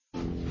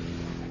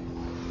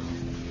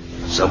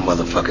Some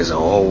motherfuckers are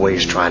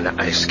always trying to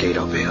ice skate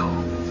uphill.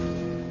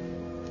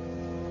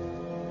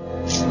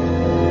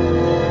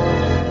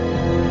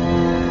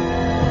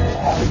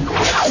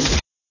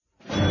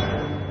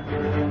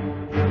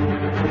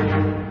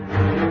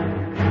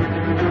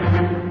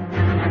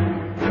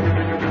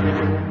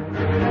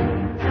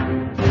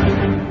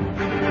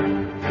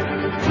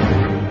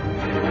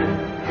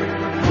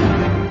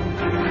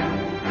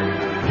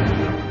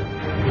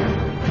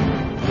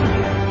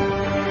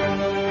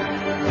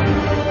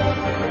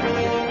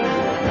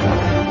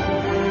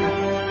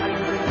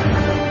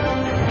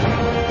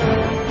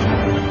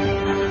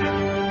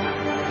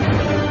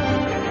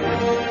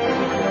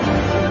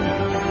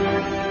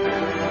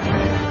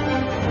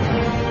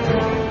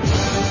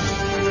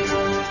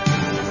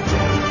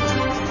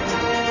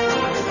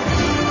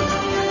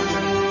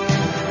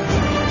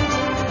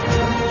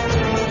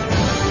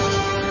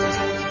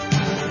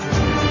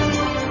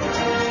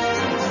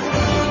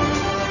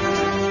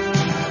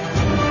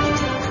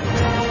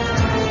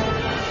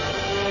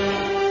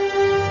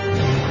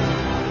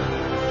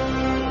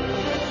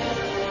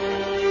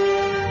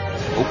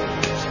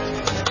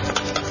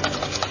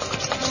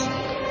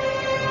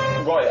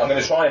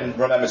 Try and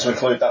remember to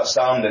include that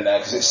sound in there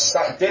because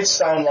it did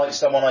sound like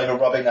someone either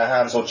rubbing their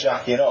hands or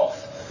jacking off.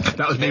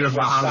 That was me rubbing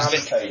my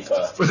hands.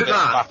 Sandpaper. Was it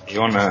that?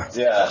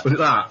 Yeah. Was it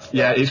that?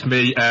 Yeah, it's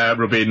me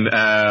rubbing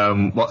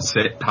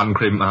hand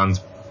cream and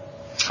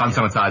hand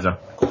sanitizer.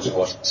 Of course it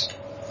was.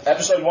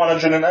 Episode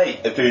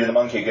 108 of Dude and the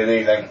Monkey. Good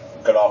evening,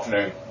 good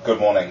afternoon, good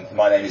morning.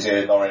 My name is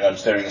Ian Loring. I'm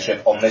steering the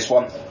ship on this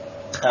one,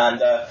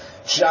 and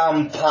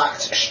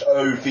jam-packed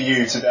show for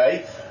you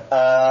today.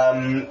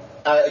 I'm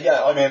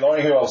Ian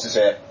Loring. Who else is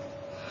here?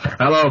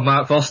 Hello,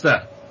 Mark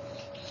Foster.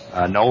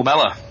 Noel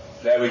Mellor.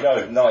 There we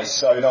go, nice.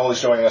 So Noel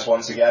is joining us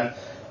once again.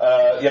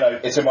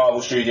 It's a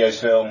Marvel Studios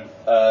film.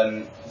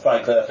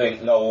 Frankly, I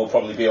think Noel will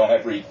probably be on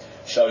every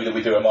show that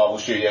we do a Marvel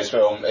Studios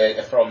film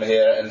from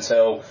here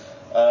until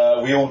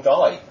we all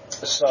die.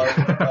 So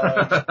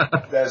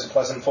there's a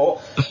pleasant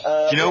thought.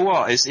 Do you know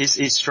what?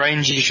 It's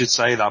strange you should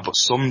say that, but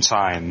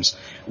sometimes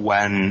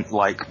when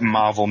like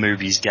Marvel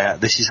movies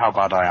this is how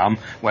bad I am.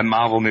 When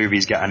Marvel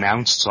movies get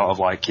announced, sort of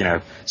like 6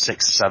 or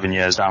 7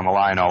 years down the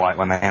line, or like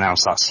when they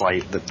announced that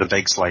slate, the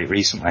big slate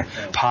recently,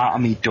 part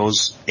of me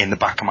does in the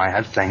back of my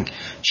head think,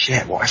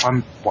 shit, what if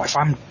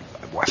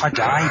I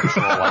die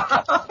before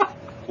like.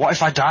 What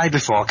if I die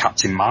before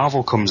Captain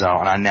Marvel comes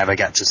out and I never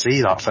get to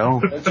see that film?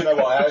 Do you know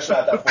what? I actually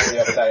had that thought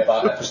the other day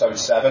about episode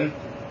 7.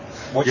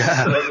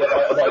 Yeah.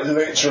 Like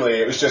literally,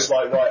 it was just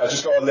like, right, I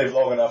just got to live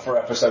long enough for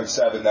episode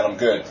 7, then I'm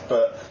good.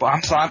 But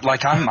I'm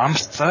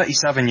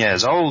 37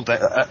 years old.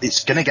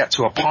 It's going to get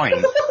to a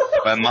point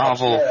where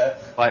Marvel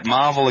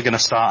are going to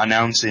start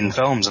announcing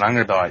films, and I'm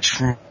going to be like,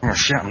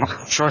 shit, I'm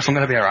not sure if I'm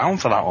going to be around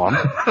for that one.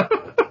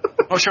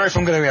 Not sure if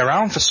I'm going to be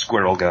around for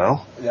Squirrel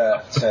Girl. Yeah,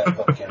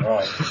 fucking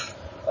right.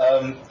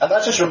 And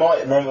that just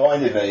reminded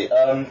me,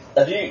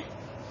 have you,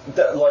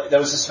 there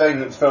was this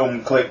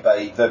film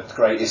Clickbait, the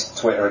greatest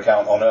Twitter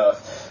account on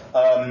earth.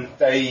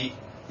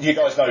 You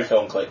guys know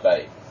Film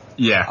Clickbait?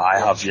 Yeah. I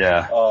have,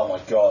 yeah. Oh my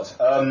god.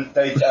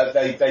 They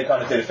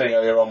kind of did a thing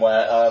earlier on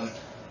where,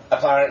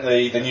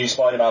 apparently the new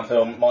Spider-Man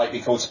film might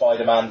be called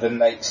Spider-Man the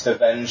Next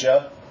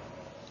Avenger.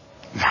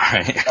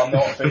 Right. I'm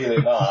not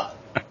feeling that.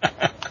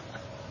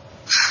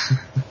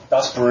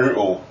 That's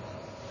brutal.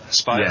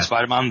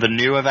 Spider-Man the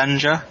New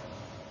Avenger?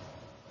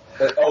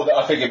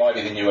 I think it might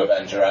be the New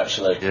Avenger,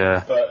 actually.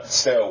 Yeah. But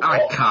still.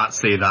 I can't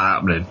see that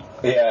happening.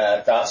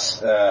 Yeah,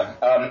 that's...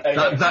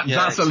 anyway.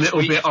 That's a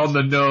little bit on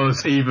the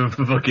nose, even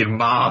for fucking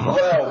Marvel.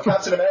 Well,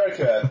 Captain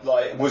America,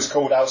 was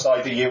called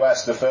outside the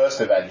US the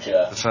First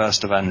Avenger. The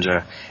First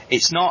Avenger.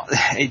 It's not...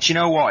 do you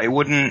know what? It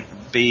wouldn't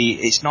be...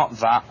 It's not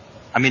that...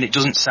 I mean, it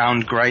doesn't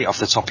sound great off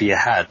the top of your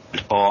head,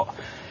 but...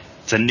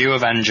 The New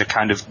Avenger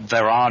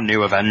there are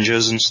New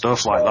Avengers and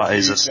stuff like that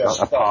is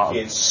a part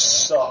of...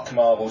 suck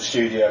Marvel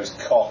Studios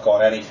cock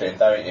on anything,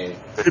 don't you?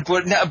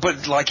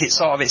 But like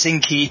it's in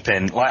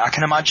keeping. Like I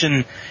can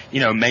imagine,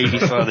 maybe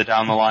further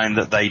down the line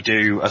that they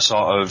do a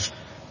sort of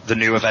the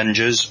New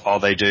Avengers, or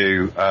they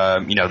do,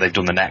 they've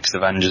done the Next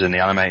Avengers in the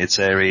animated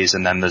series,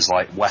 and then there's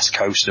like West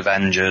Coast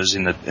Avengers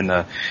in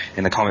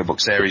the comic book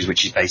series,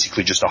 which is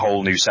basically just a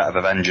whole new set of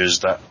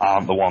Avengers that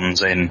aren't the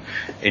ones in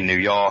New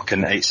York,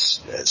 and it's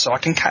so I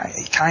can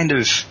kind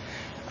of,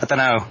 I don't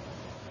know,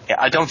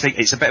 I don't think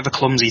it's a bit of a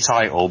clumsy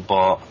title,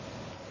 but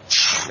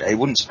it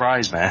wouldn't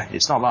surprise me.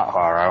 It's not that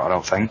far out, I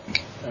don't think.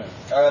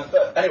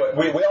 But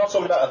anyway, we are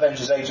talking about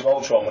Avengers Age of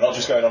Ultron. We're not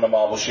just going on a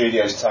Marvel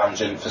Studios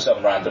tangent for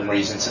some random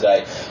reason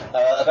today.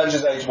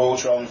 Avengers Age of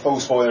Ultron,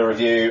 full spoiler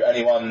review.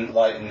 Anyone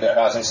who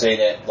hasn't seen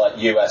it,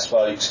 US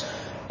folks,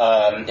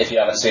 if you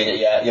haven't seen it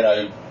yet,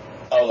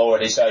 I'll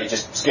already say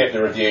just skip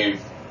the review.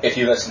 If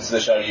you listen to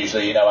the show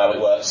usually, you know how it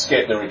works.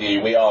 Skip the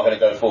review. We are going to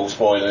go full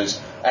spoilers.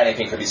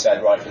 Anything could be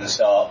said right from the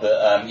start,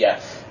 but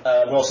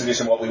we'll also do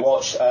some what we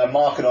watched.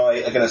 Mark and I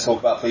are going to talk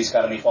about Police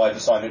Academy 5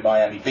 Assignment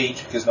Miami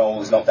Beach, because Noel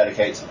is not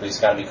dedicated to the Police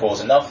Academy cause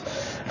enough.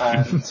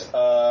 And,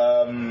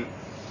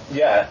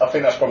 I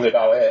think that's probably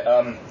about it.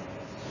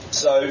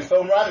 So,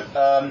 Film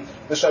Rant,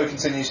 the show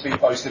continues to be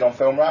posted on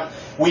Film Rant.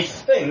 We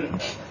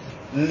think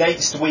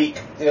next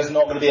week there's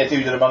not going to be a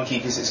Dude and a Monkey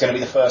because it's going to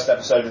be the first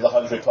episode of the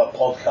 100 Club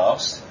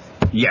podcast.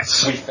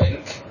 Yes. We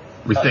think.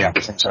 Yeah, I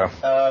think so.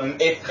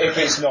 If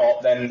it's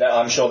not, then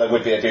I'm sure there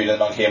would be a Dude and a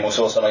Monkey and we'll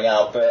sort something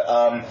out. But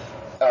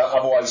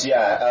otherwise,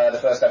 the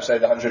first episode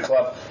of the 100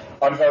 Club.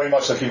 I'm very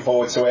much looking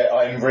forward to it.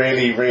 I'm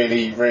really,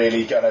 really,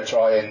 really going to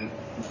try and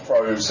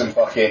throw some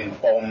fucking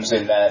bombs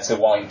in there to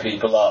wind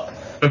people up.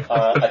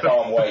 I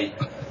can't wait.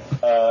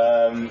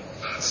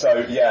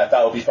 So yeah,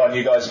 that'll be fun.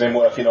 You guys have been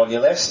working on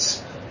your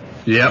lists.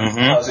 Yeah. Mm-hmm.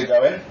 How's it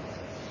going?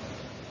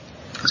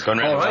 It's going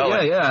really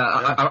well.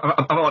 Yeah.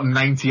 I'm about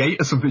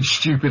 98 or something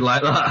stupid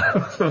like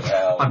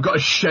that. I've got to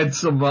shed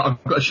some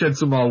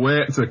more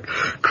weight to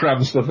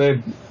cram stuff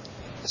in.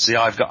 See,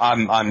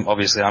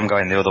 I'm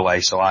going the other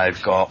way, so I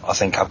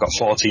think I've got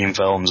 14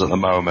 films at the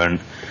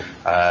moment.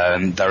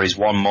 There is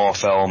one more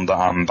film that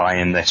I'm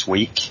buying this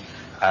week,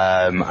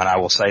 and I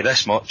will say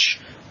this much.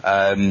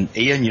 Ian,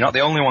 you're not the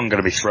only one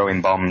going to be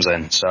throwing bombs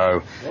in,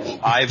 so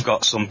I've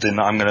got something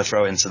that I'm going to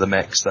throw into the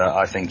mix that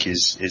I think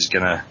is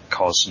going to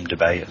cause some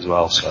debate as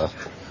well, so.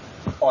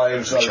 I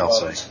am so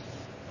bummed.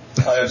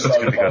 I am so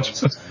bummed.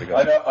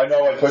 I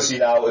know I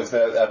pussied out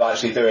of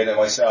actually doing it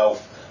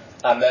myself,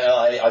 and then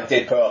I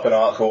did put up an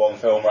article on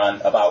Film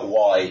Rant about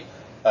why,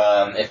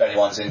 if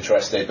anyone's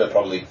interested, but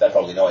they're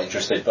probably not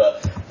interested,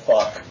 but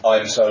fuck,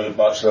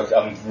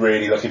 I'm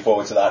really looking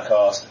forward to that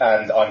cast,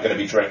 and I'm going to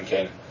be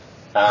drinking.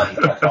 And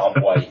I can't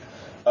wait.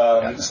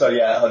 So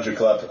yeah, 100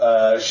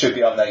 Club should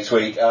be up next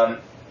week. A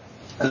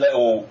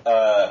little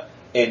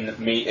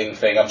in-meeting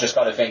thing. I'm just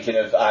kind of thinking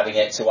of adding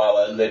it to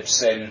our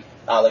Libsyn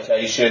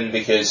allocation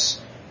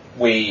because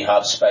we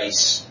have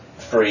space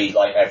free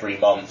like every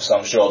month. So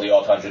I'm sure the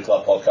Odd 100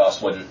 Club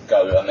podcast wouldn't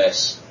go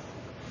amiss.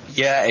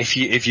 Yeah, if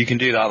you can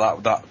do that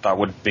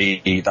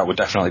would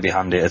definitely be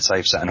handy. It'd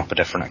save setting up a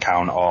different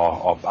account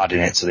or adding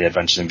it to the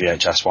Adventures in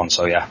VHS one.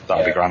 So yeah,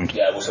 that'd be grand.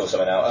 Yeah, we'll sort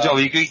something out. So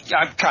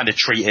I kind of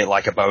treat it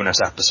like a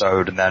bonus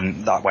episode, and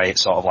then that way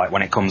it's sort of like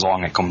when it comes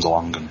along,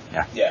 and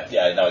yeah.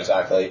 Yeah, no,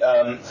 exactly.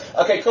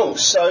 Okay, cool.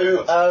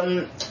 So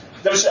I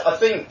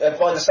think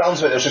by the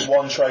sounds of it, there's just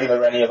one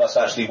trailer any of us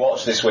actually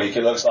watched this week.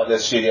 It looks like the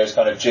studio's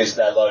kind of jizzed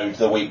their load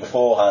the week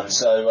beforehand.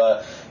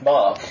 So,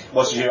 Mark,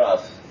 what did you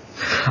have?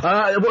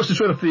 I watched the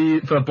trailer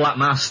for Black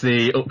Mass,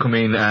 the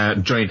upcoming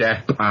Johnny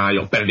Depp,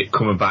 Benedict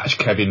Cumberbatch,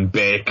 Kevin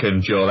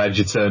Bacon, Joel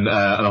Edgerton,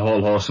 and a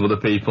whole host of other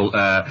people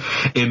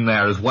in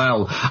there as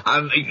well.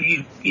 And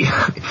it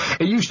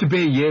used to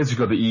be years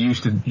ago that you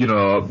used to,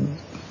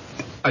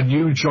 a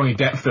new Johnny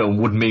Depp film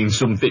would mean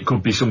something,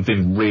 could be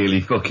something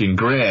really fucking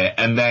great,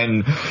 and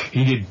then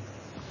he did.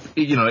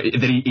 He did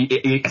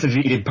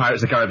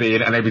Pirates of the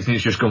Caribbean and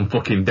everything's just gone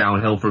fucking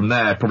downhill from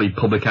there, probably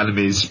Public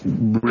Enemies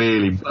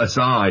really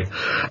aside.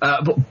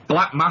 But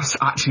Black Mass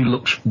actually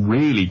looks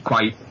really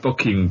quite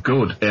fucking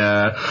good.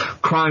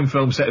 Crime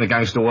film set in a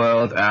gangster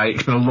world.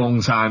 It's been a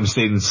long time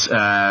since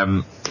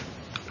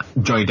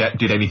Johnny Depp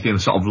did anything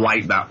sort of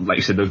like that. Like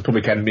you said, the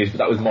Public Enemies, but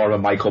that was more of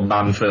a Michael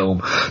Mann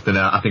film than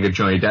I think a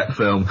Johnny Depp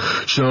film.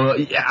 So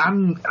yeah,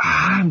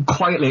 I'm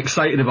quietly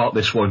excited about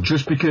this one,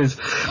 just because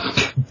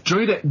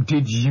Johnny Depp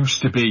did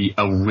used to be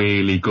a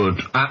really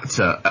good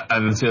actor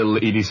until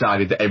he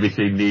decided that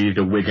everything needed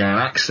a wig and an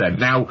accent.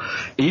 Now,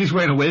 he's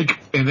wearing a wig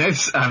in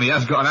this, and he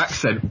has got an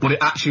accent, but it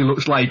actually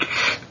looks like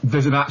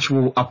there's a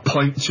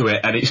point to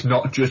it, and it's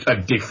not just a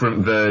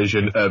different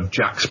version of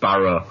Jack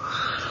Sparrow.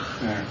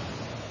 Yeah.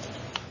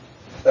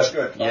 That's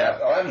good. Yeah.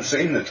 I haven't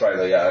seen the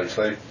trailer yet,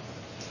 actually.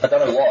 I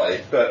don't know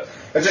why, but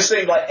it just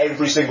seemed like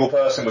every single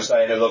person was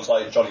saying it looks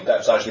like Johnny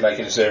Depp's actually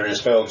making a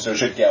serious film, so we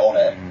should get on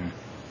it.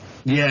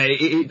 Yeah,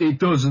 it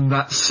does, and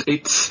I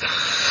think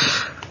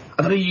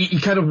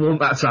you kind of want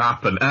that to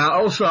happen.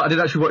 Also, I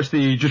did actually watch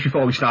just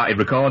before we started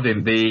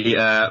recording,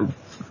 the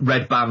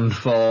Red Band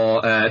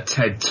for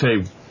Ted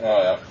 2.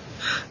 Oh,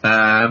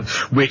 yeah.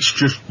 Which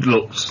just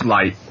looks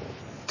like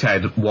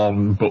Ted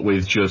 1, but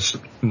with just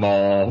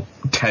more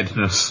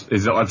Tedness,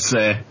 is what I'd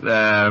say.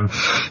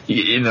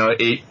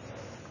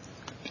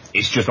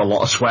 It's just a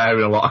lot of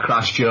swearing, a lot of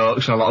crass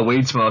jokes, and a lot of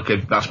weed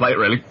smoking. That's about it,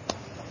 really.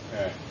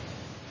 Yeah.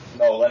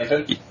 Noel,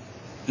 anything?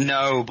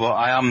 No, but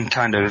I am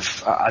kind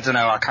of, I don't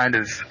know,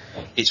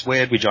 it's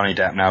weird with Johnny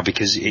Depp now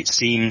because it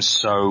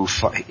seems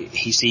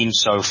he seems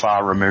so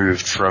far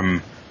removed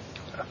from,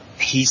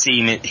 he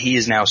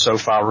is now so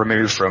far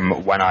removed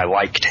from when I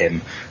liked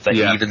him that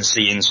even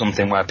seeing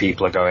something where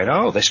people are going,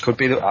 oh, this could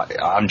be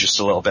I'm just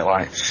a little bit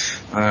like,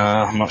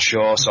 I'm not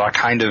sure. So I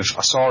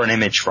saw an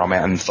image from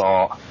it and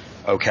thought,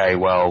 okay,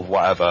 well,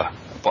 whatever.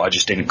 But I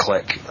just didn't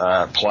click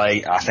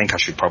play. I think I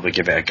should probably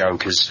give it a go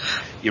because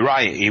you're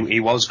right, he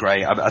was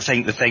great. I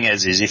think the thing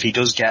is if he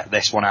does get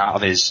this one out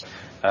of his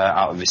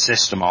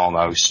system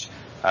almost,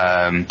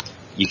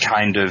 you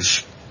kind of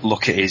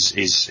look at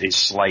his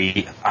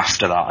slate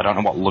after that. I don't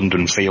know what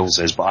London Fields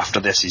is, but after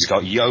this he's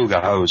got Yoga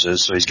Hosers,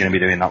 so he's going to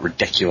be doing that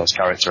ridiculous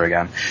character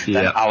again.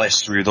 Then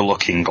Alice Through the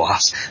Looking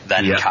Glass,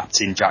 then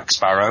Captain Jack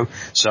Sparrow.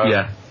 So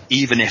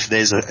even if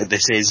this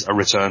is a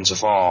return to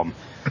form,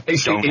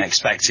 don't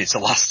expect it to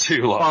last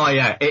too long. Oh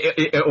yeah,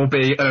 it'll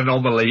be an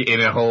anomaly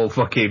in a whole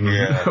fucking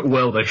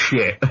world of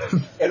shit.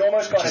 It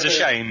almost kind Which is a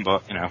shame,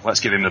 but let's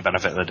give him the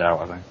benefit of the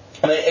doubt, I think.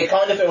 I mean, it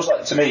kind of feels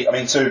like, to me, I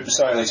mean,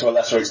 certainly to a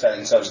lesser extent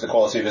in terms of the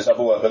quality of his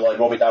other work, but like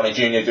Robert Downey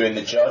Jr. doing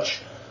The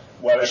Judge,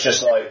 where it's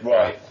just like,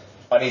 right,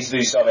 I need to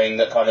do something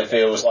that kind of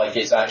feels like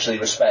it's actually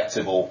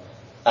respectable,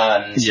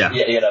 and,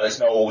 it's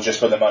not all just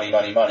for the money.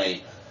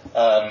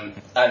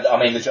 And I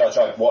mean, The Judge,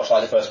 I watched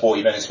like the first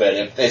 40 minutes of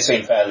it, it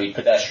seemed fairly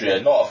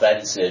pedestrian, not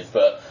offensive,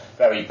 but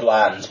very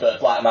bland, but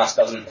Black Mass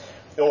doesn't,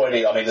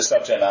 already, I mean, the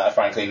subject matter,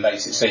 frankly,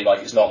 makes it seem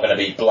like it's not going to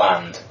be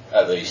bland,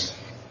 at least.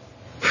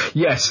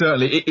 Yeah,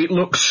 certainly. It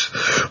looks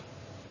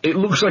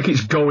like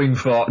it's going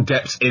for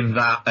depth in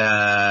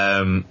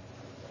that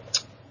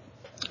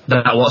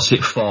what's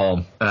it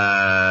form?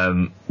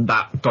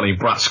 That Donnie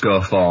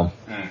Brasco form.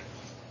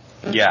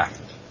 Yeah.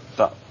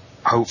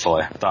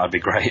 Hopefully, that would be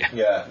great.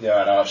 Yeah,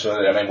 no,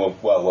 absolutely. I mean,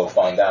 we'll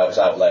find out. It's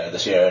out later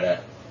this year, isn't it?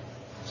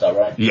 Is that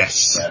right?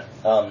 Yes. Yeah.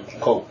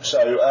 Cool.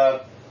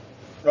 So,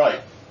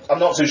 right. I'm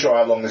not too sure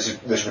how long this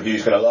review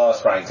is going to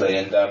last, frankly,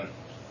 and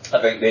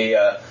I think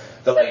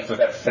the length of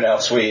everything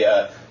else we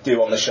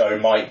do on the show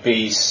might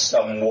be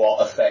somewhat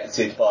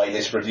affected by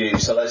this review.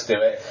 So let's do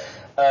it.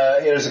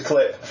 Here's a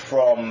clip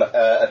from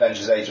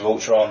Avengers: Age of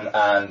Ultron,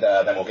 and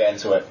then we'll get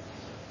into it.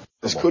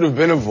 This could have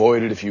been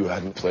avoided if you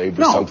hadn't played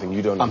with something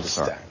you don't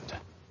understand.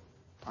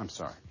 I'm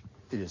sorry.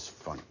 It is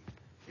funny.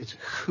 It's a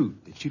hoot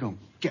that you don't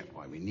get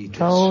why we need this.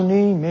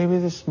 Tony, maybe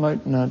this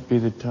might not be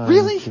the time.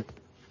 Really?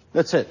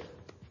 That's it.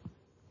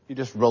 You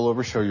just roll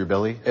over, show your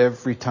belly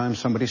every time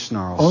somebody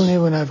snarls. Only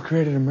when I've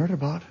created a murder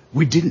bot.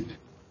 We didn't.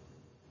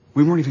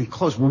 We weren't even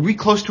close. Were we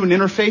close to an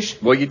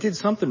interface? Well, you did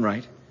something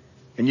right.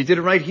 And you did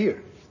it right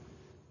here.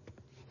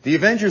 The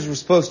Avengers were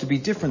supposed to be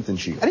different than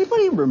S.H.I.E.L.D.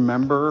 Anybody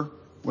remember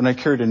when I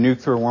carried a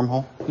nuke through a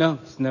wormhole? No,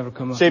 it's never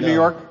come up. Save New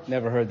York?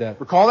 Never heard that.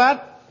 Recall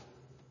that?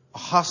 A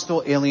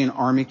hostile alien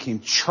army came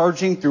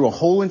charging through a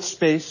hole in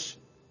space.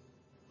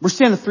 We're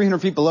standing 300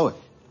 feet below it.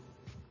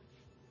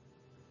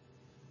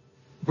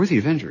 We're the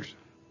Avengers.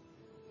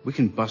 We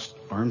can bust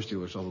arms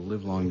dealers all the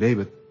live long day,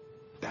 but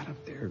that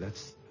up there,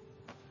 that's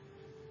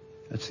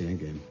the end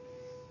game.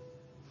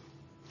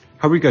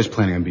 How are you guys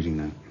planning on beating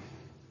that?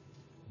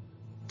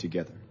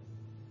 Together.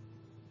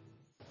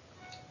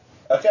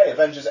 Okay,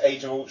 Avengers: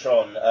 Age of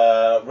Ultron,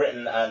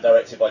 written and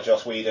directed by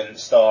Joss Whedon,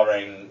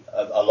 starring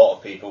a lot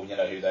of people, you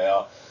know who they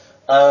are.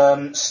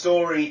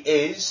 Story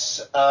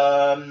is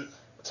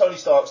Tony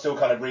Stark still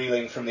kind of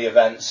reeling from the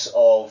events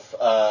of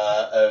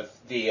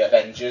the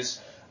Avengers,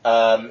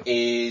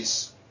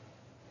 is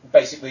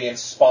basically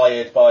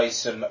inspired by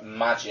some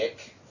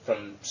magic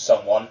from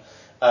someone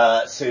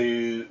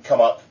to come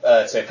up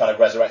to kind of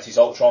resurrect his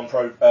Ultron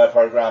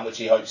program, which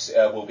he hopes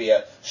will be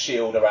a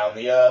shield around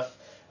the Earth.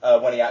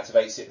 When he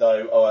activates it,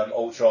 though,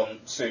 Ultron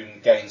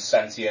soon gains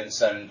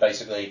sentience and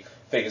basically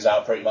figures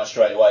out pretty much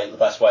straight away the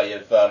best way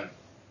of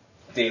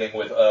dealing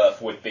with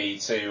Earth would be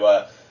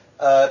to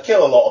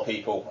kill a lot of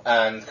people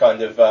and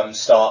kind of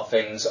start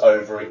things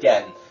over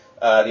again.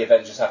 The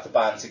Avengers have to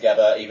band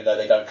together, even though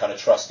they don't kind of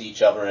trust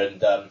each other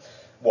and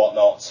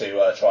whatnot,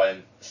 to try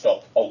and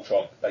stop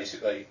Ultron,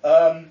 basically.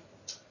 I'm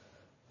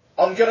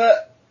gonna...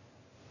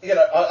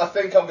 I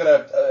think I'm going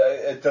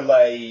to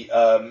delay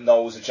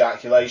Noel's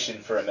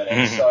ejaculation for a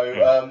minute.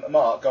 So,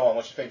 Mark, go on.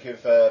 What do you think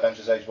of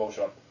Avengers: Age of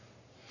Ultron?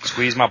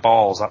 Squeeze my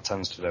balls. That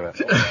tends to do it.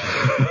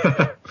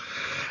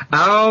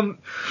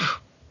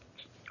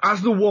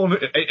 As the one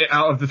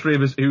out of the three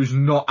of us who's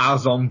not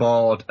as on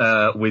board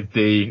with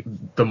the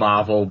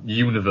Marvel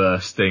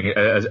Universe thing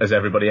as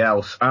everybody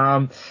else,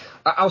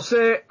 I'll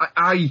say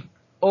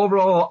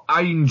overall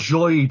I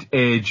enjoyed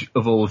Age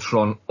of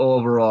Ultron.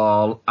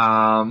 Overall,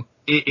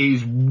 it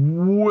is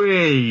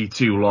way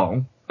too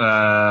long,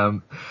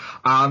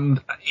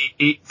 and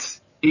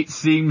it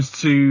seems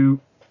to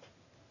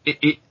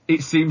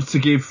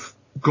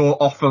go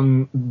off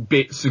on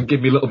bits and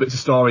give me little bits of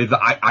story that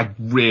I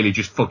really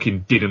just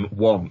fucking didn't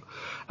want.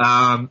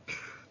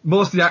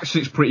 Most of the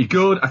action is pretty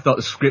good. I thought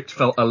the script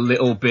felt a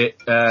little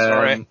bit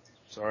Sorry.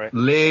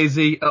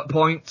 lazy at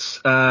points.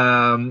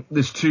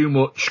 There's too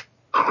much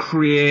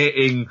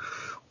creating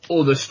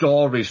other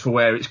stories for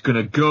where it's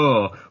gonna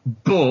go,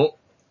 but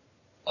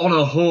on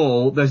a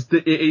whole,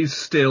 it is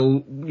still,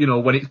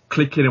 when it's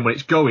clicking and when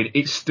it's going,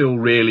 it's still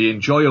really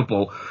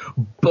enjoyable.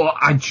 But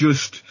I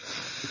just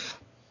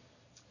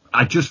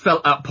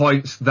felt at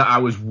points that I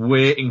was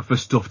waiting for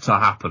stuff to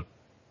happen.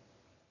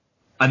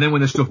 And then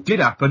when the stuff did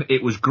happen,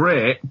 it was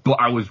great,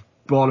 but I was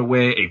bored of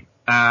waiting.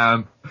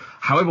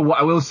 However, what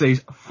I will say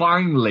is,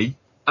 finally,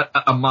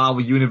 a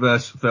Marvel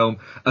Universe film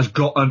has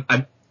got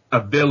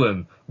a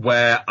villain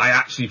where I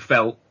actually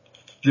felt,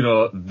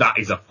 that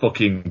is a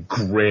fucking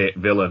great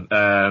villain.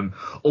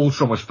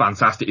 Ultron was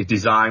fantastic, his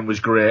design was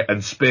great,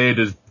 and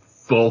Spader's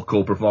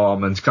vocal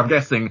performance, 'cause I'm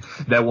guessing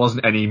there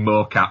wasn't any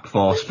mocap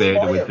for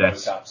Spader with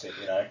this.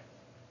 It,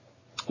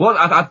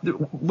 Well,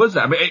 was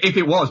that? I mean, if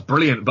it was,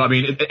 brilliant, but I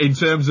mean, in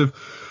terms of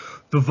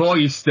the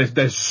voice,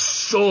 there's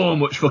so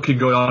much fucking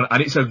going on,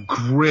 and it's a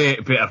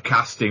great bit of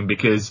casting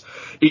because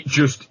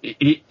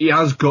he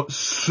has got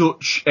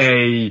such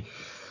a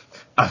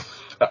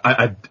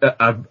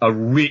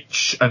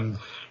rich and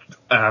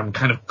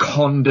kind of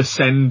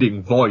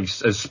condescending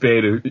voice as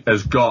Spade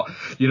has got,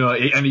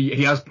 and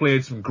he has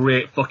played some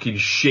great fucking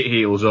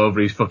shitheels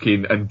over his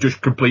fucking, and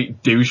just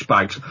complete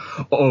douchebags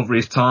over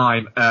his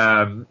time,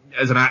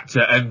 as an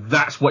actor, and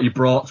that's what he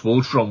brought to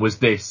Ultron, was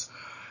this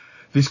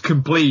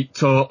complete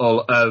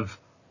total of,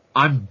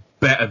 I'm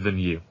better than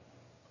you.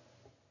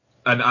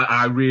 And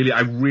I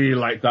really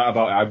like that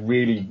about it. I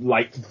really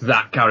liked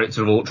that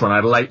character of Ultron.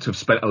 I'd like to have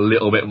spent a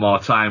little bit more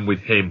time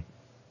with him.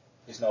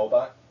 Is Noel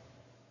back?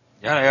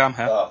 Yeah, I'm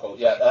here. Oh, cool.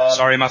 Yeah.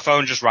 Sorry, my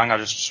phone just rang. I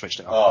just switched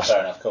it off. Oh,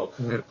 fair enough. Cool.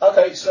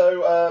 Okay,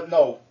 so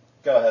Noel,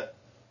 go ahead.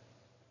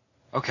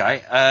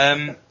 Okay.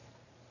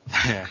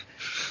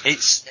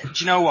 Do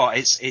you know what?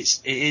 It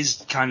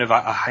is kind of.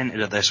 I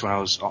hinted at this when I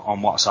was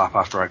on WhatsApp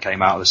after I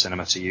came out of the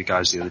cinema to you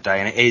guys the other day,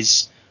 and it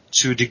is,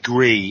 to a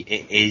degree,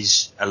 it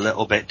is a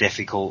little bit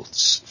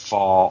difficult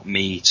for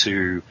me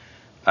to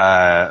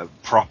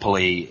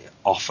properly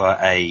offer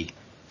a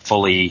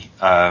fully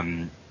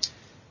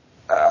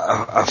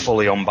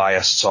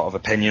unbiased sort of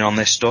opinion on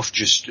this stuff,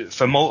 just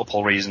for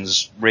multiple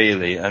reasons,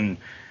 really. And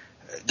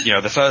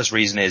the first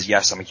reason is,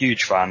 yes, I'm a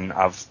huge fan.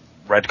 I've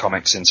read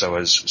comics since I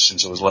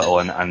was little,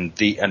 and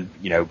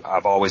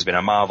I've always been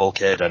a Marvel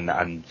kid,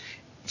 and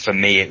for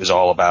me it was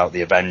all about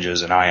the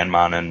Avengers and Iron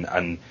Man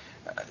and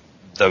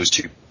those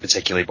two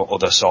particularly, but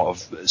other sort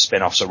of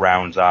spin-offs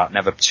around that.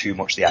 Never too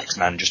much the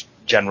X-Men, just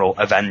general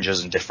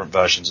Avengers and different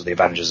versions of the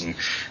Avengers and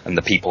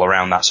the people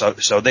around that.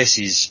 So this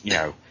is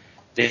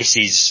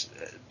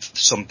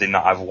something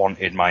that I've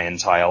wanted my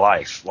entire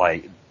life.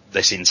 Like,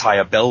 this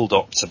entire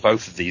build-up to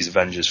both of these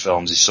Avengers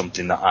films is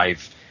something that I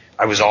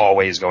was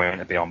always going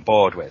to be on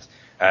board with.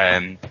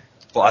 But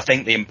I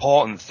think the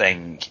important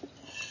thing,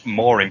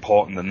 more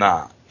important than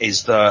that,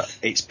 is that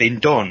it's been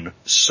done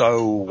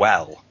so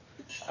well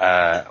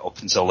up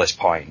until this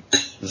point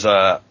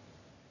that,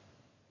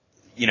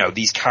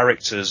 these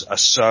characters are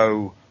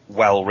so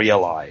well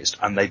realised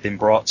and they've been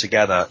brought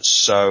together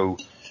so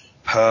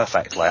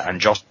perfectly,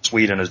 and Joss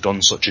Whedon has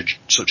done such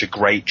a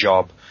great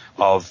job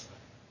of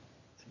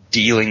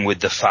dealing with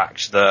the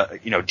fact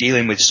that,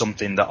 dealing with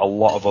something that a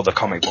lot of other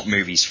comic book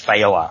movies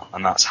fail at,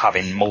 and that's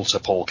having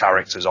multiple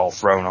characters all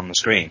thrown on the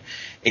screen.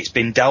 It's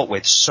been dealt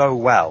with so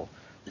well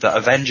that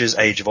Avengers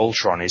Age of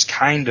Ultron is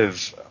kind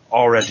of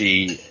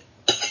already,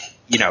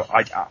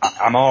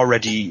 I'm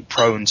already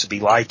prone to be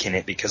liking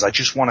it, because I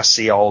just want to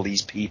see all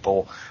these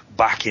people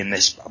back in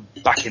this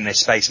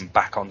space and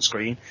back on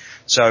screen.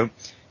 So,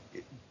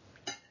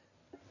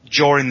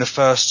 during the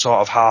first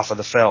sort of half of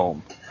the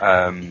film,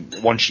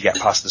 once you get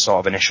past the sort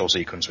of initial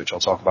sequence, which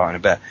I'll talk about in a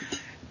bit,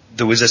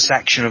 there was a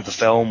section of the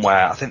film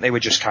where I think they were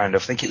just I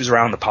think it was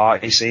around the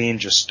party scene,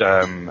 just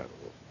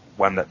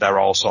when they're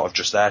all sort of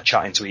just there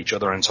chatting to each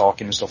other and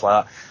talking and stuff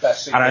like that.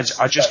 Best sequence,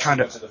 and I just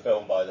kind of the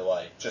film, by the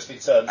way, just in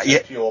terms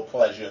of pure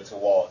pleasure to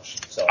watch.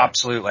 So.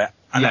 Absolutely,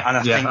 and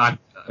I think I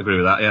agree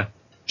with that. Yeah.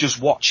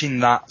 Just watching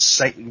that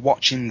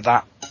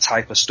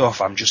type of stuff,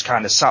 I'm just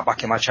kind of sat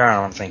back in my chair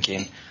and I'm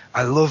thinking,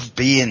 I love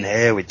being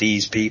here with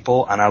these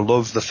people, and I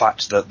love the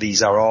fact that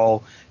these are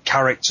all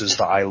characters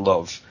that I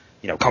love,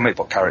 comic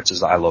book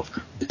characters that I love,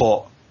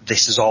 but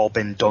this has all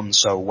been done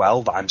so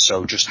well that I'm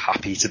so just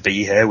happy to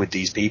be here with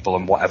these people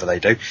and whatever they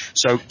do.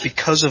 So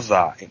because of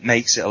that, it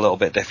makes it a little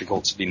bit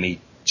difficult to be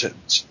to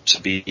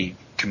be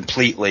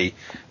completely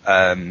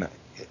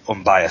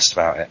unbiased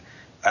about it.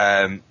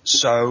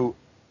 So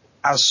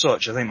as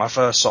such, I think my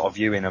first sort of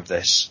viewing of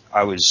this,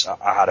 I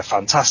had a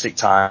fantastic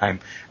time.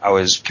 I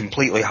was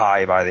completely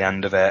high by the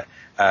end of it.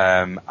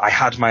 I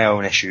had my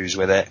own issues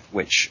with it,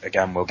 which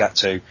again we'll get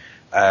to.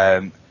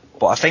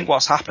 But I think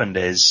what's happened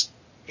is,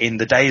 in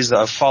the days that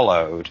have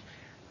followed,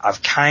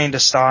 I've kind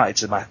of started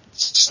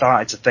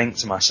to think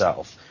to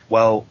myself,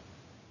 well,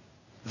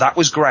 that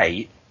was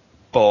great,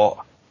 but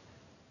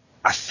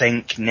I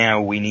think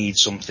now we need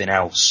something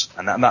else.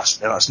 And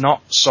that's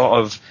not sort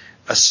of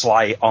a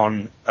slight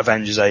on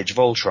Avengers Age of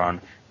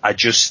Ultron. I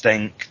just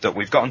think that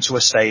we've gotten to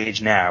a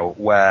stage now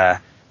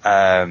where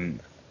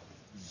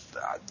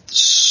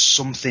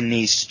something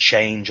needs to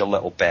change a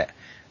little bit.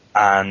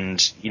 And,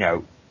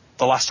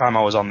 the last time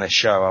I was on this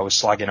show, I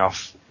was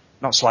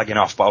not slagging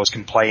off, but I was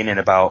complaining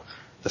about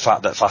the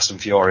fact that Fast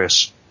and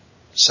Furious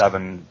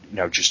 7,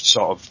 just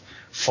sort of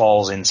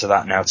falls into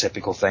that now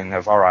typical thing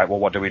of, alright, well,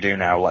 what do we do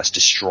now? Let's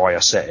destroy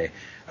a city.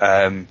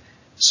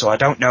 So I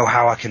don't know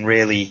how I can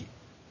really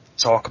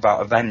talk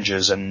about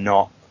Avengers and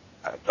not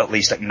at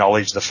least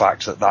acknowledge the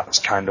fact that that's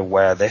kind of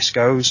where this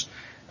goes.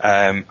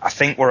 I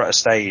think we're at a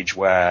stage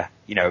where,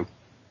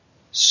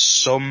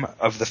 some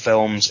of the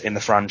films in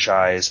the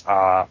franchise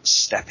are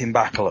stepping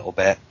back a little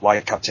bit,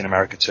 like Captain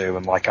America 2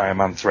 and like Iron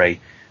Man 3,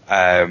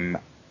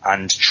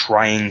 and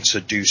trying to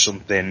do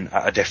something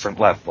at a different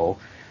level.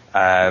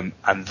 And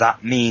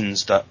that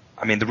means that,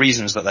 the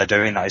reasons that they're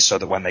doing that is so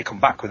that when they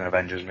come back with an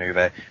Avengers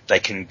movie, they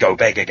can go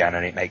big again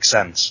and it makes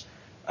sense.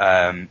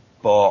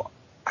 But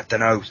I don't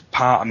know,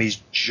 part of me's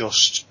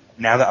just,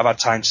 now that I've had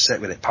time to sit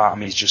with it, part of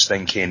me's just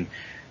thinking,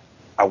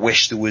 I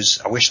wish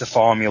the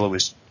formula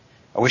was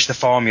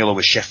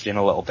shifting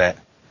a little bit,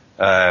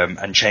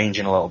 and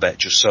changing a little bit,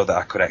 just so that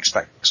I could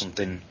expect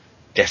something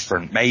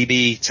different.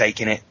 Maybe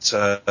taking it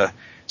to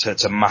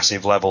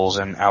massive levels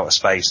and outer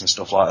space and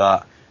stuff like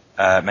that.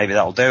 Maybe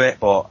that'll do it,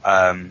 but,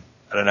 I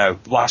don't know,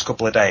 the last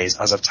couple of days,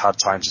 as I've had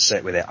time to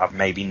sit with it, I've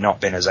maybe not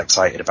been as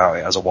excited about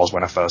it as I was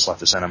when I first left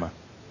the cinema.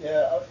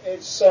 Yeah,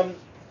 it's, I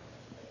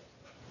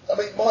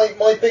mean,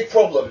 my big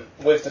problem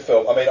with the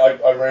film, I mean,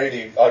 I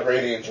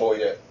really enjoyed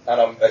it, and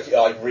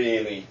I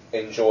really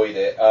enjoyed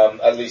it.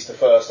 At least the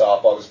first half,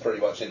 I was pretty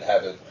much in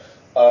heaven.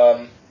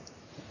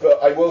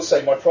 But I will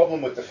say my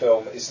problem with the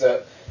film is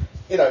that,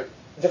 you know,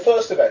 the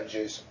first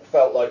Avengers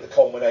felt like the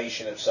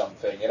culmination of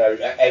something. You know,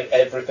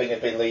 everything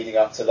had been leading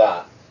up to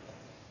that.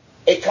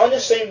 It kind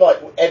of seemed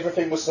like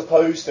everything was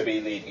supposed to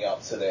be leading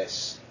up to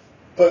this,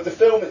 but the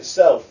film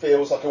itself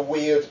feels like a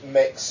weird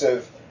mix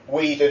of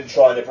Whedon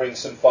trying to bring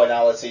some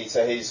finality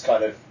to his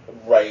kind of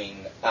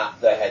reign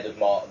at the head of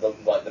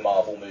the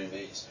Marvel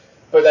movies,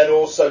 but then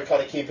also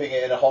kind of keeping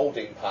it in a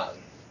holding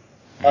pattern.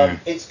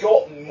 It's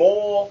got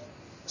more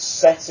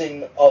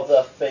setting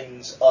other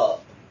things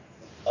up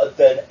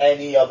than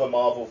any other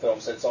Marvel film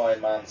since Iron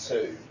Man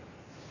 2,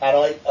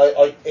 and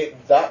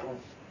that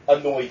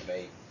annoyed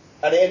me.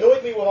 And it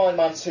annoyed me with Iron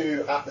Man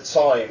 2 at the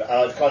time,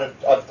 and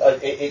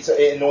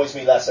it annoys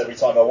me less every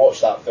time I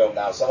watch that film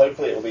now, so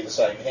hopefully it will be the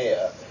same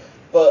here.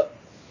 But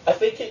I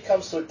think it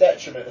comes to a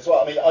detriment as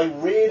well. I mean, I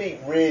really,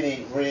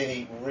 really,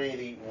 really,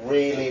 really,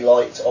 really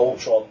liked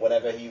Ultron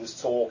whenever he was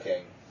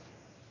talking.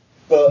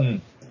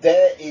 But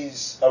there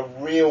is a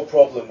real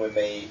problem with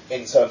me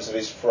in terms of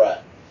his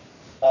threat.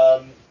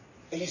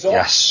 He's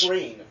on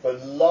screen for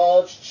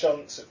large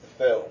chunks of the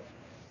film,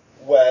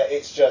 where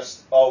it's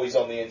just, he's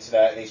on the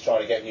internet and he's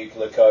trying to get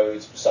nuclear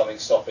codes,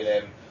 something's stopping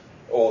him.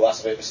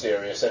 That's a bit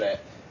mysterious, isn't it?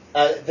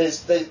 And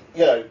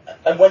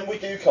and when we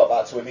do cut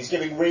back to him, he's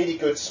giving really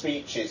good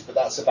speeches, but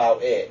that's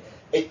about it.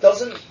 It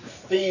doesn't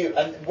feel,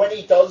 and when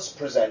he does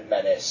present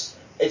menace,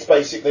 it's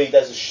basically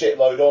there's a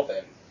shitload of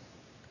him.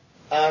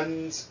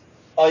 And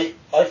I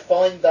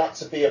find that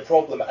to be a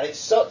problem, and it's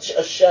such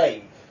a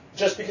shame,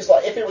 just because,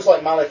 like, if it was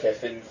like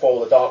Malekith in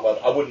Fall of the Dark World,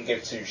 I wouldn't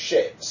give two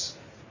shits.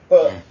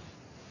 But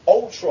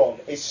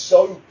Ultron is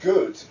so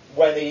good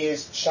when he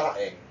is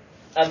chatting.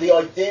 And the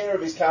idea of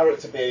his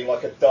character being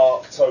like a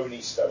dark Tony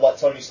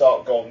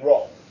Stark gone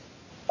wrong,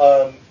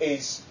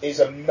 is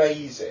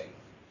amazing.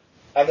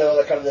 And then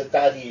the kind of the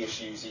daddy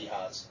issues he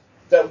has.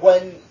 That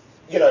when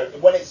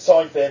it's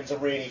time for him to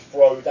really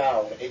throw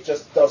down, it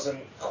just doesn't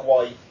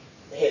quite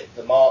hit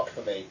the mark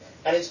for me.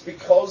 And it's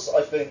because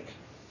I think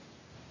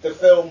the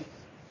film,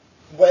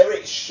 where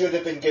it should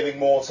have been giving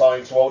more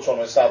time to Ultron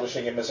and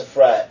establishing him as a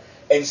threat,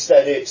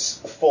 instead it's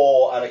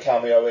Thor and a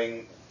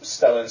cameoing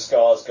Stellan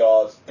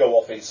Skarsgård go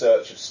off in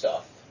search of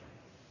stuff,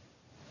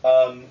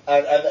 and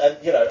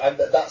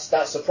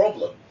that's a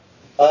problem.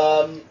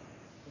 But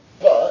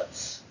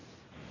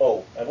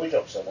have we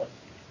dropped someone?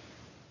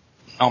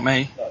 Not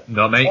me. No.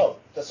 Not me. Oh,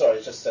 sorry.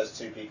 It just says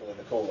two people in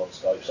the call on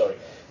Skype. Sorry.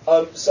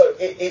 So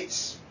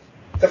it's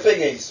the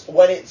thing is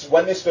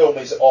when this film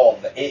is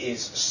on, it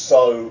is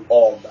so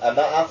on, and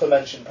that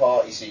aforementioned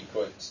party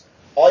sequence,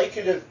 I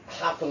could have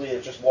happily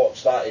just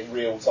watched that in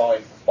real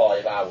time for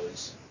 5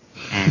 hours.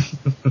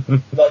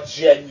 Like,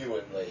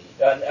 genuinely,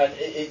 and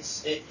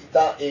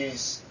that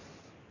is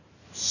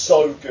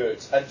so good.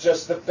 And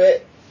just the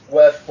bit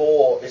where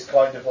Thor is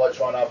kind of like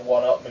trying to have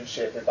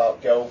one-upmanship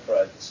about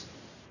girlfriends,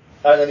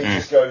 and then he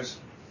just goes,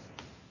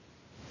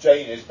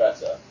 Jane is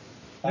better.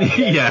 And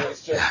yeah,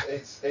 it's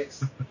just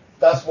it's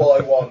that's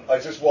what I want. I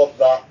just want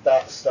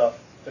that stuff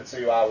for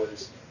 2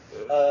 hours.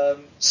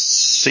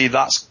 See,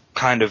 that's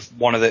kind of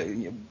one of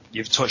the,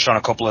 you've touched on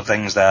a couple of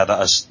things there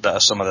that are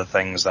some of the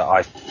things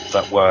that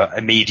were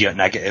immediate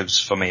negatives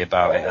for me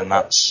about it, and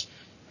that's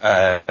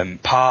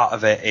part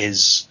of it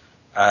is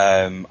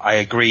I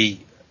agree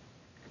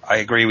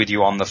with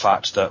you on the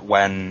fact that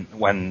when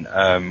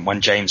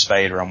James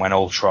Spader and when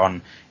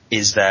Ultron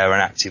is there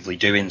and actively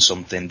doing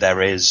something,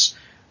 there is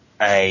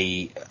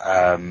a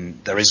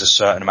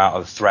certain amount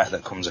of threat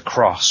that comes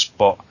across,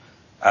 but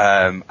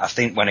I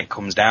think when it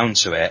comes down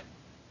to it,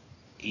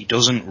 he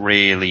doesn't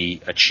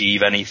really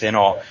achieve anything,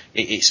 or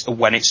it's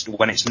when it's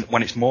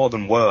more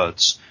than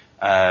words,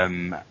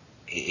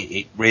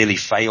 it really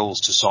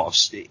fails to sort of,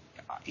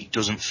 he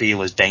doesn't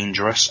feel as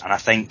dangerous. And I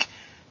think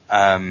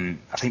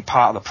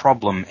part of the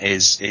problem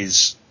is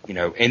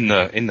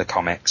in the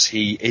comics,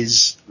 he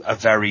is a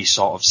very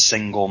sort of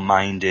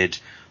single-minded,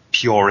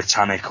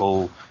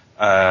 puritanical,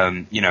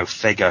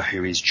 figure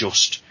who is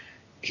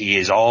he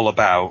is all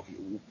about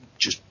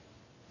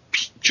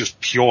just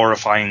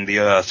purifying the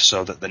earth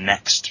so that the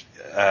next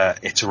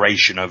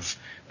iteration of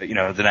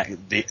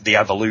the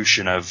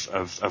evolution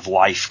of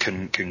life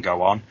can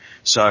go on.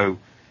 So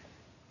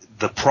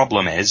the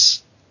problem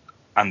is,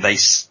 and they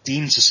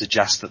seem to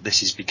suggest that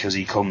this is because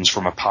he comes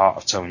from a part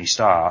of Tony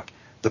Stark,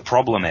 the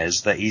problem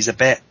is that he's a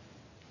bit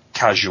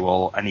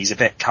casual and he's a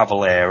bit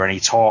cavalier and he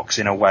talks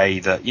in a way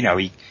that, you know,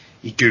 he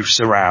goofs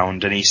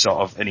around and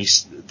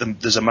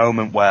there's a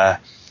moment where,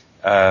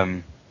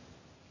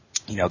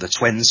 you know, the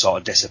twins sort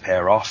of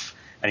disappear off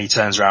and he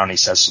turns around and he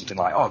says something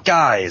like, "Oh,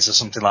 guys," or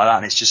something like that.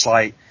 And it's just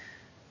like,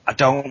 I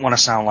don't want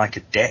to sound like a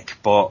dick,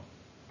 but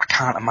I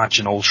can't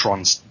imagine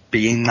Ultron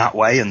being that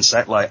way and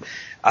say, like,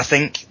 I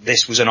think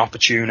this was an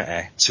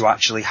opportunity to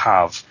actually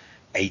have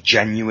a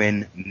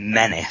genuine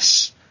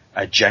menace,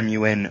 a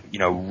genuine, you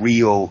know,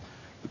 real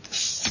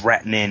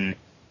threatening,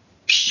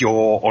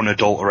 pure,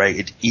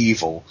 unadulterated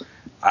evil,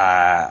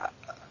 that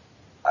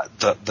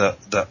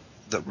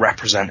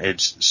represented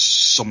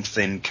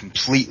something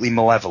completely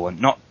malevolent,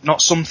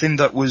 not something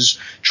that was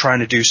trying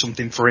to do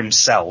something for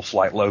himself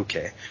like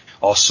Loki,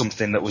 or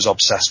something that was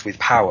obsessed with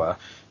power,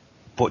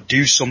 but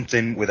do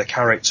something with a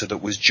character that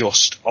was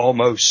just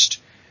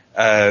almost,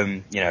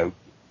 you know,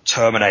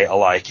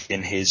 Terminator-like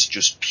in his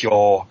just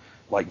pure,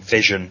 like,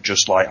 vision,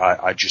 just like,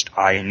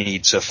 I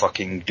need to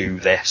fucking do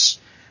this.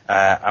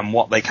 And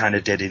what they kind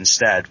of did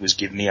instead was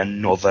give me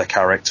another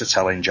character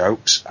telling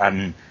jokes,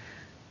 and,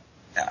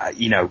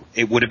 you know,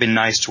 it would have been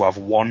nice to have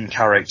one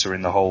character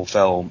in the whole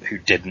film who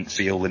didn't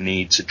feel the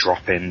need to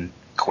drop in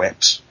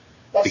quips,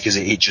 because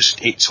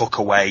it took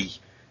away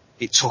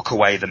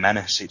the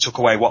menace. It took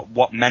away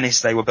what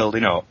menace they were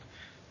building up,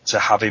 to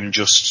have him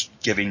just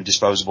giving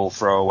disposable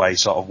throwaway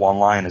sort of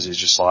one-liners is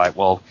just like,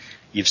 well,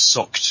 you've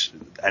sucked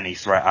any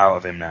threat out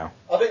of him now.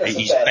 I think that's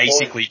he's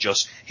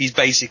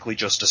basically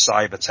just a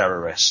cyber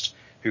terrorist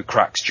who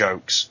cracks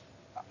jokes,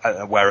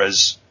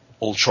 whereas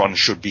Ultron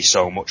should be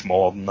so much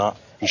more than that.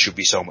 He should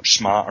be so much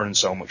smarter and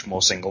so much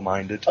more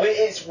single-minded. I mean,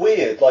 it's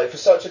weird, like, for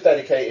such a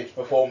dedicated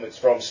performance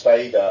from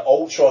Spader,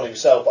 Ultron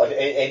himself,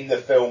 in the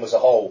film as a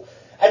whole,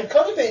 and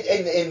kind of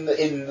in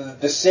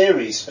the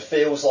series,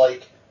 feels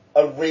like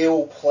a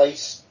real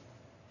place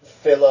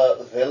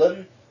filler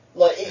villain.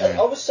 Like,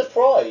 I was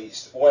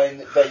surprised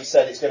when they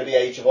said it's going to be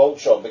Age of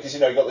Ultron, because, you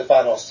know, you got the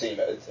Thanos team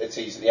at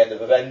tease at the end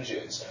of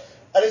Avengers,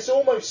 and it's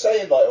almost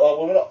saying, like,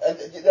 well, we're not, and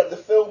the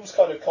film's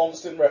kind of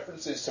constant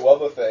references to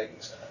other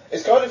things.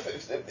 It's kind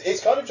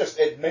of just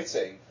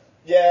admitting,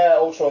 yeah,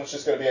 Ultron's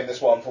just going to be in this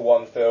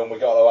one-for-one film,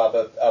 we've got to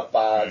have a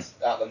bad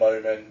at the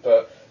moment,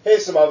 but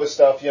here's some other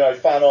stuff, you know,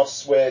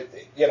 Thanos,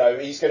 you know,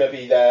 he's going to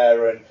be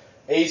there, and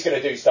he's going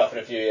to do stuff in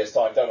a few years'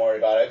 time, don't worry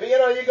about it. But, you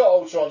know, you got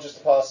Ultron just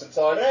to pass some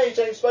time, and hey,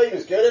 James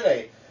Spader's good, isn't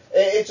he?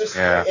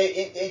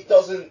 It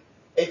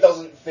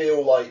doesn't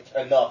feel like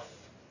enough.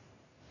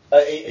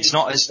 It's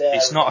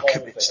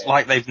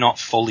like they've not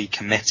fully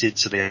committed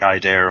to the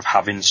idea of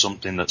having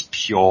something that's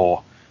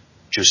pure,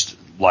 just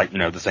like, you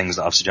know, the things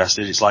that I've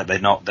suggested. It's like they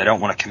don't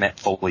want to commit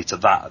fully to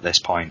that at this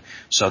point.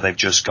 So they've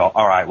just got,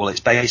 all right, well, it's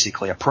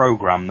basically a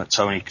program that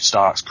Tony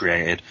Stark's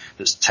created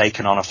that's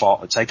taken on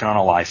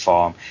a life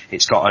form.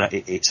 It's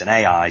an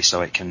AI,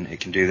 so it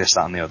can do this,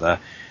 that, and the other.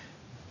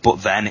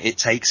 But then it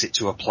takes it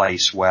to a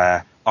place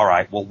where, all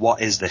right, well,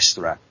 what is this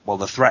threat? Well,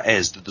 the threat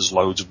is that there's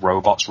loads of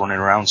robots running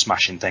around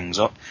smashing things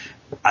up,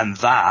 and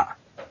that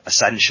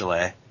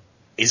essentially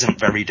isn't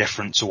very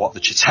different to what the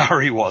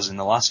Chitauri was in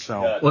the last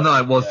film. Well, no,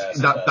 it was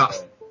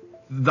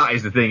that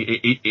is the thing.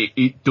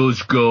 It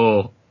does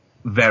go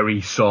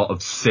very sort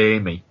of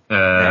samey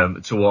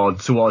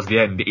towards the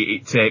end.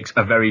 It takes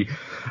a very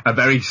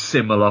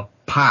similar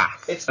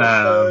path. It's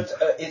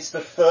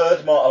the third.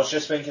 I was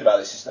just thinking about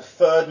this. It's the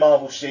third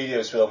Marvel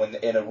Studios film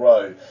in a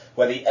row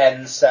where the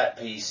end set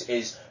piece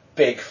is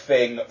big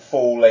thing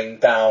falling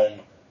down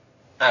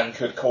and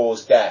could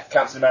cause death.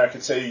 Captain America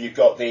 2, you've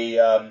got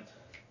the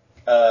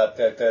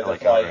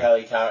flying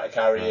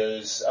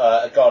helicarriers.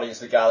 Guardians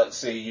of the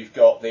Galaxy, you've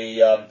got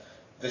the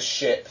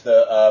ship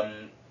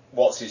that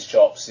what's his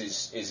chops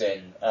is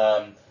in.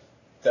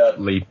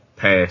 Lee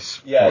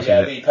Pace.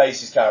 Lee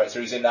Pace's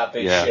character. He's in that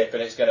big ship,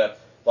 and it's gonna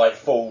like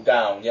fall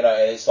down. You know,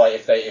 and it's like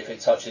if it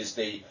touches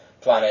the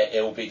planet,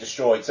 it will be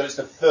destroyed. So it's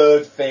the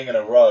third thing in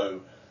a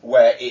row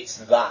where it's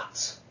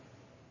that.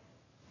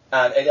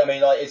 And I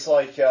mean, like it's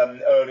like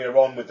earlier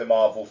on with the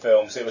Marvel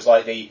films, it was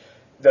like the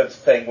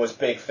thing was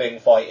big thing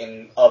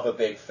fighting other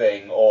big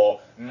thing, or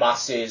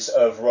masses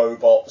of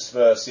robots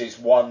versus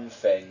one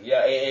thing.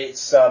 Yeah,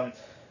 it's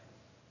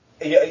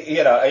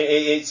you know,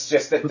 it's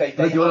just that they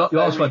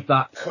have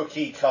that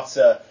cookie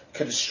cutter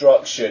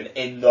construction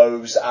in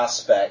those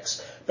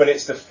aspects, but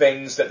it's the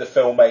things that the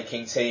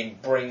filmmaking team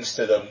brings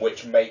to them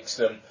which makes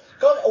them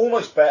kind of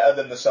almost better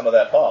than the sum of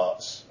their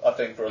parts, I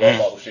think, for a lot of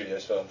Marvel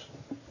Studios films.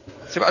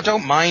 So I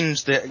don't mind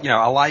that, you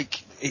know,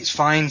 it's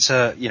fine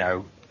to, you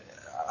know,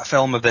 a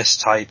film of this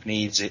type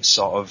needs its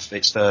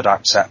third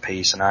act set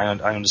piece, and I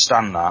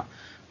understand that,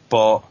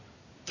 but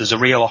there's a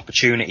real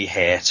opportunity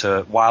here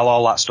to, while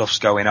all that stuff's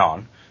going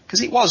on,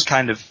 because it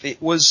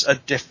was a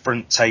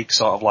different take,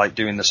 sort of like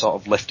doing the sort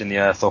of lifting the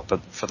earth up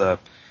for the,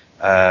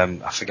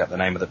 I forget the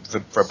name of the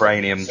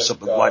vibranium,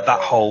 something like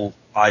that whole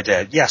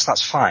idea. Yes,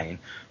 that's fine,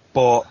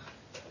 but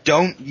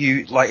don't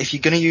you, like, if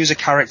you're going to use a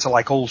character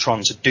like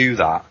Ultron to do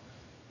that,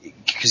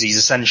 because he's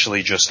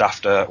essentially just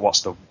after,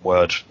 what's the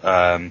word,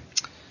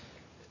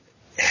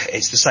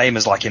 it's the same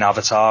as like in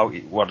Avatar.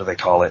 What do they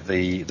call it?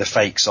 The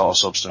fake sort of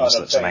substance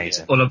that's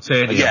amazing.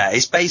 Unobtainium. Yeah,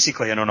 it's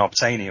basically an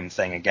unobtainium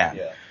thing again.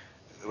 Yeah.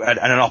 And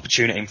an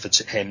opportunity for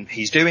him.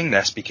 He's doing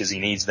this because he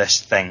needs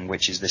this thing,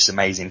 which is this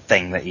amazing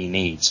thing that he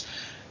needs.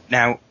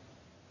 Now,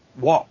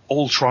 what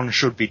Ultron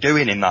should be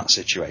doing in that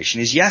situation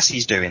is, yes,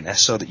 he's doing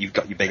this so that you've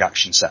got your big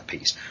action set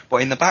piece, but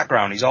in the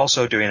background he's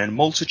also doing a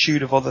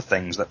multitude of other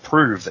things that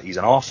prove that he's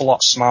an awful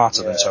lot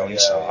smarter than Tony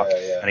Stark,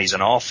 and he's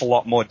an awful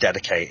lot more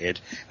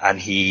dedicated, and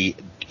he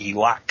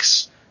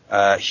lacks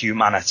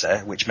humanity,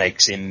 which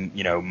makes him,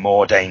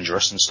 more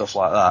dangerous and stuff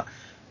like that.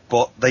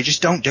 But they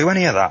just don't do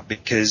any of that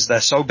because they're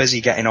so busy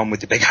getting on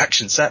with the big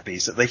action set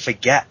piece that they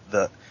forget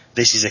that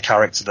this is a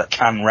character that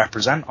can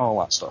represent all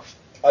that stuff.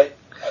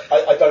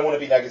 I don't want to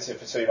be negative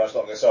for too much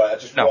longer. Sorry,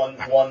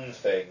 one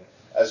thing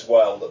as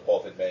well that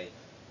bothered me.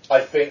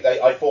 I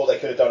thought they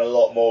could have done a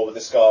lot more with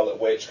the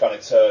Scarlet Witch, kind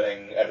of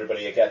turning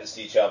everybody against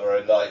each other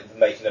and like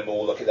making them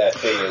all look at their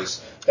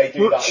fears. They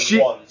do that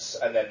once,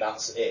 and then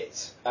that's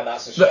it, and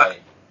that's a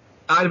shame.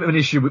 I have an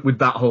issue with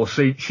that whole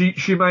scene.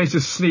 She managed to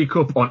sneak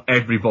up on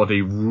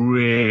everybody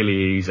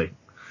really easy.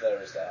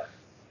 There is that.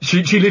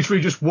 She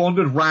literally just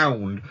wandered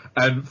round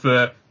and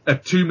for a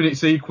 2-minute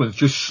sequence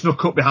just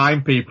snuck up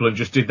behind people and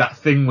just did that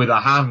thing with her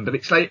hand. And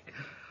it's like,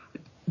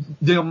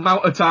 the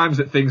amount of times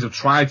that things have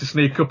tried to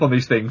sneak up on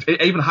these things,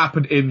 it even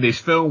happened in this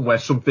film where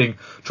something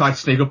tried to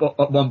sneak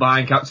up one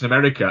behind Captain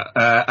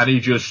America, and he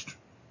just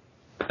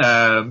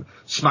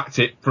smacked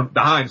it from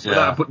behind.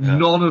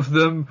 None of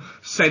them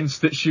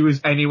sensed that she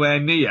was anywhere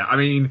near. I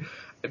mean,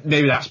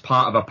 maybe that's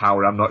part of her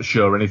power, I'm not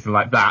sure, or anything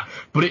like that.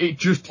 But it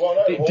did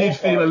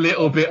feel a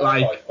little bit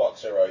like...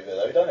 fucks her over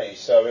though, doesn't he?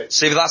 So it's...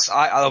 See, but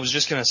I was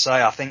just going to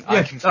say, I think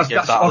I can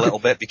forgive that a little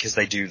bit because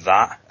they do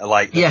that.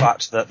 Like, the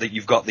fact that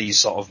you've got these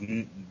sort of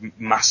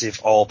massive,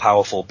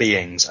 all-powerful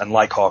beings, and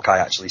like Hawkeye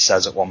actually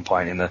says at one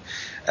point in the...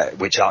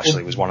 which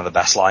actually was one of the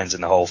best lines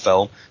in the whole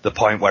film, the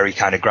point where he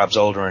kind of grabs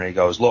hold of her and he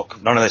goes,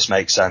 look, none of this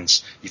makes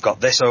sense. You've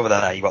got this over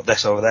there, you've got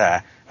this over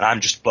there, and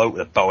I'm just a bloke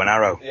with a bow and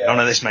arrow. Yeah, none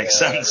of this makes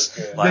sense.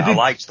 Like, I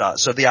liked that.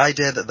 So the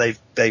idea that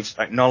they've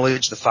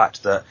acknowledged the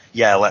fact that,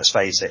 yeah, let's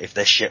face it, if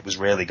this shit was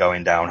really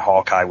going down,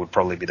 Hawkeye would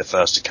probably be the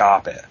first to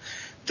carp it.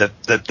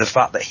 The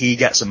fact that he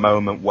gets a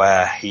moment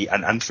where he,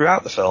 and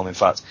throughout the film, in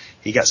fact,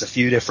 he gets a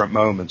few different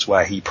moments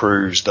where he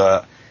proves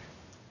that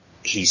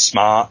he's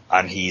smart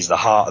and he's the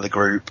heart of the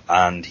group,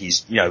 and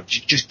he's,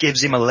 just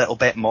gives him a little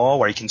bit more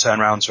where he can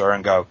turn around to her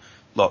and go,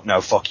 look,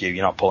 no, fuck you,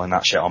 you're not pulling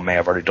that shit on me,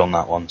 I've already done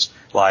that once.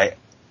 Like,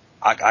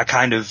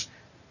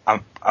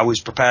 I was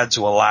prepared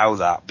to allow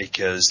that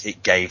because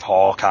it gave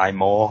Hawkeye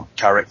more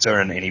character,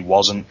 and he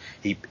wasn't,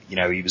 he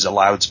was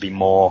allowed to be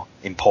more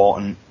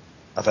important,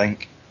 I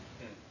think.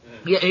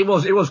 Yeah, it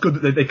was good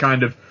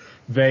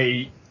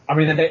that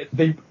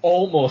they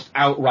almost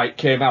outright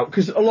came out,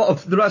 because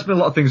there has been a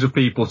lot of things of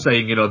people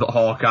saying, that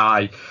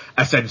Hawkeye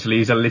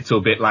essentially is a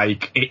little bit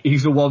like,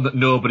 he's the one that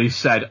nobody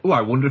said, oh,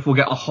 I wonder if we'll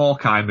get a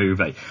Hawkeye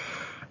movie.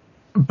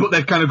 But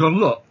they've kind of gone,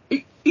 look,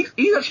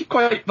 he's actually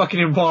quite fucking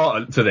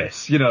important to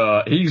this,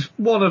 he's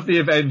one of the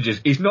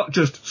Avengers, he's not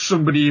just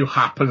somebody who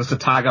happens to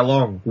tag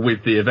along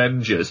with the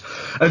Avengers.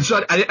 And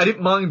so I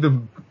didn't mind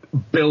them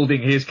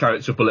building his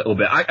character up a little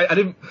bit. I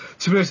didn't,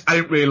 to be honest, I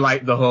didn't really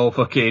like the whole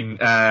fucking,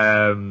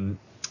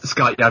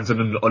 Scarlett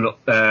Johansson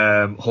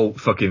and Hulk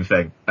fucking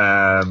thing,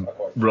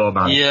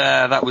 romance.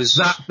 Yeah, that was...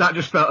 That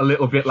just felt a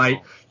little bit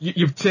like,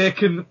 you've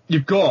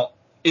got,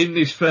 in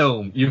this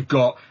film, you've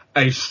got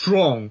a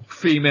strong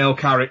female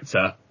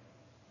character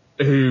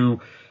who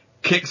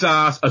kicks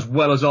ass as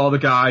well as all the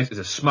guys, is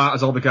as smart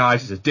as all the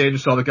guys, is as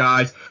dangerous as all the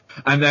guys,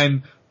 and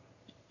then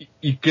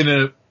you're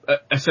gonna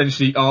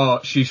essentially,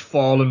 she's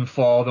fallen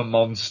for the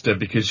monster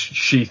because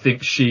she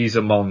thinks she's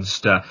a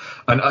monster.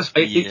 And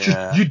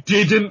you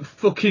didn't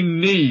fucking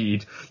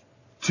need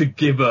to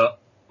give her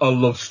a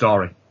love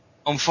story.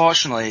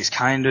 Unfortunately,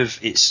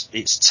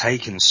 it's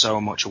taken so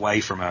much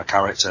away from her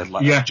character,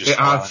 just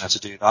allowing her to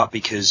do that,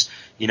 because,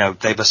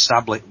 they've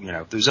established,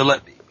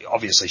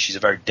 obviously she's a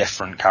very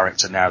different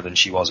character now than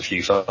she was a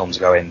few films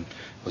ago in,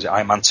 was it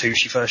Iron Man 2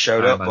 she first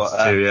showed up? Iron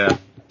Man 2, yeah.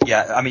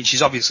 Yeah, I mean,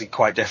 she's obviously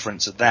quite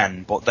different to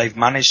then, but they've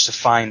managed to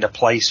find a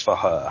place for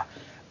her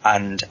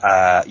and,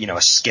 a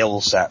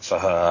skill set for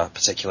her,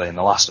 particularly in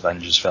the last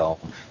Avengers film,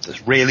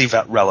 that's really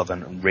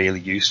relevant and really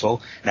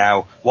useful.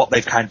 Now, what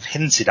they've kind of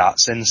hinted at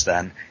since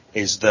then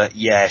is that,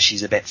 yeah,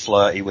 she's a bit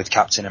flirty with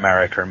Captain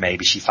America and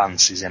maybe she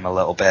fancies him a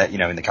little bit,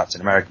 in the Captain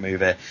America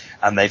movie.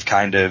 And they've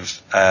kind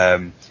of,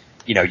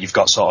 you've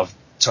got sort of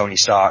Tony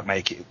Stark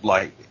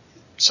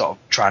sort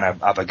of trying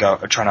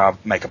to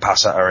make a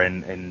pass at her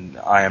in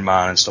Iron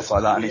Man and stuff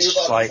like that. And it's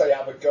just like... Say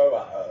have a go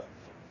at her.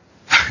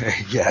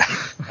 Yeah,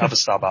 have a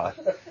stab at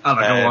her. Have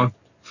a go on.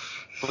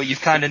 But you've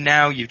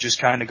just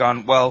kind of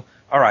gone, well,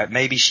 alright,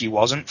 maybe she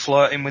wasn't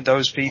flirting with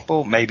those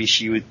people. Maybe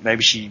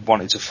she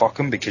wanted to fuck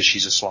them because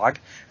she's a slag.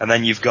 And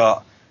then you've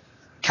got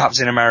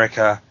Captain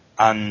America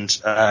and,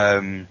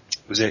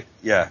 was it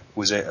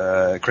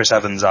Chris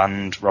Evans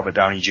and Robert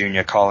Downey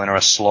Jr. calling her a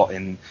slut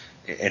in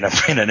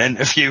an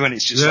interview, and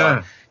it's just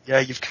like, Yeah,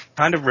 you've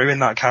kind of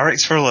ruined that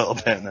character a little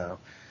bit now.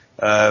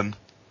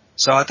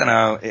 So I don't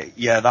know.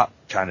 That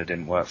kind of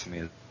didn't work for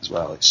me as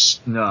well.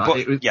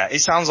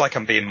 it sounds like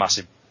I'm being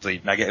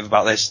massively negative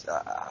about this.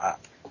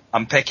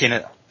 I'm picking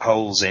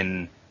holes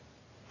in.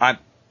 I'm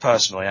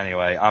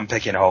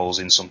picking holes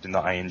in something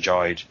that I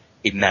enjoyed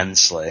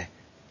immensely,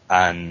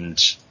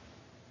 and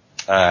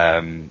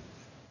I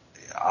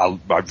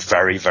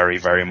very, very,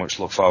 very much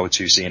look forward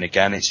to seeing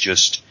again. It's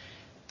just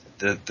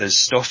there's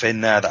stuff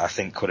in there that I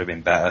think could have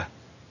been better.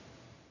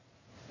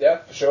 Yeah,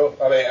 for sure.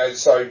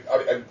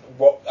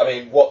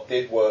 What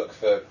did work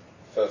for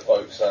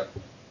folks then?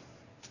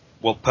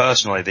 Well,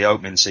 personally, the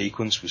opening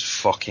sequence was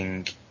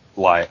fucking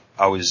I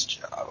was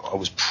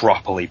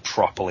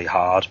properly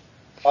hard.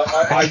 I'm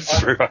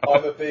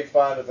a big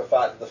fan of the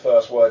fact that the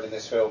first word in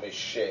this film is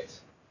shit.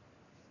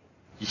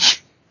 The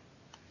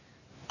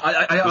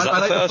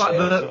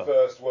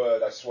first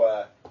word, I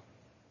swear.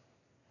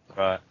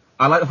 Right.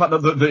 I like the fact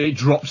that it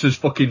drops us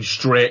fucking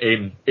straight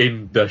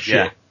in the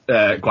shit.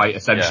 Quite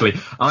essentially.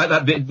 Yeah. I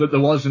like that there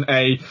wasn't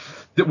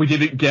that we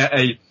didn't get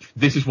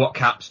this is what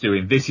Cap's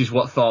doing, this is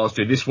what Thor's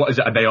doing, this is what is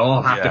it, and they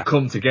all have to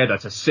come together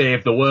to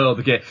save the world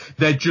again.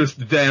 They're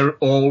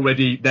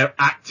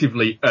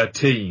actively a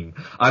team.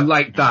 I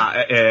like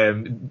that,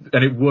 and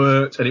it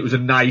worked, and it was a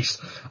nice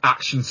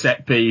action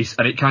set piece,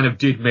 and it kind of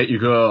did make you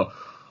go,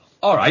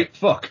 alright,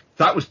 fuck,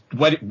 that was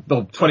when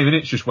 20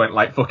 minutes just went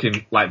like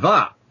fucking like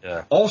that.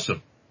 Yeah.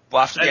 Awesome.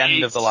 Well, after the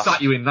end of the last...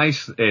 sat you in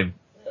nice in.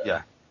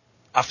 Yeah.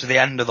 After the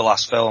end of the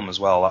last film as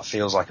well, that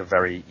feels like it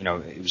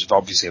was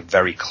obviously a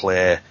very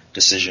clear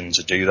decision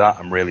to do that.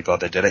 I'm really glad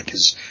they did it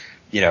because,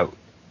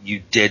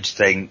 you did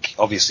think,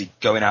 obviously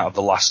going out of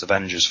the last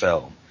Avengers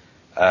film,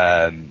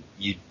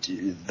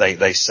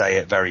 they say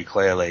it very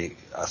clearly.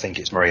 I think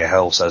it's Maria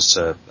Hill says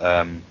to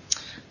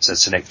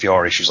Nick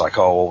Fury, she's like,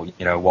 what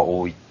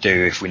will we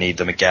do if we need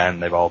them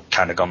again? They've all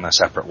kind of gone their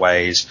separate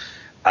ways.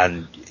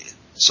 And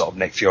sort of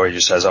Nick Fury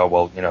just says,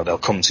 they'll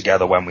come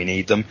together when we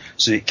need them.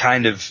 So it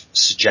kind of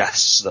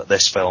suggests that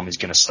this film is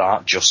going to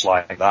start just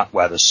like that,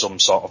 where there's some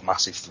sort of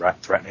massive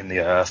threat threatening the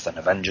Earth and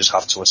Avengers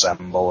have to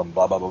assemble and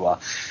blah, blah, blah, blah.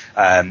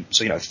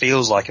 So, it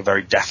feels like a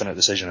very definite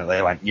decision that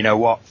they went, you know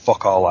what,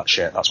 fuck all that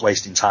shit, that's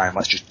wasting time,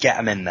 let's just get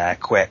them in there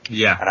quick and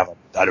have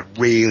a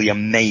really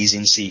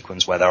amazing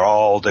sequence where they're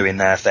all doing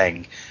their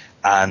thing.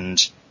 And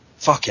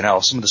fucking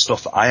hell, some of the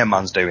stuff that Iron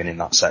Man's doing in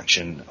that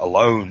section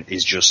alone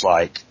is just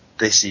like,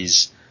 this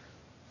is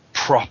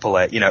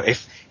properly,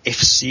 if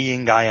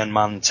seeing Iron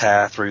Man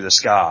tear through the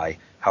sky,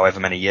 however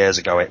many years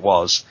ago it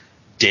was,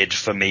 did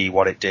for me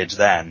what it did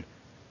then,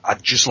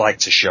 I'd just like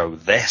to show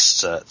this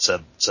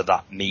to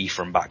that me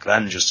from back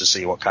then, just to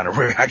see what kind of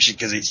reaction,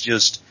 because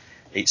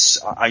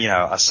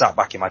I sat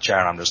back in my chair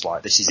and I'm just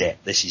like, this is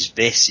it,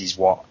 this is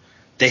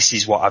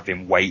what I've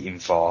been waiting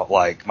for,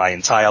 like, my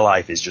entire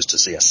life is just to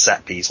see a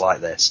set piece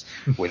like this,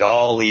 with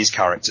all these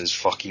characters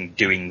fucking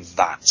doing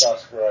that.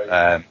 That's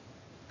great.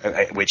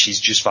 Which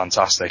is just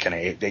fantastic, and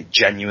it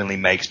genuinely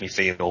makes me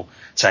feel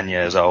 10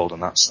 years old,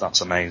 and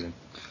that's amazing.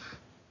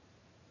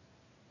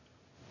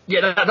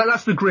 Yeah,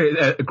 that's the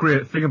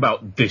great thing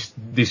about this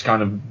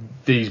kind of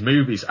these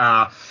movies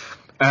are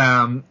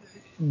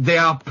they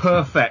are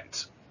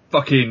perfect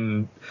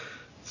fucking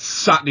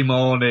Saturday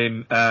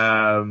morning,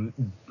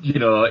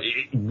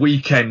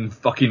 weekend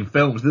fucking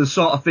films. They're the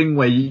sort of thing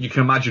where you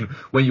can imagine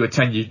when you were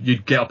 10,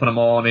 you'd get up in the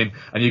morning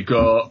and you'd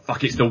go,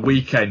 fuck, it's the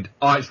weekend.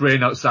 Oh, it's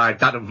raining outside.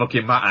 That doesn't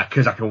fucking matter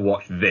because I can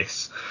watch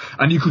this.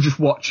 And you could just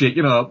watch it,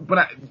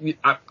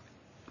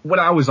 when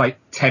I was like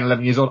 10,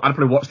 11 years old, I'd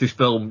probably watch this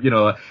film,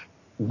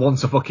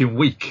 once a fucking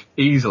week,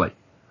 easily.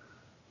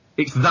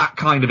 It's that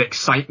kind of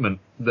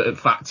excitement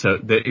factor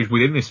that is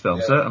within this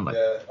film, certainly.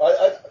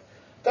 Yeah.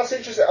 That's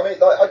interesting. I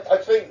mean, I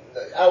think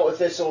out of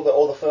this or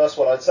the first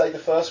one, I'd say the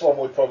first one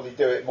would probably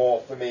do it more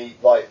for me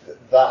like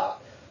that.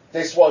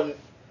 This one,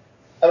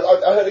 I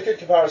heard a good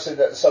comparison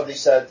that somebody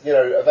said,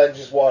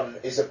 Avengers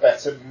 1 is a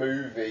better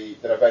movie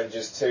than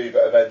Avengers 2,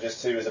 but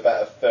Avengers 2 is a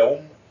better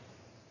film.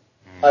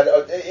 And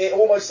it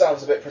almost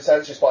sounds a bit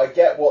pretentious, but I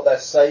get what they're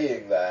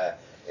saying there.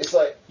 It's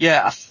like...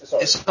 Yeah,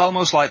 it's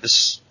almost like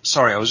this...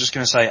 Sorry, I was just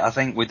going to say, I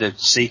think with the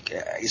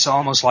it's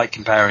almost like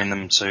comparing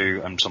them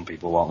to, and some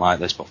people won't like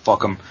this, but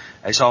fuck them,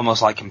 it's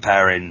almost like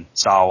comparing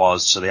Star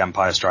Wars to The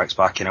Empire Strikes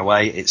Back in a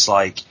way. It's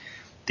like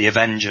the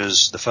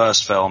Avengers, the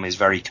first film is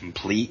very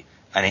complete,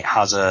 and it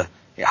has a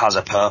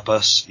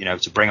purpose,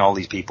 to bring all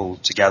these people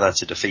together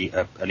to defeat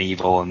an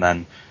evil, and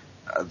then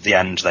at the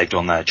end they've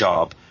done their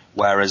job.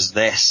 Whereas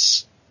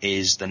this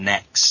is the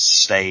next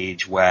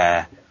stage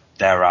where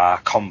there are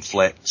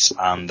conflicts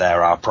and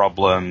there are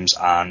problems,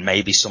 and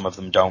maybe some of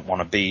them don't want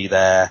to be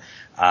there,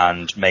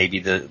 and maybe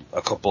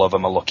a couple of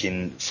them are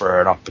looking for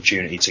an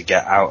opportunity to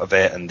get out of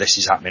it, and this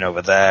is happening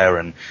over there,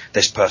 and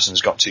this person's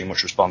got too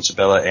much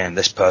responsibility, and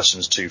this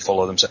person's too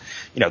full of themselves.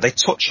 They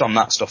touched on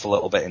that stuff a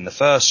little bit in the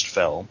first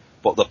film,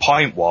 but the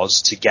point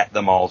was to get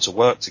them all to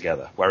work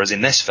together. Whereas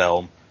in this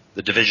film,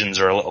 the divisions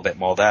are a little bit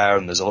more there,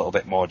 and there's a little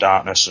bit more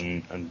darkness,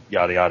 and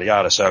yada, yada,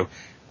 yada. So I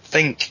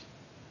think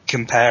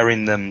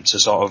comparing them to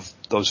sort of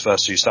those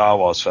first two Star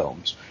Wars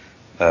films,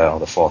 or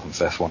the fourth and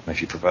fifth one,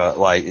 if you prefer,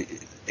 like,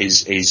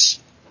 is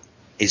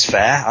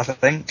fair, I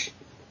think.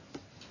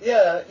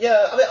 Yeah.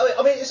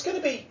 I mean, it's going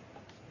to be.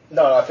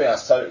 No, I think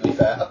that's totally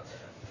fair.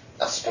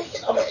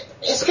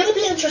 It's going to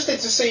be interesting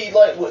to see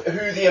like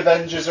who the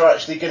Avengers are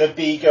actually going to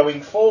be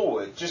going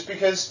forward, just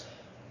because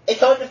it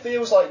kind of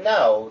feels like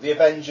now the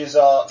Avengers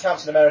are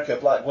Captain America,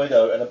 Black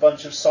Widow, and a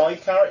bunch of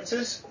side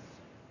characters.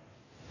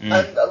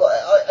 And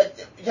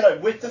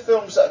with the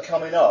films that are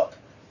coming up,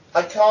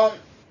 I can't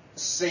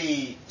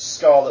see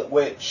Scarlet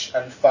Witch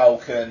and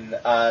Falcon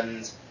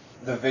and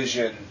the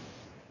Vision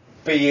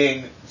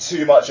being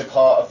too much a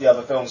part of the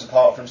other films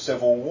apart from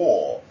Civil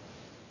War.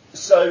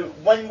 So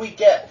when we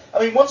get,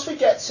 once we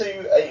get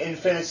to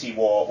Infinity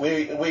War,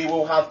 we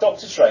will have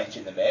Doctor Strange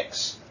in the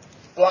mix,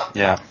 Black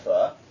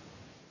Panther,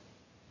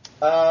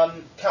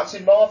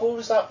 Captain Marvel.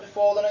 Is that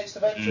before the next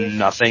Avengers?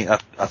 I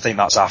think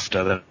that's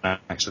after the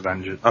next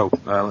Avengers.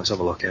 Let's have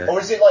a look here. Or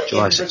is it like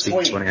July in 16,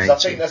 between? 2018. I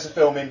think there's a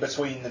film in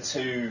between the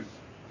two.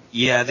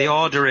 Yeah, the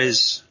order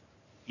is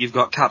you've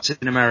got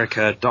Captain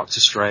America, Doctor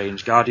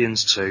Strange,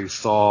 Guardians 2,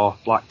 Thor,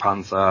 Black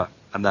Panther,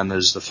 and then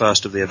there's the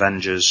first of the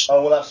Avengers.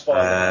 Oh, well, that's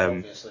Spider-Man,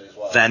 obviously, as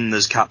well. Then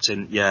there's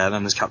Captain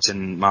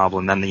Marvel,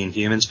 and then the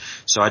Inhumans.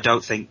 So I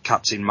don't think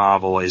Captain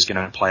Marvel is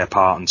going to play a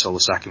part until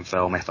the second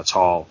film, if at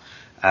all.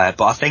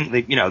 But I think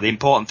the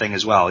important thing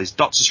as well is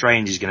Doctor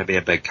Strange is going to be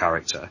a big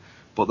character.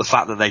 But the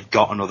fact that they've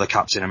got another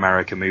Captain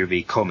America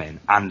movie coming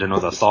and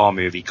another Thor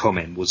movie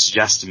coming would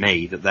suggest to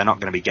me that they're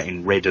not going to be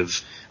getting rid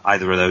of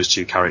either of those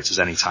two characters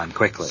anytime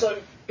quickly. So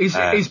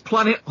is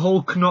Planet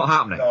Hulk not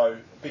happening? No,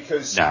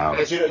 because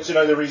no. Do you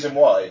know the reason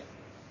why?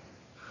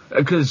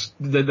 Because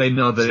they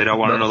know that they don't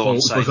want another one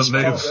doesn't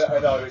move.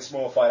 No, it's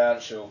more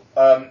financial.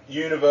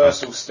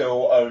 Universal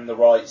still own the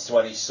rights to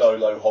any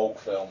solo Hulk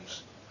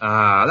films.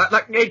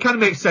 That it kind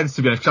of makes sense,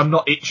 to be honest, because I'm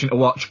not itching to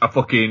watch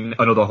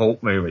another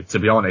Hulk movie, to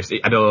be honest.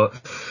 I know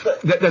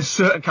there's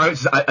certain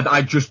characters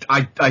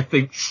I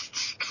think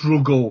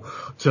struggle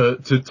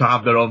to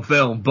have their own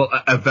film, but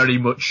are very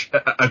much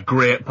a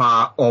great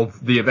part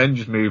of the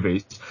Avengers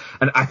movies.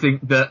 And I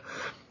think that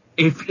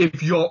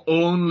if your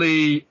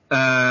only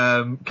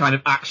kind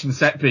of action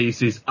set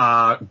pieces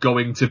are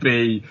going to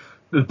be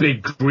the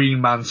big green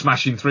man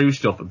smashing through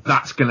stuff,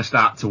 that's going to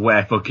start to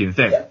wear fucking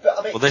thin. Yeah,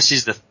 but well, this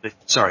is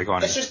sorry, go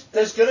on. It's just,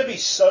 there's going to be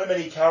so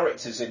many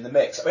characters in the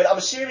mix. I'm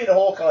assuming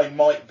Hawkeye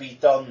might be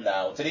done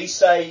now. Did he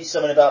say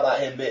something about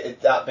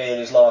that being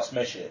his last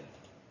mission?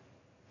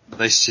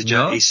 He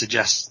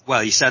suggests. Well,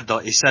 he said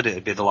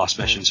it'd be the last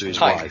mission to his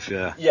wife.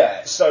 Yeah.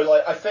 Yeah.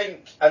 So, I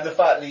think, and the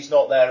fact that he's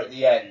not there at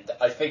the end,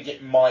 I think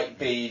it might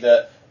be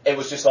that it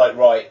was just like,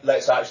 right,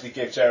 let's actually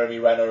give Jeremy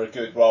Renner a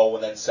good role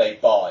and then say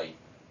bye.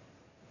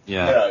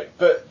 Yeah.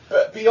 But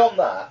beyond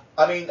that,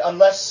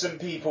 unless some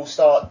people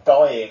start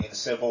dying in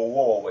Civil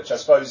War, which I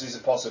suppose is a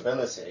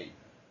possibility,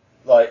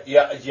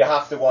 you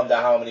have to wonder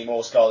how many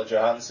more Scarlett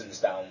Johansson's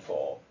down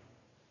for.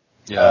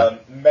 Yeah.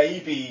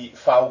 Maybe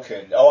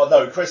Falcon. Oh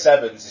no, Chris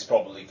Evans is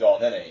probably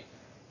gone, isn't he?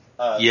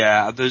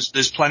 Yeah,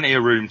 there's plenty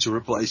of room to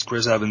replace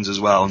Chris Evans as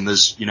well, and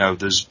there's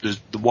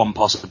the one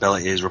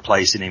possibility is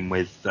replacing him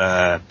with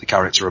the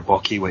character of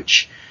Bucky,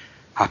 which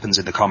happens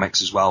in the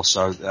comics as well.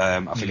 So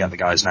I forget the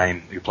guy's name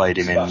who played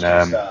him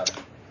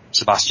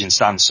Sebastian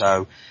Stan.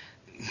 So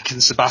can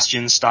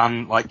Sebastian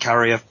Stan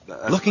carry a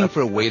looking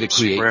for a way to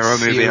create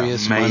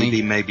serious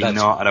movie? Maybe That's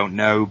not. I don't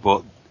know,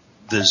 but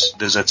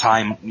there's a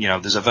time,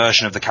 there's a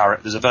version of the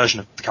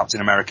Captain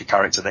America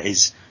character that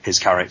is his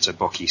character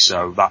Bucky.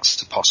 So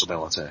that's a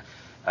possibility.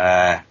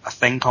 I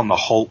think on the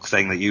Hulk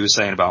thing that you were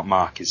saying about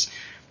Mark, is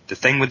the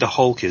thing with the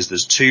Hulk is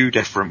there's two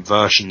different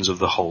versions of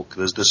the Hulk.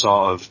 There's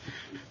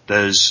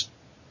there's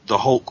the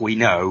Hulk we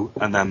know,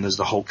 and then there's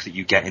the Hulk that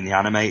you get in the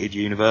animated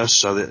universe,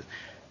 so that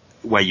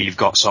where you've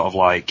got sort of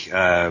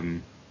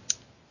the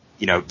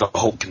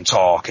Hulk can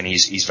talk, and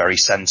he's very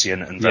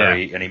sentient and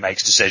and he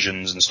makes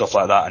decisions and stuff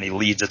like that, and he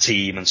leads a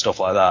team and stuff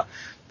like that.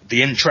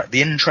 The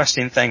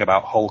interesting thing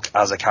about Hulk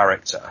as a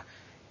character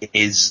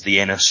is the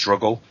inner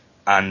struggle,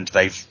 and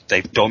they've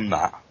done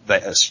that.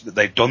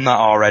 They've done that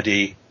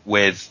already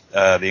with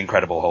The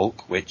Incredible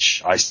Hulk,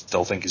 which I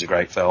still think is a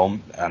great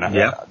film, and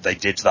they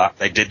did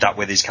that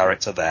with his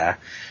character there.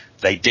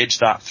 They did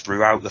that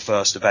throughout the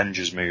first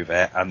Avengers movie,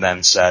 and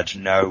then said,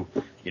 no,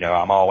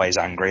 I'm always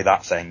angry,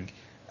 that thing.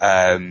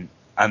 And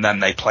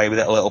then they play with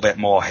it a little bit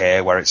more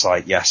here, where it's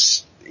like,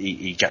 yes,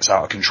 he gets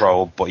out of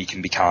control, but he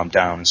can be calmed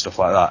down and stuff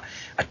like that.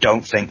 I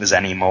don't think there's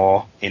any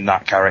more in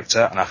that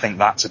character, and I think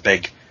that's a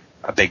big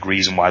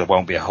reason why there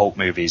won't be a Hulk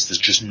movie. Is there's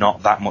just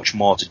not that much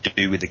more to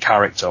do with the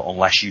character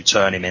unless you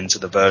turn him into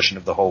the version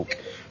of the Hulk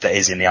that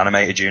is in the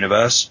animated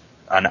universe,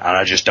 and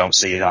I just don't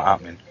see that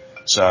happening.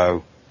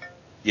 So,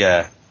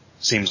 yeah,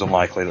 seems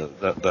unlikely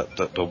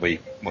that there'll be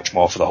much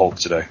more for the Hulk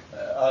to do.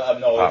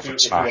 I'm not. If you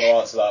want to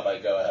answer that,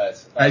 mate, go ahead.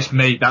 That's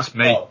me.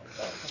 No.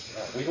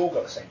 We've all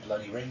got the same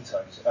bloody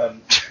ringtones.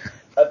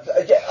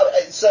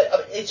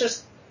 It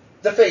just,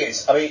 the thing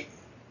is,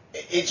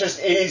 it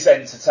is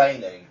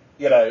entertaining.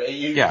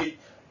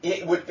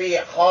 It would be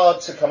hard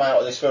to come out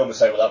of this film and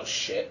say, well, that was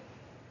shit.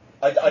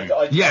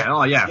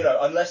 Yeah. You know,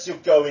 unless you're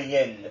going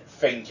in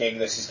thinking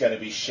this is going to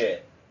be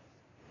shit,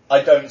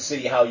 I don't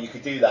see how you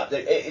could do that.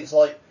 It's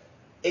like,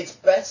 it's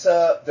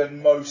better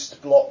than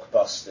most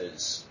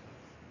blockbusters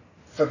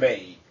for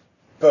me,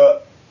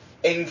 but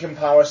in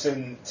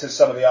comparison to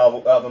some of the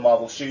other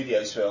Marvel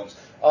Studios films,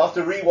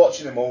 after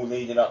rewatching them all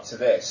leading up to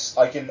this,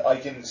 I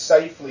can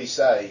safely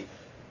say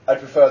I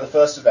prefer the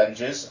first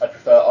Avengers, I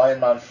prefer Iron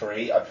Man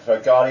 3, I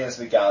prefer Guardians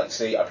of the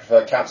Galaxy, I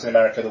prefer Captain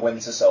America the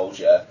Winter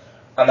Soldier,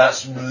 and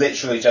that's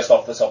literally just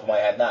off the top of my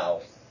head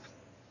now.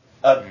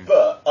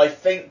 But I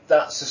think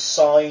that's a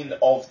sign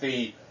of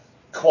the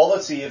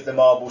quality of the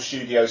Marvel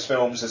Studios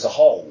films as a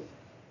whole,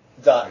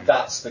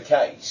 that's the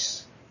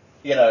case.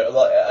 You know,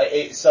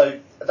 like, so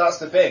that's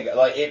the thing.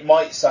 Like, it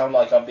might sound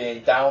like I'm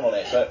being down on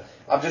it, but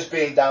I'm just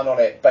being down on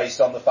it based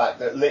on the fact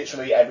that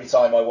literally every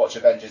time I watch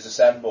Avengers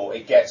Assemble,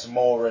 it gets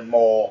more and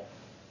more,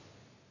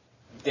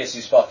 this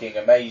is fucking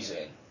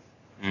amazing.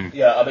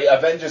 Yeah, I mean,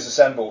 Avengers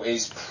Assemble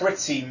is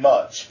pretty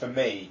much, for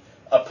me,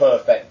 a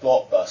perfect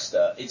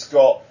blockbuster. It's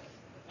got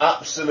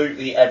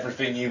absolutely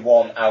everything you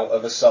want out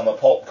of a summer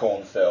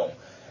popcorn film.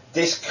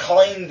 This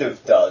kind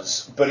of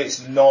does, but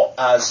it's not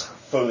as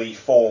fully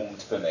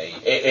formed for me.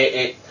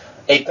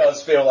 It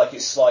does feel like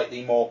it's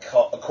slightly more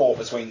caught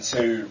between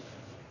two.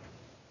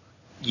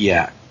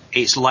 Yeah,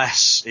 it's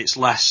less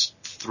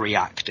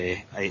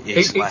 3-acty.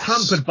 It's less...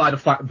 hampered by the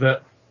fact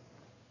that...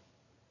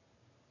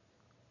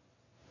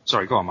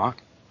 Sorry, go on,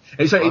 Mark.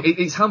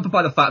 It's hampered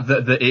by the fact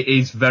that it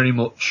is very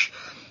much...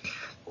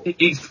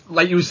 It's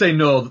like you were saying,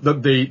 no,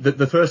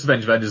 the first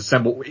Avengers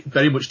Assemble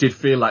very much did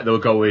feel like they were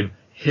going,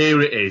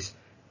 here it is,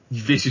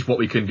 this is what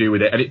we can do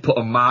with it, and it put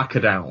a marker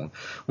down.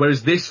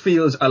 Whereas this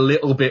feels a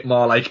little bit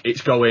more like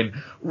it's going,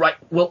 right,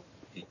 well,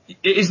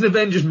 it is an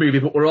Avengers movie,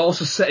 but we're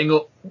also setting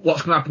up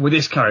what's going to happen with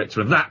this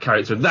character, and that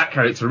character, and that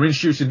character, and we're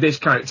introducing this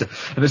character,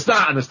 and there's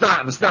that, and there's that,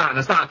 and there's that, and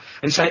there's that,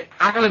 and it's like,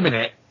 hang on a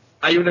minute,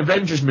 are you an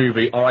Avengers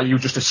movie, or are you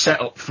just a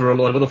setup for a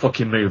load of other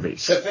fucking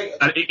movies?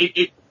 And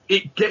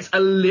it gets a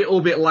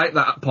little bit like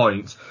that at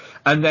points,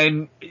 and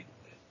then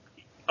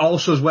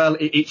also as well,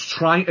 it's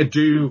trying to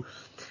do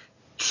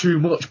too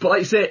much, but like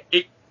you say,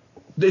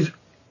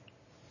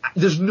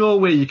 there's no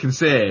way you can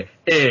say,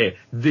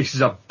 this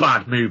is a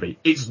bad movie.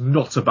 It's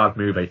not a bad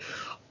movie.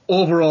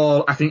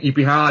 Overall, I think you'd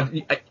be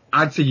hard,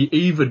 I'd say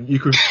you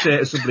could say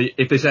to somebody,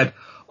 if they said,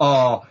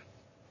 oh,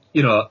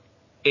 you know,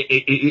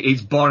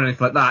 it's boring or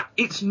anything like that,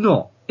 it's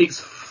not. It's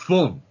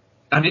fun.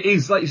 And it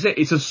is, like you say,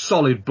 it's a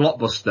solid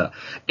blockbuster.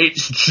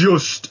 It's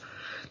just,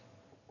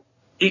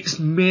 it's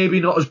maybe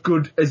not as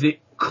good as it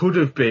could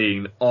have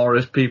been, or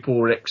as people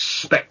were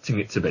expecting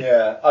it to be.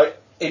 Yeah, I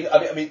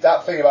mean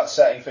that thing about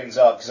setting things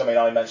up, because I mean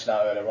I mentioned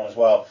that earlier on as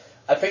well.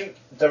 I think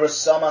there are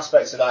some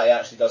aspects of that it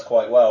actually does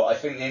quite well. I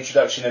think the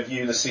introduction of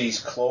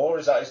Ulysses Klaue,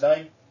 is that his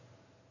name?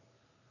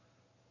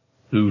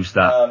 Who's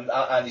that?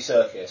 Andy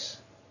Serkis.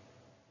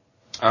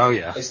 Oh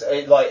yeah. Because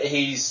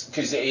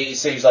it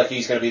seems like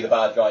he's going to be the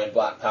bad guy in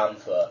Black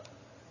Panther,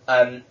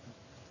 and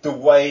the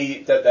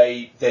way that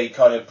they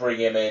kind of bring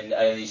him in,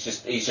 and he's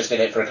just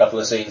in it for a couple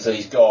of scenes and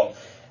he's gone,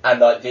 and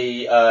like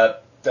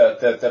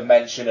the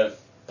mention of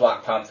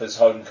Black Panther's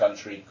home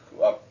country,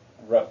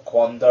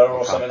 Rwanda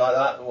or something like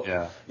that.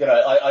 Yeah. You know,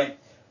 I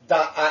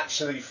that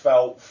actually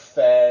felt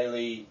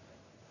fairly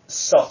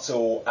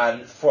subtle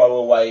and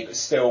throwaway, but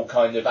still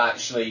kind of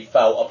actually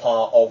felt a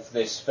part of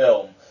this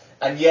film.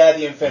 And yeah,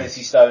 the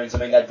Infinity Stones, I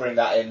mean, they bring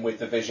that in with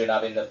the Vision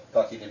having the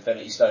fucking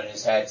Infinity Stone in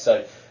his head,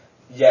 so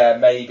yeah,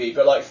 maybe.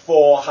 But like,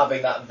 Thor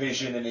having that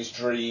vision in his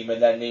dream and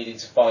then needing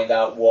to find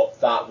out what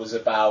that was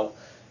about,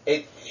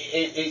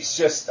 it's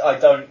just, I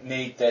don't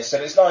need this.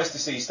 And it's nice to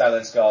see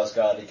Stellan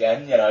Skarsgård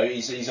again, you know,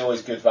 he's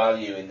always good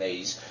value in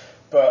these.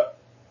 But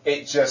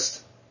it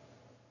just,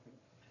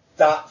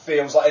 that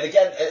feels like, and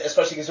again,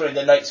 especially considering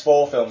the next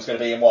Thor film's going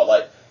to be in what,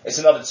 like, it's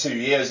another 2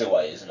 years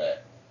away, isn't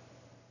it?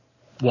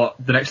 What,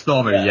 the next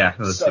Thor movie? Yeah,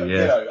 another 2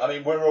 years. You know, I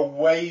mean, we're a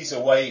ways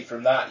away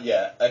from that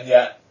yet, and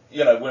yet,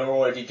 you know, we're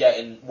already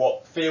getting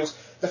what feels...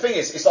 The thing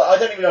is, it's like, I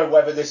don't even know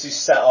whether this is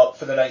set up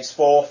for the next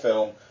Thor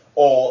film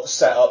or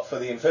set up for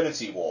the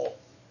Infinity War.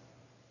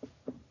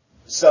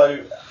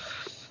 So,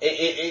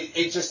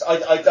 it just, I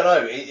don't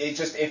know,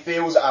 it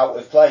feels out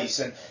of place,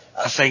 and...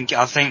 I think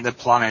the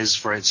plan is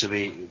for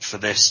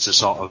this to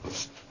sort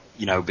of,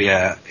 you know, be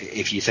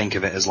if you think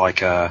of it as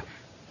like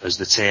as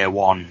the tier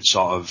 1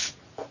 sort of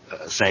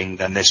thing,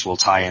 then this will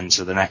tie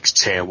into the next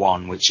tier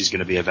 1, which is going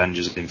to be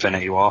Avengers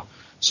Infinity War.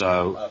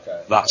 So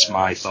that's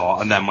my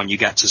thought. And then when you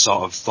get to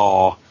sort of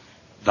Thor,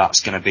 that's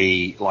going to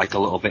be like a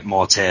little bit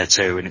more tier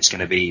 2, and it's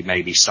going to be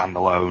maybe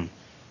standalone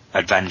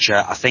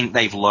adventure. I think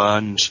the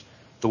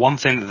one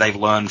thing that they've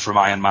learned from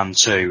Iron Man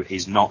 2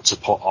 is not to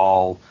put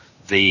all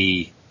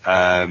the,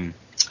 not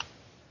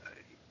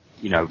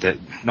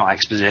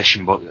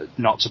exposition, but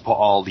not to put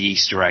all the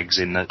Easter eggs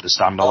in the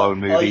standalone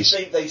movies. I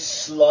think they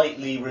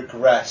slightly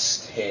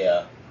regressed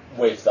here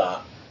with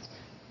that.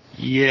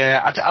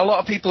 Yeah, a lot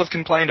of people have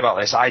complained about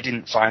this. I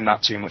didn't find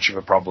that too much of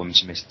a problem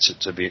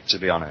to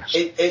be honest.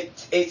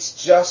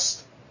 It's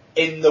just,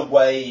 in the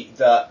way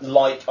that,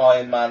 like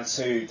Iron Man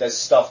 2, there's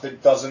stuff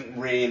that doesn't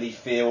really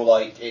feel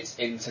like it's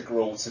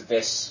integral to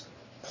this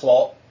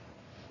plot.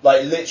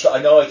 Like, literally,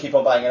 I know I keep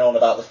on banging on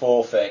about the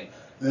Thor thing.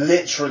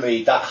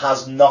 Literally, that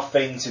has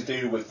nothing to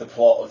do with the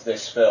plot of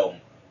this film.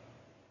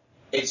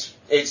 It's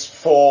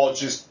Thor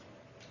just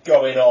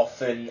going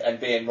off and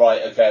being,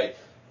 right, okay,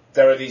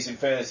 there are these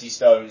Infinity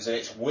Stones, and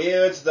it's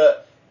weird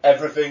that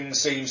everything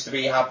seems to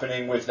be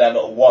happening with them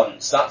at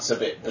once. That's a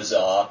bit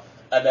bizarre.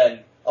 And then,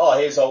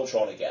 here's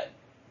Ultron again.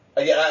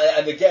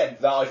 And again,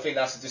 I think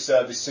that's a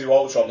disservice to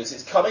Ultron, is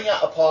it's coming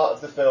at a part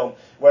of the film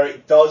where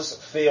it does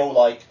feel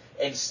like,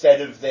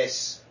 instead of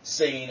this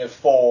scene of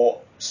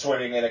Thor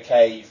swimming in a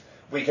cave,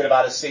 we could have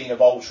had a scene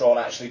of Ultron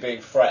actually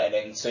being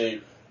threatening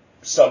to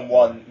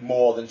someone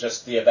more than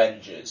just the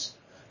Avengers.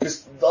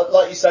 Because,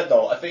 like you said,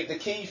 Noel, I think the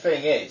key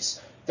thing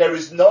is, there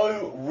is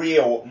no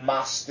real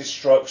mass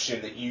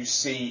destruction that you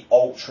see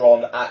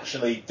Ultron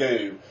actually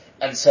do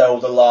until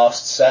the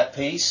last set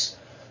piece.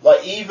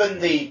 Like, even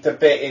the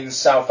bit in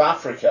South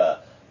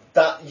Africa,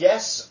 that,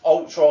 yes,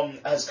 Ultron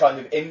has kind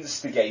of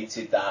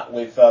instigated that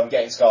with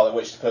getting Scarlet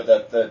Witch to put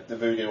the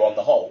voodoo on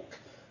the Hulk.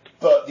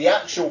 But the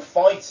actual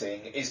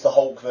fighting is the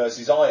Hulk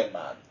versus Iron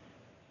Man.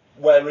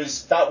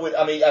 Whereas that would,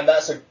 and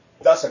that's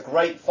a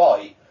great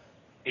fight.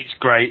 It's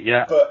great,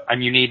 yeah,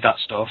 and you need that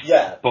stuff.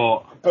 Yeah,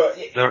 but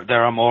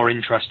there are more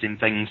interesting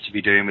things to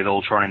be doing with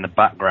Ultron in the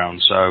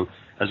background. So,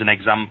 as an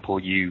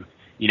example,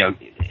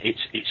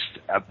 it's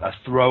a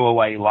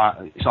throwaway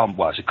line.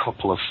 It's a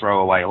couple of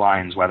throwaway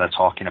lines where they're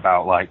talking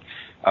about like,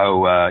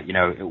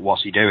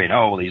 what's he doing?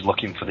 Oh, well, he's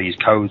looking for these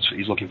codes.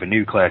 He's looking for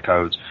nuclear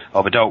codes.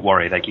 Oh, but don't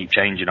worry, they keep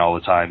changing all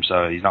the time,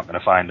 so he's not going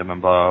to find them.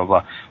 And blah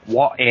blah blah.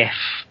 What if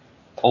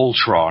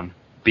Ultron,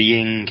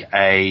 being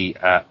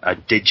a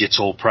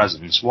digital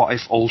presence, what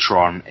if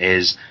Ultron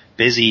is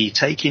busy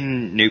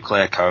taking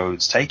nuclear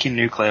codes, taking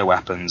nuclear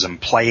weapons,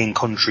 and playing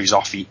countries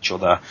off each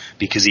other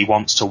because he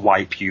wants to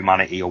wipe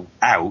humanity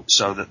out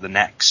so that the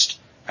next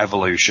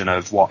evolution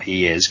of what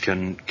he is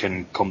can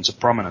come to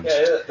prominence?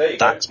 Yeah, there you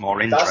That's go.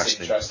 more That's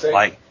interesting.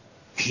 Like,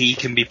 he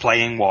can be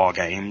playing war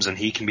games and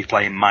he can be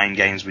playing mind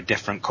games with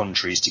different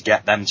countries to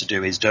get them to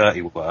do his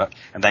dirty work,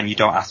 and then you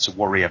don't have to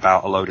worry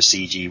about a load of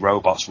CG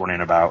robots running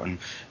about and,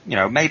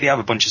 maybe have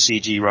a bunch of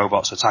CG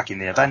robots attacking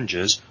the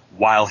Avengers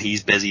while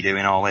he's busy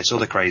doing all this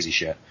other crazy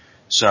shit.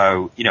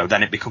 So,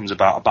 then it becomes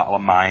about a battle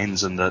of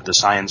minds, and the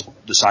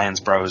science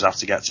bros have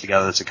to get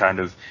together to kind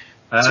of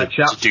to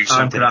do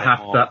something. I'm going to have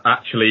to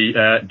actually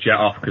jet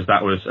off, because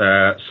that was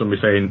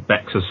somebody saying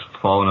Bex has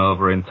fallen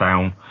over in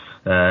town.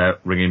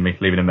 Ringing me,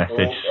 leaving a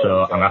message,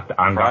 so I'm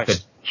going to have to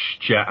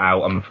jet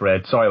out, I'm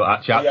afraid. Sorry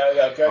about that, chat.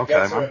 Yeah, get okay,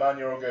 to it, man,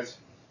 you're all good.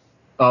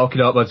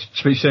 Okay, let's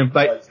speak soon,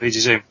 bye. Right. Speak to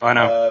you soon, bye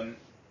now.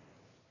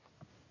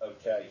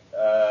 Okay,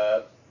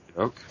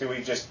 do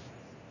we just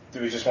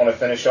want to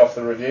finish off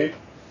the review?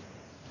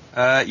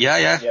 Yeah,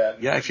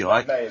 if you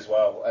like. May as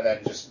well, and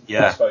then just,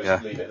 I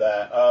suppose, leave it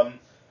there.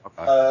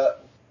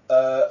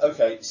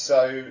 Okay,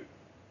 so,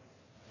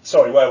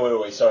 sorry, where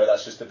were we? Sorry,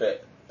 that's just a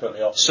bit put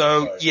me off.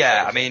 So,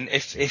 sorry.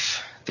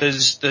 if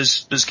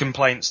there's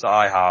complaints that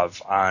I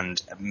have,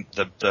 and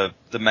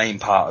the main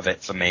part of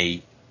it for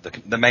me,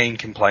 the main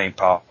complaint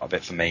part of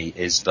it for me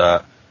is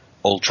that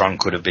Ultron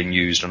could have been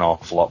used an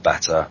awful lot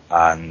better,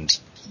 and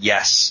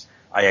yes,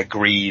 I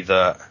agree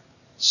that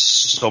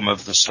some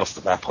of the stuff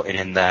that they're putting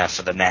in there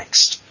for the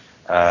next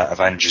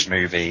Avengers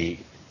movie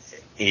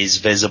is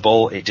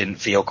visible. It didn't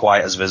feel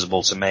quite as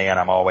visible to me, and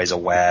I'm always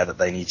aware that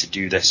they need to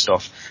do this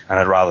stuff, and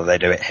I'd rather they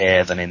do it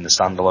here than in the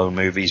standalone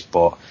movies,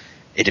 but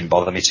it didn't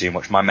bother me too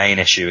much. My main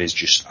issue is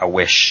just I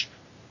wish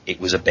it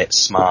was a bit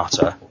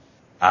smarter,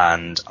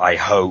 and I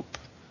hope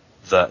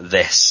that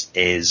this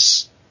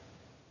is,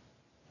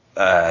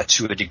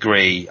 to a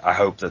degree, I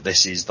hope that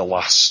this is the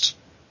last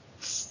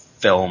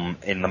film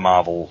in the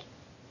Marvel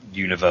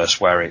universe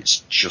where it's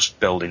just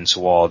building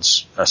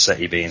towards a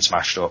city being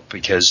smashed up,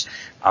 because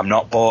I'm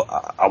not bored.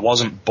 I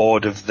wasn't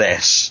bored of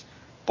this,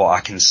 but I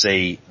can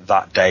see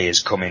that day is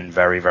coming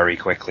very, very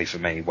quickly for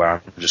me, where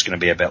I'm just going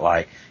to be a bit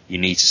like, you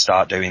need to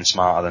start doing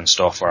smarter than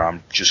stuff, where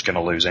I'm just going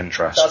to lose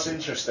interest. That's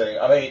interesting.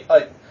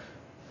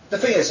 The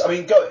thing is,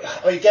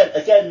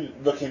 again,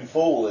 looking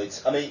forward,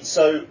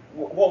 so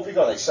what have we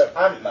got next? So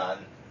Ant-Man,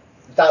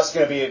 that's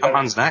going to be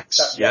Ant-Man's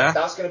next, yeah.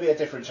 That's going to be a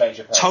different change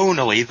of pace.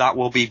 Tonally, that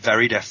will be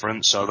very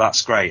different, so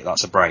that's great.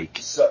 That's a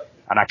break.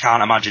 And I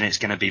can't imagine it's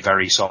going to be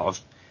very sort of,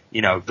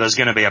 there's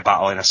going to be a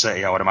battle in a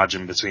city, I would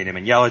imagine, between him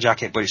and Yellow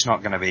Jacket, but it's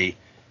not going to be,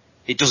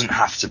 it doesn't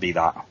have to be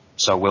that.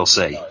 So we'll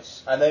see.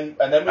 Nice. And then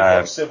we've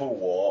got Civil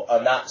War,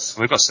 and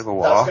we've got Civil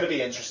War. That's going to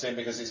be interesting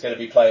because it's going to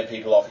be playing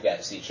people off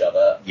against each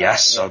other.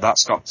 Yes, so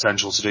that's got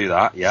potential to do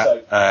that. Yeah.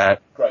 So,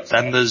 great.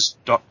 Then there's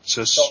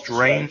Doctor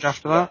Strange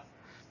after that.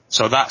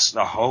 So that's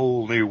the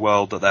whole new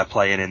world that they're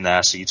playing in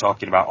there. So you're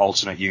talking about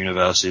alternate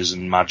universes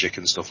and magic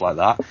and stuff like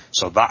that.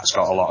 So that's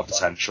got a lot of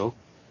potential.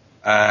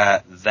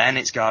 Then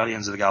it's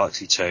Guardians of the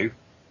Galaxy 2.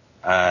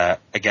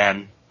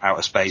 Again,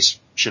 outer space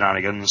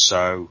shenanigans.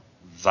 So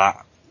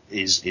that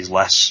is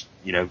less,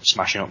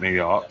 smashing up New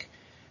York.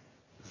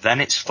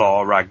 Then it's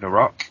Thor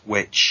Ragnarok,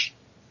 which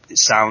it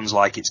sounds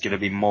like it's going to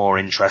be more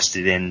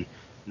interested in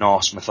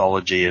Norse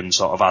mythology and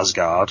sort of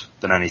Asgard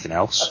than anything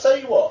else. I'll tell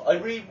you what,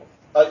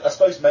 I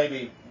suppose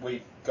maybe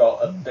we've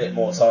got a bit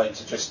more time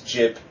to just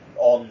jib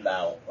on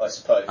now, I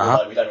suppose.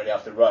 Like, we don't really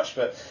have to rush,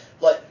 but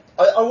like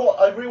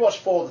I rewatched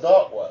For the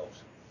Dark World.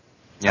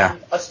 Yeah.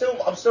 I'm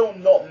still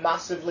not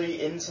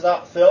massively into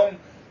that film,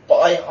 but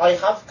I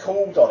have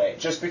called on it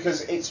just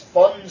because it's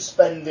fun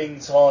spending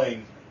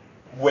time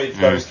with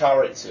those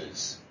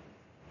characters.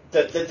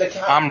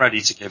 I'm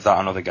ready to give that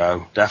another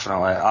go.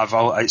 Definitely.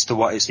 It's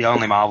the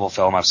only Marvel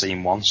film I've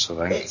seen once,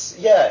 I think.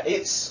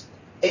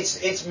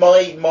 It's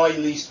my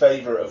least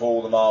favourite of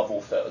all the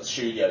Marvel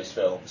Studios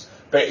films,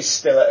 but it's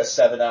still at a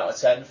 7 out of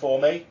 10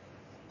 for me.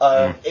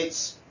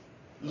 It's,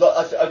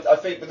 I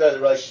think the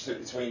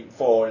relationship between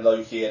Thor and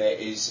Loki in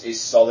it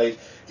is solid.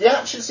 The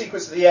action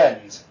sequence at the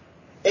end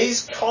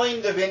is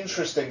kind of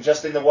interesting,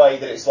 just in the way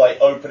that it's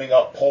like opening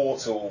up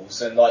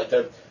portals and like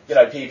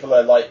people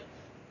are like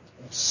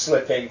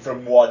slipping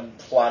from one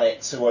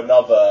planet to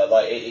another,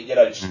 like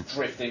just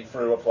drifting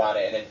through a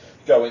planet and then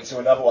going to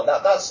another one.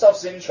 That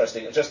stuff's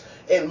interesting.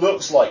 It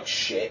looks like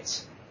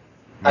shit,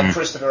 and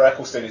Christopher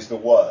Eccleston is the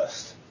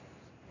worst.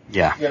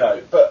 Yeah.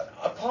 But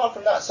apart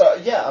from that, so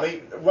yeah, I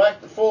mean,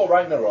 for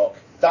Ragnarok,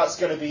 that's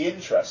going to be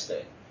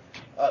interesting.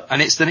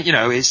 And it's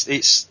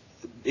it's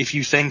if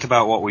you think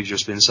about what we've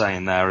just been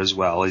saying there as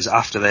well, is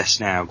after this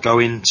now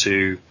going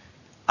to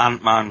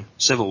Ant-Man,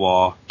 Civil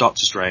War,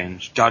 Doctor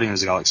Strange,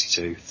 Guardians of the Galaxy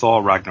 2,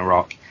 Thor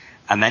Ragnarok,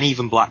 and then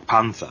even Black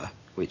Panther,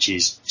 which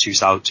is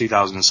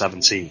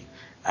 2017,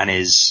 and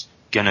is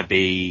going to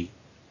be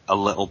a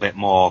little bit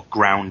more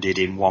grounded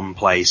in one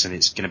place, and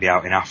it's going to be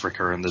out in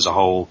Africa, and there's a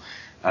whole,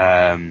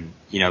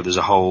 there's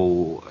a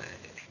whole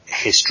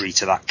history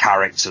to that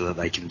character that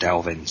they can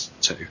delve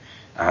into.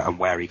 And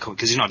where he comes,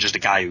 because he's not just a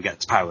guy who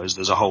gets powers.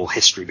 There's a whole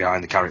history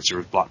behind the character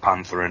of Black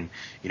Panther, and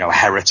a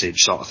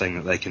heritage sort of thing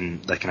that they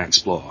can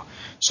explore.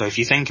 So if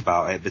you think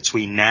about it,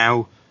 between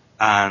now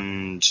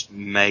and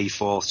May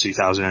 4th,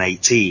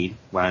 2018,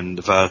 when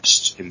the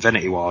first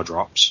Infinity War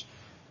drops,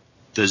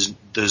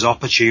 there's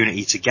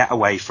opportunity to get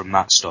away from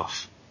that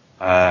stuff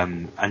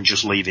and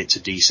just leave it to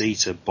DC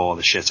to bore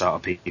the shit out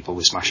of people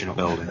with smashing up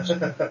buildings.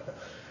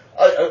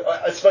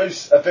 I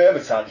suppose a bit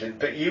of a tangent,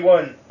 but you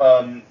weren't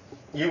on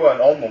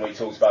when we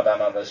talked about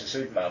Batman vs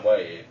Superman, were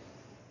you?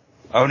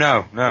 Oh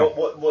no.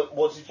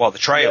 What the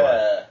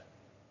trailer?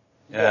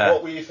 Yeah.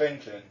 What were you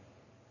thinking?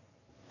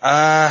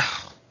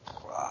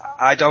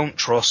 I don't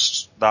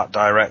trust that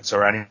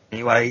director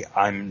anyway.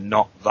 I'm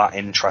not that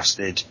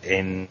interested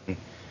in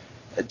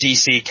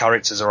DC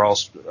characters.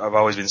 Have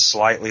always been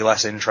slightly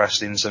less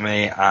interesting to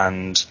me,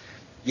 and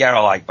yeah, I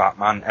like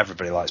Batman.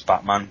 Everybody likes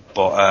Batman,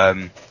 but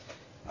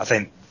I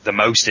think the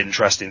most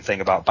interesting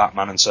thing about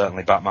Batman, and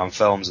certainly Batman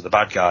films, are the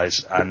bad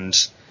guys. And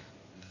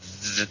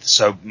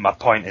so my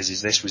point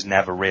is this was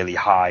never really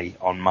high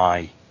on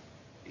my,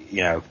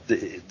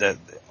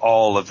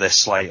 all of this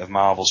slate of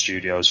Marvel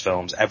Studios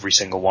films, every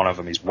single one of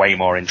them is way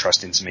more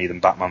interesting to me than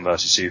Batman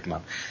vs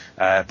Superman.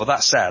 But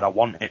that said, I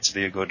want it to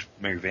be a good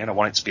movie, and I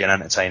want it to be an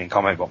entertaining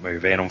comic book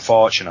movie, and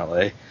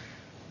unfortunately,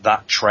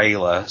 that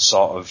trailer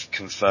sort of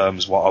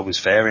confirms what I was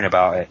fearing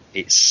about it.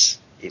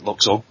 It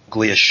looks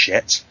ugly as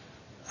shit.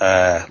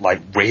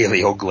 Like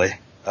really ugly,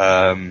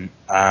 and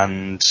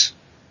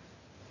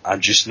I'm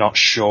just not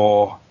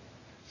sure.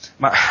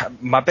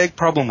 My big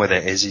problem with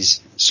it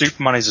is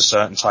Superman is a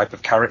certain type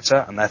of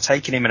character, and they're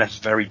taking him in a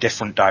very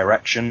different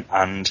direction,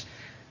 and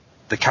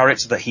the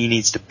character that he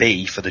needs to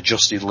be for the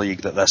Justice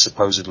League that they're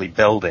supposedly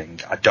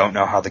building, I don't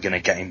know how they're going to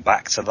get him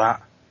back to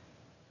that.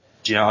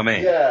 Do you know what I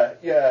mean? Yeah.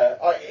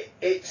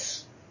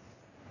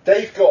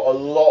 They've got a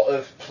lot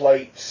of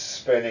plates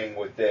spinning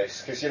with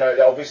this, because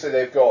obviously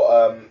they've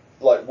got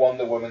like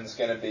Wonder Woman's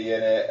going to be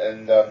in it,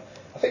 and I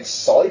think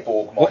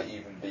Cyborg might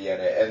even be in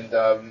it,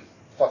 and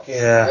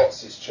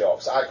what's his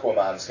chops?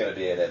 Aquaman's going to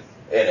be in it.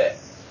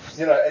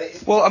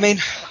 Well, I mean,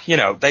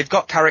 they've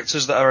got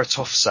characters that are a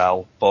tough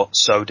sell, but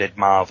so did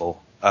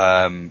Marvel.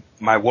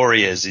 My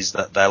worry is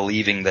that they're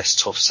leaving this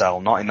tough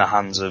sell not in the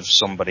hands of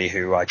somebody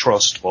who I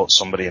trust, but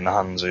somebody in the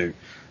hands of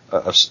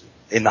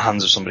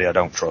somebody I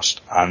don't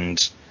trust.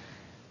 And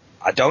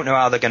I don't know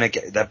how they're going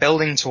to they're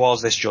building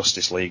towards this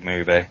Justice League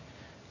movie.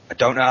 I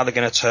don't know how they're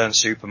going to turn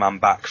Superman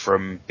back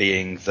from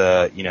being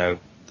the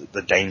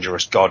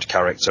dangerous god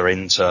character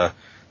into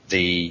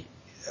the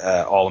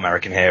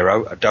all-American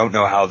hero. I don't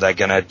know how they're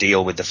going to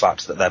deal with the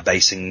fact that they're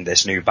basing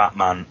this new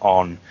Batman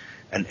on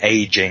an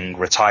aging,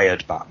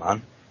 retired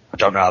Batman. I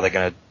don't know how they're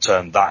going to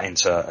turn that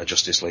into a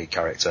Justice League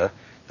character.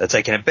 They're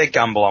taking a big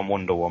gamble on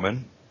Wonder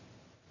Woman.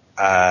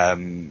 I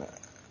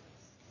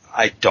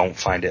don't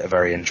find it a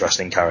very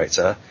interesting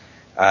character.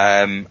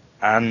 And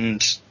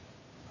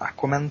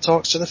Aquaman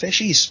talks to the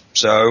fishies,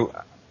 so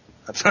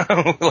I don't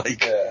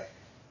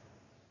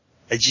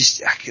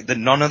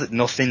know,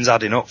 nothing's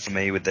adding up for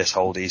me with this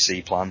whole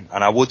DC plan,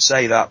 and I would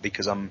say that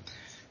because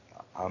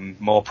I'm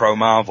more pro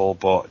Marvel,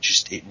 but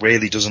just it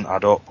really doesn't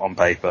add up on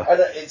paper. And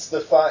it's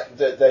the fact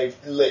that they've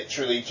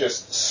literally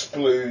just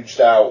splooged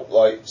out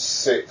like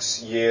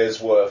 6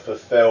 years worth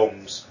of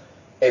films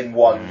in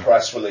one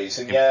press release.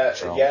 And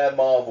yeah,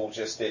 Marvel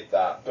just did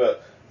that,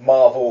 but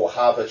Marvel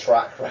have a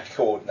track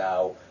record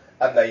now,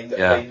 and they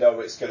know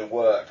it's going to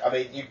work. I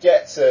mean, you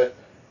get to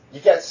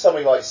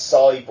something like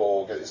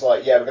Cyborg, and it's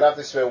like, yeah, we're going to have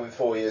this film in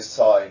 4 years'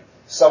 time.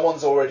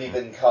 Someone's already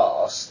been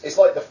cast. It's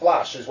like The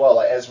Flash as well,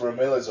 like Ezra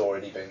Miller's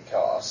already been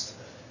cast.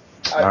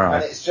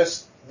 And it's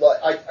just,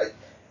 like,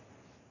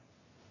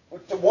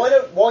 why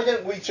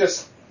don't we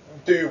just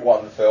do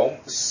one film,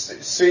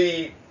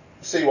 see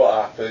what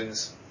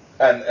happens,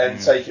 and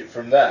take it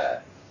from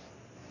there?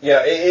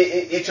 Yeah,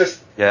 it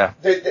just... Yeah.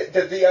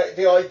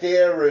 The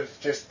idea of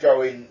just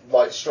going,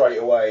 like, straight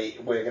away,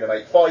 we're going to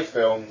make 5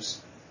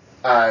 films,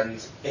 and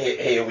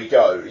here we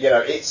go. You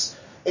know, it's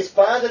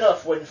bad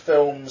enough when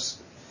films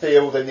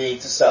feel the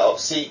need to set up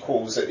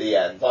sequels at the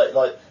end.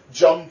 Like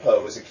Jumper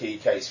was a key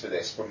case for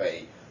this for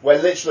me,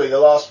 where literally the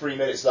last 3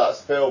 minutes of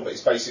that film is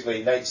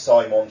basically Nate's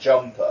time on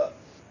Jumper.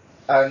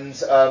 And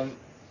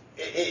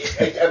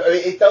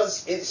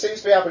it seems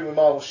to be happening with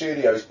Marvel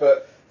Studios,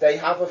 but they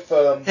have a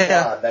firm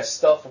plan. Their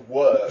stuff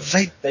works.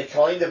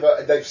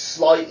 They've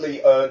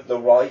slightly earned the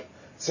right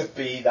to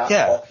be that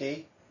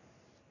cocky.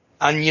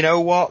 And you know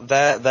what?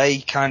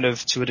 They kind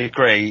of, to a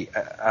degree,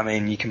 I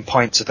mean, you can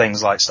point to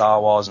things like Star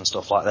Wars and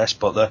stuff like this,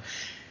 but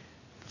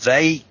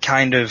they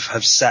kind of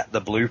have set the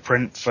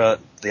blueprint for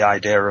the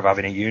idea of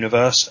having a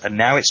universe, and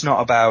now it's not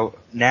about,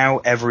 now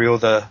every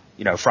other,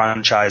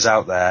 franchise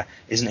out there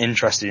isn't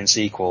interested in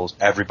sequels.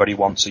 Everybody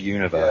wants a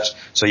universe.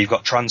 Yeah. So you've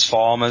got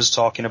Transformers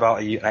talking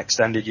about an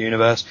extended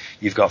universe.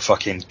 You've got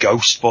fucking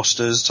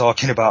Ghostbusters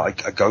talking about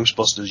a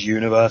Ghostbusters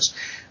universe.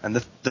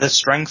 And the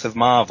strength of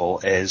Marvel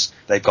is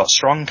they've got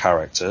strong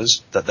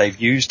characters that they've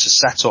used to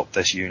set up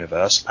this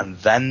universe, and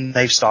then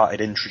they've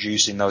started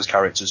introducing those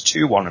characters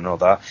to one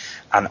another.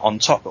 And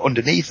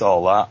underneath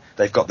all that,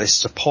 they've got this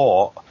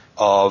support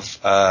of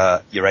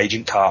your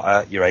Agent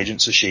Carter, your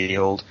Agents of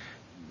S.H.I.E.L.D.,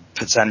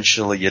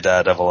 potentially your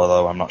Daredevil,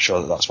 although I'm not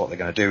sure that that's what they're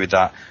going to do with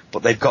that.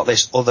 But they've got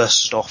this other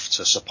stuff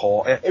to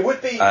support it. It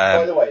would be,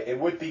 by the way, it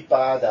would be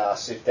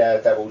badass if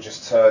Daredevil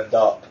just turned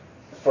up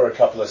for a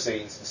couple of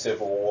scenes in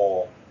Civil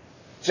War.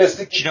 Just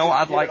to, do you know what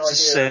I'd like to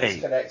see? This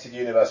connected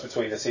universe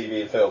between the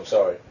TV and film.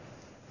 Sorry.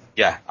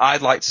 Yeah,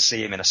 I'd like to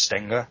see him in a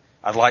stinger.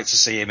 I'd like to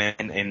see him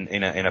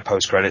in a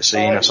post-credit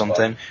scene or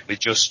something with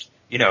just,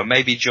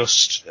 maybe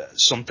just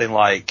something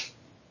like.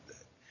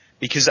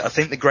 Because I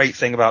think the great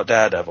thing about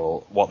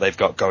Daredevil, what they've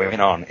got going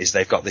on, is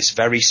they've got this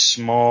very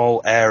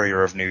small area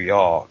of New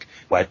York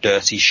where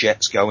dirty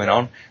shit's going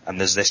on, and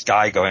there's this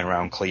guy going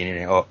around cleaning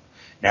it up.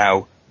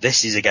 Now,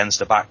 this is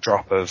against a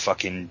backdrop of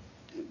fucking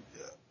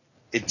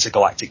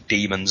intergalactic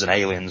demons and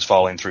aliens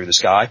falling through the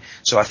sky.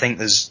 So I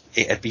think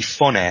it'd be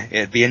funny,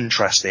 it'd be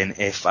interesting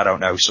if, I don't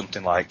know,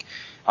 something like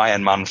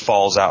Iron Man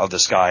falls out of the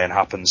sky and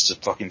happens to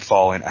fucking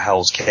fall into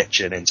Hell's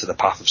Kitchen into the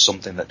path of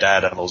something that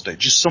Daredevil's do.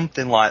 Just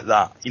something like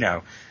that,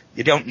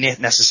 You don't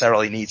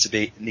necessarily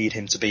need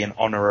him to be an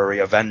honorary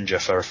Avenger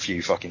for a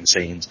few fucking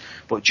scenes,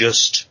 but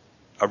just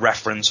a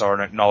reference or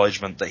an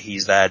acknowledgement that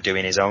he's there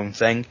doing his own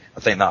thing. I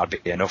think that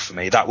would be enough for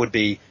me. That would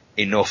be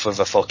enough of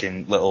a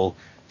fucking little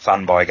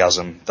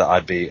fanboygasm that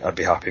I'd be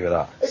happy with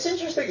that. It's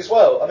interesting as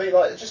well. I mean,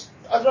 like, just,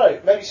 I don't know,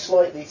 maybe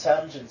slightly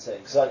tangenting,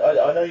 because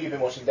I know you've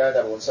been watching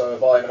Daredevil and so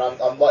have I, and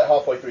I'm like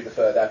halfway through the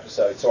 3rd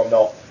episode, so I'm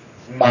not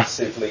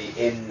massively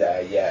in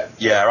there yet.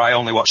 Yeah, I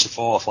only watched the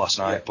 4th last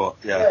night, but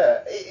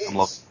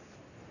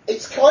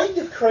it's kind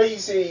of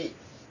crazy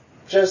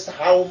just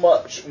how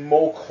much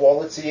more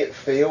quality it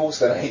feels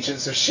than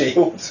Agents of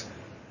S.H.I.E.L.D.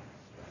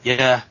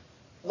 Yeah.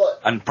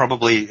 And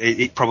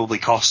it probably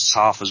costs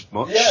half as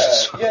much.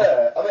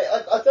 Yeah. I mean,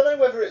 I don't know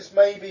whether it's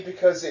maybe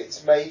because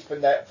it's made for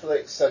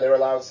Netflix, so they're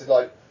allowed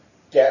to,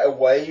 get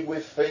away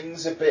with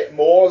things a bit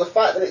more. The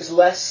fact that it's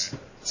less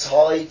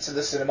tied to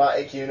the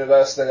cinematic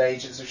universe than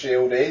Agents of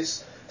S.H.I.E.L.D.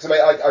 is.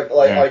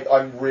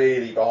 I'm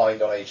really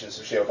behind on Agents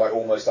of S.H.I.E.L.D.,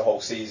 almost a whole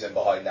season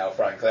behind now,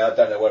 frankly. I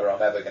don't know whether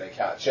I'm ever going to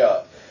catch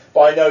up. But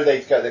I know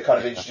they've kind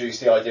of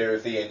introduced the idea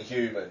of the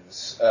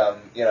Inhumans,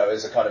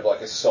 as a kind of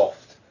a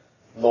soft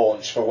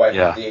launch for when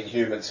the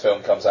Inhumans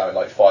film comes out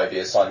in 5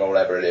 years' time or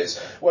whatever it is.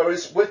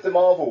 Whereas with the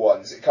Marvel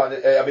ones, with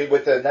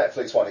the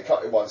Netflix one, it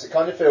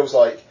kind of feels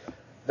like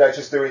they're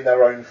just doing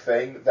their own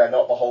thing. They're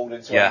not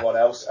beholden to anyone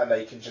else, and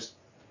they can just,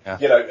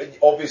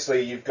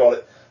 obviously you've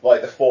got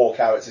the 4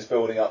 characters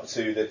building up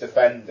to the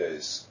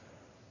Defenders,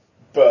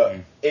 but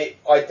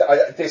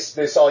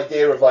this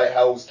idea of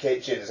Hell's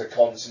Kitchen as a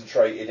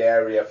concentrated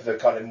area for the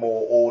kind of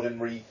more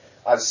ordinary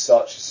as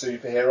such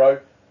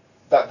superhero,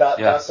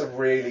 that's a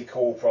really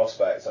cool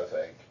prospect, I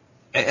think.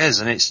 It is,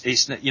 and it's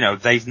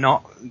they've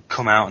not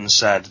come out and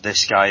said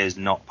this guy is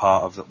not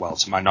part of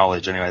to my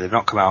knowledge anyway, they've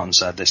not come out and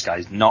said this guy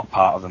is not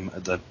part of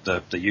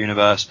the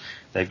universe.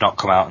 They've not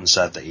come out and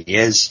said that he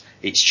is.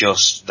 It's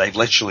just they've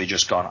literally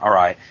just gone, all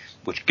right,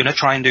 we're going to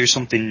try and do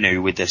something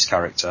new with this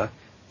character.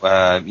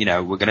 You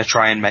know, we're going to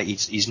try and make.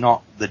 He's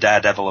not the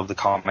Daredevil of the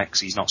comics.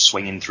 He's not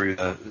swinging through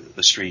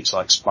the streets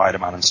like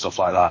Spider-Man and stuff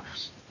like that.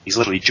 He's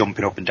literally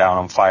jumping up and down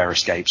on fire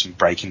escapes and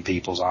breaking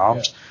people's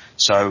arms. Yeah.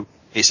 So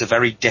it's a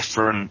very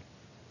different.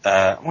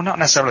 Well, not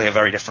necessarily a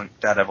very different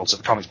Daredevil to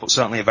the comics, but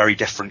certainly a very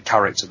different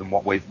character than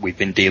what we've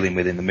been dealing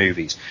with in the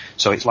movies.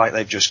 So it's like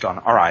they've just gone,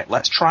 all right,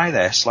 let's try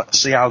this. Let's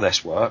see how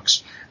this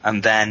works,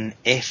 and then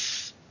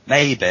if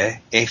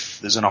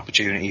there's an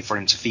opportunity for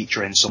him to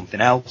feature in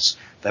something else,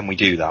 then we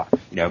do that.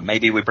 You know,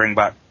 maybe we bring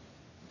back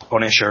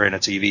Punisher in a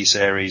TV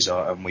series,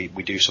 and we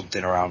do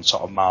something around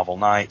sort of Marvel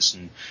Knights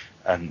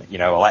and you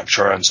know,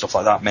 Elektra and stuff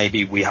like that.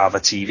 Maybe we have a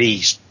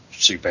TV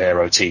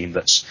superhero team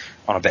that's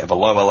on a bit of a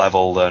lower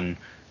level than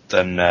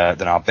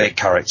our big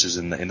characters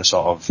in the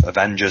sort of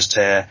Avengers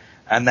tier.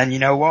 And then, you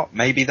know what,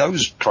 maybe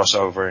those cross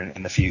over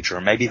in the future,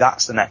 and maybe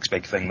that's the next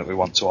big thing that we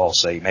want to all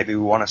see. Maybe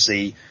we want to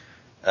see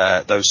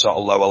those sort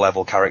of lower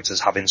level characters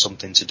having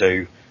something to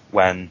do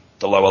when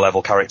the lower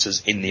level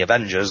characters in the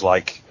Avengers,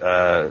 like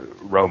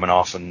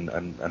Romanoff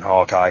and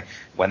Hawkeye,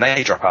 when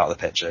they drop out of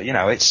the picture. You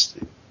know, it's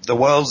the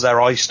world's their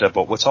oyster,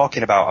 but we're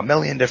talking about a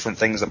million different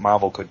things that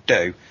Marvel could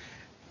do,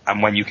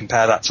 and when you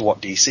compare that to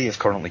what DC have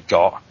currently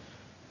got,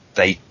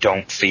 they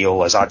don't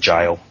feel as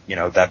agile. You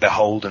know, they're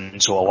beholden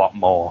to a lot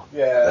more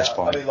at this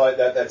point. I mean, like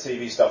their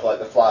TV stuff, like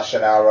The Flash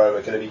and Arrow,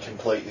 are going to be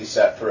completely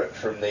separate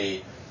from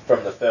the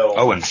film.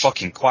 Oh, and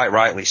fucking quite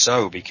rightly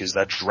so, because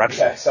they're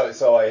dreadful. Yeah,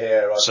 so I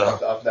hear.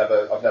 I've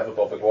never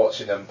bothered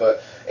watching them,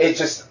 but it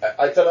just,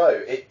 I don't know.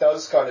 It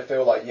does kind of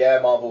feel like, yeah,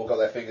 Marvel got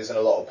their fingers in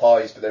a lot of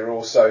pies, but they're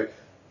also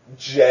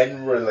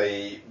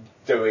generally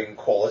doing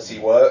quality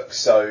work,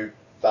 so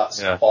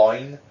that's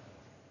fine.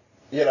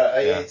 You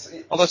know,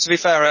 although to be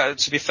fair,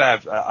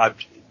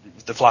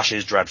 The Flash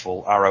is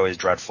dreadful. Arrow is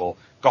dreadful.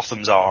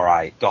 Gotham's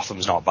alright.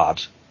 Gotham's not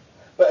bad.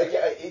 But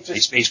again,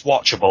 it's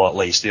watchable at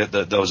least.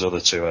 Those other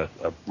two are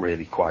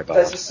really quite bad.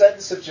 There's a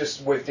sense of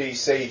just with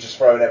DC just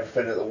throwing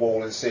everything at the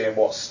wall and seeing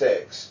what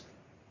sticks.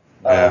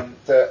 That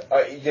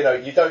you know,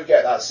 you don't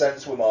get that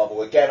sense with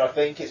Marvel. Again, I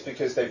think it's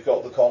because they've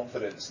got the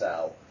confidence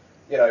now.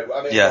 You know,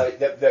 I mean, like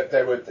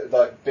there were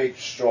like big,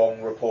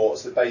 strong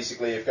reports that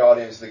basically if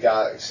Guardians of the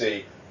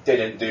Galaxy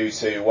didn't do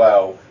too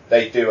well,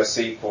 they'd do a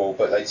sequel,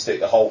 but they'd stick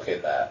the Hulk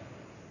in there.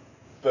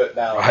 But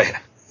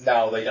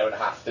now they don't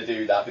have to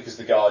do that because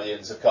the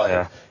Guardians have kind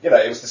of, you know,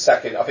 I think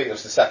it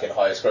was the second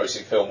highest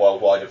grossing film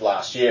worldwide of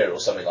last year or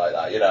something like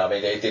that. You know, I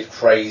mean, they did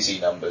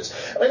crazy numbers.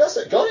 I mean,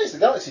 Guardians of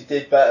the Galaxy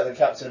did better than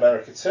Captain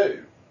America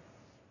 2.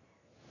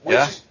 Which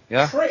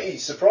is pretty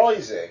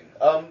surprising.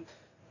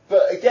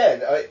 But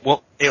again,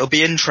 well, it'll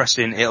be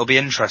interesting.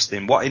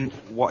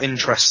 What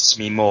interests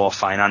me more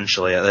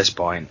financially at this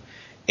point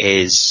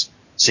is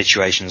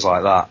situations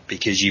like that,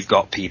 because you've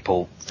got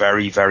people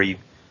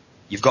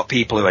you've got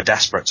people who are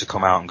desperate to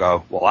come out and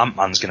go, well,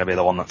 Ant-Man's going to be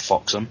the one that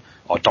fucks them,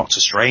 or Doctor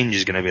Strange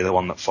is going to be the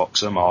one that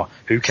fucks them, or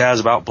who cares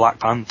about Black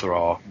Panther,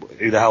 or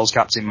who the hell's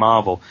Captain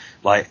Marvel?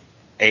 Like,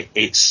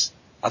 it's,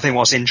 I think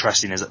what's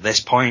interesting is at this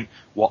point,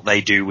 what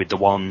they do with the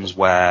ones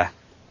where,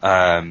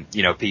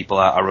 you know, people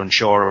are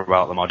unsure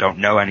about them or don't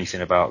know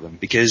anything about them.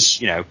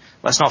 Because, you know,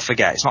 let's not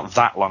forget, it's not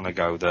that long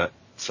ago that,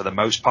 for the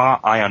most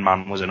part, Iron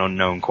Man was an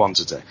unknown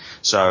quantity.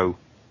 So,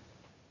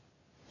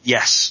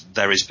 yes,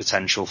 there is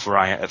potential for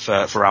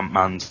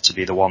Ant-Man to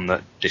be the one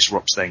that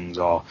disrupts things,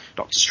 or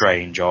Doctor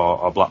Strange,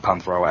 or Black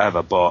Panther, or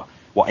whatever, but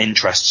what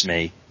interests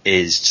me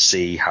is to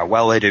see how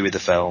well they do with the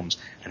films,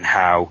 and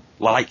how,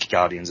 like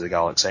Guardians of the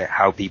Galaxy,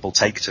 how people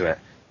take to it.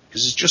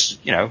 Because it's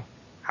just, you know,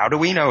 how do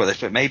we know this?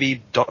 But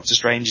maybe Doctor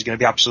Strange is going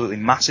to be absolutely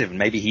massive, and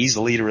maybe he's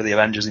the leader of the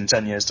Avengers in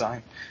 10 years'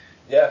 time.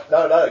 Yeah,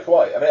 no,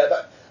 quite. I mean,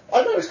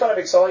 I know it's kind of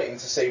exciting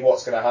to see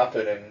what's going to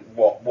happen and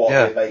what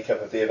the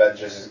makeup of the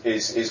Avengers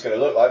is going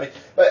to look like. I mean,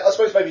 but I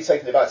suppose maybe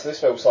taking it back to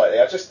this film slightly,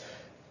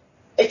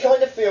 it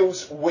kind of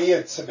feels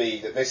weird to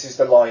me that this is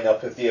the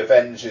lineup of the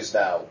Avengers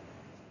now.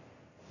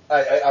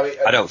 I mean,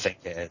 I don't think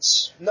it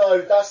is. No,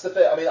 that's the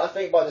thing. I mean, I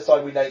think by the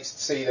time we next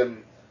see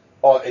them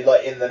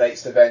in the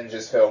next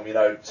Avengers film, you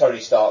know, Tony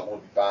Stark will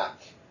be back.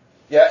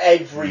 Yeah,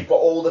 but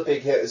all the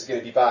big hitters are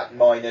going to be back,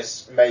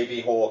 minus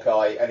maybe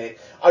Hawkeye, and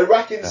I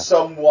reckon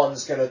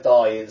someone's going to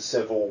die in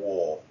Civil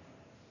War.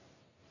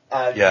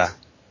 And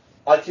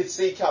I could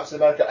see Captain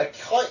America.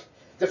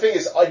 The thing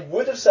is, I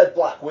would have said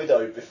Black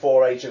Widow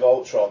before Age of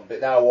Ultron, but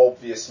now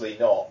obviously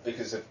not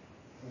because of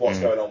what's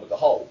going on with the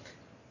Hulk.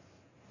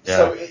 Yeah.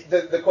 So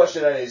the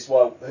question then is,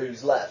 well,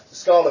 who's left?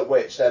 Scarlet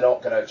Witch, they're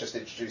not going to just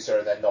introduce her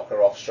and then knock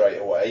her off straight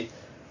away.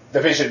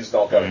 The Vision's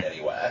not going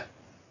anywhere.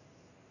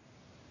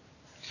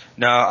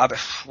 No,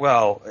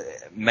 well,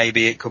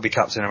 maybe it could be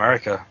Captain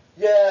America.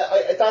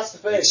 Yeah, that's the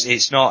thing.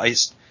 It's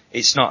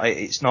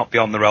not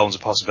beyond the realms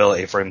of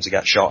possibility for him to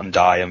get shot and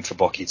die, and for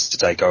Bucky to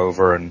take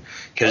over. And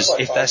because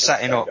if they're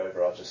setting up,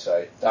 I'll just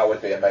say that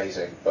would be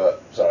amazing.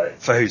 But sorry,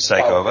 for who to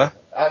take over?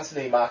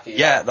 Anthony Mackie.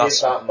 Yeah,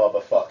 that's that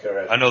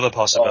motherfucker. Another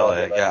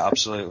possibility. Yeah,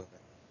 absolutely.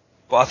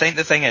 But I think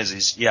the thing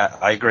is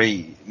I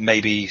agree.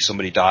 Maybe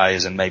somebody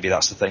dies, and maybe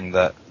that's the thing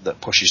that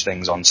pushes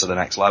things on to the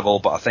next level.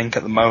 But I think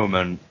at the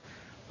moment,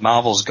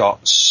 Marvel's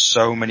got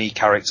so many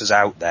characters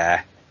out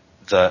there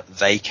that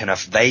they can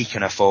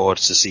afford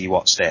to see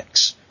what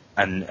sticks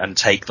and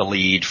take the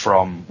lead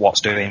from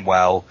what's doing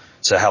well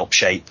to help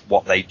shape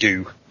what they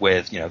do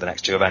with, the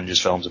next 2 Avengers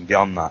films and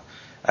beyond that.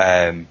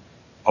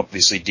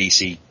 Obviously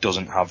DC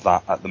doesn't have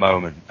that at the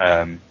moment.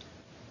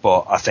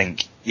 But I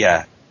think,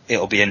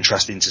 it'll be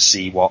interesting to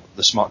see what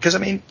the because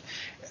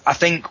I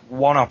think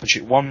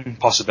one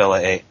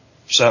possibility,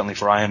 certainly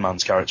for Iron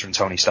Man's character and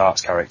Tony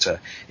Stark's character,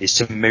 is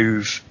to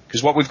move,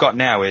 because what we've got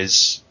now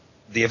is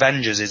the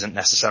Avengers isn't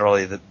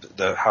necessarily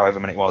the however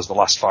many it was, the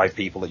last 5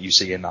 people that you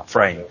see in that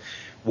frame.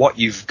 What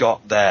you've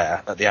got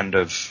there at the end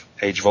of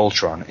Age of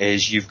Ultron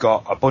is you've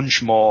got a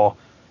bunch more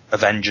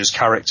Avengers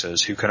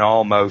characters who can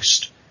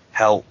almost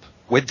help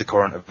with the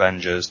current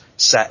Avengers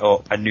set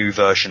up a new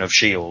version of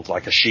S.H.I.E.L.D.,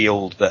 like a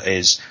S.H.I.E.L.D. that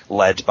is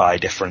led by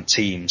different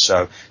teams.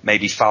 So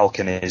maybe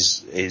Falcon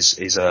is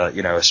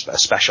a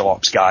special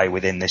ops guy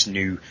within this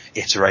new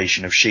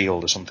iteration of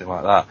S.H.I.E.L.D. or something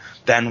like that.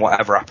 Then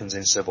whatever happens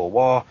in Civil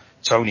War,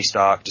 Tony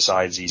Stark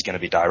decides he's going to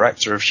be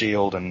director of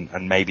S.H.I.E.L.D.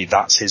 and maybe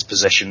that's his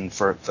position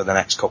for the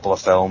next couple of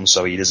films,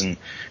 so he isn't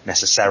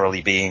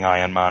necessarily being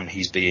Iron Man,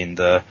 he's being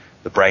the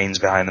brains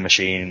behind the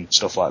machine,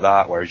 stuff like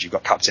that, whereas you've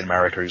got Captain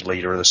America who's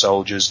leader of the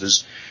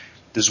soldiers.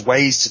 There's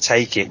ways to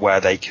take it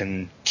where they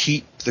can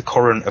keep the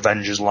current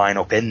Avengers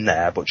lineup in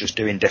there, but just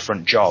doing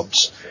different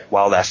jobs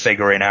while they're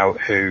figuring out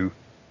who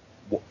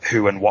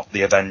and what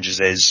the Avengers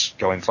is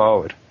going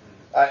forward.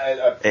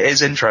 It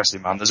is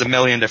interesting, man. There's a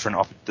million different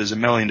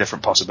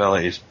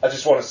possibilities. I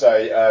just want to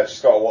say,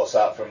 just got a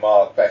WhatsApp from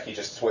Mark. Becky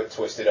just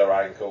twisted her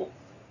ankle.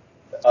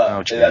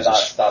 Oh,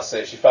 Jesus. That's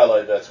it. She fell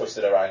over,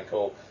 twisted her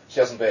ankle. She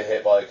hasn't been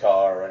hit by a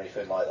car or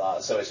anything like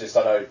that. So it's just,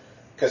 I know,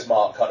 because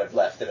Mark kind of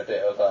left in a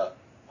bit of a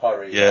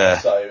hurry. Yeah.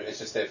 So it's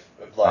just if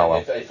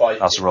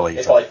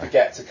I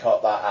forget to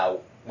cut that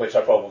out, which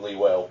I probably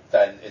will,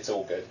 then it's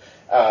all good.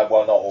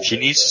 Well, not all. She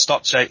needs to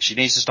stop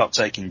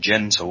taking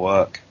gin to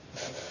work.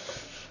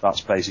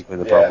 That's basically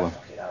the problem.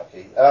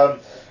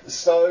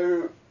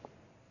 So,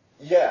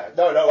 yeah,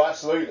 no,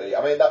 absolutely.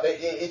 I mean,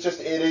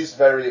 it is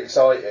very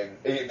exciting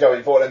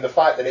going forward, and the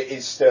fact that it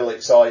is still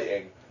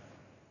exciting,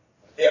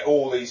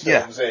 all these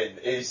films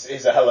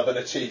is a hell of an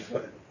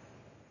achievement.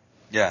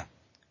 Yeah.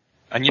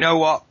 And you know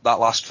what? That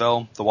last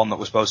film, the one that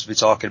we're supposed to be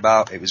talking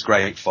about, it was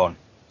great fun.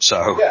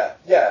 So.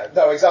 Yeah,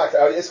 no,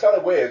 exactly. I mean, it's kind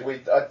of weird.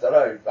 I don't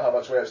know how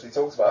much we actually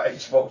talked about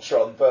Age of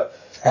Ultron, but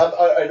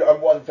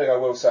one thing I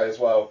will say as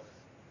well.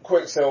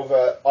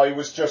 Quicksilver, I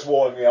was just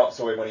warming up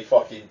to him when he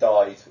fucking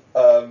died.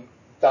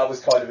 That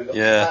was kind of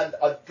and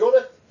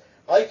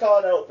I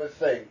can't help but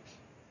think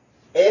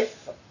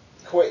if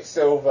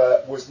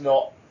Quicksilver was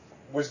not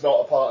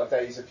a part of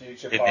Days of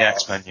Future Past in the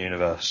X-Men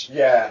universe.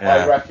 Yeah,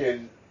 I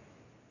reckon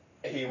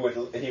he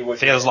would.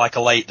 Feels like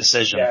a late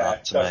decision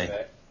to me.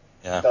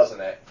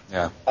 Doesn't it?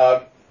 Yeah.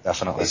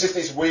 Definitely.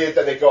 It's weird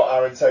that they got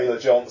Aaron Taylor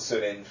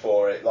Johnson in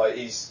for it. Like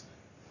he's.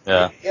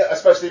 Yeah.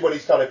 Especially when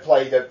he's kind of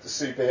played a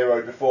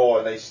superhero before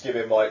and they just give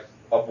him like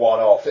a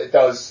one-off. It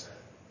does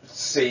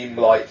seem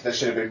like there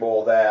should have been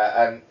more there.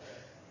 And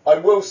I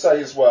will say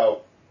as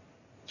well,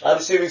 I'm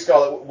assuming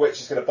Scarlet Witch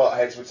is going to butt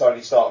heads with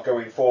Tony Stark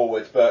going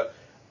forward, but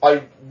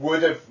I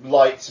would have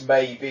liked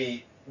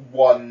maybe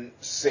one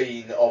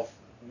scene of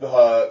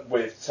her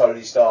with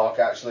Tony Stark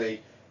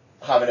actually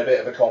having a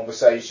bit of a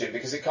conversation,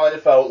 because it kind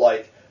of felt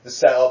like the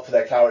setup for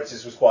their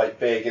characters was quite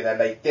big, and then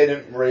they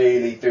didn't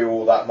really do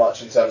all that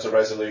much in terms of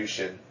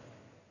resolution.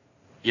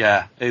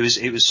 Yeah, it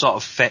was sort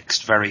of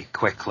fixed very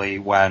quickly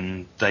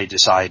when they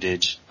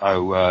decided,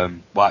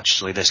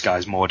 actually this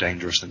guy's more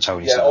dangerous than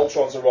Tony Stark. Yeah,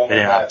 Ultron's a wrong one,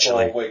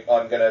 therefore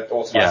I'm going to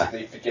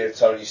automatically forgive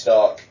Tony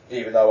Stark,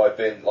 even though I've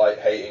been like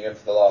hating him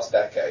for the last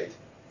decade.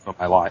 For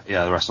my life,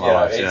 the rest of my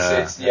life.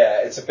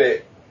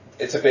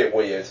 It's a bit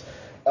weird.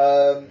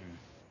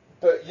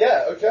 But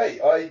yeah, okay,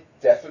 I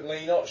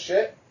definitely not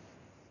shit.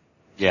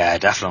 Yeah,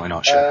 definitely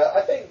not shit.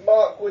 I think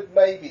Mark would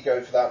maybe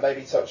go for that,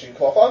 maybe touching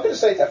cloth. I'm going to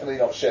say definitely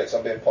not shit, because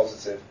I'm being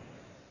positive.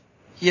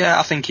 Yeah,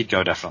 I think he'd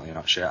go definitely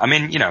not shit. I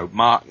mean,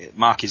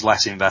 Mark is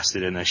less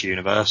invested in this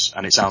universe,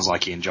 and it sounds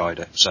like he enjoyed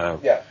it. So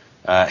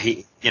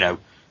he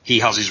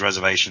has his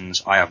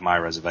reservations. I have my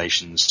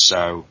reservations.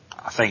 So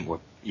I think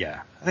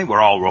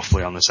we're all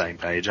roughly on the same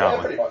page, aren't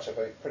we? Pretty much. I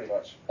think pretty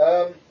much.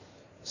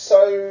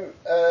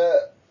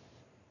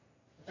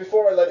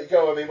 Before I let it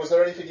go, I mean, was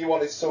there anything you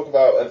wanted to talk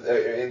about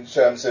in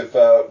terms of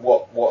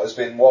what has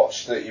been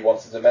watched that you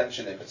wanted to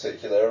mention in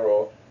particular,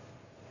 or?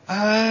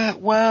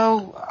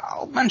 Well,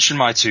 I'll mention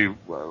my two.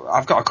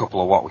 I've got a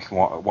couple of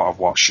what I've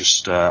watched.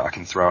 Just I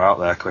can throw out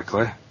there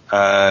quickly.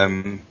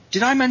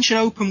 Did I mention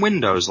Open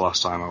Windows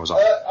last time I was on?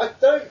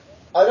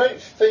 I don't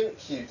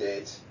think you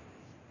did.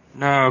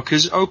 No,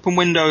 because Open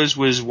Windows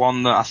was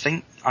one that I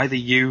think either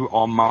you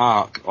or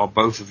Mark or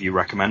both of you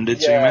recommended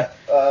to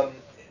me.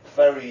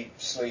 Very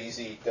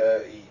sleazy,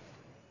 dirty,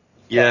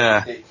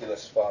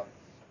 ridiculous fun.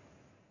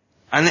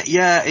 And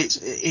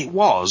it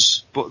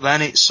was, but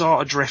then it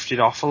sort of drifted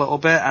off a little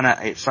bit, and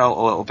it felt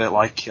a little bit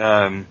like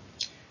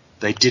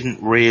they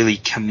didn't really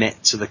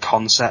commit to the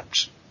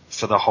concept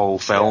for the whole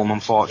film,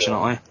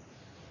 unfortunately.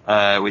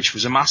 which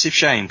was a massive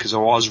shame because I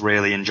was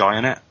really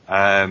enjoying it.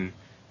 And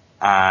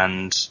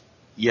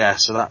yeah,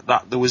 so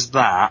that there was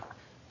that.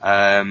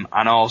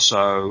 And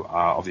also,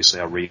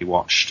 obviously I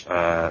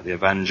rewatched, The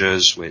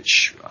Avengers,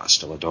 which I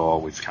still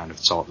adore. We've kind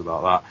of talked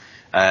about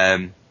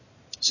that.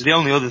 So the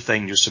only other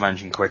thing, just to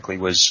mention quickly,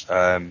 was,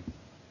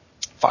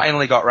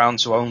 finally got round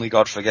to Only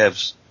God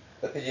Forgives.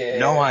 Yeah,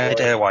 no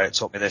idea why it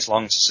took me this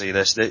long to see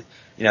this.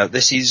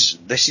 This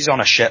is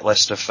on a shit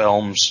list of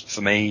films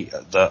for me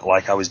that,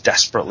 like, I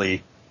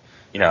desperately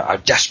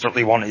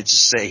wanted to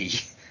see,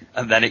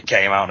 and then it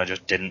came out and I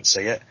just didn't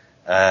see it.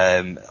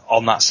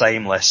 On that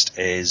same list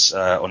is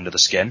Under the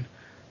Skin,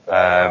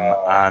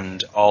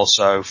 and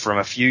also from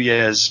a few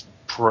years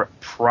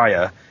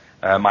prior,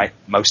 my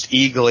most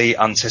eagerly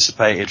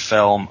anticipated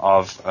film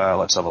of,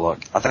 let's have a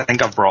look. I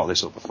think I've brought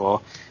this up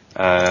before.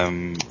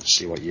 Let's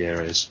see what year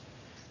it is.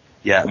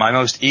 Yeah, my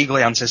most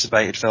eagerly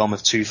anticipated film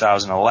of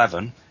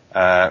 2011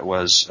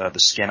 was The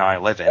Skin I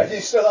Live In. And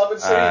you still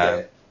haven't seen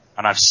it?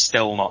 And I've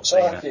still not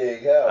seen it.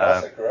 Fucking hell,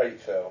 that's a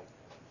great film.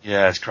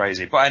 Yeah, it's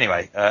crazy. But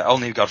anyway,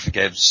 Only God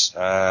Forgives,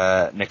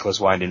 Nicholas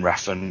Winding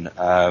Refn,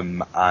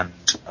 and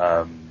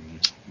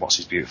what's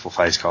his beautiful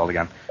face called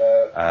again?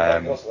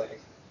 Ryan Gosling.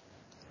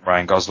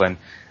 Ryan Gosling.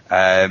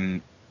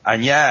 And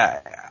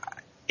yeah,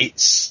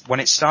 when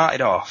it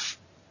started off,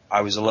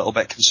 I was a little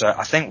bit concerned.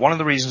 I think one of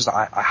the reasons that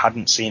I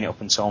hadn't seen it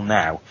up until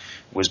now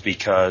was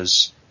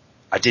because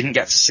I didn't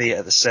get to see it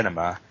at the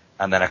cinema,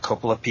 and then a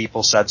couple of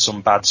people said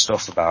some bad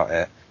stuff about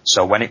it.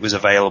 So when it was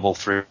available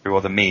through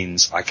other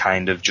means, I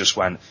kind of just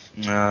went,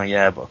 no,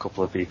 yeah, but a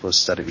couple of people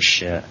said it was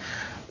shit.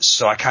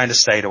 So I kind of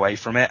stayed away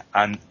from it,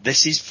 and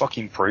this is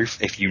fucking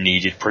proof. If you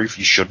needed proof,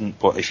 you shouldn't,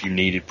 but if you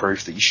needed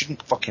proof, that you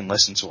shouldn't fucking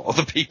listen to what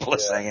other people are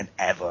saying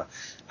ever.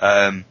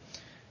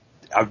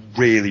 I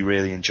really,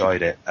 really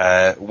enjoyed it.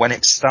 When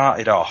it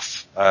started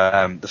off,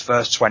 the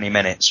first 20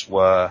 minutes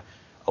were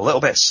a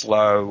little bit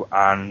slow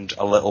and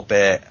a little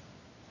bit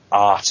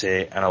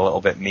arty and a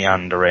little bit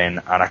meandering,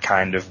 and I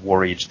kind of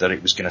worried that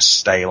it was going to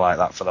stay like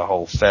that for the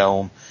whole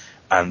film,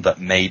 and that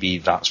maybe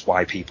that's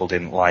why people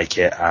didn't like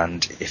it.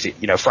 And if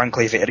it,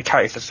 frankly,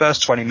 if the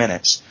first 20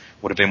 minutes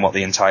would have been what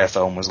the entire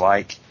film was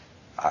like,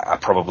 I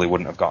probably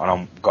wouldn't have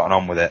gotten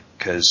on with it,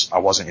 because I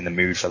wasn't in the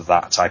mood for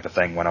that type of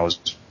thing when I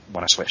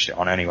switched it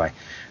on anyway.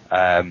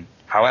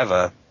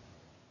 However,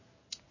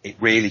 it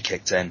really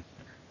kicked in,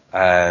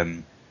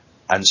 and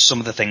some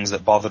of the things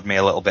that bothered me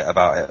a little bit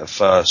about it at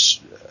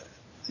first,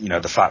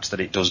 the fact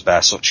that it does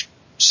bear such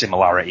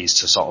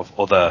similarities to sort of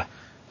other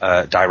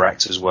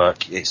directors'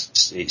 work.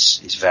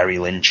 It's very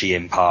Lynchy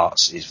in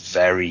parts. It's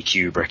very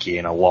Kubricky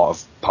in a lot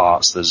of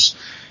parts. There's,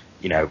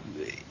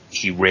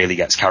 he really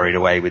gets carried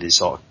away with his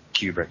sort of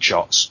Kubrick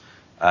shots.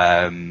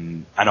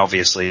 And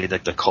obviously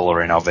the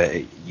colouring of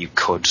it, you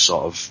could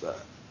sort of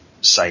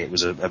say it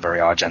was a very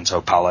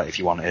Argento palette if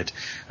you wanted.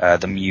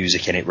 The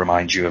music in it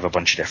reminds you of a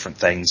bunch of different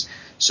things.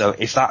 So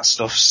if that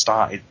stuff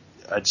started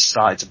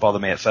to bother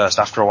me at first,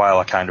 after a while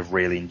I kind of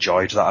really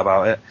enjoyed that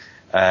about it.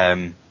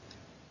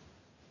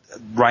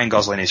 Ryan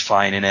Gosling is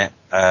fine in it,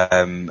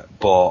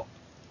 but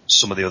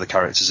some of the other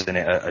characters in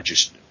it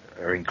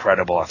are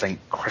incredible. I think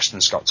Kristen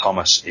Scott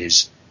Thomas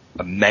is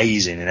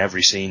amazing in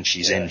every scene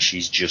she's in.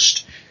 She's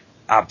just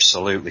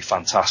absolutely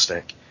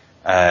fantastic.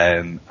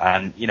 And,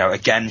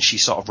 again, she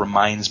sort of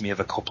reminds me of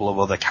a couple of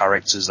other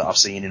characters that I've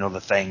seen in other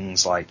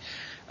things, like,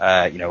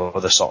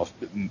 other sort of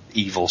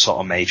evil sort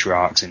of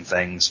matriarchs in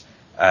things.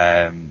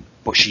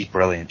 But she's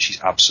brilliant.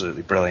 She's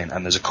absolutely brilliant.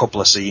 And there's a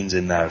couple of scenes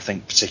in there, I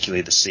think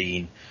particularly the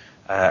scene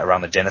around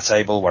the dinner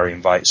table where he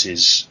invites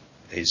his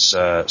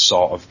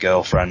sort of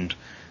girlfriend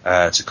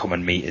to come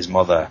and meet his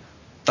mother.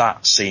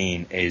 That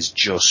scene is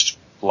just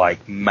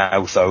like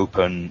mouth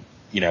open,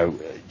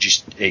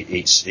 it's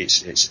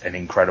an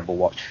incredible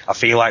watch. I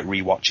feel like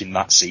rewatching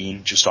that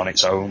scene just on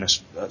its own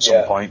at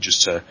some point,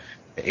 it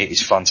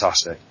is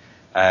fantastic.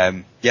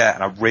 And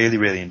I really,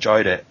 really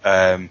enjoyed it.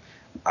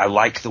 I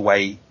like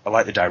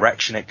the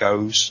direction it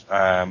goes.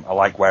 I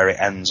like where it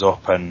ends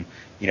up, and,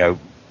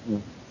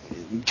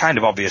 kind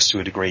of obvious to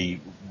a degree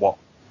what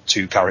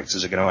two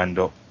characters are going to end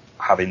up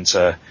having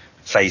to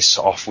face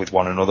off with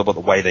one another, but the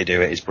way they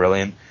do it is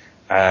brilliant.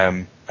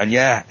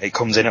 It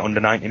comes in at under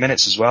 90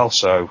 minutes as well,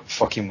 so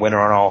fucking winner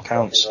on all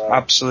counts.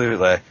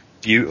 Absolutely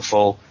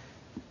beautiful,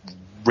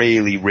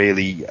 really,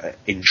 really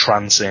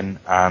entrancing,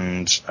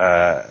 and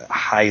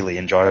highly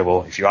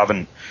enjoyable. If you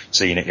haven't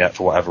seen it yet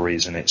for whatever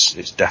reason,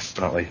 it's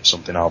definitely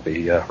something I'll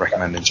be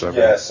recommending to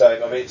everyone. Yeah,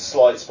 same. I mean,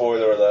 slight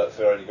spoiler alert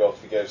for Only God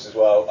Forgives as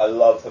well. I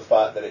love the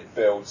fact that it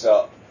builds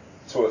up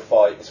to a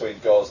fight between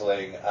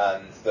Gosling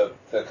and the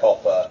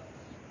copper,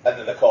 and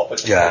then the copper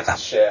just takes the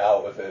shit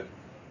out of him.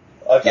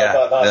 I think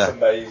that's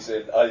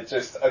amazing.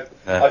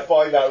 I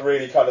find that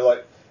really kind of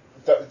like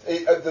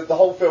the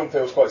whole film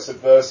feels quite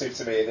subversive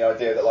to me, in the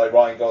idea that, like,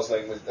 Ryan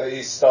Gosling was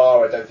his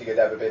star. I don't think had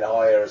ever been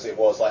higher as it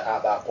was, like,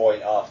 at that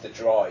point after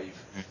Drive,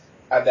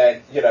 and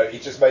then he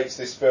just makes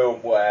this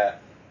film where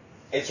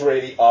it's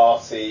really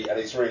arty and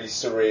it's really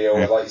surreal,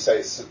 and, like you say,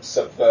 it's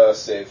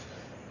subversive,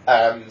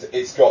 and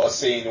it's got a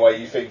scene where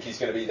you think he's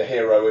going to be the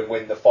hero and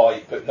win the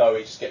fight, but no,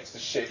 he just gets the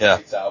shit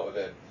kicked out of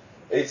him.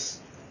 It's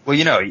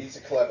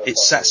a clever. It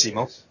sets him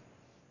up.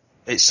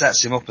 It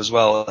sets him up as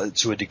well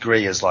to a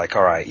degree as like,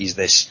 all right, he's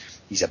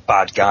a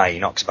bad guy. He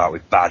knocks about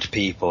with bad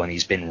people, and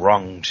he's been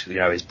wronged.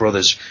 His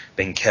brother's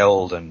been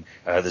killed, and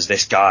there's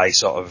this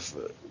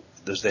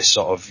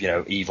sort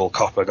of evil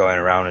copper going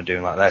around and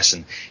doing like this,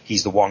 and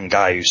he's the one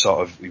guy who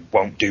who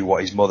won't do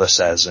what his mother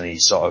says, and he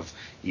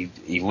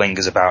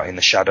lingers about in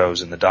the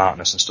shadows and the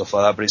darkness and stuff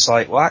like that. But it's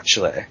like, well,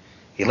 actually,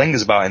 he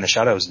lingers about in the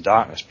shadows and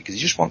darkness because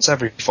he just wants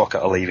every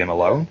fucker to leave him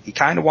alone. He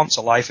kind of wants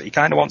a life. He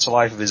kind of wants a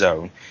life of his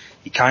own.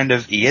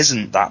 He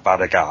isn't that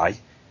bad a guy,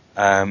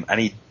 and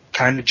he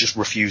kind of just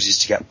refuses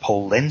to get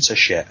pulled into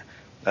shit.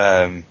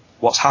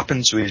 What's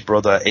happened to his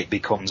brother, it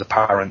becomes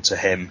apparent to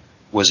him,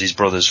 was his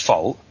brother's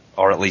fault,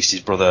 or at least his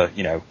brother,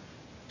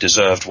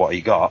 deserved what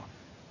he got.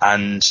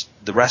 And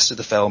the rest of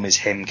the film is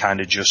him kind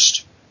of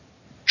just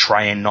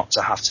trying not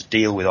to have to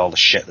deal with all the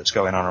shit that's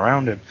going on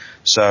around him.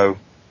 So,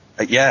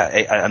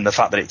 and the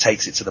fact that it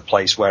takes it to the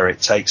place where it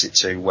takes it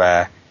to,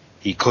 where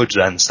he could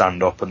then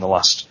stand up, and the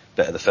last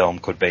bit of the film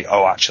could be,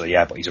 oh, actually,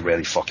 yeah, but he's a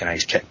really fucking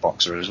ace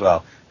kickboxer as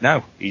well.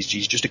 No, he's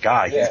just a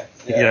guy.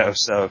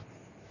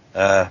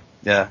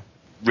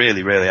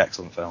 Really, really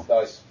excellent film.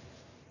 Nice.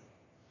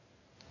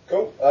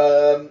 Cool.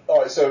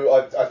 Alright,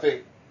 so I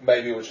think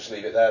maybe we'll just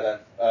leave it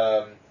there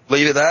then.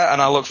 Leave it there, and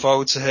I look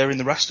forward to hearing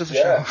the rest of the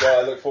show. Yeah,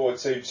 I look forward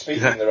to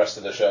speaking the rest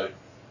of the show.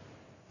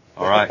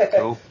 Alright,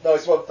 cool.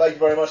 Nice one, thank you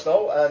very much,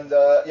 Noel, and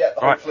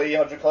hopefully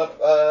 100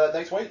 Club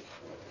next week.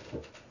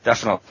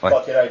 Definitely.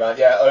 Fucking A, man.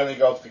 Yeah, Only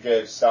God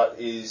Forgives. That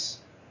is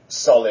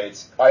solid.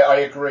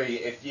 I agree.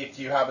 If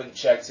you haven't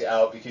checked it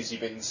out because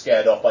you've been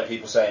scared off by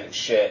people saying it's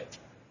shit,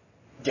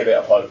 give it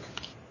a poke.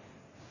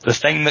 The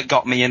thing that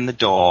got me in the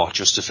door,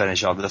 just to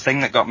finish off, the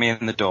thing that got me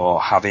in the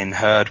door, having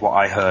heard what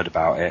I heard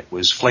about it,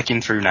 was flicking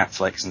through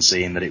Netflix and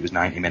seeing that it was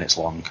 90 minutes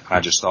long. And I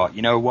just thought,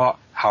 you know what?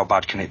 How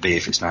bad can it be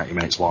if it's 90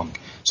 minutes long?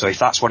 So if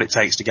that's what it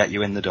takes to get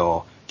you in the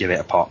door, give it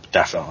a pop,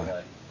 definitely.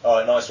 Okay.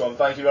 Alright, nice one.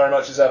 Thank you very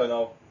much as ever,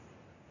 Noel.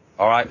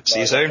 Alright,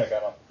 see you soon. Okay,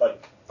 man. Bye.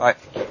 Bye.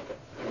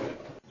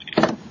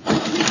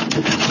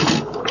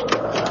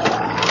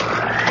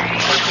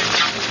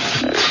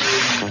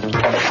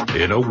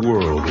 In a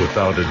world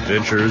without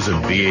adventures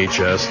in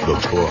VHS the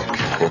book,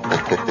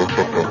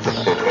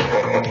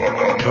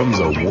 comes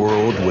a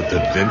world with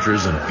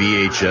adventures in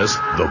VHS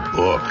the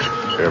book.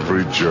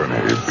 Every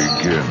journey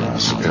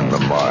begins in the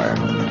mind.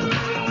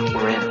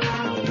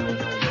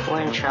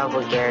 We're in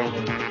trouble, Gary.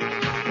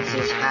 This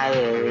is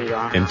highly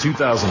illegal. In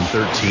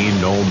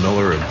 2013, Noel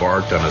Miller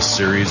embarked on a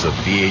series of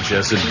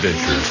VHS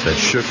adventures that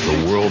shook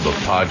the world of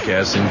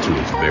podcasting to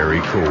its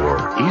very core.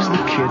 He's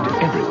the kid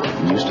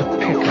everyone used to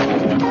pick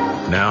on.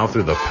 Now,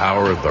 through the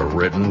power of the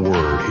written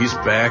word, he's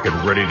back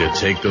and ready to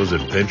take those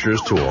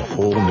adventures to a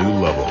whole new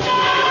level.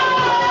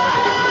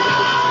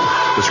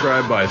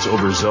 Described by its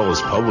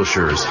overzealous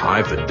publisher as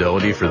high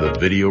fidelity for the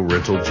video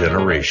rental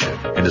generation,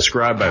 and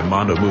described by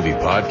Mondo Movie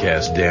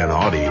Podcast Dan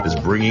Audie as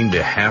bringing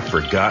the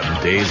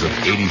half-forgotten days of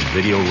 80s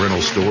video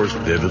rental stores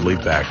vividly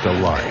back to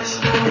life.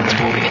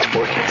 It's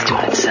working. It's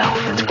doing itself.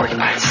 It's working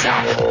by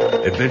itself.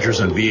 Adventures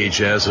in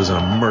VHS is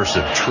an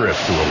immersive trip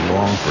to a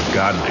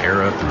long-forgotten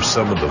era through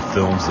some of the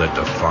films that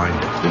defined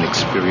it. An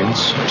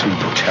experience too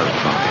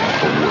terrifying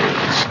for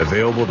words.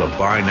 Available to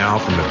buy now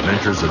from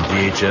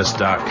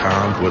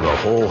AdventuresInVHS.com with a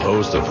whole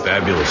host of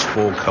fabulous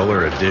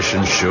full-color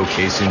editions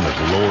showcasing the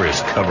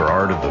glorious cover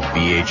art of the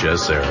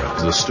VHS era.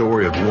 It's the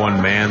story of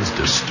one man's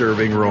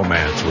disturbing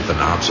romance with an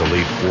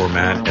obsolete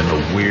format and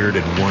the weird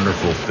and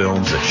wonderful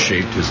films that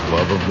shaped his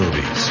love of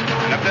movies.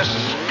 And if this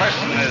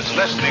person is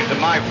listening to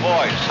my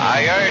voice,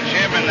 I urge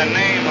him in the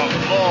name of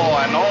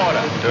law and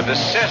order to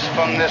desist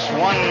from this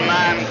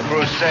one-man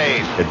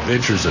crusade.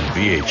 Adventures in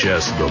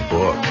VHS, the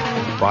book.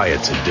 Buy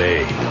it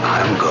today.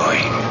 I'm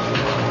going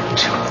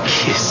to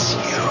kiss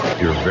you.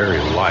 Your very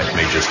life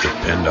may just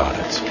depend on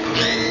it.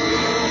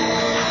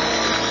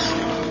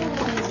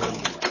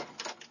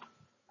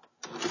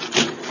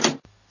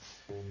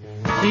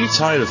 Are you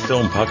tired of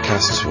film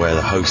podcasts where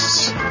the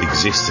hosts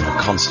exist in a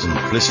constant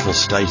blissful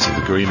state of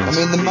agreement? I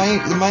mean, the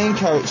main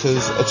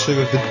characters are two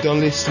of the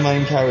dullest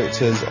main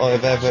characters I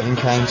have ever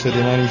encountered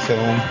in any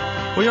film.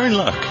 Well, you're in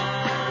luck.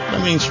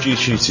 Let me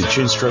introduce you to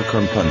Chinstroker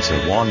and Punter.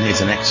 One is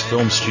an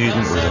ex-film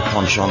student with a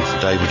penchant for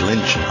David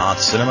Lynch and art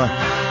cinema.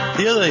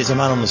 The other is a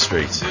man on the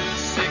street.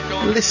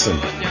 Listen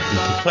in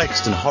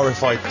perplexed and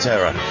horrified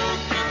terror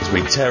as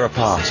we tear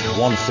apart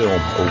one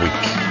film a week.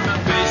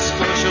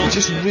 It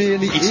just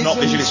really It's isn't. not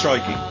visually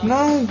striking.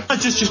 No.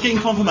 Just getting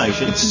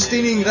confirmation. It's just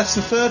that's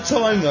the third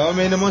time though. I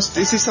mean, is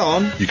this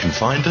on? You can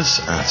find us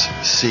at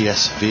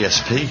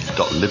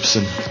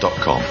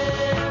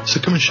csvsp.libsyn.com. So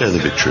come and share the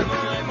victory.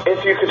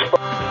 If you could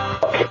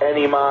fuck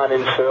any man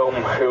in film,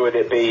 who would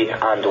it be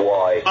and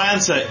why? My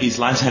answer is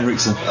Lance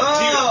Henriksen.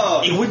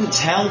 Oh! He wouldn't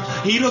tell.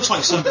 He looks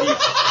like somebody.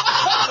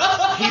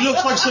 He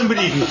looks like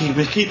somebody who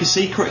can keep a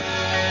secret.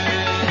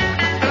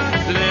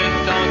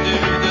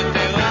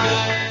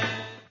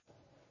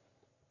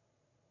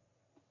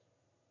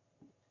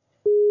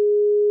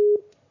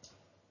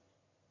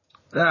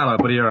 Hello,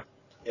 buddy. You're right.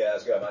 Yeah,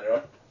 how's it going, man? You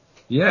alright?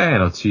 Yeah,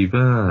 not too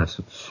bad. Not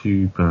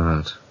too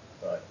bad.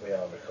 Right, we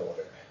are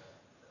recording.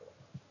 Cool.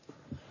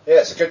 Yeah,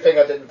 it's a good thing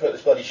I didn't put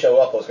this bloody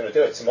show up. I was going to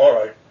do it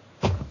tomorrow.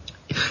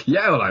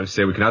 Yeah, well, I would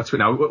say we can add to it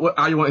now. How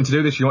are you wanting to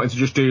do this? You wanting to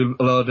just do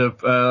a load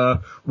of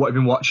what you've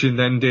been watching,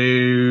 then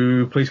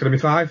do Police Academy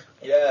 5?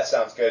 Yeah,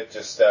 sounds good.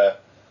 Just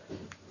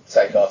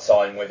take our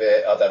time with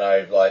it. I don't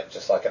know,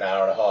 just an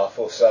hour and a half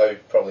or so.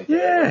 Probably.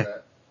 Yeah. Isn't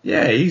it?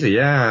 Yeah, easy.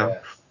 Yeah.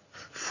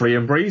 Free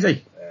and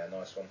breezy. Yeah,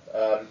 nice one.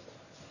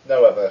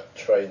 No other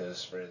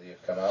trailers really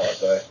have come out, have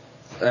they?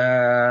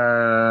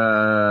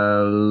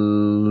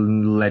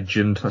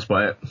 Legend. That's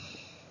about it.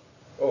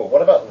 Oh,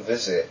 what about The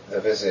Visit,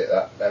 that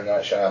M.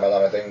 Night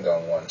Shyamalan Ding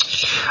Dong one?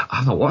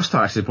 I've not watched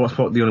that actually, but that's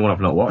probably the only one I've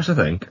not watched, I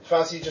think.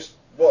 Fancy just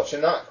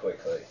watching that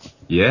quickly?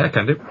 Yeah,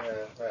 can do.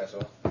 Yeah, may as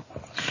well.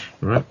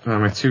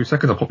 Right, 2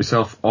 seconds, I'll put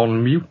myself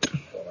on mute.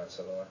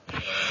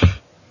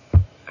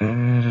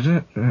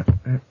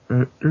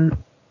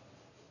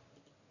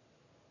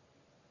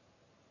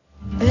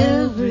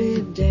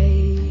 Every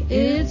day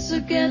it's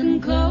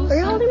getting close. Are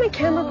you holding my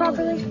camera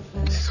properly?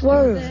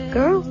 Swerve,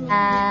 girl.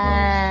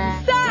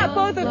 Stop,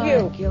 both of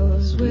you!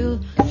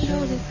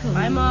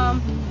 Hi,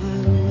 Mom.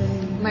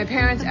 My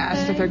parents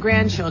asked if their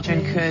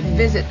grandchildren could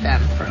visit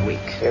them for a week.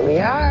 Here we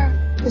are.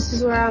 This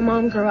is where our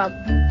mom grew up.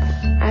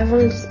 I've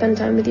wanted to spend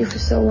time with you for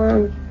so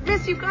long.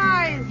 Miss you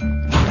guys!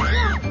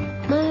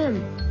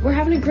 Mom, we're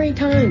having a great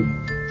time.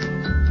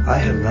 I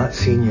have not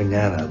seen your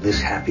Nana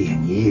this happy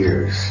in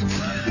years.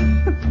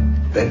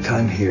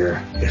 Bedtime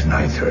here is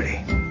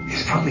 9:30.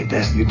 It's probably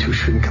best you two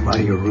shouldn't come out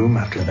of your room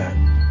after that.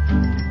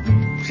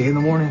 See you in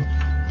the morning.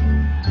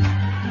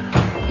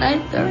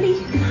 9:30?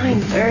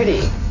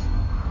 9:30.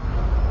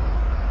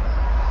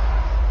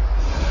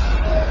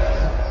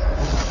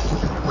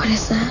 What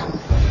is that?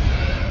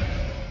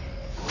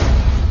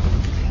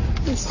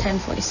 It's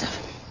 10:47.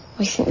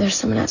 We think there's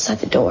someone outside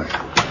the door. What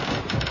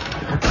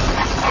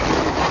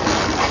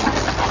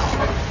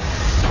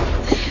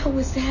the hell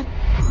was that?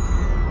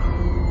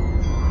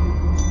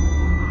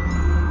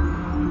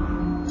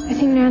 I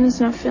think Nana's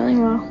not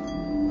feeling well.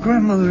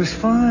 Grandmother is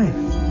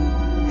fine.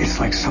 It's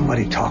like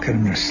somebody talking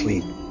in their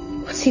sleep.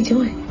 What's he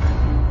doing?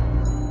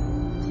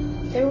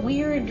 They're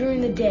weird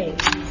during the day.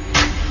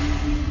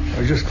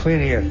 They're just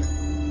cleaning it.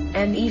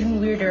 And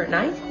even weirder at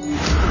night?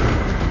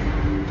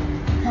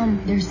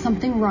 Mom, there's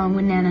something wrong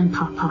with Nana and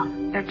Papa.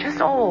 They're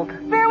just old.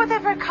 Bear with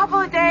it for a couple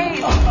of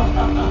days.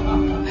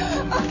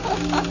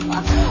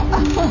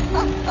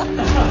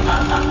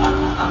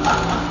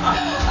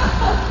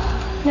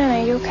 Nana,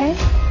 are you okay?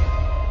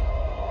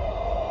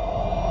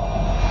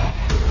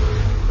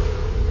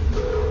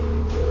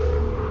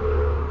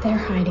 They're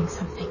hiding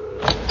something.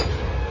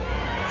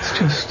 It's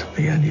just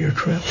the end of your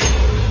trip.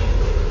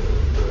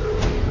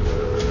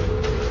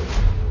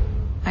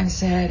 I'm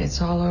sad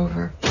it's all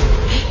over.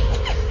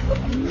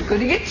 I'm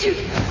gonna get you.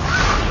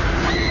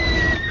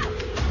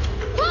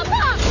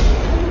 Papa!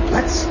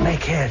 Let's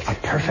make it a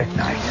perfect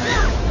night.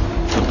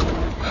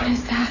 What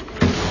is that?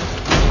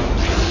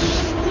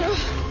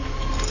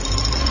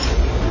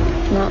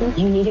 Mom,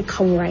 you need to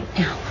come right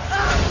now.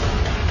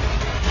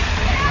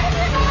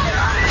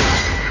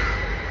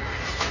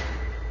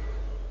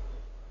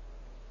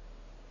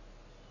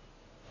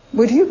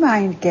 Would you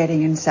mind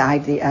getting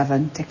inside the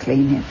oven to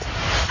clean it?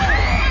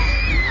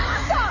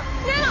 Stop!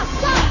 Nana,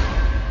 stop!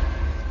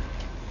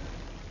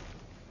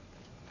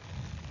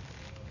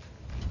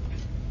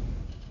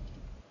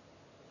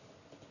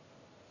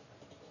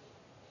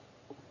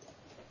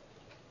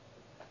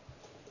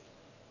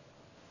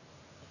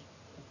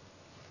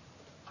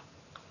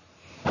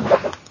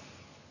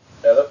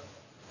 Hello?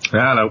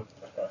 Hello.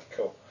 Right,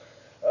 cool.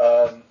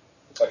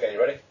 Okay, you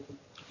ready?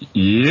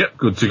 Yep,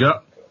 good to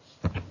go.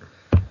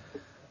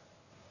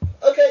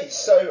 Okay,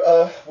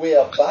 so we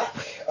are back.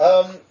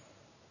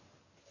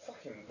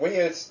 Fucking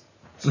weird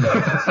start to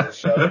the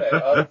show, isn't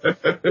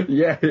it?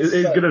 Yeah, it's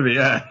going to be,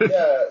 yeah.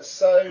 Yeah,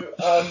 so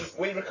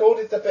we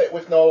recorded the bit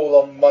with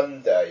Noel on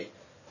Monday.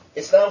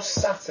 It's now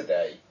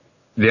Saturday.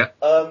 Yeah.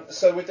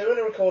 So we're doing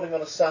a recording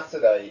on a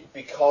Saturday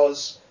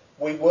because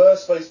we were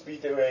supposed to be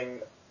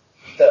doing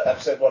the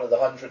episode 1 of the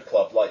 100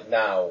 Club,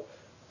 now,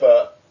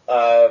 but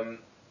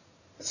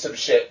some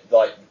shit,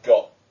 got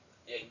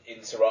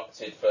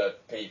interrupted for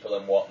people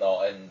and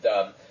whatnot, and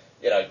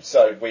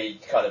so we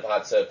kind of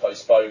had to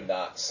postpone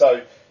that.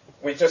 So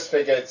we just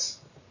figured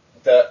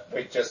that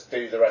we'd just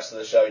do the rest of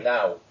the show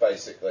now,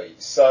 basically.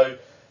 So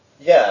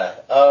yeah,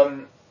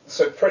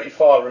 so pretty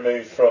far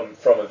removed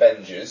from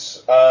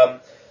Avengers.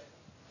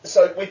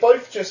 So we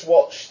both just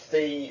watched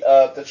the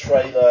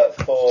trailer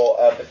for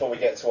before we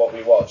get to what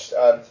we watched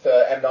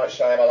for M. Night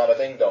Shyamalan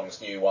Ding Dong's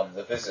new one,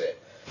 The Visit,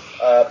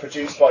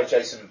 produced by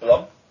Jason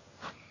Blum.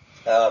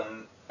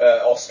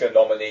 Oscar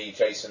nominee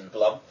Jason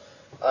Blum.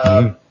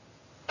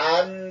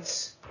 And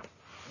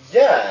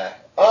yeah,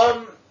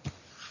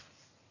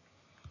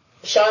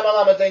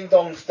 Shyamalan Ding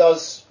Dong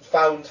does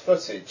found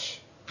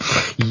footage.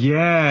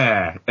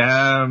 Yeah.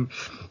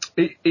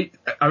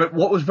 I mean,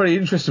 what was very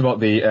interesting about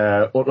one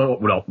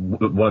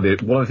of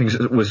the things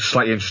that was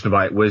slightly interesting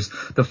about it was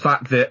the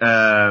fact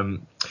that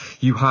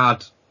you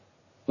had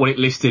what it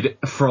listed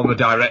from a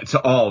director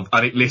of,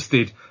 and it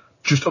listed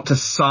just up to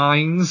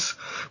Signs,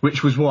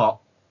 which was what,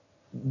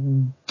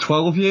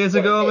 12 years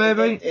ago,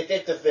 maybe? It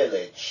did The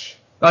Village.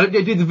 Oh, it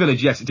did The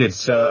Village, yes, it did.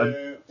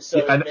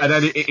 And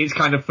then it's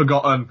kind of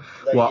forgotten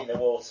Lady what in the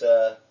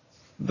Water,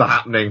 The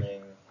Happening.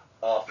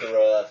 After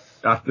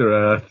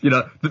Earth. You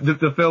know,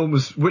 the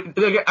films,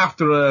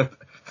 After Earth,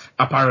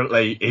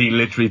 apparently he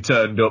literally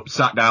turned up,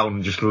 sat down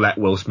and just let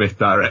Will Smith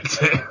direct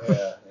it.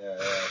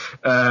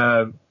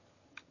 Yeah.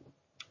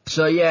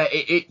 So yeah,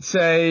 it's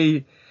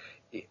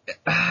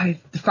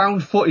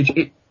found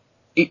footage.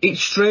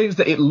 It's strange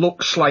that it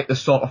looks like the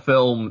sort of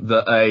film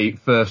that a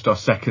first or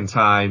second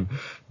time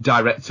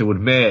director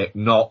would make,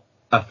 not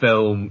a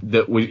film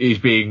that is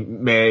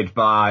being made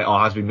by, or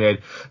has been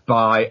made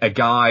by, a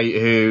guy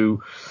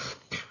who,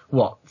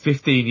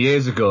 15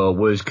 years ago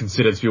was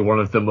considered to be one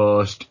of the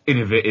most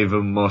innovative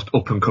and most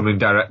up-and-coming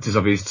directors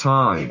of his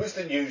time. He was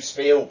the new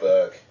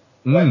Spielberg.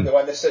 When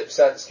The Sixth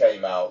Sense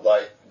came out,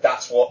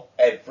 that's what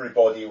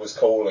everybody was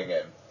calling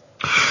him.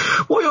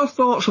 What are your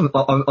thoughts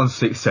on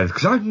Sixth Sense?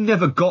 Because I've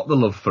never got the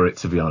love for it,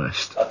 to be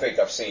honest. I think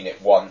I've seen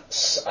it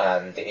once,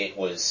 and it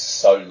was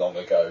so long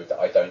ago that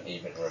I don't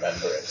even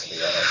remember it, to be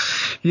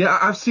honest. Yeah,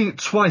 I've seen it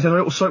twice.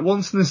 I saw it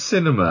once in the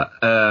cinema,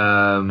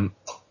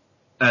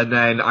 and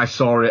then I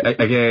saw it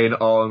again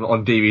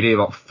on DVD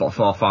about 4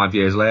 or 5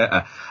 years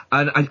later,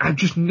 and I've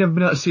just never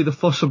been able to see the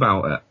fuss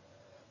about it.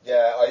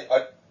 Yeah,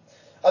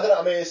 I don't know,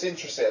 I mean, it's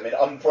interesting. I mean,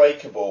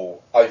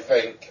 Unbreakable, I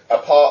think,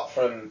 apart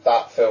from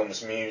that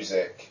film's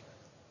music,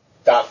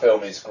 that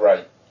film is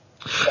great.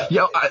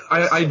 Yeah,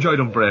 I enjoyed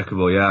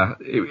Unbreakable, yeah.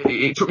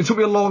 It took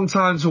me a long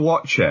time to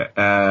watch it,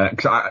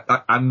 because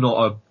I'm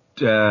not a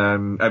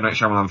M. Night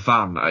Shyamalan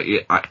fan.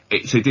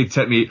 So it did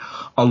take me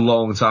a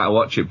long time to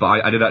watch it,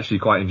 but I did actually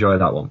quite enjoy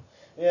that one.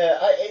 Yeah,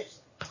 I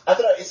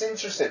don't know, it's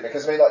interesting,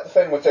 because, I mean, the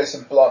thing with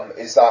Jason Blum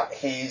is that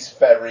he's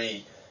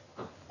very,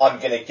 I'm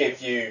going to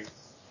give you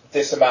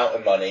this amount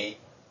of money,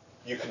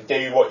 you can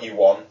do what you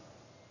want,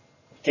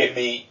 give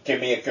me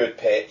a good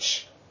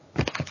pitch,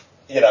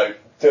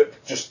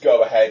 just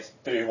go ahead,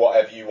 do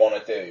whatever you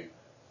want to do.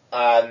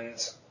 And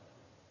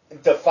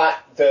the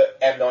fact that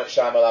M. Night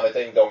Shyamalan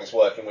Ding Dong is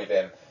working with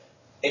him,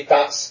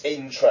 that's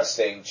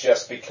interesting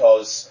just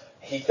because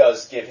he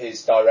does give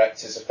his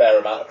directors a fair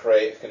amount of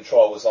creative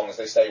control as long as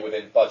they stay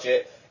within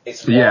budget.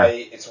 It's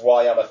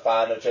why I'm a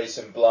fan of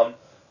Jason Blum.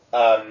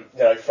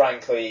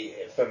 Frankly,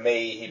 for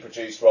me, he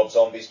produced Rob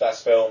Zombie's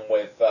best film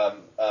with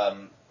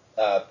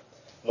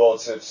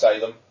Lords of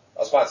Salem. I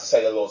was about to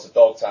say the Lords of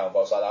Dogtown, but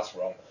I was like, that's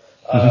wrong.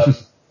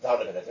 That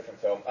would have been a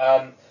different film.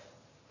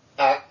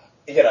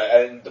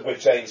 And with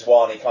James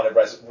Wan, he kind of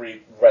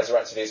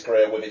resurrected his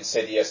career with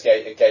Insidious,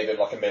 gave him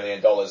like $1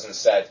 million and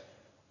said,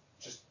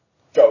 just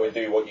go and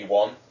do what you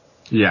want.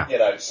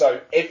 Yeah.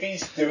 So if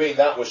he's doing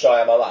that with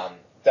Shyamalan,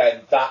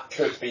 then that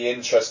could be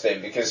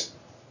interesting because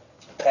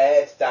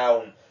pared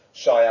down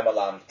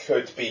Shyamalan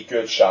could be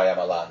good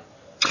Shyamalan.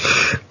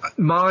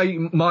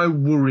 My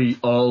worry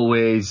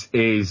always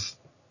is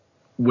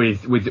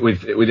with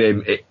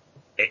him.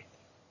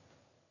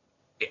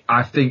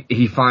 I think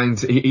he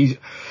finds it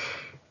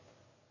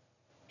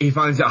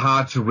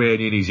hard to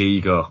rein in his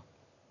ego,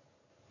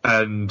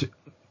 and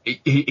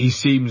he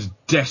seems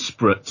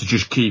desperate to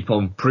just keep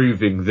on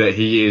proving that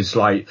he is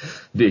like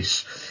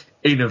this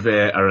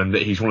innovator and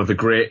that he's one of the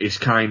greatest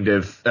kind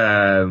of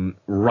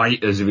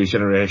writers of his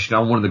generation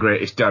and one of the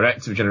greatest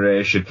directors of his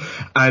generation,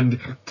 and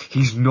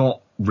he's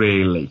not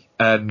really.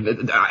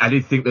 And I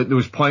did think that there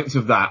was points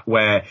of that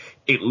where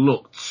it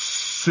looked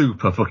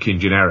super fucking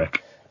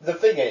generic. The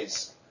thing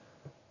is,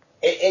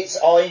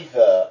 it's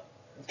either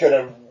going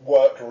to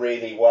work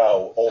really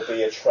well or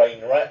be a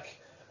train wreck.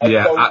 I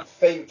don't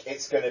think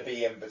it's going to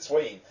be in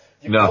between.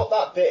 You've got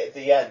that bit at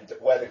the end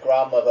where the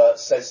grandmother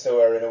says to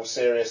her in all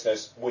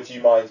seriousness, would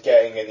you mind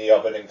getting in the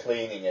oven and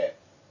cleaning it?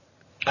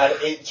 And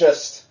it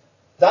just,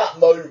 that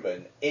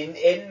moment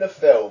in the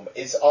film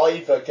is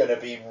either going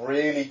to be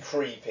really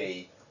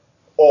creepy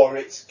or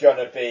it's going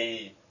to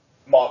be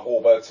Mark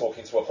Wahlberg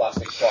talking to a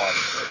plastic plant.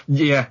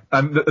 Yeah,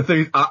 and the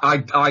thing is,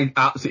 I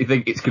absolutely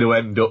think it's going to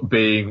end up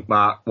being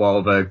Mark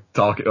Wahlberg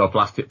talking to a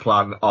plastic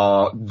plant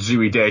or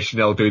Zooey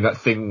Deschanel doing that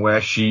thing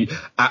where she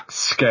acts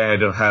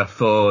scared of her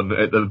phone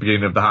at the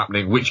beginning of The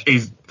Happening, which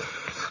is,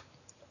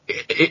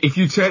 if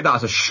you take that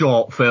as a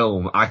short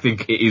film, I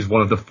think it is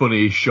one of the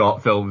funniest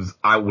short films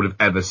I would have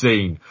ever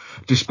seen,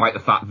 despite the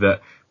fact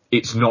that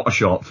it's not a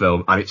short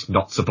film and it's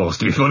not supposed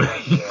to be funny.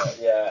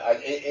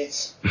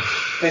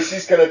 This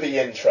is going to be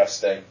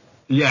interesting.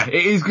 Yeah, it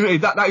is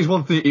good. That is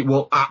one thing it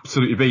will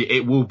absolutely be.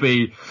 It'll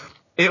be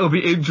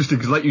interesting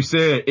because, like you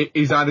say, it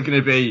is either going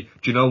to be,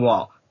 do you know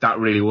what, that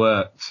really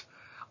worked,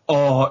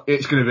 or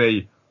it's going to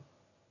be,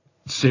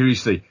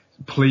 seriously,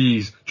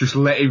 please, just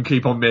let him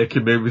keep on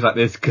making movies like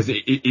this, because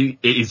it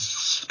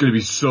is going to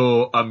be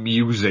so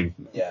amusing.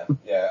 Yeah.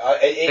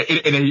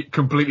 In a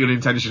completely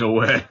unintentional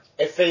way.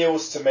 It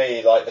feels to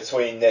me like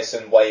between this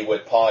and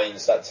Wayward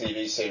Pines, that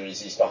TV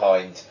series he's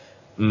behind,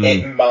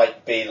 it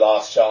might be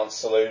Last Chance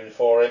Saloon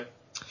for him.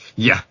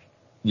 Yeah.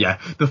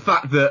 The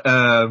fact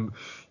that,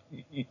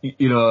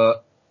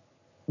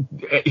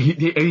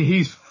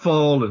 he's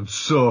fallen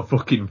so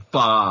fucking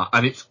far,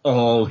 and it's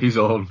all his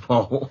own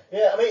fault.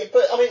 Yeah,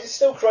 it's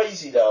still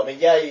crazy though.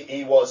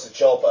 He was a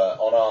jobber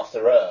on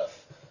After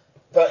Earth,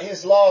 but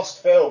his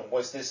last film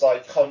was this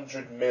like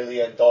 $100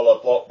 million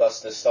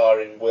blockbuster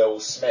starring Will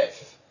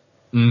Smith,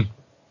 and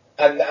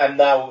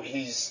now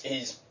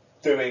he's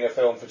doing a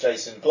film for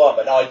Jason Blum,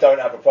 and I don't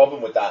have a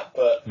problem with that.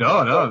 But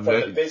from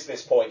the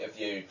business point of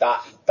view,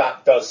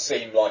 that does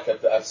seem like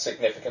a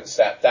significant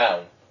step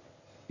down.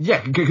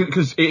 Yeah,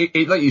 because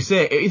it like you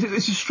say,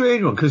 it's a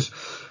strange one, because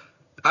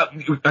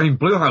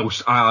Blue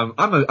House, I'm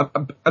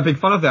a big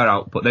fan of their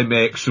output. They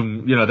make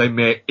they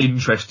make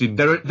interesting.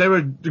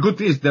 The good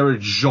thing is they're a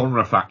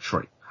genre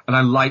factory, and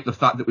I like the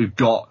fact that we've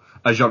got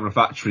a genre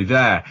factory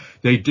there.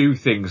 They do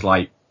things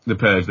like The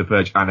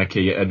Purge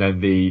Anarchy, and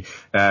then the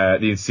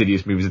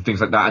Insidious movies and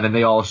things like that, and then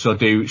they also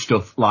do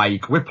stuff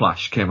like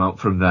Whiplash came out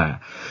from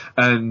there,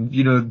 and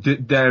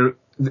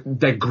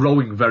they're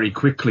growing very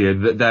quickly,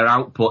 and their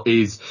output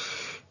is.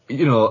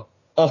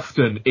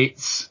 Often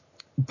they've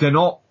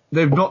not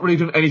really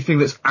done anything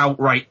that's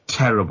outright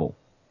terrible,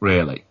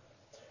 really.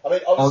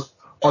 Or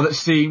that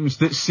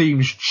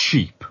seems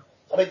cheap.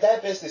 Their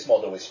business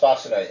model is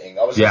fascinating.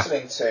 I was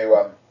listening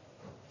to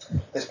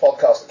this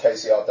podcast that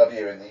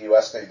KCRW in the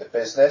US do, The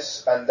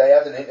Business, and they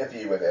had an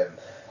interview with him.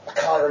 I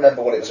can't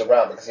remember what it was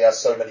around because he has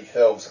so many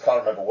films. I can't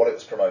remember what it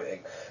was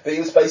promoting. But he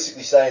was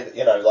basically saying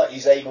that,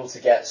 he's able to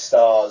get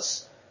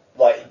stars,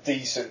 like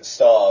decent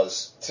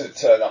stars, to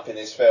turn up in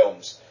his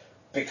films.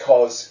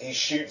 Because he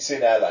shoots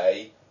in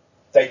LA,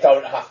 they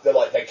don't have to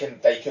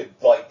they could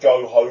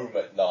go home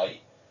at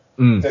night.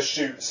 The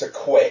shoots are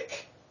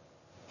quick,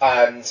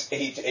 and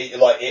he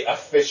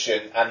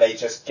efficient, and they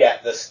just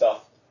get the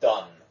stuff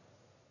done.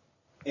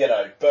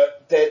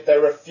 But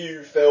there are a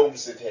few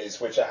films of his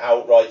which are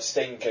outright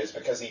stinkers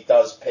because he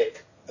does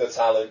pick the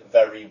talent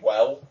very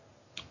well.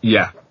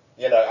 Yeah.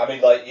 You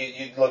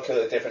look at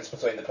the difference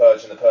between The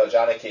Purge and The Purge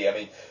Anarchy.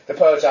 The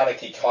Purge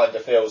Anarchy kind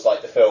of feels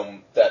like the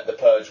film that The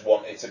Purge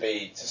wanted to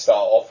be to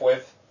start off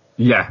with.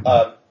 Yeah.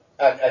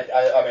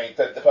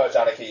 The Purge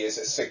Anarchy is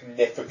a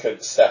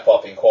significant step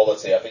up in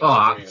quality. I think you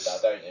agree with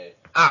that, don't you?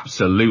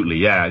 Absolutely,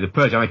 yeah. The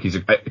Purge Anarchy is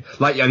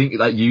like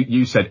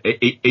you said,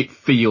 it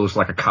feels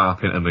like a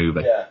Carpenter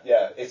movie.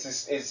 Yeah. It's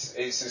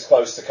as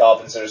close to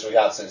Carpenter as we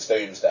had since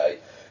Doomsday.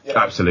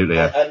 Absolutely,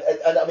 yeah.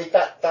 And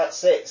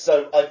that's it.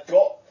 So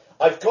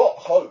I've got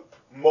hope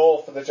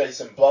more for the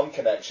Jason Blum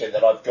connection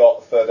than I've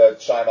got for the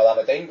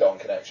Shyamalan Ding Dong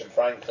connection,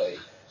 frankly.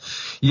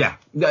 Yeah,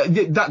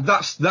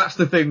 that's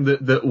the thing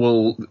that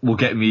will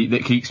get me,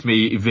 that keeps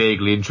me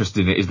vaguely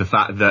interested in it, is the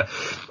fact that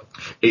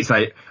it's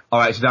like,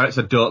 alright, so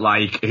director I don't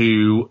like,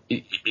 who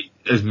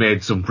has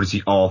made some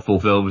pretty awful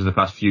films in the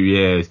past few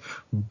years,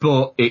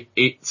 but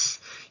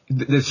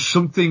there's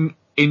something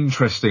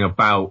interesting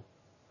about,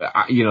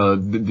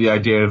 the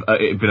idea of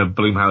it being a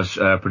Blumhouse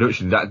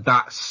production.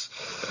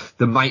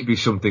 There might be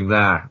something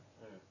there.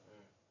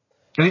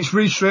 And it's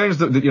really strange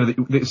that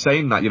that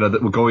saying that,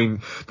 that we're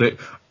going, that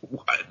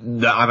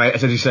I'm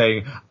essentially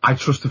saying, I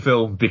trust the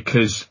film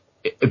because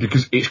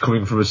it's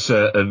coming from a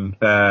certain,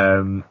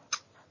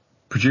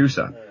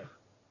 producer.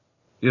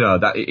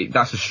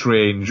 That's a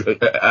strange,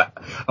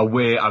 a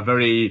way, a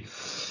very,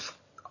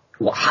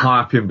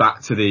 harping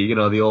back to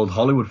the old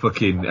Hollywood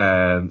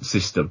fucking,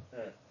 system.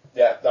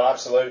 Yeah, no,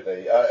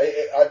 absolutely.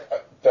 I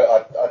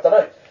don't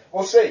know.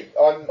 We'll see.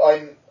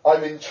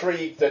 I'm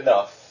intrigued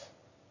enough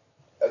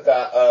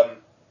that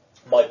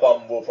my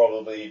bum will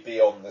probably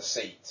be on the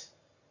seat,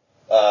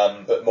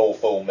 but more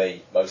for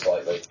me, most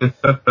likely.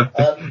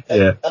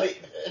 Yeah.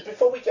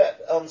 Before we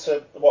get on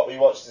to what we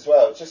watched as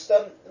well, just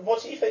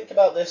what do you think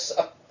about this?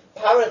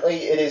 Apparently,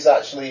 it is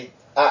actually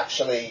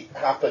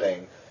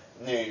happening.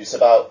 News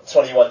about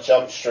 21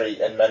 Jump Street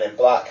and Men in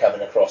Black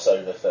having a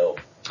crossover film.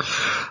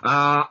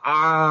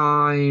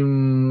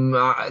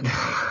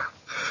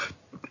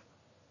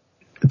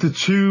 The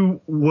two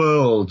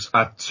worlds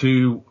are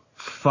too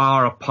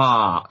far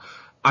apart.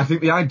 I think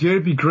the idea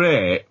would be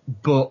great,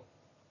 but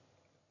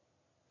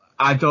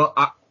I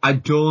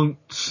don't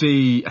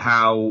see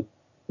how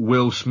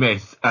Will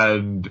Smith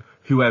and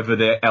whoever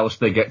else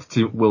they get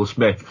to Will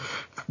Smith,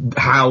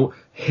 how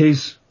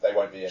his... They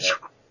won't be in it.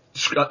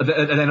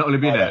 They're not going to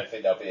be in it? I don't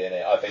think they'll be in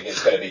it. I think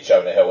it's going to be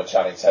Jonah Hill and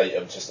Channing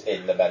Tatum just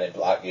in the Men in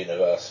Black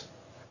universe.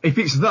 If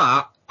it's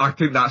that, I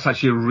think that's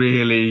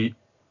actually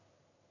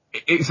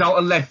it's out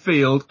of left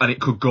field and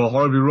it could go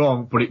horribly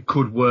wrong, but it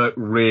could work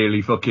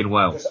really fucking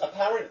well. Because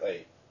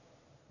apparently,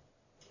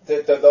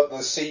 the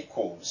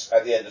sequels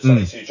at the end of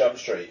 22 Jump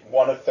Street,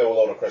 one of Phil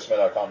Lord or Chris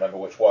Miller, I can't remember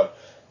which one,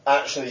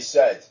 actually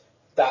said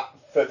that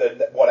for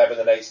whatever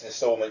the next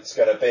installment's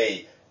going to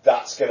be,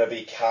 that's going to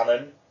be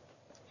canon.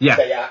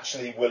 they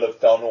actually will have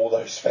done all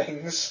those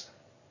things.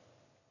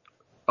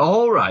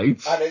 All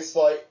right. And it's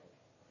like,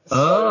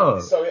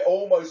 so it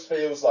almost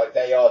feels like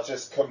they are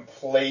just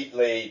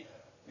completely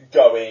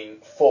going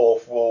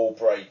fourth wall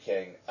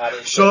breaking, and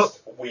it's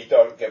just, we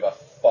don't give a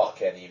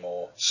fuck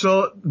anymore.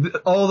 So,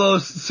 all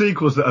those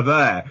sequels that are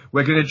there,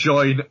 we're going to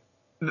join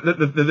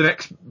the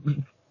next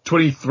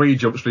 23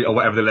 Jump Street, or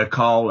whatever they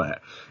call it,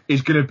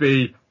 is going to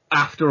be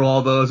after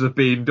all those have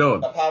been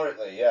done.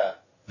 Apparently, yeah.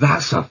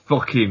 That's a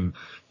fucking...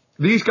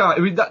 These guys,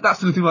 I mean, that's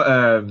the thing about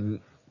a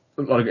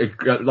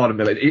lot of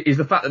Miller, is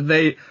the fact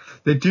that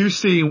they do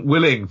seem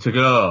willing to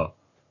go,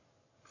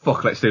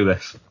 fuck, let's do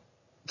this.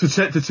 To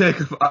take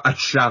a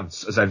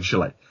chance,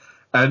 essentially.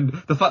 And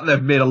the fact that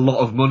they've made a lot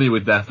of money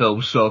with their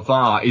films so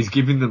far is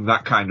giving them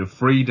that kind of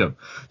freedom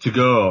to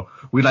go,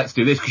 we'd like to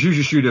do this, because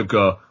usually studio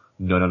go,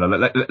 no,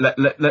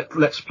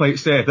 let's play it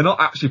safe. They're not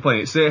actually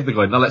playing it safe, they're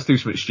going, no, let's do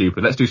something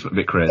stupid, let's do something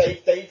a bit crazy.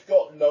 They've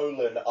got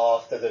Nolan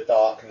after the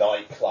Dark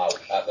Knight clout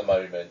at the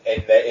moment,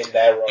 in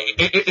their own...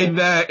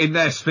 In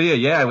their sphere,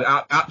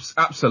 yeah,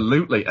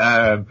 absolutely.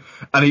 And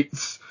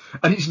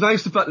it's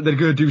nice the fact that they're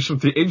going to do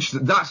something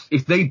interesting.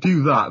 If they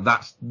do that,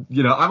 that's,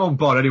 I'm on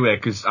board anyway,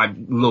 because I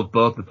love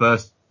both the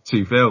first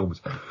two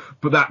films.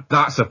 But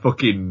that's a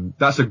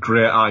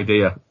great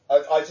idea.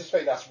 I just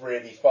think that's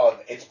really fun.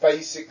 It's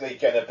basically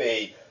going to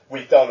be,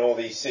 we've done all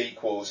these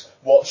sequels,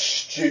 what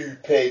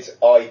stupid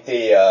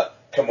idea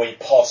can we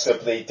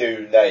possibly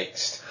do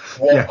next?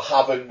 What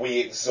haven't we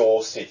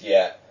exhausted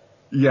yet?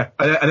 Yeah,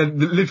 and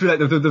then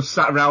literally they've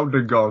sat around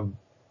and gone,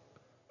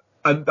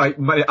 and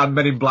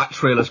Men in Black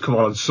trailers come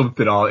on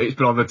something, or it's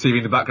been on the TV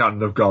in the background,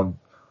 and they've gone,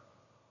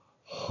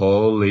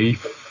 holy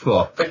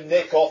fuck. The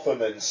Nick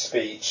Offerman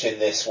speech in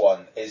this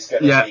one is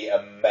going to be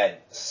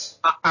immense.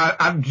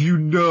 And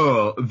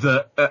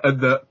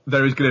that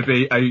there is going to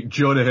be a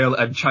Jonah Hill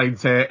and Channing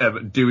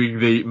Tatum doing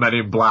the Men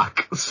in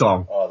Black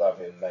song. Oh, that'd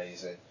be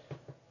amazing.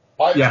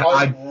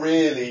 I'm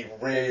really,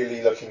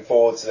 really looking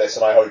forward to this,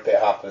 and I hope it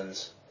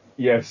happens.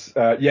 Yes,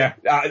 I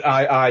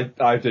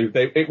do.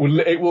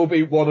 It will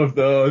be one of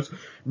those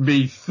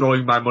me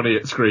throwing my money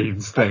at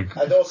screens thing.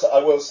 And also,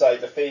 I will say,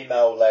 the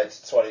female-led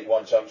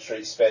 21 Jump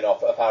Street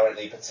spin-off,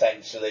 apparently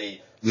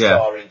potentially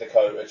starring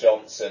Dakota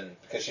Johnson,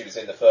 because she was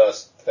in the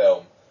first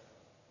film,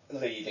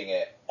 leading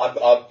it.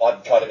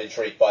 I'm kind of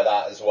intrigued by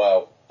that as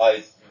well.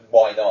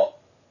 Why not?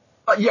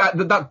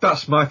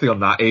 That's my thing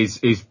on that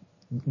is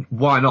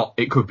why not?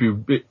 It could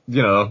be,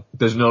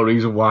 there's no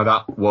reason why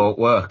that won't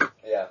work.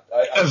 Yeah.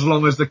 As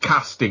long as the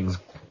casting's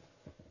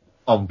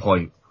on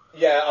point.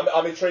 Yeah,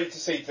 I'm intrigued to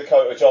see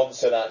Dakota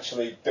Johnson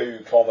actually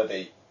do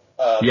comedy.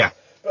 But I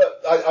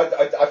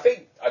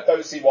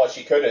don't see why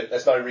she couldn't.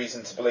 There's no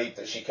reason to believe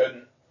that she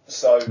couldn't.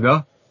 So,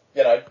 no.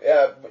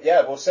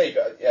 We'll see.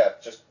 But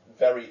just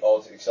very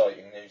odd,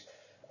 exciting news.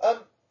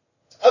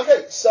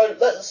 Okay, so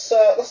let's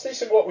do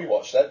some what we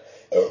watched then.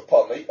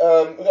 Pardon me.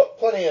 We've got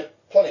plenty of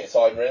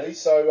time really.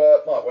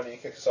 So, Mark, why don't you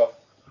kick us off?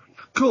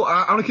 Cool.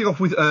 I want to kick off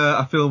with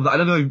a film that I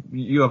don't know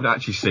you haven't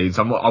actually seen,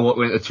 so I won't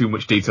go into too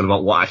much detail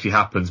about what actually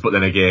happens, but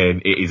then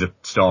again, it is a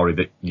story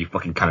that you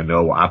fucking kind of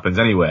know what happens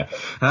anyway.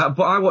 But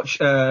I watched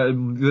the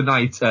other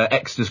night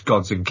Exodus,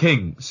 Gods and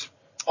Kings.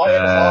 I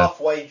am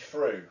halfway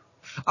through.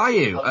 Are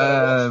you? I'm going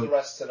to watch the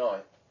rest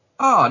tonight.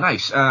 Oh,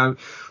 nice.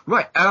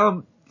 Right.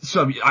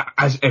 So,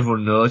 as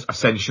everyone knows,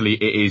 essentially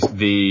it is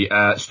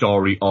the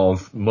story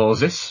of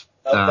Moses.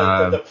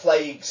 The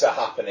plagues are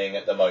happening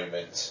at the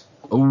moment.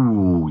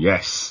 Oh,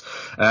 yes.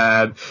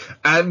 And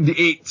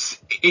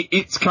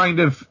it's kind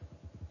of,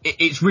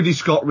 it's Ridley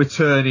Scott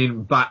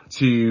returning back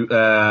to,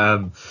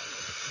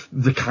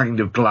 the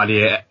kind of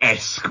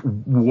Gladiator-esque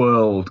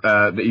world,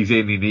 that he's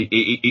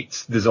in.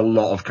 There's a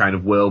lot of kind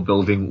of world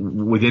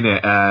building within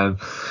it.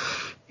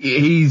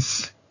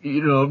 He's,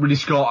 Ridley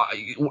Scott,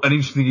 an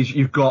interesting thing is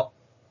you've got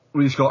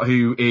Ridley Scott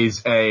who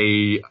is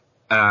an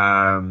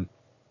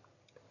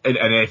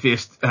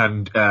atheist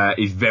and,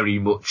 is very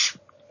much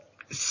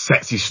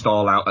sets his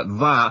stall out at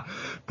that.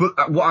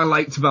 But what I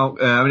liked about,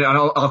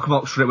 I'll come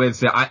up straight away and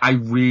say I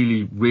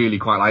really, really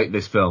quite like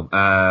this film.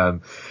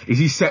 Is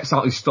he sets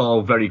out his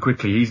stall very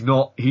quickly. He's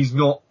not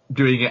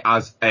doing it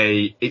as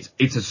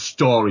it's a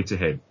story to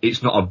him.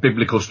 It's not a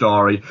biblical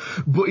story,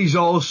 but he's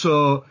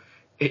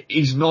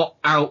not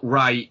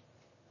outright,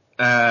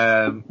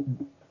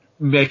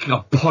 making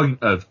a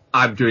point of,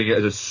 I'm doing it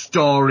as a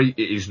story,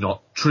 it is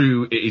not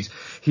true, he's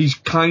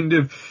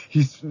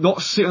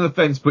not sitting on the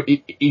fence, but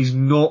he's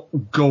not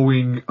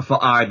going for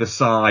either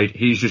side,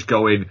 he's just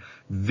going,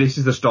 this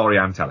is the story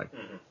I'm telling.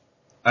 Mm-hmm.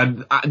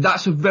 And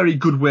that's a very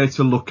good way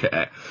to look at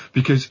it,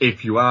 because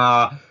if you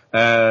are,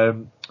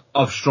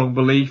 of strong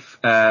belief,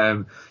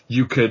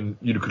 you can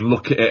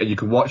look at it and you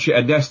can watch it,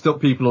 and there's still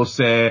people who'll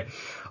say,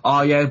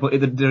 oh yeah, but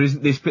there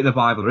isn't this bit of the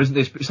Bible, there isn't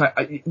this bit. It's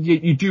like,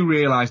 you do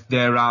realise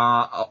there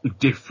are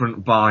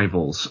different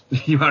Bibles.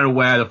 You are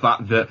aware of the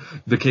fact that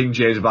the King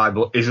James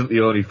Bible isn't the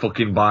only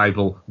fucking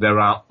Bible. There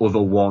are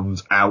other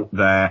ones out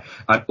there,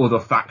 and other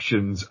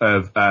factions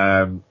of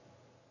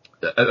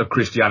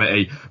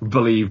Christianity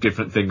believe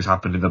different things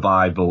happened in the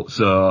Bible.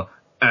 So,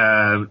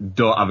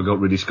 don't have a go at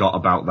Ridley Scott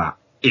about that,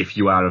 if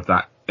you are of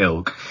that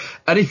ilk.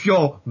 And if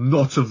you're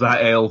not of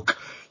that ilk,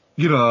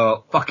 you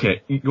know, fuck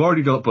it. You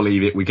already don't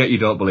believe it. We get you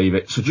don't believe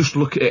it. So just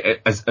look at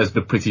it as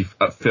the pretty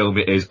film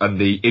it is and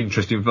the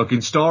interesting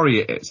fucking story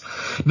it is.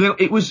 Now,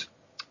 it was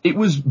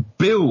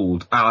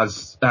billed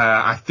as,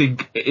 I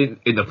think,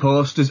 in the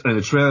posters and in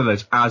the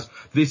trailers, as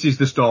this is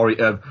the story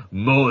of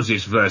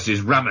Moses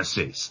versus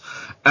Ramesses.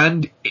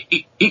 And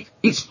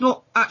it's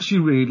not actually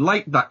really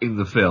like that in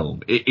the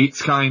film.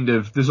 It's kind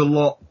of, there's a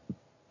lot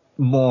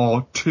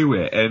more to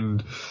it,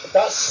 and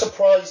that's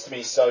surprised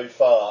me so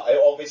far.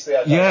 Obviously,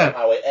 I don't know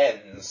how it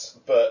ends,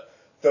 but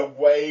the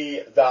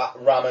way that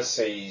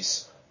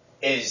Ramesses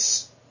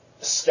is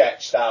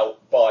sketched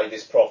out by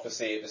this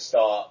prophecy at the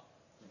start,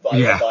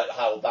 like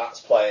how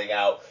that's playing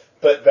out,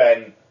 but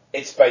then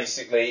it's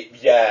basically,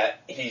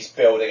 he's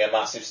building a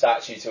massive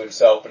statue to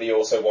himself, but he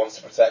also wants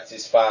to protect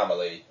his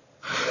family.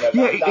 You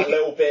know, that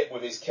little bit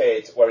with his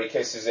kid where he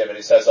kisses him and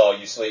he says, "Oh,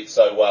 you sleep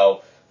so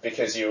well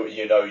because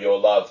you know you're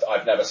loved.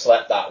 I've never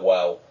slept that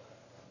well."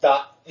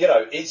 That, you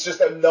know, it's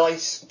just a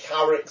nice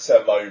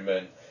character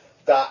moment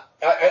that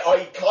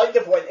I kind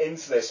of went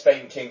into this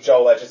thinking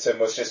Joel Edgerton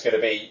was just going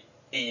to be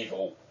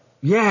evil.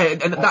 Yeah,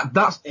 and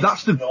that's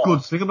the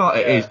good thing about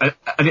it is,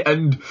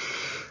 and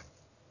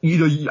you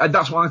know, and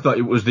that's why I thought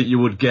it was that you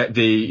would get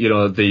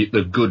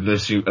the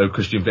goodness of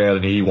Christian Bale,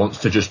 and he wants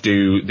to just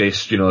do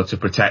this, you know, to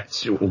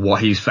protect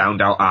what he's found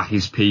out are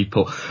his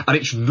people, and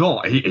it's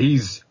not.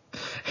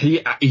 He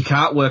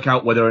can't work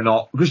out whether or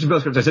not, Christian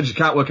Bale's character essentially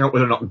can't work out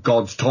whether or not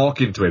God's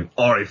talking to him,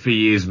 or if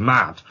he is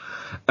mad.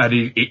 And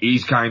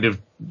he's kind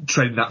of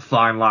treading that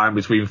fine line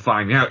between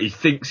finding out. He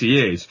thinks he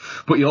is,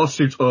 but he also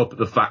seems up at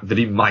the fact that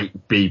he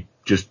might be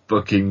just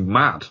fucking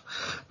mad.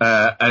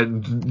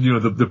 And, you know,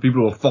 the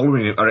people who are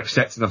following him are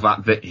accepting the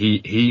fact that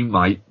he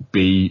might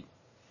be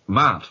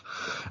mad.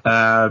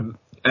 And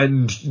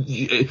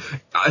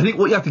I think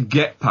what you have to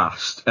get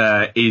past,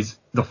 is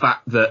the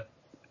fact that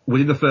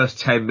within the first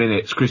 10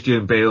 minutes,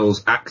 Christian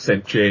Bale's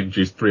accent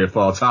changes 3 or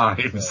 4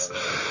 times.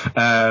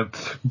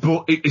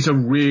 But it's a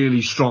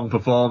really strong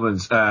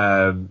performance.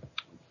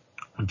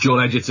 Joel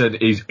Edgerton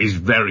is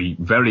very,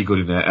 very good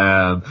in it.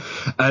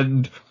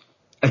 And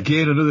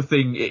again, another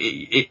thing,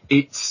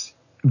 it's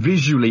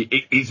visually,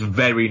 it's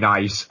very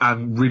nice,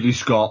 and Ridley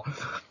Scott,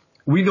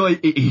 we know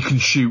he can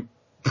shoot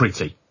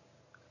pretty.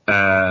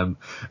 And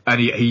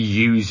he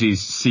uses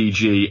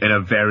CG in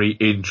a very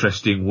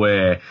interesting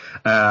way.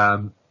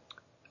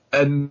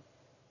 And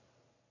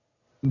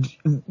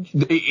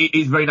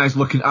it's very nice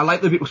looking. I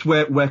like the bits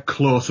where we're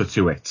closer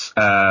to it.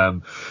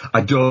 I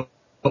don't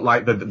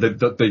like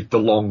the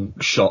long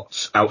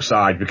shots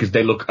outside because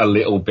they look a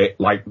little bit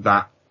like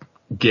that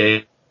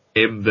game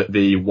that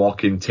the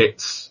Walking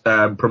Tits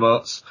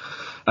promotes.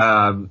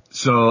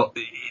 So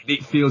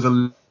it feels a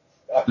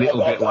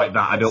little bit like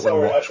that. I don't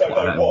want to watch what it is.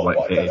 I don't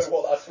know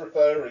what that's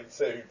referring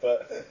to,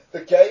 but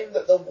the game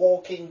that the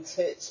Walking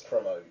Tits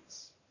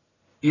promotes.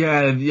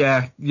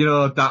 Yeah, you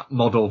know, that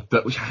model,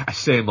 I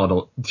say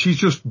model, she's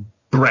just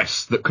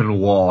breasts that can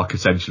walk,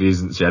 essentially,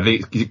 isn't she? I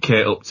think it's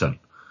Kate Upton.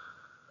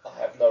 I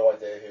have no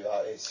idea who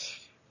that is.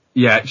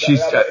 Yeah, she's...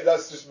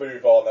 let's just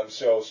move on, I'm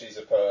sure she's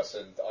a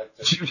person.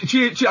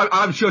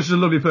 I'm sure she's a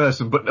lovely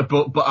person, but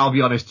I'll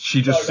be honest,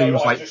 she just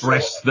seems like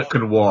breasts that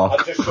can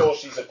walk. I'm just sure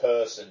she's a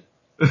person.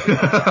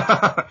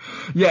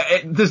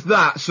 There's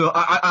that, so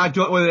I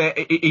don't know whether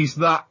is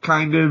that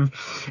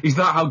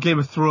how Game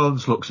of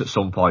Thrones looks at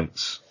some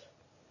points?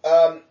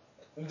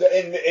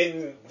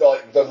 In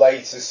like the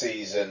later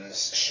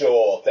seasons,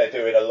 sure, they're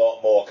doing a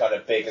lot more kind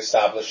of big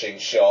establishing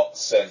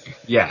shots, and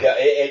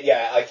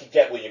I can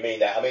get what you mean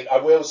there. I mean, I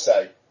will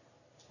say,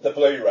 the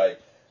Blu-ray,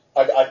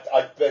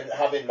 I've been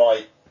having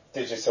my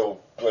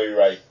digital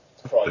Blu-ray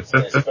prior to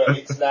this, but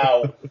it's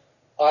now,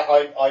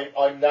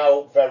 I'm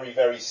now very,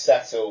 very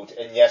settled,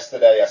 and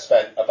yesterday I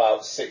spent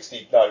about I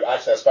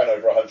spent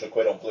over 100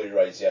 quid on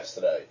Blu-rays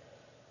yesterday,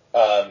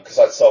 because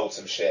I'd sold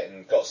some shit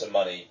and got some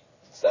money.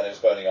 Then it was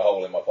burning a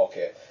hole in my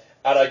pocket,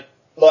 and I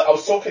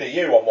was talking to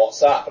you on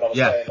WhatsApp, and I was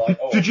saying like,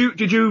 "Oh, did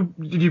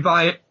you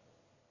buy it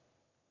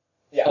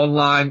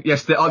online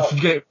yesterday? Or did you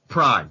get it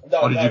Prime,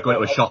 or did you go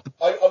to a shop?"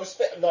 I was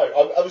thinking like,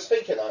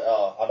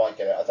 I might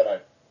get it, I don't know.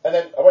 And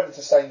then I went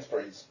into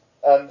Sainsbury's,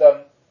 and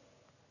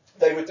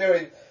they were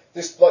doing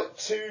this like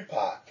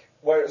 2-pack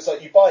where it was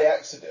like you buy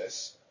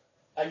Exodus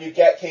and you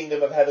get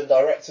Kingdom of Heaven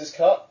Director's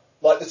Cut,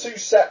 like the 2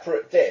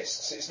 separate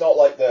discs. It's not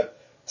like the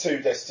 2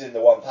 discs in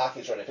the 1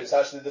 package or anything. It's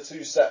actually the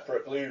 2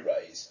 separate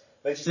Blu-rays.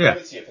 They just give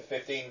it to you for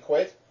 15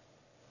 quid.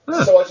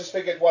 So I just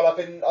figured, well, I've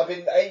been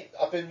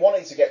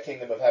wanting to get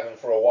Kingdom of Heaven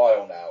for a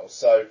while now,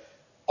 so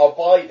I'll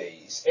buy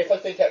these. If I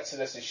think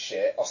Exodus is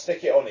shit, I'll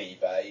stick it on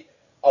eBay.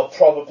 I'll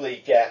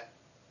probably get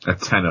a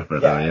tenner for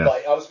that.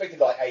 Like, I was thinking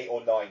like 8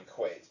 or 9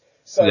 quid.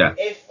 So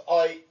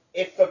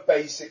if for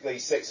basically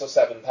 £6 or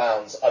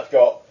 £7 I've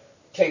got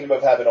Kingdom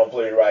of Heaven on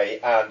Blu-ray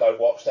and I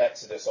watched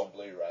Exodus on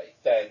Blu-ray,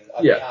 then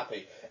I'd be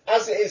happy.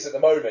 As it is at the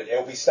moment,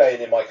 it'll be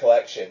staying in my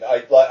collection.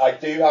 I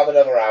do have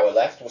another hour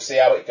left. We'll see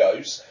how it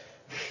goes.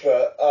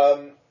 But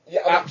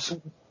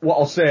what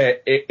I'll say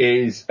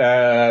is,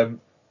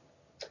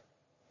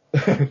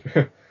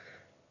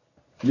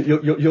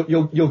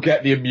 you'll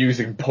get the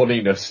amusing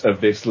punniness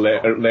of this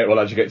later on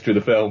as you get through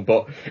the film,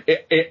 but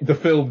the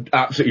film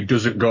absolutely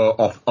doesn't go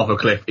off a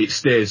cliff. It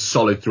stays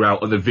solid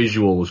throughout, and the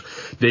visuals,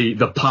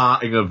 the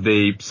parting of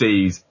the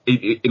seas,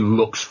 it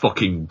looks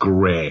fucking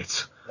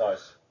great.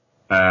 Nice.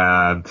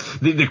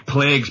 The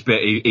plagues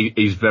bit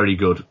is very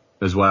good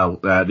as well,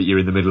 that you're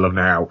in the middle of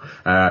now.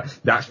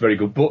 That's very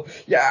good. But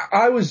yeah,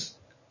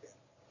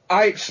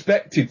 I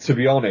expected, to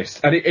be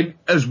honest, and it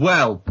as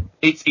well,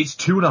 it's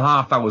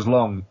 2.5 hours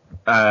long.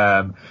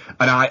 And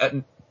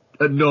at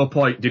no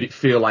point did it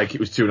feel like it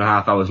was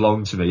 2.5 hours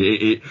long to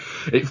me.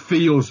 It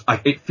feels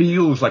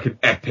like an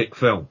epic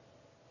film.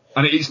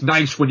 And it's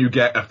nice when you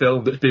get a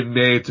film that's been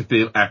made to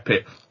feel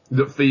epic,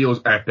 that feels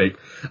epic.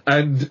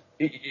 And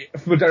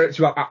from a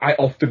director I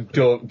often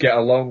don't get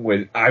along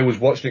with, I was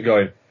watching it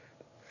going,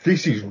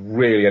 this is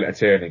really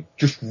entertaining.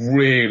 Just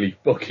really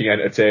fucking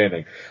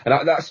entertaining. And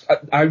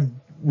I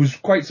was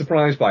quite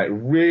surprised by it.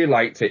 Really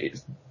liked it.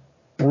 It's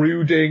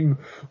brooding,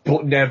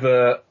 but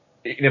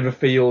it never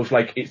feels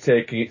like it's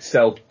taking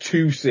itself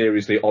too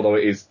seriously, although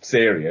it is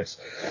serious.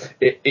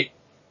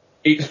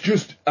 It's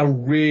just a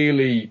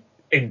really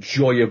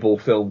enjoyable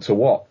film to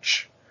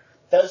watch.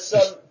 Does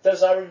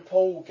Aaron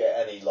Paul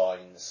get any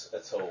lines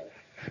at all?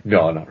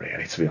 No, not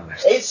really, to be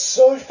honest. It's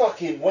so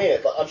fucking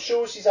weird. Like, I'm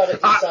sure he's had a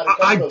couple of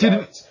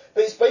lines,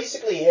 but it's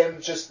basically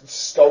him just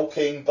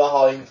skulking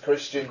behind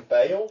Christian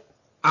Bale.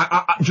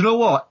 Do you know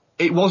what?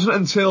 It wasn't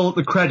until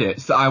the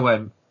credits that I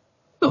went,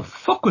 the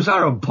fuck was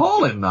Aaron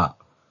Paul in that?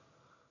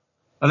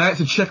 And I had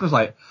to check, and I was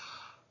like,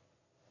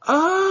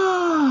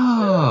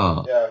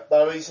 Yeah,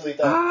 no, easily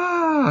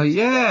done.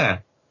 Yeah.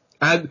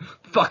 And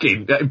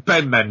fucking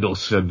Ben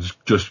Mendelsohn's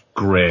just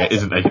great,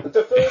 isn't he?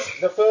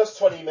 The first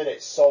 20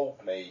 minutes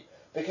sold me,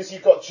 because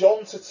you've got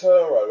John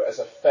Turturro as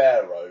a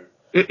pharaoh.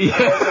 Yeah. And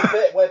there's a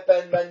bit where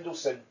Ben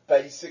Mendelsohn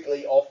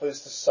basically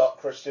offers to suck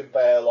Christian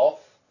Bale off.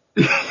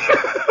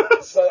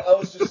 So I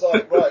was just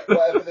like, right,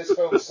 whatever this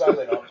film's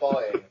selling, I'm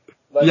buying.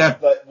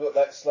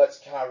 Let's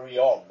carry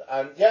on.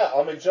 And yeah,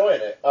 I'm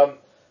enjoying it. The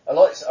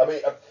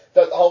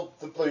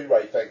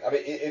Blu-ray thing, I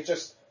mean,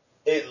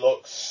 it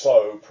looks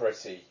so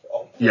pretty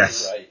on Blu-ray.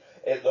 Yes.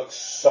 It looks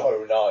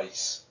so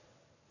nice.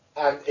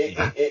 And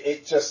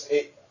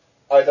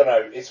I don't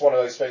know, it's one of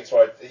those things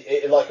where,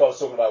 like I was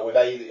talking about with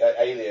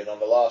Alien on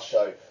the last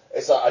show,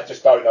 it's like, I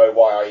just don't know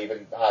why I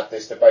even had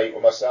this debate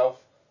with myself.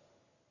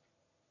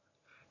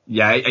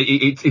 Yeah,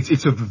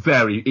 it's a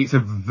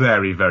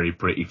very, very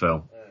pretty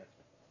film.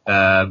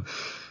 I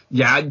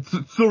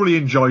thoroughly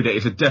enjoyed it.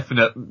 It's a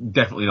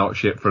definitely not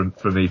shit for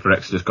me for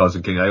Exodus, Gods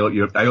and King. I hope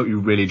you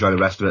really enjoy the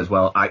rest of it as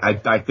well.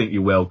 I think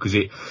you will, because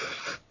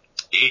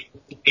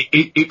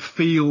it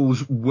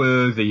feels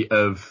worthy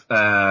of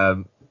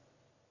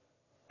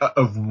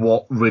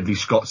what Ridley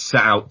Scott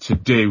set out to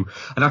do.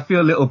 And I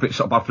feel a little bit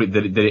sort of bad for it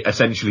that it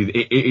essentially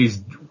it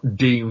is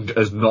deemed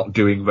as not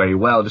doing very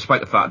well,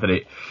 despite the fact that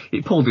it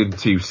pulled in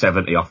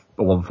 270 off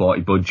a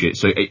 140 budget.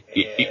 So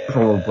it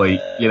probably,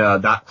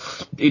 that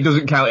it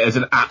doesn't count it as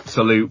an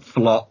absolute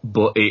flop,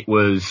 but it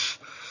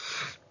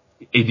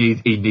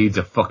needs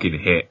a fucking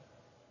hit.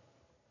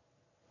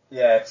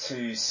 Yeah,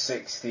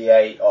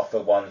 268 off a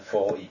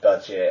 140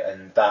 budget,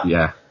 and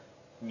that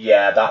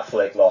that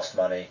flick lost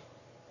money.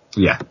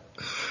 Yeah.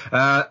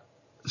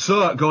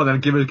 So go on then,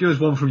 give us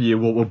one from you.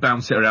 We'll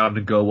bounce it around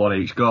and go one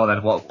each. Go on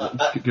then.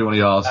 Do one of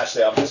yours?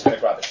 Actually, I'm just going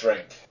to grab a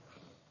drink.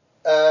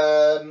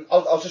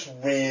 I'll just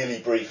really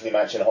briefly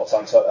mention Hot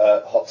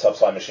Tub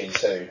Time Machine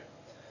 2.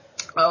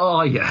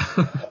 Oh yeah.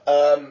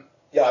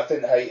 I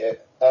didn't hate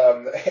it.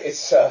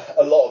 It's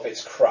a lot of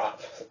it's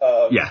crap.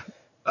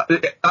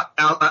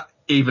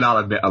 Even I'll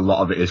admit a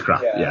lot of it is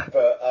crap. Yeah.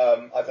 But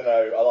I don't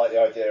know. I like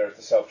the idea of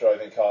the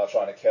self-driving car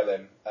trying to kill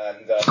him,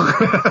 and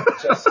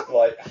just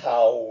like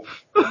how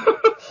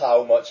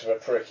much of a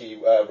pricky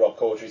Rob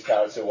Corddry's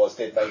character was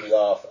did make me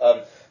laugh.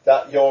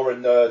 That "You're a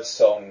Nerd"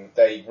 song,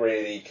 they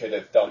really could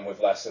have done with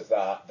less of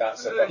that.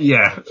 That's a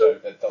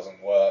joke that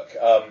doesn't work.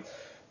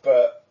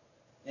 But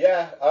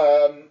yeah.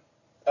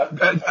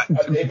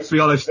 To be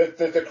honest,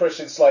 the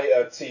Christian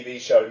Slater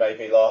TV show made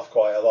me laugh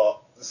quite a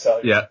lot.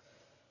 So yeah.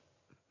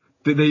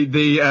 The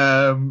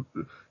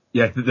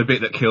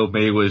bit that killed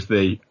me was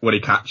when he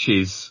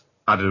catches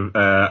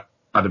Adam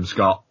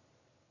Scott,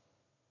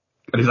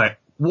 and he's like,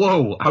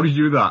 "Whoa, how did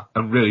you do that?"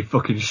 I'm really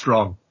fucking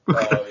strong.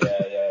 Oh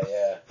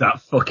yeah.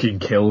 That fucking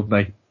killed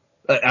me.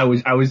 I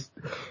was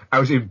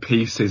in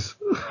pieces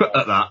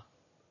at that.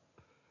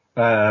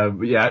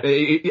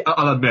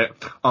 I'll admit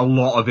a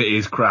lot of it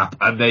is crap,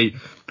 and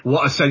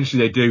what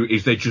essentially they do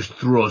is they just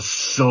throw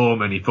so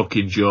many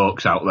fucking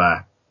jokes out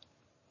there.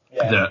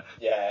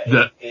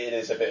 It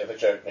is a bit of a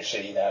joke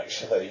machine,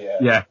 actually.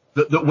 Yeah.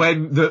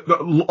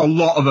 A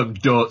lot of them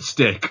don't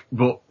stick,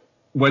 but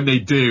when they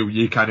do,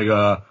 you kind of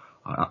go,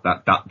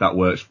 that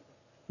works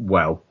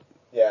well.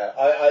 Yeah,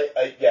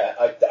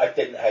 I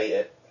didn't hate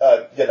it.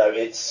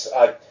 It's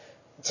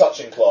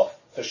touching cloth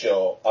for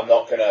sure. I'm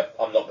not gonna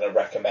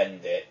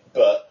recommend it,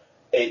 but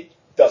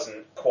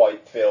doesn't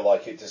quite feel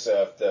like it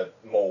deserved the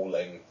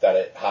mauling that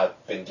it had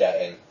been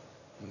getting.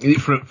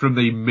 From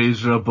the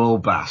miserable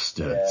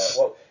bastards.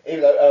 Yeah, well,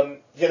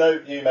 even though,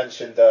 you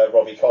mentioned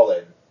Robbie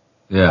Collin.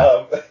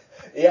 Yeah.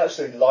 He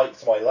actually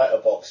liked my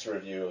Letterboxd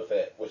review of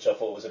it, which I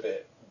thought was a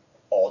bit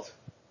odd.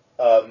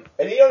 And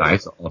he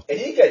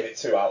gave it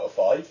 2 out of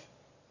 5.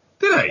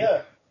 Did he?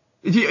 Yeah.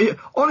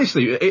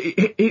 Honestly,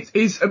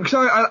 it's because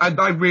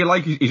I really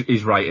like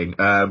his writing,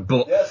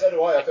 but yeah, so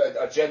do I.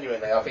 I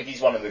genuinely, I think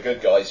he's one of the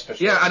good guys for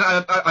sure. Yeah,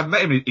 and I've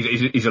met him.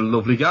 He's a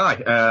lovely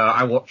guy.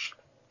 I watched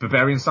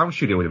Bavarian Sound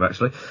Studio with him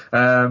actually,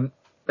 and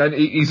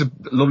he's a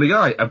lovely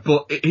guy.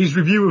 But his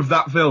review of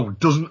that film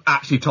doesn't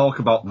actually talk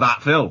about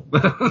that film.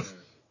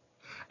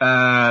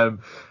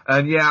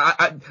 And yeah,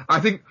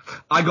 I think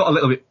I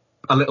got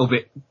a little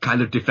bit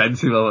kind of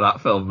defensive over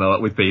that film though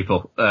with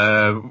people,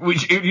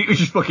 which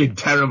is fucking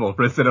terrible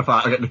for a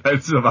cinephile to get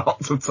defensive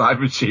about some Time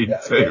Machine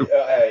 2.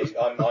 Hey,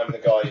 I'm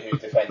the guy who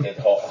defended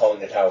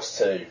Haunted House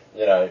 2,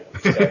 So,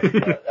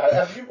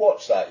 have you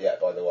watched that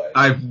yet, by the way?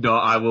 I've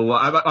not. I will.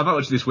 I might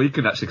watch it this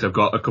weekend actually because I've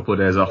got a couple of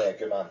days off. Yeah,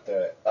 good man, do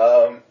it.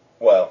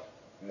 Well,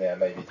 yeah,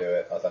 maybe do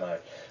it. I don't know.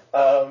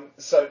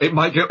 So it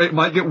might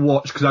get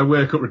watched because I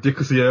wake up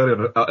ridiculously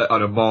early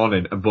on a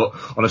morning, but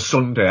on a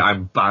Sunday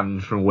I'm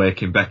banned from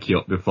waking Becky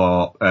up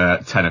before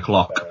 10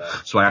 o'clock,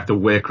 so I have to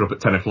wake her up at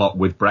 10 o'clock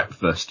with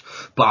breakfast.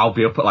 But I'll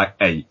be up at like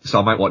 8, so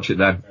I might watch it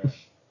then.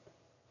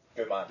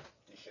 Good man,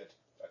 you should.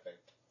 I think.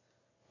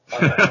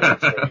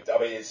 I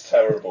mean, it's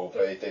terrible,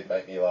 but it did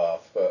make me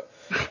laugh. But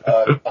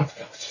I've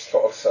just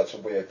got such a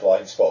weird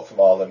blind spot for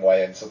Marlon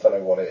Wayans. I don't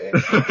know what it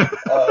is.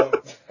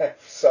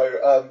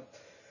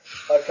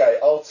 Okay,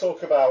 I'll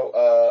talk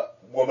about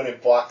Woman in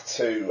Black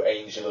 2,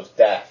 Angel of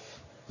Death.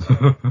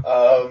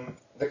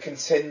 The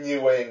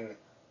continuing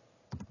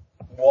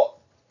what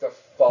the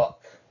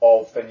fuck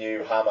of the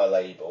new Hammer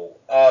label.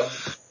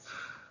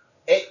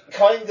 It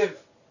kind of...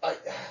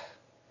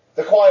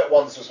 The Quiet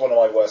Ones was one of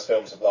my worst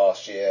films of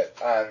last year,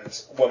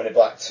 and Woman in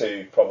Black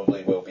 2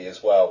 probably will be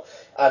as well.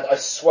 And I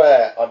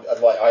swear,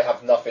 I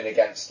have nothing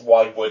against,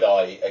 why would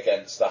I,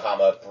 against the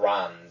Hammer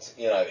brand.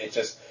 It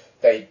just...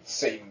 They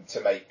seem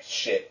to make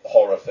shit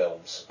horror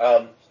films.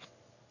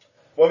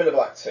 Women in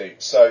Black 2.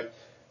 So,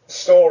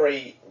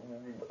 story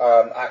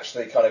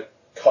actually kind of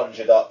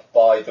conjured up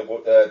by the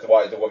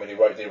woman who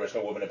wrote the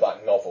original Woman in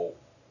Black novel.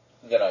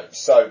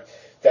 So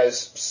there's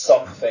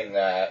something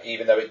there,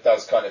 even though it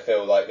does kind of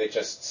feel like they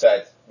just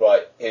said,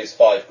 right, here's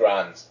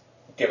 $5,000,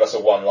 give us a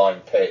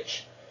one-line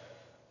pitch.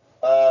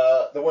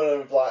 The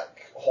Woman in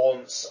Black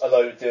haunts a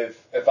load of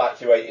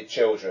evacuated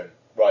children.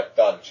 Right,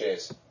 done,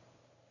 cheers.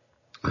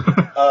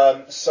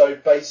 So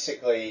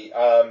basically,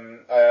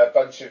 a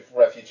bunch of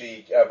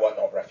evacuee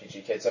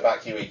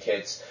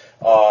kids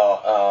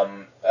are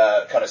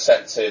kind of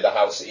sent to the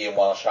house at Ian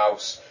Welsh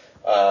House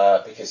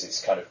because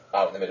it's kind of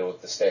out in the middle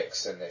of the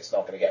sticks and it's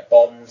not going to get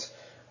bombed.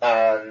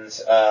 And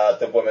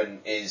the woman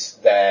is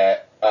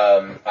there,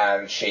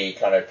 and she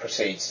kind of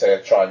proceeds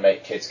to try and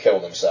make kids kill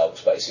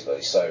themselves,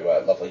 basically.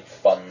 So lovely,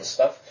 fun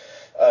stuff.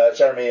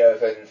 Jeremy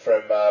Irvin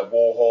from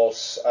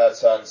Warhorse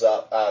turns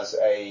up as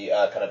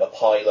a kind of a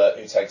pilot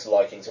who takes a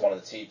liking to one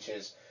of the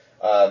teachers.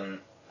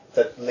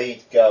 The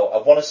lead girl, I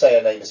want to say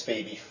her name is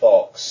Phoebe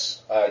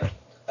Fox. I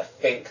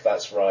think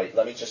that's right.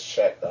 Let me just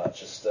check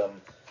that.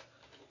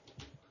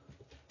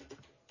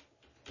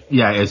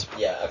 Yeah, it is.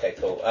 Yeah. Okay.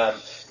 Cool.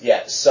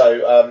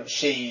 So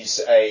she's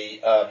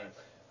a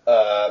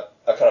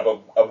kind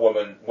of a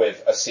woman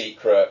with a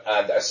secret,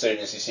 and as soon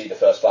as you see the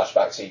first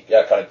flashback,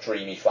 kind of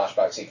dreamy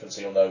flashback sequence,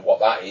 you'll know what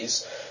that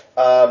is.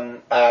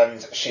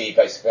 And she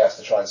basically has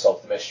to try and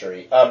solve the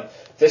mystery.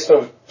 This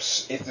film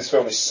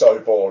is so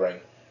boring.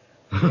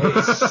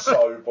 It's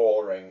so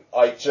boring.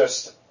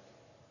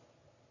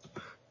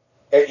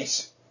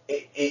 It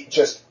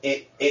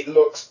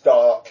looks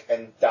dark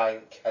and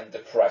dank and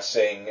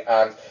depressing,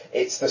 and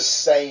it's the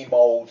same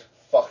old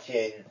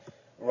fucking,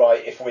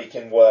 right, if we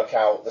can work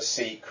out the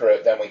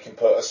secret, then we can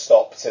put a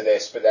stop to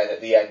this, but then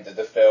at the end of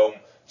the film,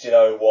 do you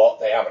know what?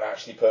 They haven't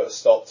actually put a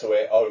stop to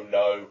it. Oh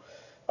no.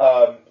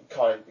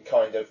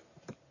 Kind of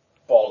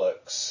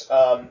bollocks.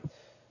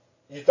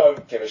 You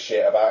don't give a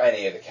shit about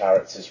any of the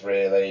characters,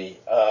 really.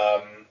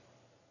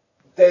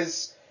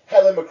 There's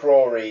Helen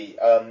McCrory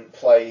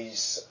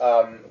plays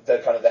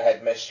the kind of the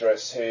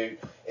headmistress, who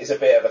is a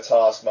bit of a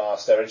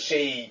taskmaster, and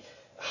she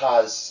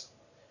has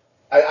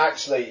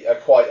actually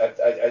quite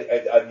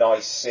a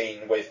nice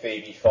scene with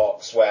Phoebe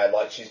Fox where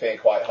like she's being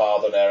quite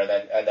hard on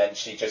her, and then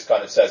she just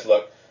kind of says,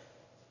 look,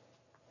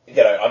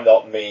 I'm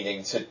not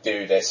meaning to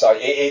do this.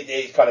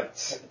 It kind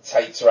of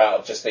takes her out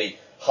of just the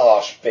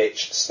harsh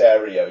bitch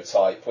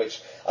stereotype,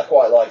 which I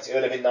quite liked. It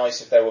would have been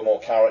nice if there were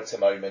more character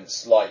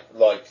moments like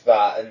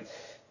that. And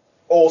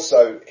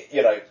also,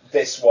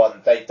 this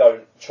one, they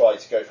don't try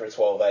to go for a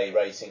 12A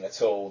rating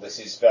at all. This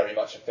is very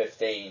much a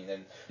 15,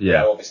 and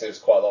obviously there was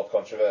quite a lot of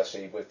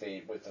controversy with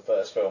the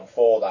first film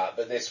for that.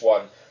 But this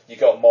one, you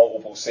got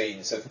multiple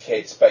scenes of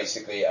kids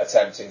basically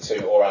attempting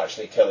to or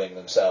actually killing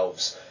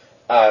themselves,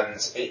 and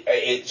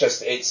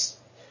it's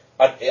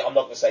I'm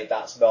not going to say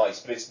that's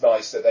nice, but it's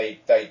nice that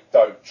they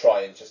don't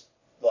try and just,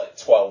 like,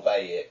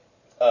 12A it.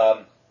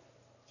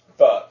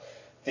 But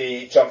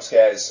the jump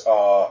scares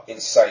are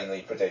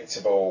insanely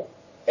predictable.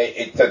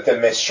 The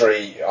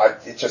mystery,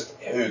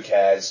 who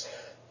cares?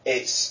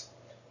 It's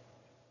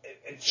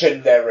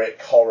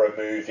generic horror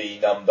movie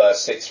number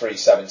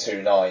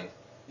 63729.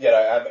 You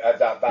know, and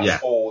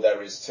that's all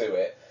there is to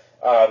it.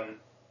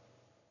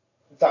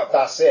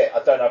 That's it. I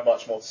don't have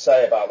much more to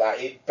say about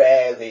that. It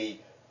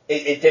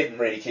didn't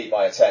really keep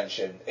my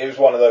attention. It was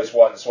one of those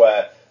ones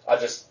where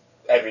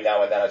every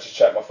now and then I just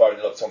checked my phone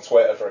and looked on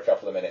Twitter for a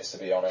couple of minutes, to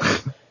be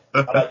honest.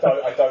 And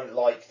I don't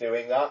like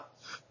doing that.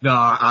 No,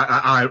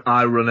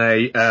 I run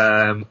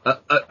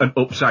an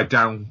upside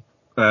down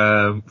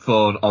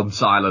phone on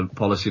silent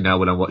policy now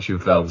when I'm watching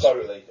films. No,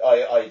 totally.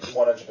 I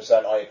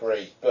 100% I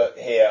agree. But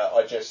here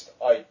I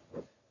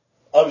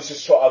was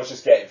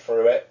just getting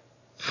through it.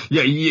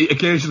 Yeah,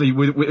 occasionally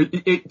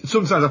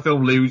sometimes a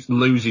film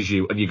loses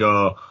you and you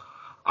go,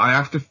 I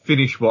have to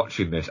finish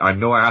watching this. I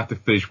know I have to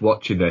finish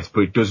watching this,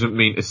 but it doesn't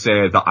mean to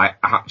say that I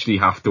actually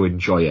have to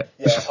enjoy it.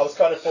 Yeah, I was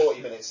kind of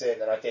 40 minutes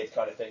in and I did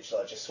kind of think, shall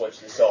I just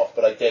switch this off?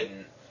 But I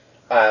didn't.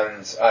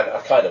 And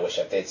I kind of wish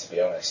I did, to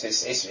be honest.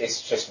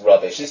 It's just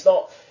rubbish. It's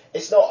not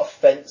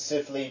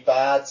offensively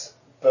bad,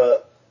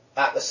 but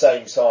at the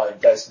same time,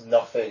 there's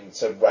nothing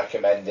to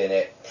recommend in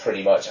it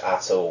pretty much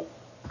at all.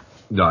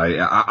 No,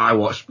 I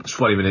watched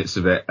 20 minutes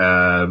of it,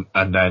 and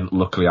then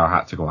luckily I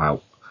had to go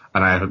out,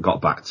 and I haven't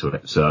got back to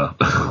it, so.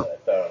 Yeah,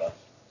 fair enough.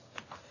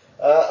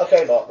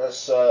 Okay, Mark,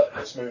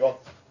 let's move on.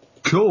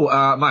 Cool.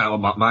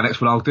 My next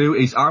one I'll do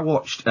is I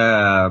watched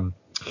the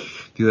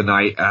other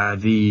night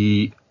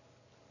the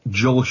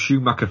Joel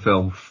Schumacher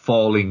film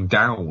Falling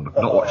Down. I've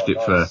not watched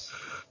it for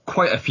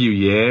quite a few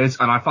years,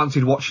 and I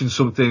fancied watching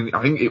something.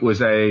 I think it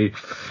was a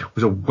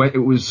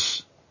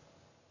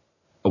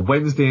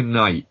Wednesday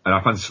night, and I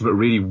fancied something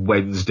really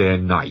Wednesday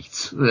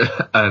night.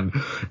 And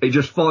it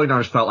just Falling Down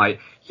just felt like,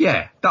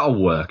 yeah,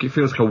 that'll work. It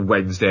feels like a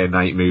Wednesday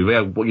night movie.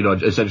 You know,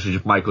 essentially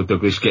just Michael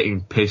Douglas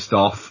getting pissed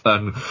off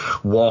and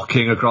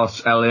walking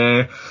across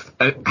LA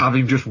and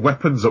having just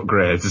weapons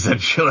upgrades,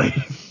 essentially.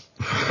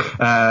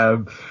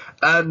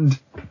 And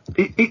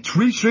it's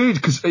really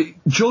strange because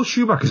Joel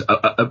Schumacher's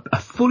a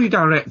funny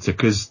director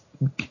because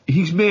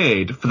he's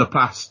made for the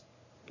past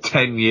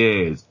 10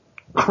 years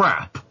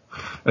crap,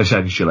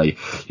 essentially.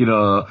 You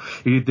know,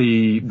 he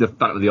did the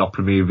Phantom of the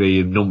Opera movie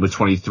and Number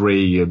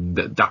 23 and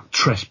that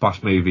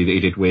Trespass movie that he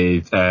did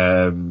with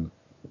Nicole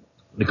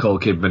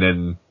Kidman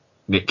and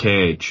Nick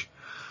Cage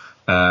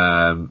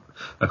a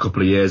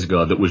couple of years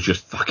ago that was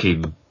just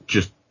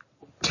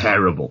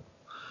terrible.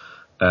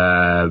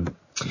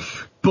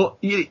 But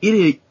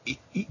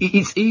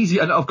it's easy,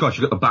 and of course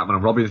you've got the Batman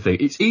and Robin thing.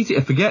 It's easy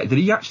to forget that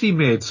he actually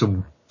made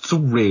some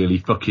really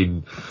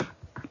fucking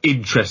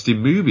interesting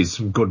movies,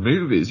 some good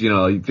movies. You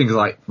know, things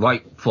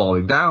like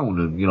Falling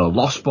Down and, you know,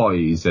 Lost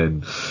Boys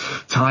and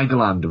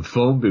Tigerland and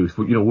Phone Booth,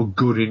 you know, were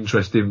good,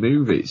 interesting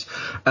movies.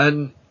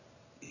 And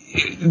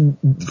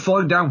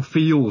Falling Down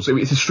feels,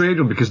 it's a strange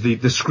one because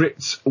the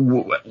scripts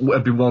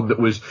have been one that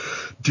was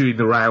doing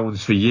the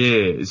rounds for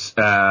years,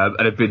 and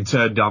had been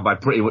turned down by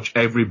pretty much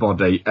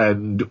everybody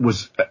and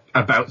was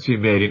about to be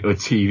made into a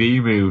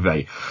TV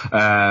movie.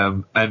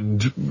 And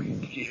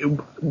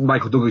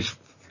Michael Douglas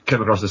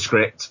came across the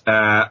script,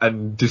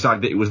 and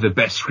decided that it was the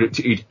best script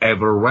he'd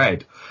ever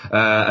read.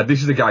 And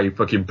this is the guy who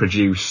fucking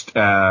produced,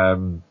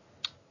 One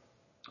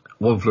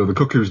Flew Over the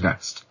Cuckoo's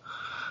Nest.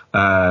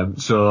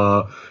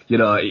 So, you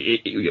know,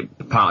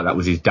 part of that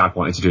was his dad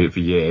wanted to do it for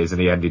years, and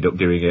he ended up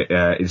doing it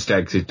instead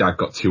because his dad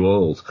got too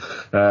old.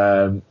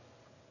 And,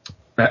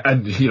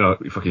 you know,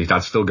 fucking his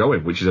dad's still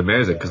going, which is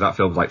amazing because that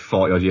film's like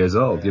 40 odd years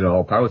old, you know,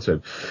 all power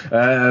to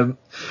him.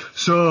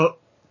 So,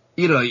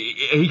 you know,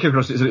 he came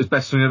across it as it was the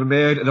best thing ever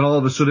made, and then all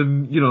of a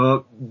sudden, you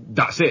know,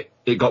 that's it.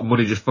 It got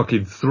money just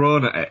fucking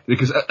thrown at it.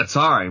 Because at the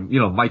time, you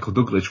know, Michael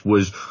Douglas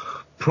was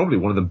probably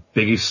one of the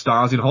biggest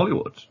stars in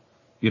Hollywood.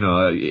 You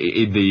know,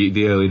 in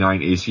the early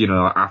 90s, you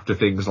know, after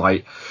things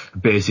like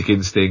Basic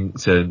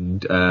Instinct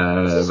and,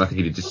 I think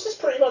he did just... Was this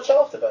pretty much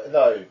after that?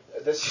 No,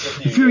 this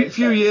is a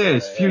few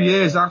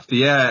years after,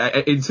 yeah,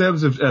 in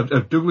terms of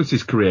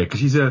Douglas's career, because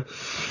he's the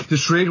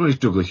strange one is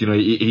Douglas, you know,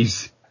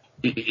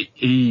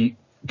 he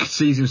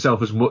sees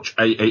himself as much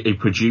a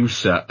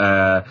producer,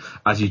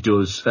 as he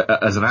does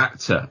as an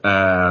actor,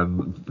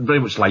 very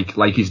much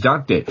like his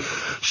dad did.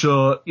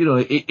 So, you know,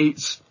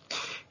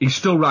 he's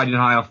still riding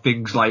high off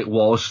things like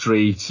Wall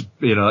Street,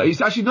 you know.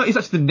 It's actually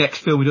the next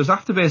film he does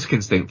after Basic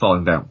Instinct,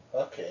 Falling Down.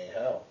 Okay,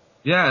 hell.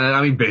 Yeah,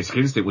 I mean, Basic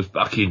Instinct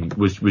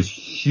was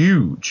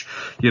huge.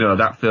 You know,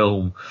 that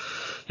film,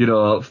 you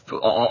know,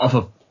 off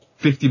a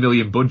 50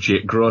 million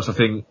budget, grossed, I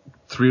think,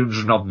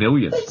 300 odd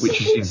million, which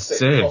is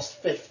insane. It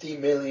cost $50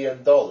 million.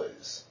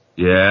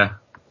 Yeah.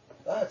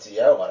 Bloody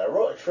hell, man.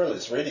 Erotic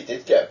thrillers really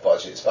did get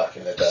budgets back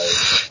in the day.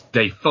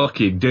 They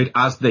fucking did,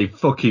 as they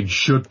fucking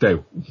should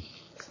do.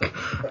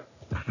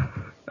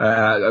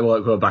 I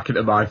won't go back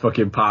into my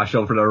fucking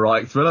partial for an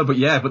erotic thriller, but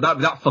yeah, but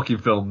that fucking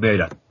film made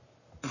a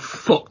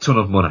fuck ton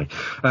of money.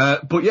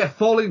 But yeah,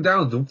 Falling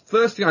Down, the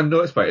first thing I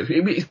noticed about it,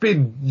 it's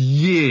been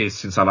years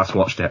since I last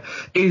watched it,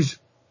 is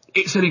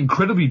it's an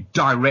incredibly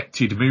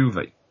directed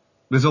movie.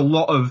 There's a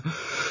lot of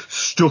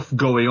stuff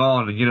going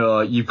on, you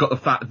know, you've got the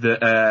fact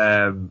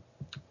that,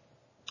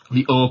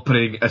 the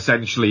opening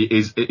essentially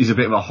is a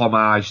bit of a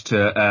homage to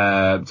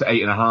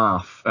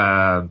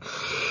 8.5,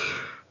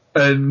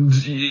 and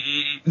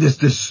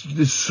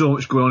there's so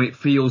much going on. It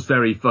feels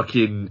very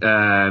fucking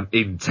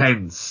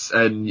intense,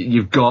 and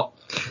you've got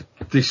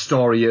this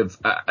story of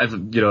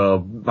you know,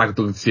 Michael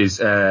Douglas's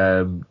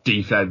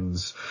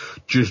defense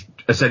just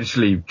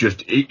essentially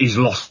he's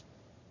lost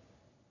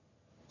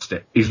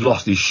it. He's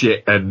lost his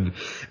shit, and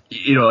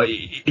you know,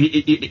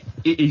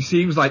 he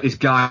seems like this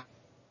guy.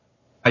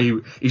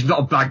 He's not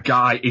a bad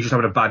guy, he's just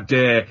having a bad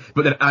day,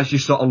 but then as you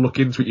sort of look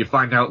into it, you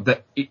find out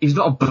that he's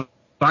not a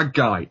bad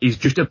guy, he's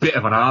just a bit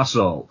of an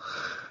arsehole.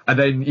 And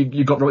then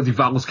you've got Robert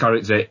Duvall's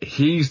character,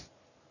 he's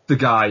the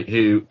guy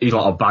who, he's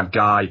not a bad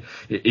guy,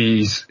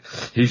 he's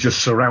just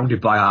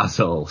surrounded by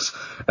arseholes,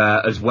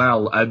 as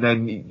well. And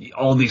then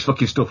all this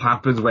fucking stuff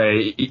happens where,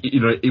 you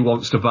know, he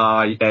wants to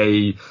buy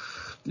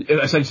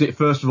essentially,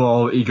 first of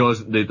all, he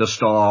goes to the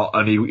store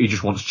and he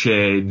just wants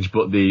change,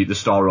 but the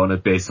store owner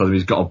basically tells him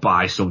he's got to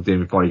buy something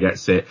before he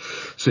gets it.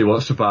 So he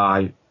wants to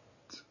buy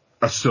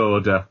a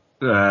soda,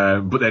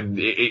 but then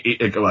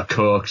a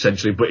Coke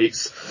essentially, but he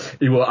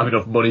won't have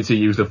enough money to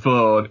use the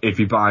phone if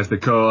he buys the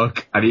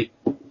Coke, and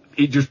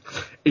he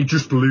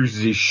just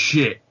loses his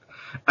shit.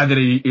 And then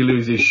he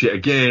loses his shit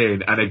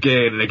again and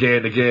again and again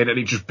and again, and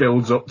it just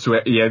builds up to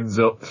it. He ends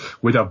up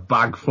with a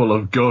bag full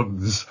of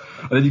guns.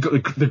 And then you've got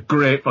the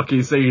great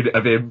fucking scene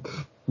of him,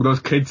 when those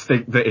kids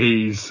think that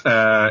he's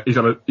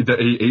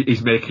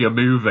making a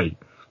movie.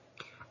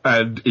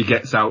 And he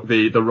gets out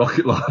the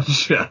rocket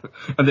launcher,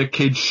 and the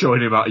kid's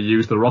showing him how to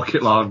use the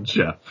rocket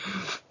launcher.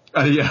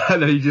 And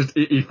then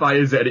he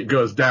fires it and it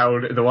goes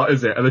down in the, what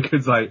is it? And the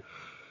kid's like,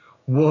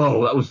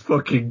 whoa, that was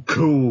fucking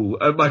cool.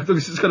 And Michael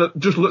Douglas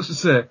just looks and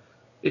say,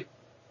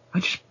 I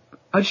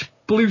just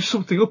blew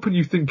something up and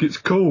you think it's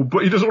cool,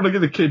 but he doesn't want to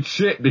give the kid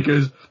shit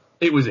because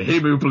it was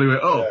him who blew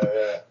it up.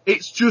 Yeah.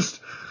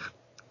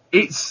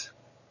 It's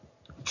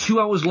 2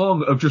 hours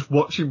long of just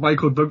watching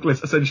Michael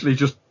Douglas essentially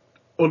just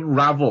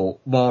unravel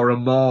more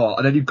and more,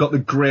 and then you've got the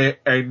great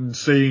end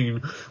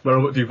scene where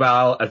Robert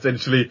Duvall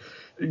essentially,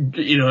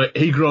 you know,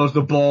 he grows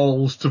the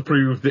balls to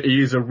prove that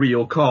he is a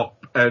real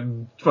cop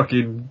and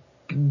fucking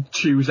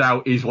chews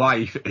out his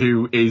wife,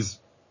 who is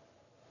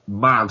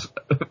mad.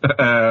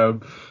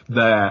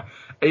 There,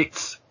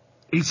 it's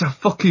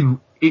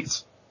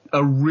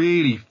a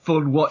really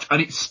fun watch,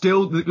 and it's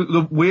still,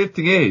 the weird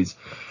thing is,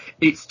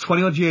 it's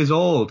 20 odd years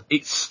old,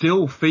 it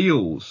still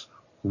feels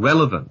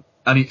relevant,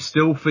 and it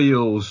still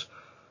feels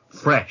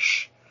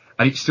fresh,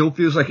 and it still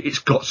feels like it's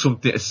got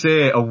something to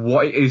say, and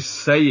what it is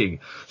saying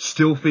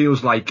still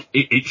feels like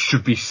it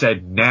should be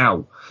said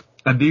now.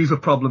 And these are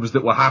problems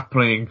that were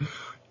happening,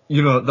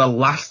 you know, the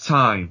last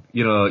time,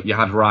 you know, you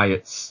had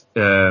riots,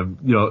 you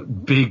know,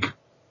 big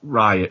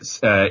riots,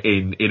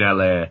 in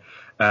LA.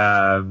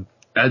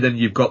 And then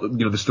you've got,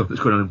 you know, the stuff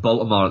that's going on in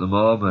Baltimore at the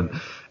moment.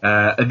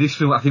 And this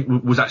film, I think,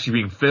 was actually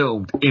being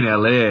filmed in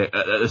LA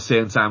at the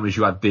same time as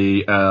you had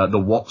the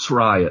Watts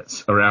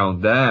riots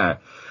around there.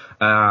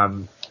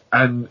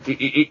 And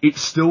it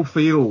still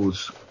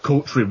feels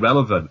culturally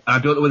relevant. And I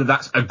don't know whether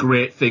that's a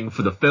great thing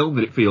for the film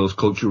that it feels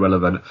culturally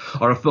relevant,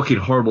 or a fucking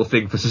horrible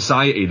thing for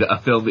society that a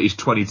film that is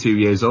 22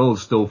 years old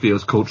still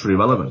feels culturally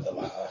relevant.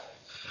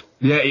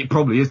 Yeah, it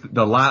probably is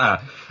the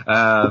latter.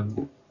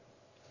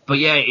 But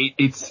yeah,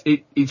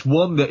 it's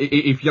one that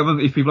if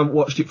people haven't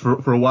watched it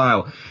for a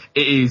while,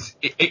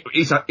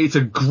 it's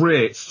a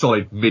great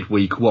solid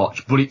midweek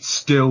watch, but it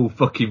still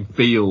fucking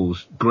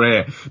feels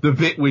great. The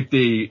bit with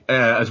the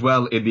as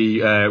well in the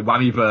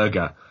Whammy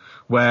Burger,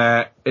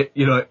 where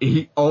you know,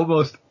 he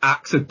almost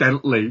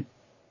accidentally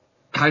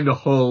kind of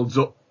holds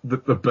up the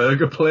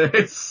burger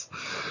place,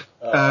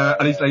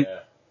 and he's like,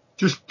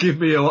 just give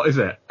me what is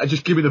it?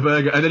 Just give me the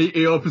burger, and then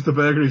he opens the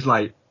burger and he's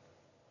like,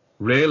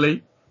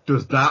 really?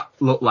 Does that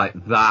look like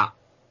that?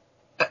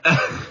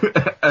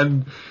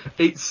 And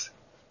it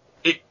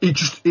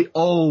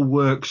all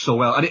works so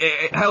well, and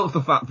it helps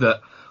the fact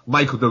that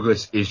Michael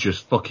Douglas is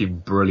just fucking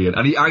brilliant,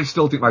 and I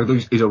still think Michael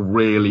Douglas is a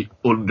really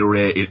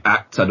underrated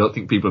actor. I don't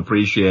think people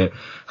appreciate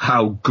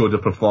how good a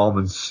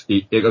performance, a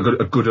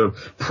good a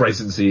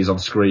presence he is on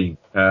screen.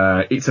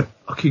 It's a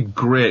fucking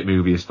great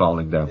movie, is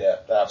Falling Down. Yeah,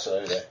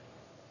 absolutely.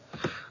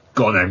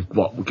 Go on then,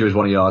 give us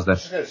one of yours then. I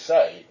was going to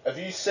say, have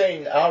you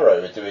seen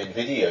Arrow doing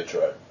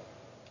Videodrome?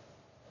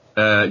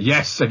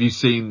 Yes, have you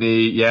seen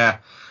that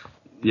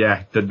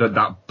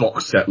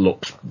box set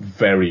looks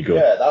very good.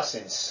 Yeah, that's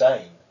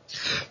insane.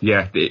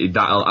 Yeah,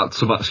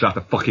 someone actually have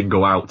to fucking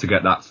go out to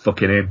get that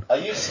fucking in. I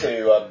used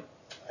to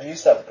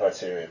have the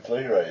Criterion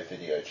Blu-ray of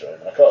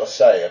Videodrome, and I gotta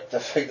say, I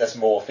think there's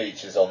more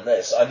features on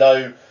this. I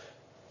know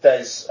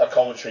there's a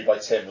commentary by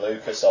Tim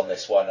Lucas on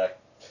this one. I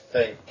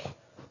think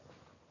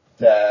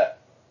there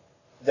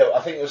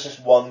was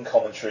just one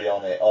commentary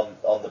on it,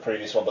 on the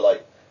previous one, but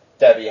like,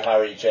 Debbie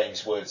Harry,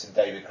 James Woods, and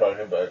David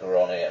Cronenberg are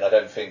on it, and I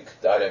don't think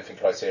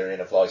Criterion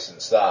have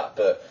licensed that,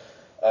 but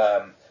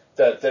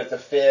the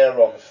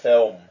Fear on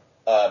Film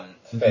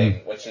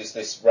thing, which is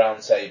this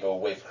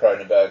roundtable with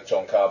Cronenberg,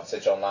 John Carpenter,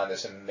 John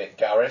Landis, and Mick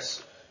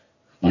Garris.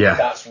 Yeah,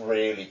 that's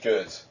really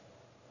good.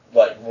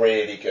 Like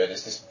really good.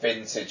 It's this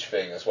vintage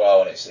thing as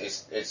well, and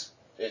it's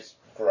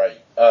great.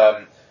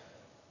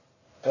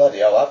 Bloody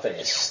hell, that thing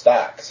is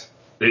stacked.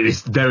 There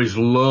is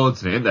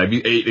loads in it, isn't there?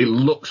 It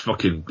looks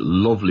fucking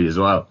lovely as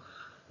well.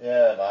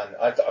 Yeah, man.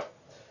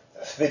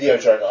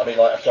 Videodrome. I mean,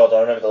 like, God,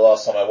 I remember the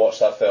last time I watched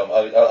that film.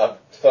 The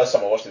first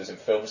time I watched it was in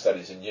film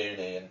studies in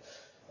uni, and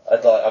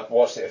I've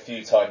watched it a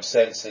few times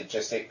since.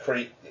 It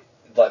creeped,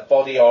 like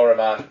body horror,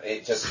 man.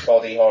 It just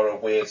body horror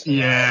weirds.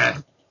 Yeah.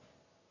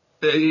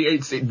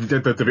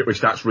 The bit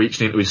which that's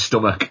reaching into his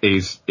stomach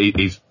is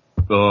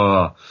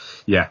oh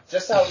yeah.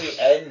 Just how the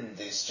end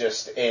is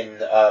just in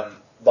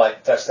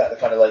like just that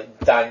kind of like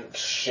dank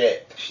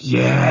ship.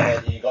 Yeah.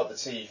 And then you got the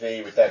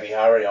TV with Debbie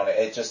Harry on it.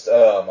 It just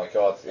oh my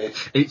god.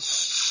 It's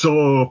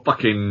so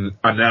fucking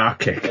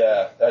anarchic.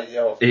 Yeah.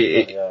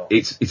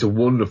 It's a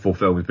wonderful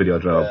film with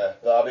Videodrome.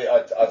 Yeah. I mean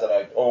I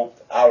don't know.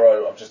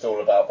 Arrow. I'm just all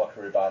about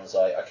Buckaroo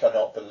Banzai. I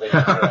cannot believe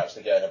we're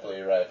actually getting a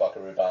Blu-ray of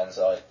Buckaroo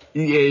Banzai.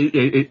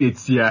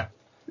 Yeah.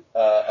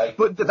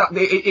 But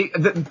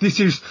this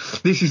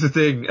is the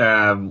thing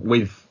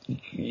with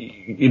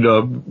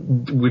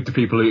with the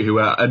people who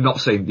are, I'm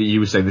not saying that you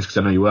were saying this because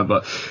I know you weren't,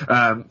 but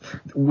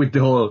with the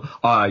whole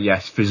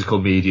yes, physical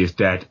media is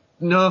dead.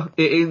 No,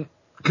 it ain't,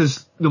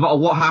 because no matter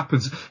what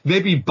happens,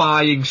 maybe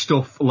buying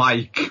stuff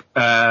like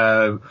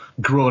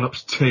Grown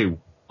Ups 2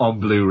 on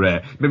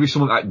Blu-ray, maybe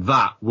something like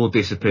that will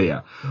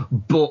disappear,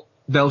 but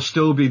there'll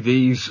still be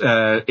these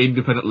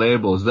independent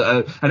labels that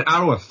are, and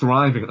Arrow are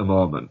thriving at the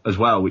moment as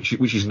well, which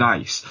is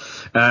nice.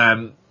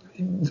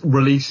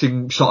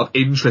 Releasing sort of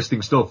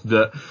interesting stuff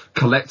that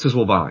collectors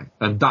will buy,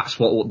 and that's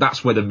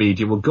where the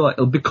medium will go.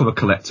 It'll become a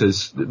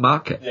collector's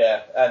market.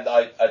 Yeah, and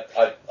I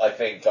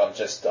think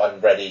I'm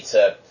ready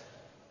to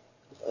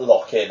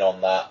lock in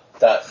on that.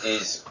 That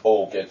is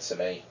all good to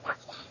me.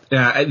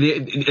 Yeah, and the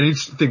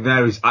interesting thing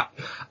there is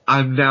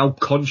I'm now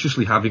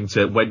consciously having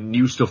to, when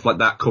new stuff like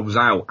that comes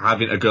out,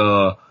 having to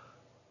go,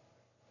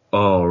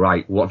 oh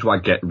right, what do I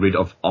get rid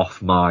of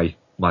off my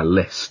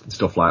list and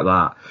stuff like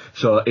that.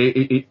 So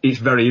it's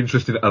very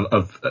interesting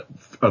of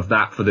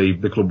that for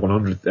the Club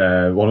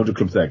 100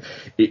 Club thing.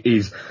 It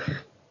is,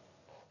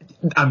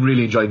 I'm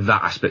really enjoying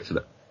that aspect of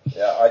it.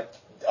 Yeah,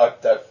 I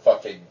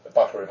fucking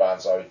Buckaroo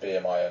Banzai would be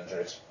in my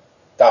 100.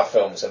 That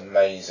film's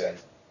amazing.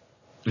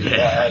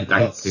 Yeah,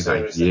 I think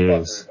that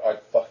years. I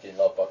fucking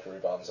love Buckaroo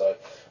Banzai.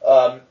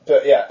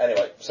 But yeah,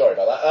 anyway, sorry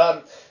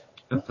about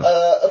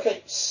that.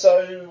 Okay,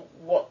 so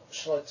what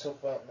shall I talk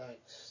about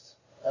next?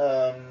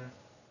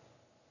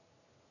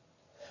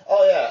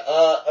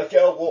 A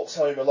Girl Walks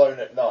Home Alone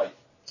at Night.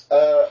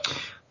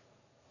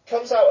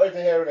 Comes out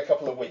over here in a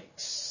couple of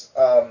weeks.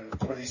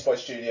 Released by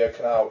Studio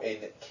Canal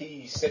in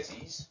key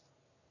cities.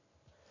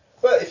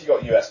 But if you've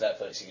got US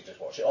Netflix, you can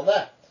just watch it on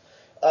there.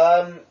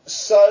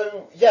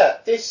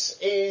 This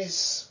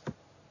is...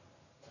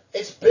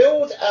 It's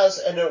billed as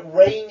an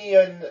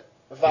Iranian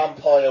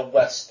vampire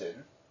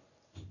western.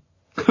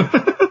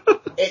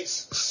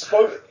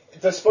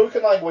 The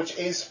spoken language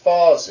is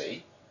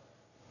Farsi,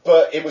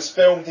 but it was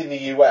filmed in the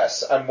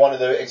US, and one of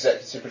the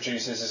executive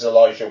producers is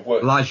Elijah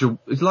Wood. Elijah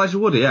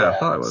Wood, yeah, I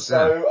thought it was.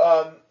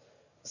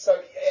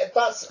 So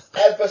that's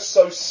ever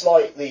so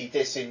slightly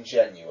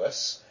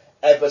disingenuous,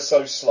 ever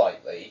so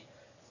slightly,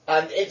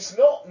 and it's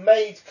not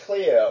made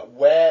clear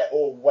where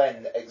or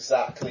when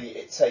exactly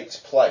it takes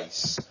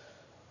place,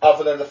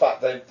 other than the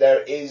fact that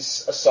there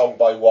is a song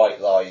by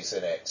White Lies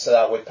in it, so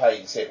that would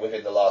paint it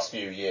within the last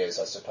few years,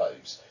 I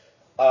suppose.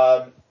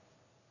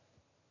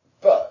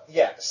 But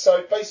yeah,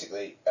 so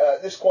basically,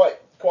 this is quite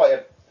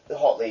a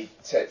hotly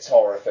tipped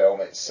horror film.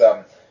 It's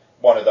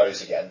one of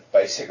those again,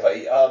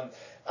 basically.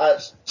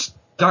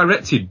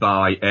 Directed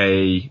by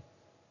a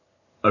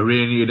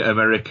Iranian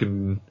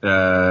American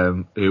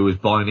who was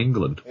born in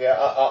England. Yeah,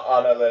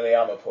 Anna Lily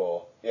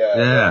Amirpour.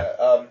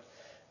 Yeah.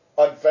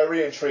 I'm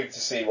very intrigued to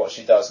see what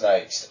she does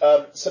next.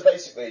 So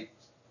basically,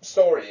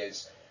 story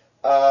is,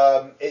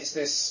 it's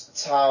this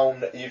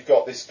town. You've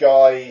got this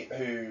guy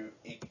who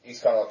he's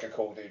kind of like a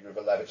cool dude with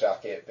a leather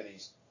jacket, but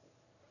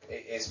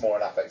it's more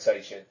an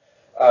affectation.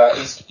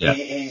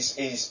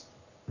 He's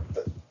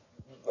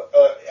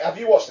have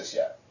you watched this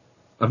yet?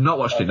 I've not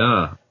watched it,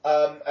 no.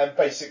 And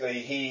basically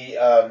he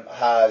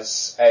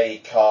has a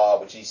car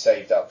which he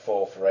saved up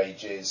for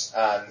ages,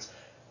 and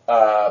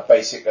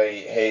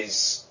basically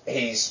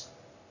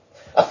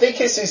I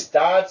think it's his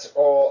dad,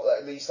 or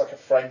at least like a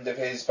friend of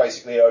his,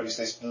 basically owes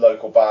this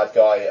local bad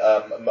guy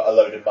a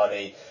load of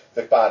money.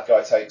 The bad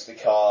guy takes the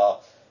car,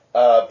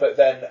 but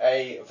then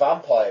a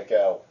vampire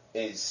girl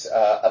is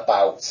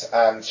about,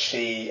 and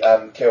she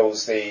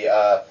kills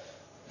the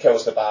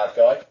bad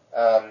guy.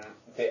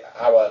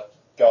 Our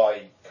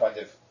guy kind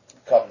of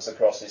comes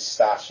across his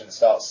stash and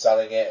starts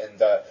selling it,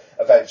 and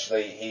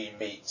eventually he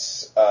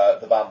meets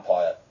the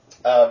vampire.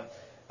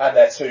 And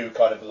they're two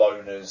kind of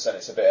loners, and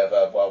it's a bit of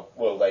a, well,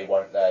 will they,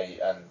 won't they,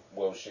 and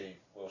will she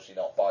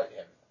not bite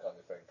him kind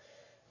of thing.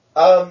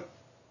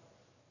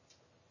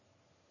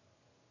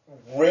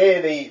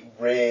 Really,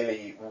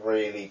 really,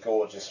 really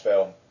gorgeous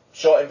film.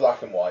 Shot in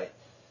black and white.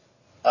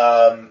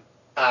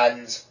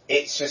 And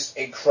it's just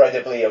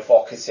incredibly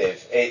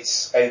evocative.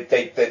 It's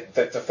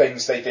the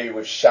things they do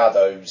with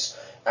shadows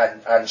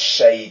and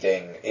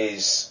shading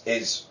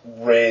is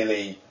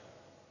really,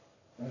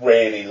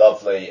 really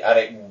lovely, and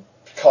it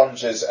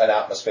conjures an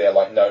atmosphere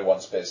like no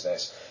one's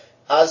business.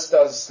 As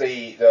does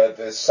the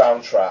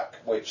soundtrack,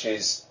 which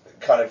is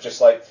kind of just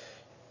like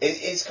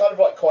it's kind of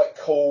like quite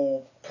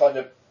cool, kind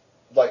of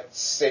like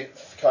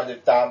synth, kind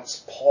of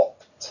dance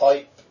pop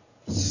type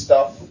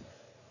stuff.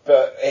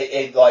 But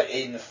it like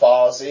in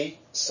Farsi,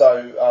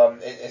 so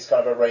it's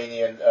kind of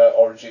Iranian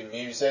origin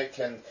music,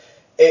 and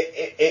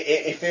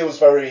it feels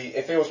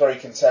very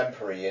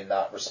contemporary in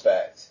that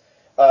respect.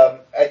 And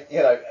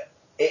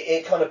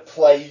it kind of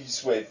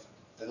plays with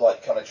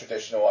like kind of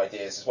traditional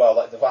ideas as well,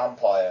 like the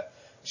vampire.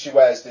 She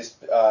wears this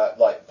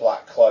like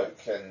black cloak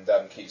and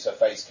keeps her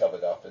face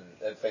covered up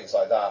and things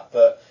like that.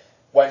 But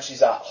when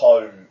she's at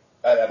home,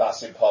 and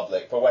that's in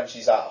public, but when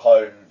she's at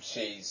home,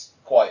 she's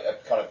quite a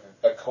kind of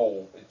a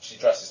cool, she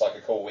dresses like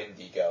a cool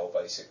indie girl,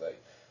 basically.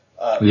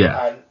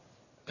 And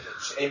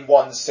in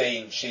one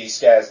scene, she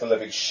scares the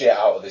living shit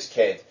out of this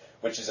kid,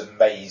 which is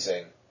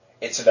amazing.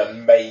 It's an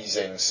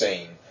amazing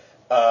scene.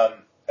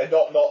 And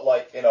not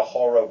like in a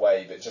horror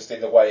way, but just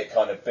in the way it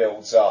kind of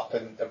builds up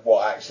and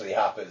what actually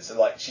happens. And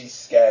like, she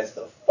scares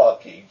the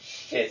fucking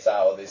shit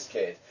out of this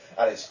kid,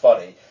 and it's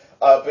funny.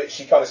 But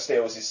she kind of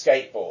steals his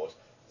skateboard.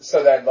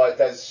 So then, like,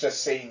 there's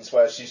just scenes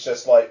where she's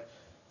just like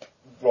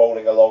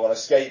rolling along on a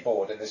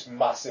skateboard in this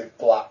massive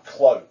black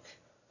cloak,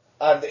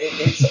 and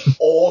it's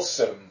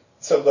awesome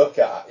to look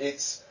at.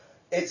 It's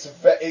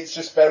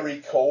just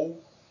very cool.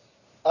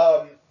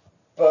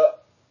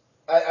 But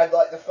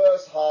like the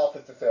first half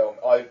of the film,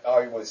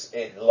 I was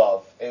in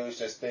love. It was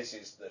just, this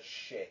is the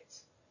shit.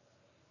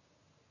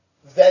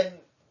 Then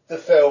the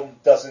film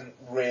doesn't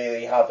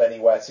really have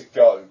anywhere to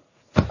go,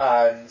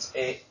 and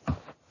it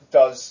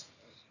does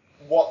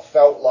what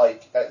felt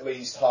like at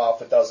least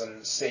half a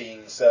dozen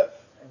scenes that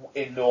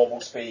in normal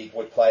speed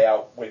would play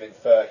out within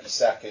 30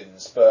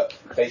 seconds, but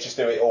they just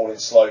do it all in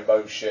slow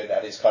motion,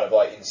 and it's kind of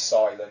like in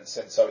silence,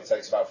 and so it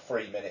takes about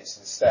 3 minutes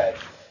instead.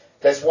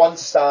 There's one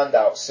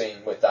standout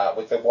scene with that,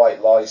 with the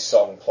White Lies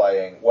song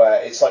playing,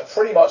 where it's like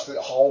pretty much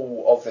the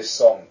whole of this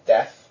song,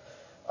 Death,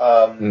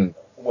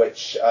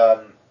 which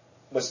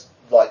was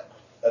like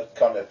a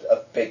kind of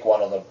a big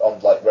one on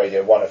like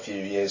Radio 1 a few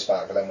years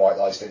back, but then White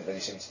Lies didn't really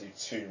seem to do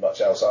too much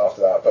else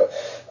after that. But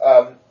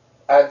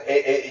and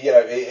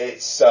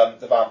it's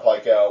the vampire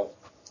girl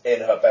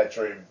in her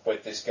bedroom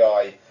with this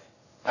guy,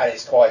 and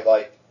it's quite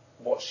like,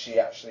 what's she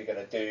actually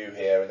going to do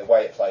here? And the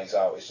way it plays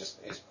out is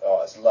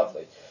it's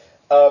lovely.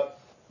 But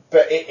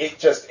it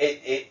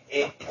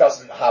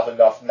doesn't have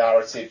enough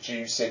narrative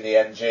juice in the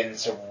engine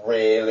to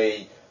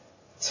really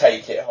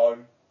take it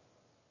home.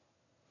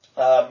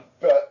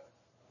 But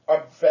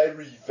I'm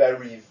very,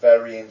 very,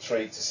 very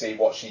intrigued to see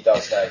what she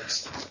does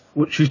next.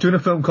 Well, she's doing a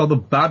film called The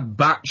Bad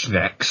Batch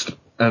next,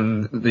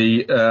 and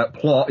the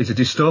plot is a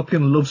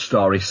dystopian love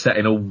story set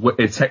in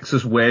a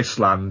Texas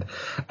wasteland,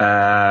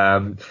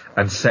 and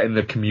set in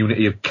the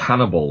community of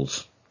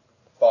cannibals.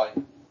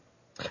 Fine.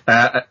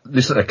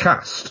 Listen to the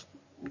cast,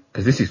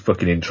 because this is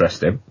fucking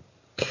interesting.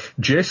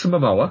 Jason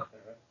Momoa,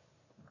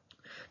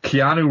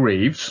 Keanu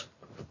Reeves,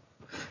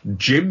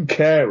 Jim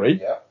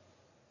Carrey,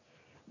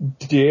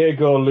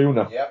 Diego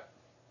Luna.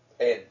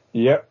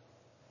 Yep.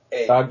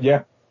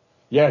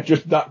 Yeah,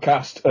 just that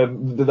cast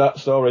and that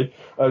story,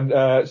 and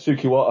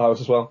Suki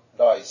Waterhouse as well.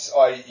 Nice.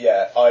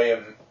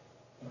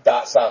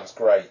 That sounds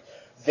great.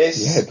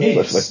 This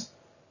is.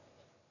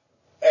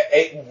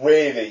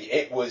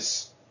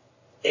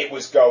 It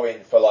was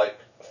going for like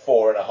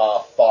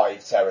 4.5,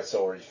 5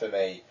 territory for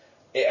me.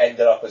 It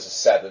ended up as a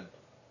 7.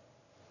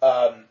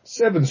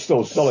 7's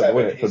still solid,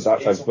 isn't it, for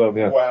that type of film?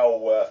 Yeah. Well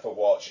worth a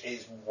watch.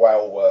 It's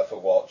well worth a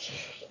watch.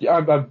 Yeah,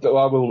 I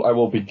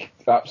will be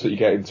absolutely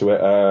getting to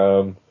it.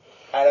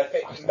 And I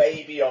think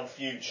maybe on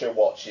future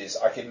watches,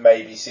 I could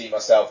maybe see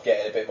myself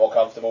getting a bit more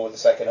comfortable with the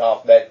second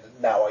half.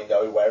 Now I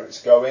know where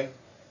it's going.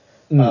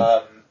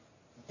 But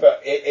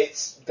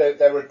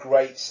there are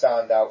great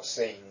standout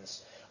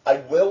scenes. I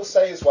will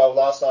say as well,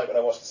 last night when I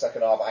watched the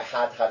second half, I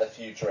had a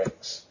few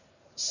drinks.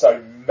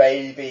 So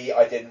maybe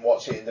I didn't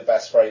watch it in the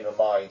best frame of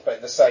mind. But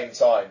at the same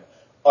time,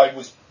 I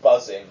was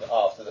buzzing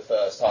after the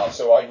first half.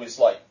 So I was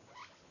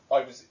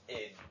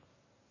in.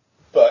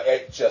 But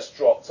it just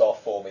dropped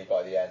off for me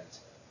by the end.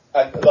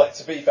 And like,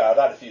 to be fair, I'd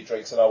had a few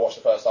drinks and I watched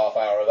the first half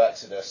hour of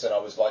Exodus and I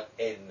was like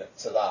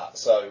into that.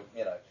 So,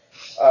 you know.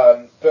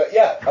 But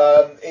yeah,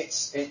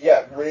 it's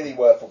really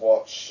worth a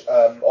watch.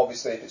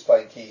 Obviously, if it's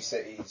playing key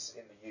cities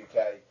in the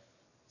UK,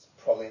 it's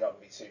probably not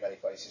going to be too many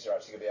places you're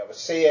actually going to be able to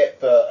see it.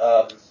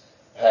 But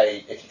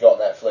hey, if you've got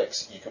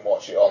Netflix, you can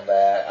watch it on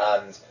there.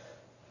 And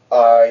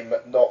I'm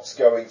not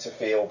going to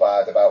feel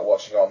bad about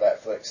watching it on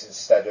Netflix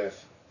instead of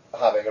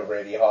having a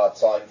really hard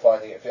time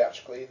finding it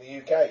theatrically in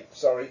the UK.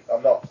 Sorry,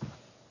 I'm not.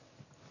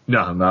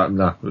 No.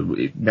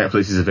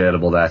 Netflix is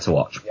available there to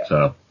watch. Yeah.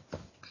 So,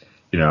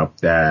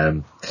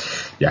 I'm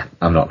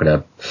not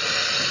gonna.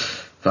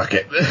 Fuck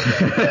it.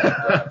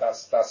 yeah,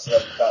 that's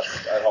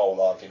a whole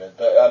argument.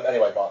 But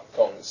anyway, Mark,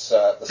 go on. Let's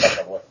have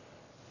another one.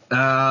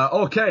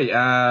 Okay.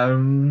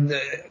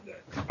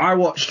 I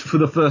watched for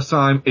the first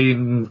time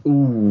in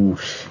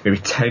maybe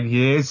 10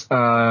 years.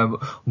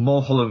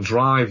 Mulholland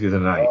Drive the other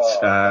night.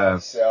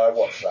 Nice. Yeah, I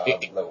watched that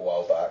a little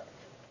while back.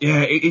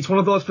 Yeah, it's one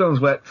of those films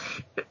where,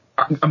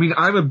 I mean,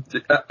 I'm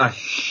a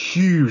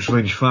huge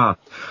Lynch fan,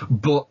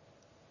 but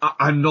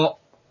I'm not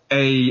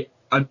an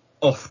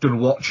often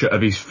watcher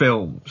of his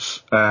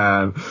films.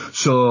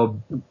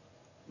 So,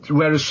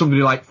 whereas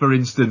somebody like, for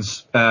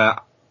instance,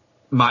 Martin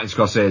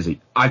Scorsese,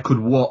 I could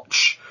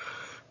watch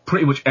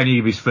pretty much any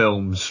of his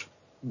films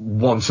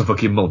once a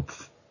fucking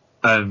month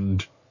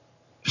and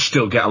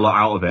still get a lot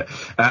out of it.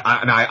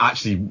 And I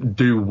actually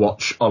do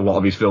watch a lot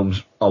of his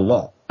films a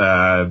lot.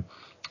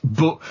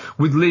 But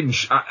with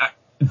Lynch,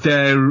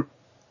 they're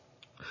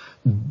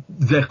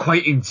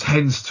quite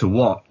intense to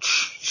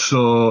watch.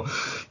 So,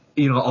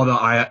 although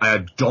I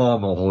adore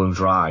Mulholland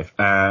Drive,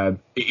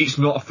 it's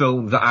not a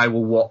film that I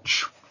will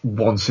watch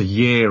once a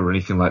year or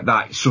anything like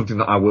that. It's something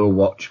that I will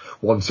watch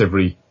once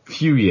every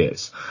few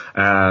years.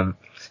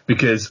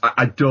 Because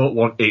I don't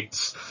want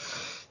its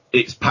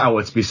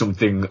power to be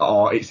something,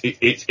 or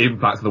its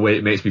impact and the way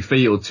it makes me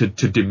feel to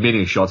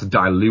diminish or to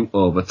dilute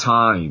over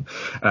time.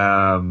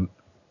 And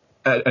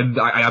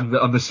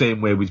I'm the same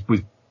way with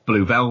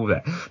Blue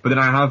Velvet. But then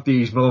I have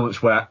these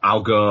moments where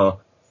I'll go,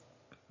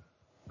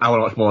 I want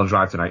to watch Mulholland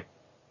Drive tonight.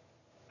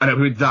 And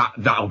with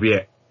that'll be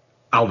it.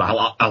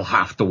 I'll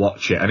have to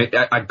watch it. And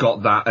I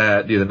got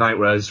that, the other night,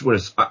 whereas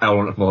I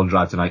want to watch Mulholland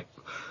Drive tonight.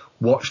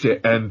 Watched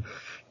it, and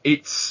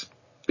it's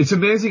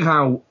amazing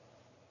how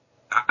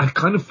I've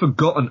kind of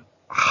forgotten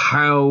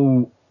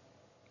how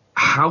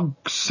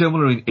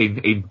similar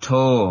in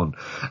tone,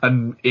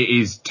 and it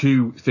is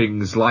to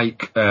things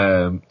like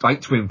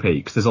Twin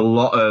Peaks. There's a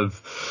lot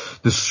of,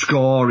 the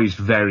score is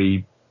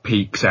very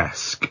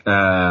Peaks-esque,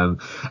 and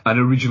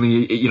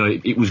originally,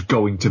 it was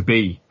going to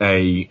be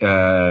a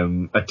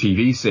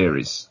TV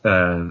series.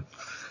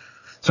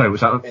 Sorry,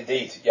 what's that?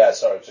 Indeed, yeah,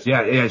 sorry. So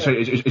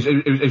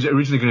it was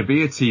originally going to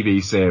be a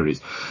TV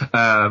series.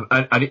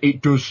 And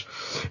it does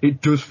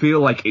feel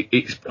like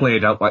it's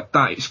played out like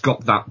that. It's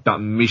got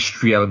that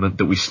mystery element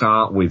that we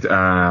start with. We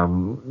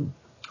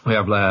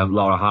have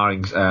Laura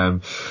Harring's,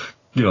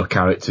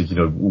 character,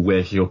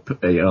 waking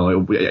up,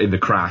 in the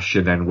crash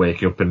and then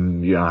waking up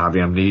and,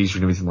 having amnesia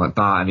and everything like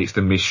that. And it's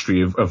the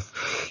mystery of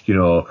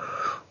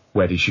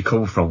where did she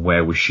come from?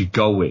 Where was she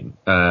going?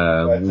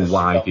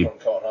 Why did...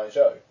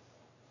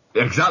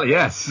 Exactly,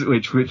 yes.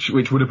 Which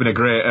would have been a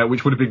great,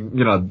 which would have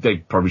been, they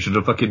probably should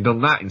have fucking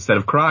done that instead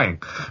of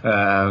crying.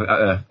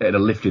 It'd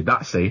have lifted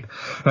that scene.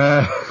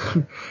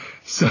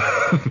 So,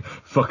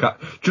 fuck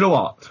that. Do you know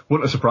what?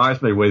 Wouldn't have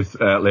surprised me with,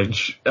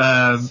 Lynch.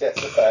 It's a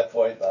fair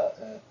point,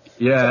 that.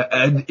 Yeah,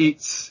 and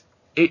it's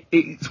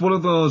one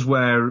of those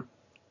where,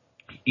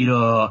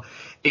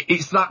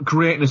 it's that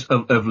greatness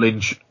of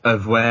Lynch,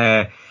 of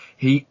where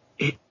he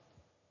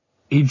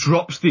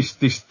drops this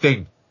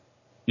thing.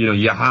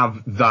 You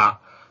have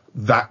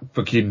that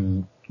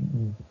fucking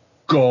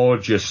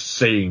gorgeous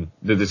scene,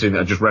 the scene that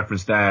I just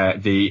referenced there,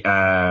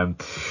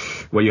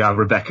 where you have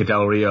Rebecca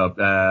Del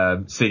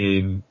Rio,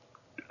 singing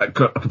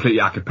completely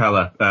a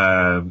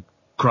cappella,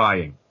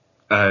 crying,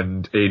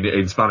 and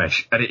in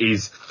Spanish, and it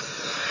is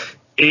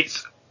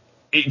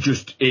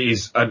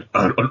an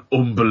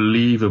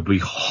unbelievably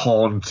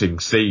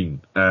haunting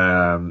scene,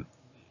 and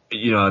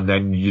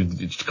then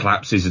it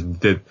collapses,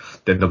 and then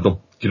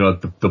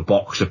the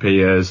box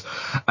appears,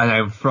 and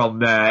then from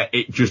there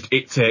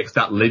it takes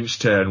that Lynch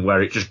turn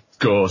where it just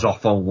goes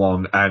off on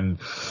one, and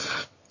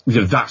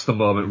that's the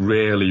moment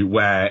really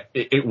where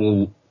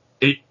you'll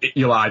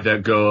either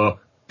go,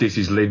 this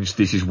is Lynch,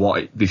 this is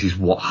what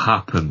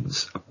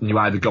happens. You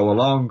either go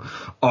along,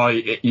 or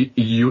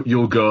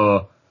you'll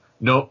go,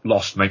 no,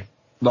 lost me,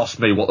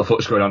 what the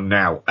fuck's going on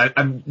now?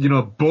 And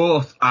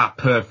both are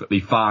perfectly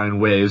fine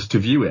ways to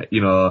view it.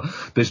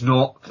 There's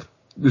no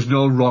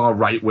wrong or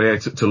right way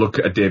to look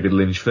at a David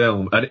Lynch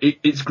film. And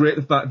it's great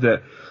the fact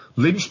that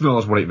Lynch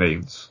knows what it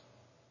means.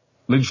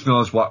 Lynch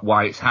knows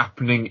why it's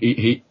happening.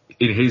 He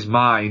in his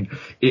mind,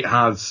 it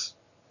has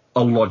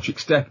a logic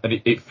step,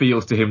 and it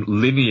feels to him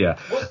linear.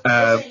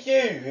 Was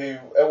it you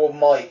or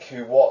Mike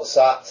who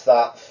WhatsApped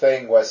that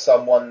thing where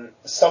someone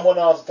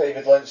asked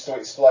David Lynch to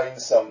explain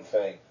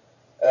something,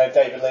 and then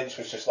David Lynch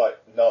was just like,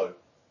 no.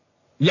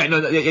 Yeah,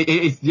 no,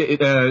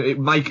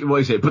 Mike,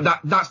 what is it? But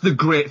that's the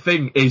great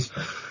thing is,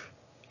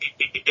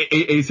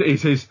 it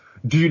says,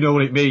 do you know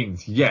what it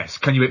means? Yes.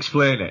 Can you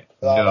explain it?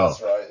 Oh, no.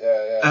 That's right,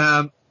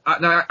 yeah.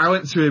 Now, I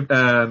went to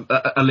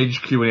a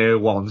Lynch Q&A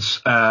once,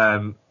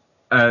 for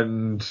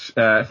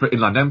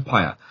Inland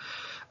Empire,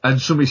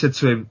 and somebody said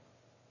to him,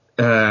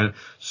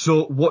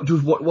 so what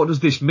does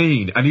this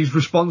mean? And his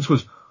response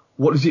was,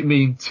 what does it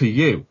mean to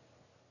you?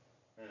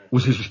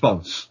 Was his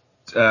response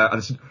and I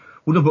said,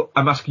 well, no, but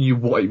I'm asking you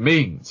what it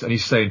means. And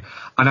he's saying,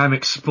 and I'm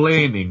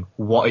explaining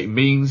what it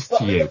means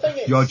to you.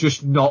 You're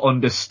just not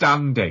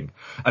understanding.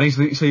 And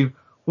he's saying,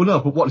 well, no,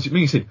 but what does it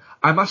mean? He said,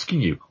 I'm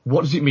asking you,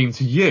 what does it mean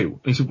to you?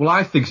 And he said, well,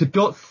 I think. He said,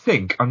 don't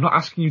think. I'm not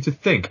asking you to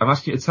think. I'm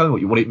asking you to tell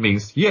me what it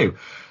means to you.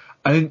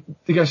 And then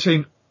the guy's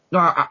saying, no,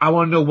 I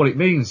want to know what it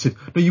means. He said,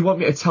 no, you want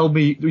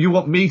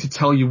me to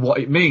tell you what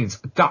it means.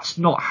 That's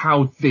not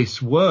how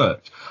this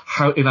works.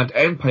 How Inland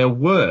Empire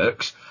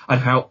works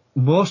and how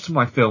most of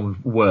my films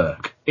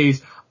work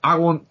is I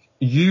want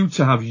you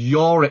to have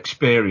your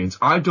experience.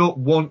 I don't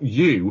want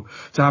you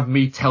to have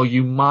me tell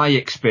you my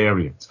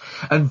experience.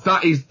 And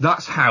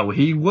that's how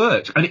he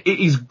works. And it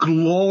is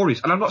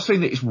glorious. And I'm not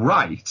saying that it's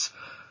right,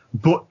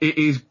 but it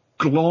is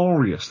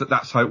glorious that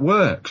that's how it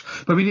works.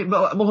 But I mean,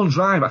 Mulholland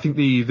Drive, I think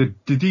the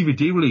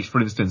DVD release,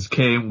 for instance,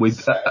 came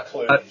with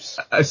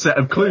a set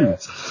of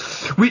clues,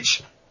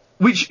 which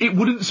it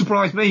wouldn't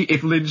surprise me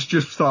if Lynch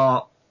just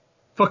thought,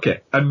 fuck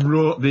it, and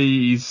wrote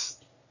these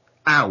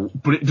out,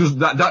 but it doesn't,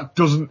 that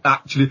doesn't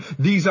actually,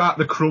 these aren't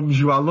the crumbs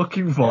you are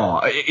looking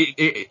for.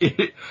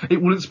 It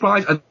wouldn't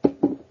surprise, and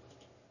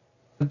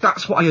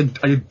that's what I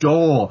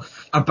adore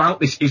about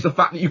this, is the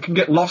fact that you can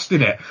get lost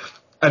in it.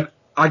 And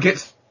I get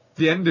to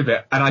the end of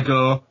it, and I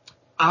go,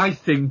 I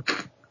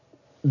think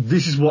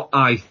this is what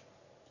I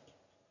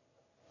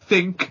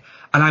think,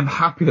 and I'm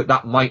happy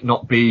that might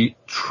not be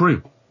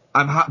true.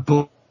 I'm happy,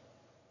 but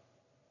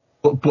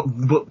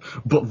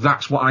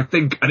that's what I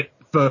think, and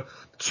for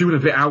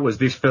 2.5 hours,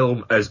 this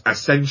film has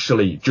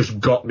essentially just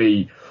got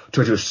me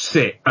to just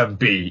sit and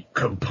be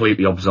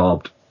completely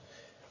absorbed.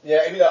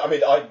 Yeah, I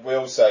mean, I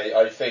will say,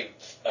 I think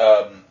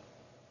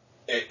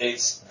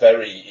it's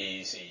very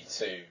easy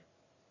to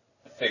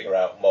figure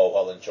out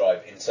Mulholland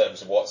Drive in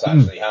terms of what's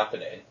actually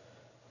happening.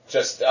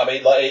 Just, I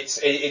mean, like, it's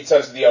in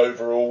terms of the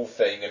overall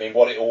thing. I mean,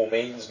 what it all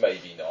means,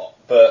 maybe not,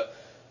 but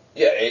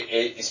yeah,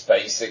 it's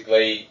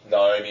basically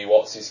Naomi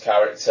Watts'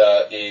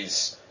 character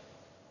is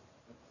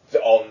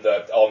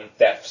on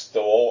death's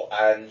door,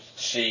 and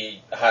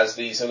she has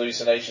these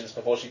hallucinations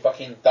before she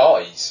fucking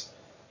dies.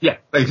 Yeah,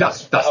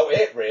 exactly. That's about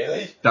it,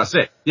 really. That's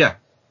it. Yeah,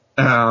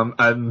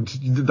 and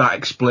that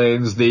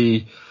explains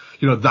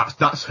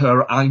that's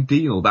her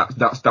ideal.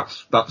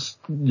 That's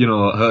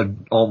her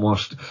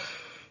almost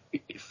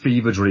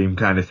fever dream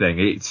kind of thing.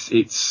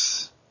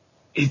 It's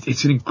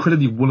an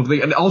incredibly wonderful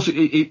thing, and also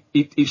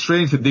it's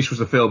strange that this was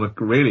the film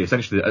that really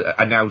essentially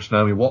announced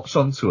Naomi Watts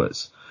onto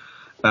us.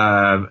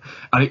 And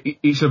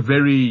it's a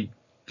very,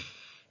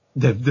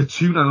 the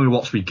two Naomi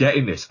Watts we get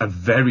in this are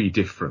very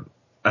different,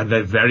 and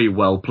they're very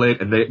well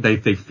played, and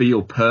they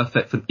feel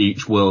perfect for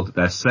each world that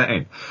they're set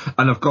in.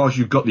 And of course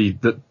you've got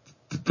the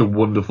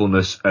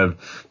wonderfulness of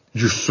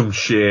just some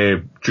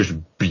sheer, just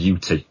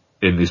beauty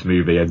in this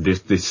movie, and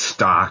this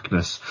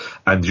starkness,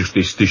 and just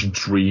this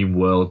dream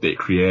world that it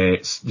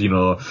creates.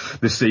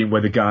 The scene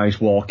where the guy's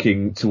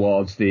walking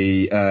towards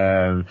the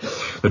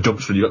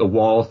dumpster, you got the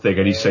wall thing,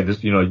 and he's saying,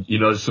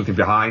 there's something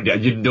behind it,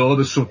 and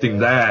there's something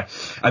there,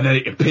 and then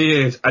it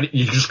appears, and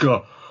you just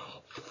go,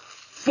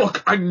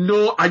 fuck, I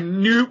knew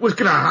it was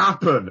gonna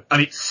happen,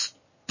 and it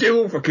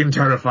still fucking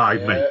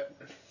terrified me.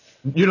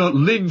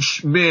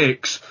 Lynch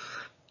makes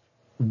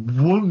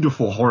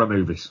wonderful horror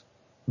movies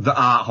that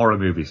aren't horror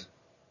movies.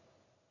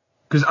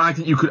 Because I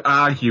think you could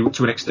argue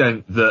to an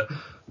extent that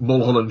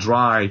Mulholland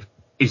Drive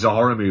is a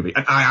horror movie.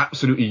 And I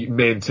absolutely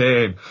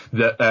maintain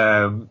that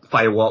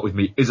Fire Walk With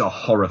Me is a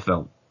horror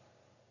film.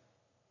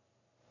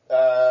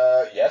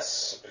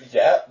 Yes.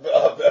 Yeah.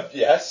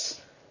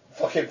 Yes.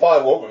 Fucking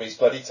Fire Walk With Me is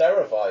bloody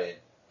terrifying.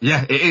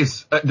 Yeah, it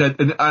is.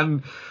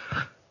 And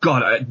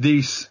God,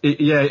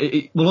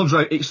 Mulholland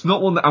Drive, it's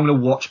not one that I'm going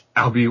to watch.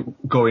 I'll be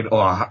going,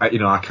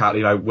 I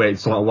can't, wait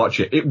until I watch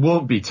it. It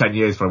won't be 10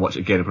 years before I watch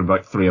it again, from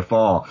about 3 or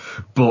 4.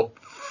 But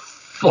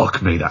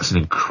fuck me, that's an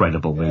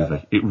incredible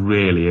movie. It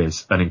really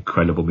is an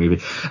incredible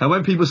movie. And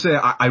when people say,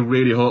 I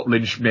really hope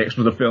Lynch makes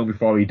another film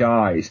before he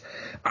dies,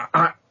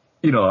 that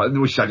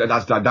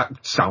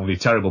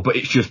sounded terrible, but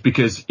it's just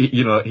because,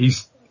 he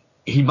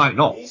might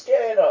not. He's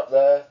getting up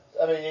there.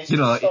 I mean,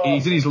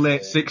 he's in his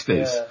late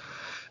 60s. Yeah.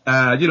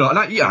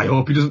 I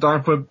hope he doesn't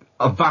die for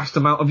a vast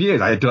amount of years.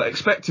 I don't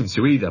expect him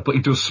to either, but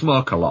he does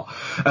smoke a lot.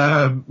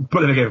 But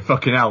then again,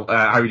 fucking hell,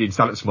 Harry Dean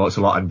Stanton smokes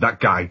a lot, and that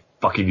guy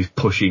fucking is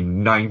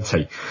pushing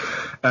 90.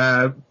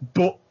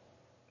 But,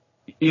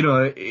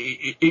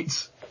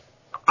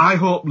 I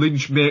hope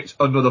Lynch makes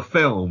another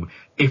film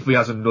if he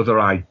has another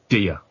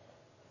idea.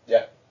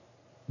 Yeah.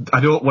 I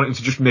don't want him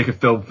to just make a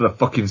film for the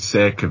fucking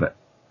sake of it.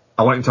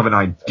 I want him to have an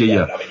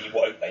idea. Yeah, I mean, he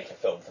won't make a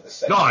film for the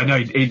sake of it. No, I know,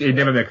 he'd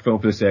never make a film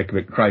for the sake of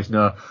it. Christ,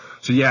 no.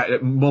 So yeah,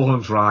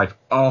 Mulholland Drive,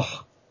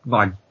 oh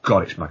my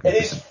God, it's magnificent.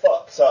 It is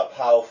fucked up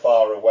how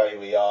far away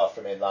we are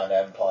from Inland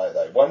Empire,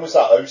 though. When was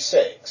that,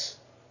 06?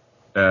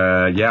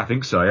 Yeah, I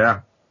think so,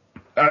 yeah.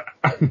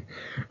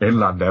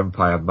 Inland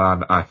Empire,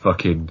 man, I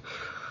came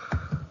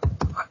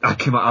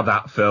out of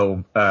that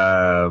film,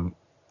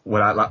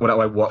 when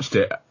I watched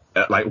it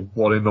at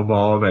 1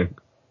 a.m,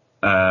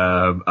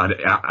 and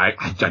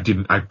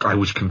I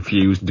was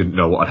confused, didn't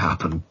know what had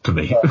happened to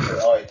me.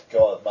 Oh,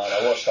 God, man,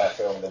 I watched that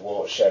film, The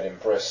Watershed in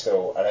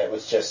Bristol, and it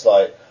was just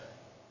like,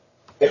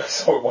 it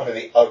was one of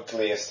the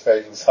ugliest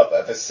things I've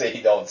ever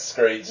seen on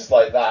screen, just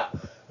like that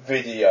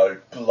video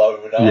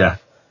blown up. Yeah.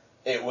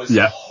 It was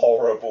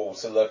horrible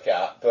to look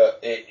at,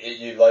 but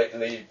you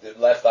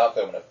left that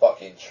film in a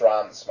fucking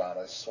trance, man,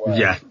 I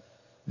swear.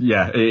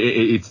 Yeah,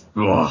 it's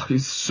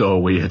so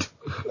weird.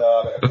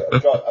 No,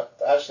 God,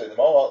 actually, the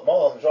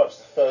Mulholland Drive was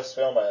the first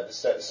film I ever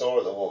saw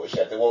at the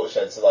Watershed. The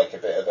Watershed's like a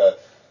bit of a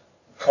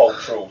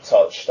cultural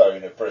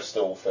touchstone of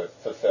Bristol for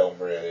film,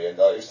 really, and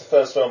it was the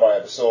first film I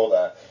ever saw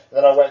there. And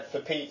then I went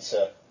for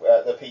pizza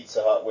at the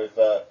Pizza Hut with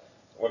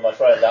my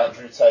friend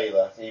Andrew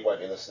Taylor. He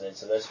won't be listening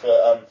to this,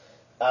 but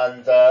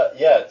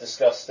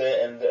discussed it,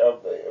 and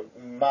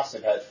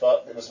massive head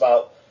fuck. It was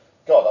about,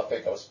 God, I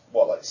think I was,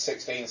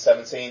 16,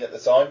 17 at the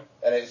time,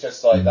 and it's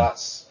just like,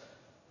 that's,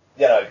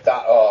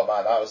 oh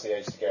man, that was the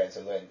age to get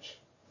into Lynch.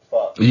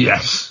 Fuck.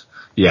 Yes.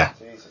 Yeah.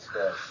 Jesus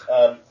Christ.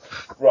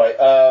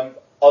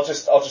 I'll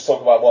just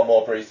talk about one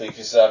more briefly,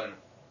 because I'd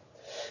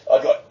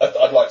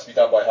like to be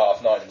done by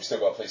 9:30, and we've still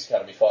got Police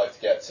Academy 5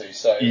 to get to,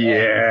 so...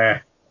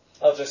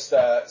 I'll just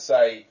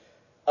say...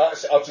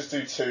 I'll just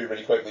do two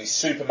really quickly.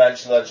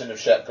 Supermensch, Legend of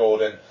Shep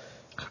Gordon.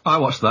 I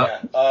watched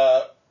that.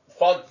 Yeah.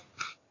 Fun.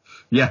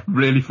 Yeah,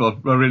 really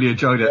fun. I really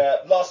enjoyed it. Yeah,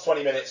 last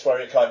 20 minutes where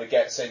it kind of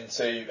gets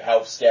into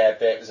health scare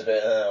bit was a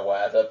bit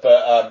whatever,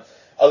 but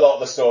a lot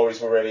of the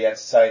stories were really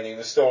entertaining.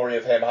 The story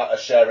of him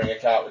sharing a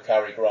cat with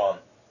Cary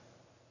Grant.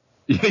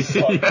 It's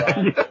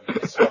random.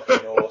 It's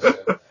fucking awesome.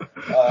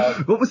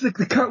 What was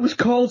the cat was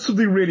called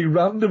something really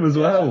random as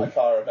well. I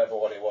can't remember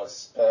what it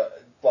was,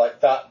 but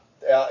like that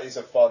is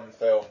a fun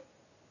film.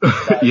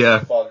 That is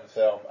a fun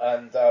film,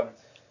 and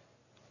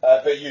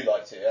but you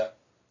liked it, yeah?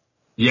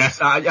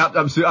 Yes,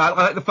 absolutely. I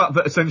like the fact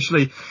that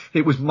essentially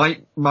it was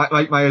Mike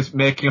Myers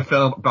making a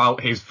film about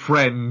his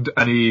friend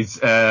and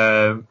his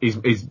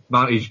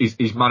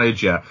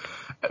manager,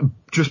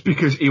 just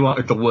because he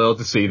wanted the world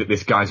to see that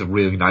this guy's a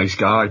really nice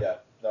guy. Yeah,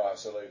 no,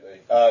 absolutely.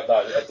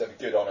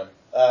 Good on him.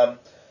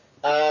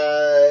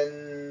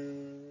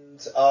 And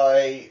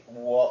I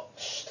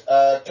watched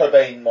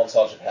Cobain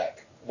Montage of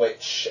Heck,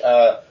 which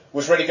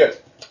was really good.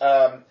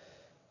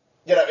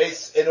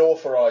 It's an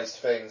authorised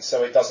thing,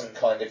 so it doesn't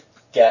kind of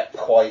get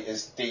quite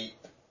as deep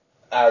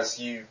as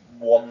you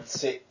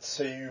want it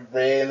to,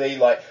 really.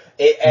 Like,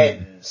 it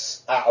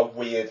ends at a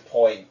weird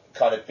point,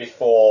 kind of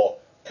before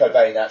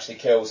Cobain actually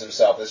kills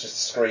himself. There's just a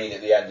screen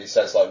at the end. It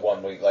says,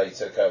 1 week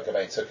later,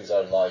 Cobain took his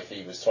own life.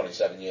 He was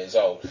 27 years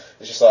old.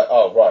 It's just like,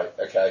 oh, right,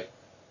 okay.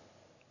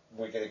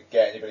 We're going to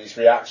get anybody's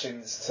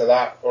reactions to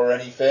that or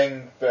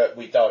anything, but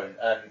we don't.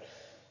 And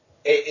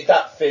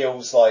that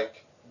feels like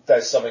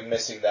there's something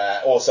missing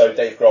there. Also,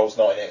 Dave Grohl's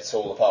not in it at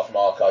all, apart from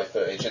archive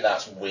footage, and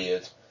that's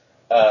weird.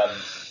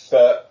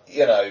 But,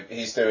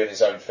 he's doing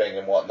his own thing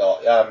and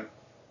whatnot.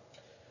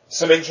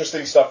 Some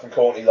interesting stuff from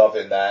Courtney Love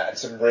in there, and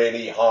some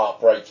really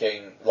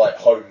heartbreaking,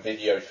 home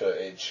video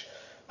footage.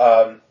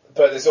 But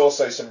there's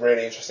also some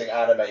really interesting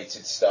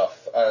animated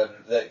stuff,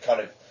 that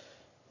kind of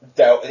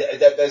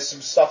there's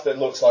some stuff that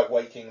looks like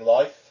Waking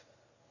Life.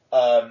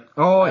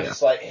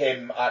 It's like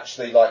him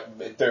actually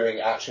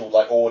doing actual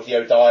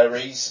audio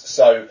diaries,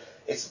 so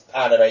it's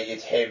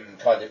animated him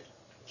kind of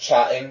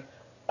chatting,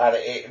 and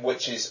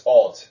which is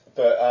odd,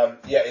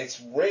 but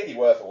it's really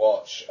worth a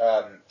watch.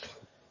 I'm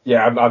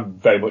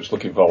very much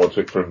looking forward to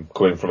it from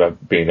coming from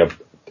being a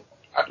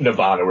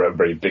Nirvana were a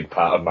very big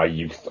part of my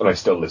youth, and I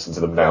still listen to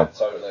them now. Yeah,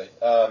 totally.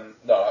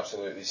 No,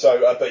 absolutely.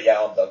 So, I'm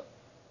done.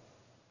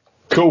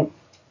 Cool.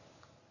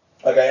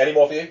 Okay, any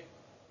more for you?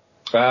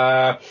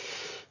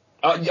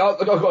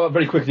 I'll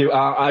very quickly.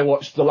 I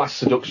watched The Last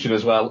Seduction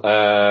as well,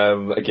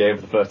 again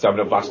for the first time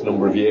in the last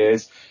number of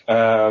years.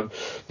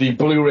 The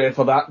Blu-ray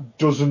for that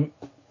doesn't.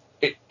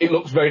 It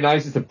looks very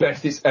nice. It's the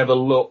best it's ever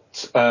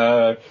looked,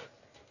 but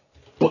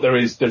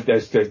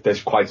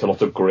there's quite a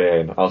lot of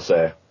grain, I'll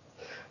say.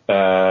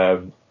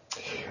 But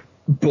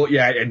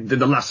yeah,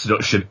 The Last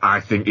Seduction, I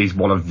think, is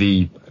one of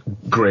the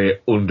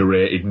great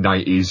underrated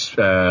 90s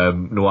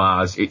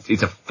noirs.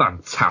 It's a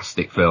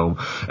fantastic film.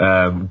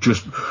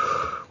 Just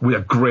with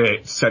a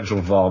great central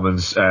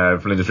performance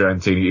from Linda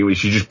Fiorentini.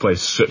 She just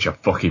plays such a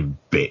fucking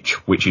bitch,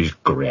 which is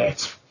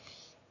great.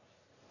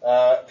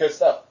 Good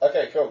stuff.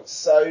 Okay, cool.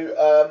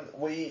 So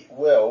we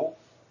will.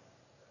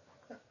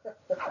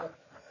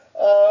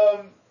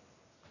 I'll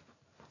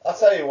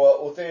tell you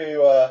what. We'll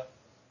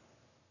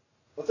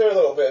do a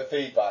little bit of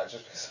feedback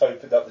just because I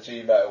opened up the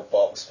Gmail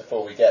box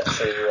before we get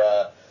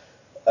to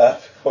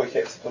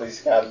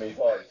Police Academy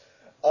 5.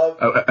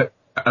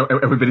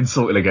 Have we been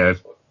insulted again?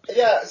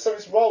 Yeah, so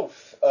it's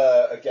Rolf,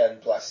 again,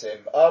 bless him,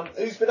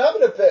 who's been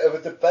having a bit of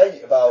a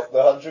debate about the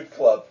 100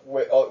 Club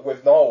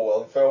with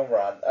Noel on Film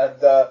Rant, and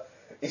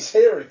he's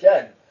here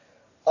again.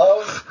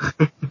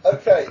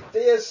 Okay,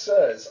 dear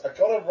sirs, I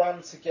got to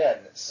rant again,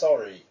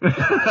 sorry.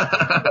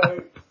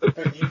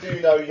 But you do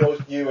know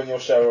you and your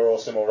show are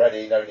awesome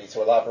already, no need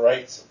to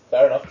elaborate,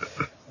 fair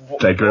enough.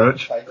 Thank you very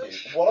much. Thank you.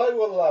 What I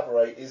will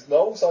elaborate is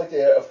Noel's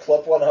idea of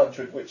Club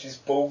 100, which is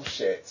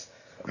bullshit.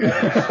 This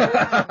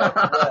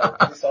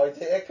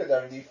idea can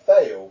only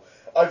fail.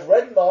 I've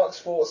read Mark's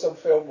thoughts on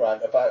Film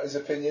Rant about his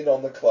opinion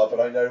on the club,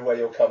 and I know where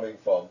you're coming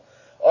from.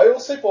 I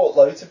also bought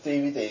loads of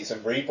DVDs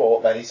and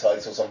rebought many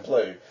titles on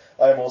Blue.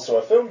 I am also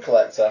a film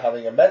collector,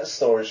 having immense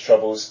storage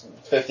troubles,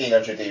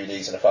 1,500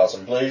 DVDs and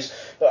 1,000 Blues,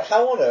 but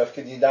how on earth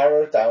can you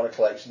narrow down a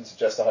collection to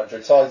just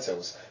 100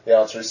 titles? The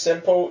answer is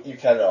simple, you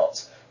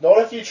cannot. Not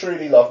if you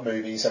truly love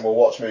movies and will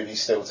watch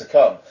movies still to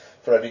come.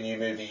 For every new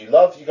movie you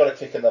love, you've got to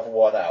kick another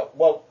one out.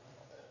 Well,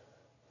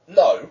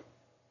 no.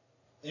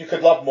 You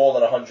could love more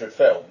than 100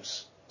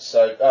 films.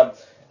 So,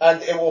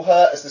 and it will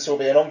hurt, as this will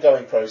be an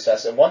ongoing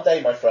process, and one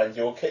day, my friend,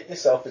 you'll kick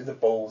yourself in the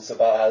balls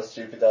about how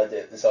stupid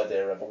this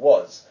idea ever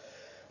was.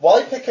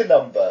 Why pick a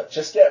number?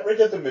 Just get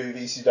rid of the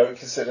movies you don't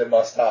consider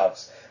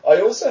must-haves. I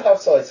also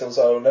have titles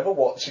I will never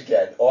watch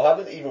again, or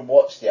haven't even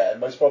watched yet,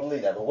 and most probably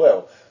never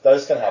will.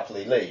 Those can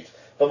happily leave.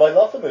 But my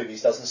love for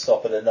movies doesn't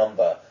stop at a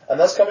number, and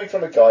that's coming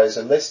from a guy who's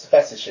a list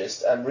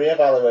fetishist and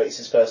reevaluates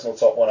his personal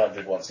top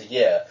 100 once a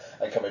year,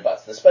 and coming back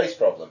to the space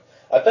problem.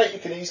 I bet you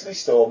can easily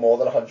store more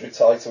than 100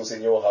 titles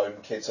in your home,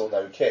 kids or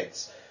no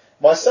kids.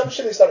 My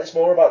assumption is that it's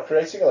more about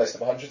creating a list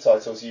of 100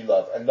 titles you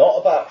love, and not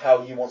about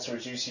how you want to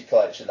reduce your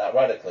collection that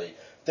radically.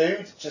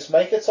 Dude, just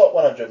make a top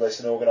 100 list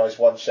and organise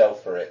one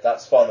shelf for it.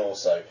 That's fun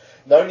also.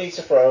 No need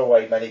to throw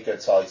away many good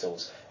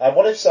titles. And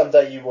what if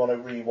someday you want to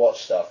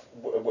re-watch stuff,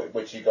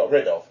 which you got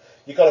rid of?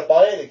 You've got to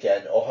buy it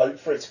again, or hope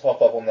for it to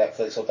pop up on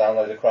Netflix, or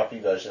download a crappy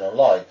version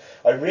online.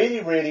 I really,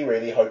 really,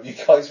 really hope you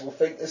guys will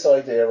think this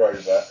idea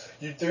over.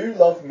 You do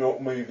love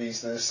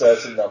movies in a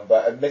certain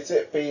number. Admit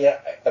it, be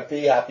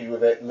happy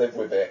with it, live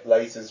with it.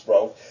 Laters,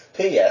 Rolf.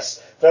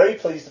 P.S. Very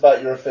pleased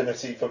about your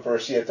affinity for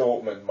Borussia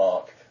Dortmund,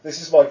 Mark. This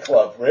is my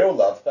club. Real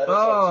love. Better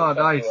times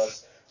will come to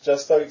us.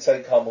 Just don't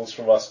take Hummels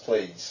from us,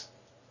 please.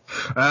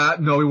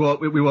 No, we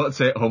won't. We won't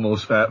take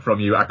Hummels from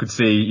you. I could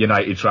see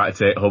United try to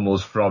take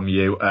Hummels from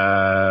you.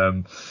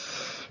 But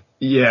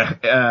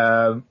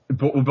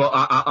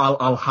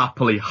I'll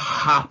happily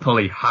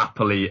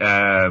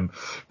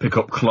pick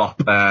up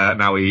Klopp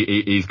now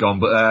he's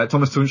gone. But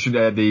Thomas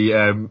Tuchel,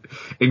 the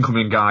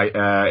incoming guy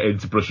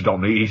into Borussia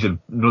Dortmund, he's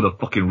another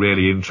fucking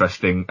really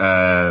interesting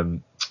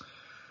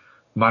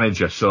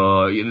manager,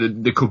 so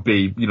there could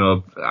be,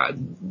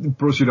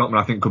 Borussia Dortmund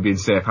I think could be in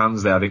safe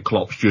hands there. I think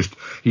Klopp's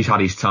he's had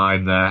his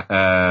time there,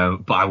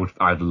 but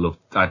I'd love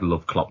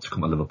Klopp to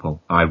come to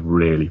Liverpool. I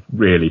really,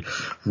 really,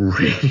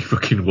 really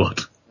fucking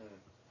would.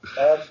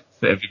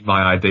 That'd be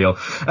my ideal.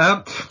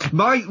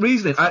 My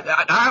reasoning,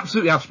 I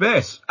absolutely have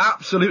space.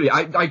 Absolutely.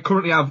 I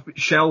currently have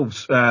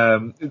shelves,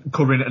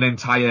 covering an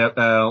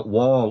entire,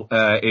 wall,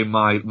 in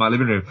my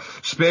living room.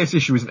 Space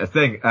issue isn't a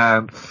thing.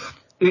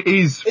 It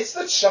is. It's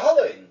the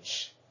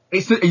challenge.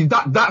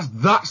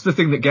 That's the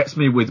thing that gets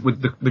me with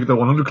the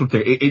 100 Club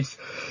thing.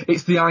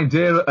 It's the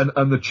idea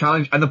and the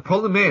challenge. And the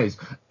problem is,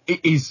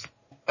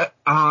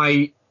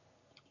 I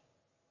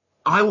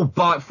will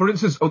buy, for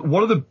instance,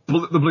 one of the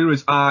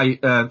Blu-rays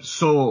I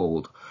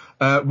sold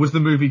was the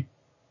movie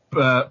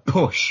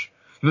Push,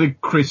 the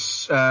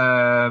Chris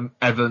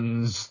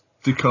Evans,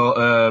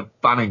 Dakota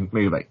Fanning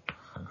movie.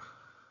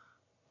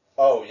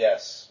 Oh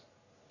yes.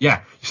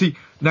 Yeah. See,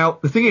 now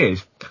the thing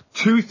is,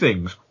 two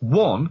things.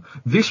 One,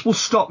 this will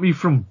stop me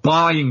from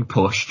buying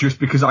Push just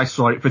because I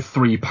saw it for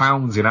 £3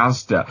 in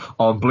Asda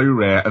on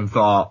Blu-ray and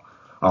thought,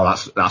 oh,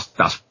 that's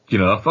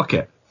fuck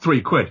it,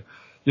 £3.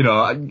 You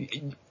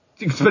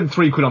can spend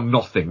 £3 on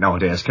nothing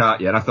nowadays,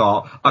 can't you? And I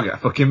thought, I'll get a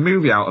fucking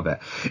movie out of it.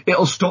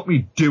 It'll stop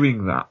me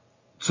doing that.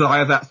 So I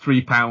have that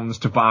 £3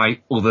 to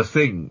buy other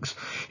things.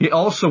 It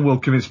also will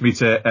convince me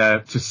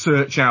to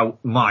search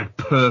out my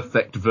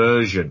perfect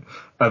version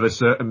of a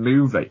certain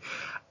movie.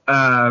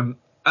 And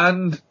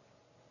but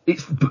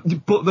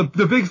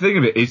the big thing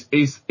of it is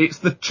it's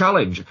the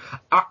challenge.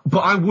 But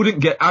I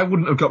wouldn't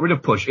have got rid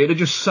of Push. It'd have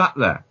just sat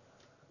there.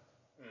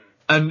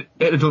 And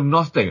it'd have done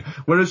nothing.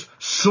 Whereas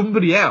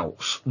somebody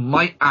else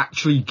might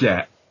actually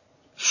get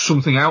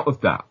something out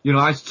of that.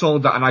 I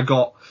sold that and I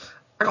got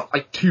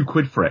like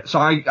 £2 for it. So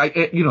It's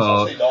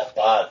actually not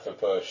bad for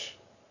Push.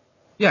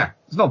 Yeah,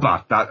 it's not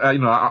bad.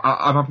 I'm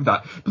happy with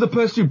that. But the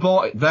person who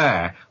bought it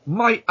there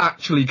might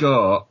actually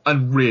go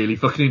and really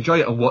fucking enjoy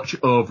it and watch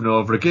it over and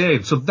over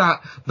again. So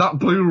that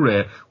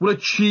Blu-ray will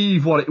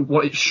achieve what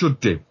it should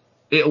do.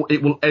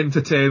 It will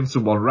entertain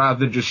someone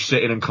rather than just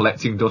sitting and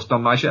collecting dust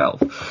on my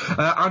shelf.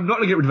 I'm not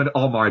going to get rid of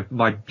all my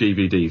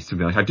DVDs, to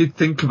be honest. I did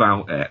think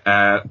about it,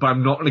 but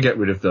I'm not going to get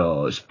rid of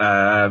those.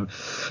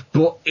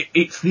 But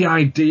it's the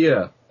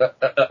idea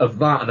of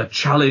that and the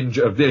challenge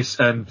of this,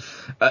 and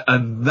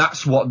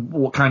that's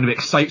what kind of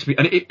excites me.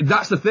 And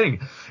that's the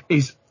thing,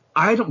 is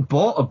I hadn't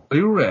bought a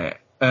Blu-ray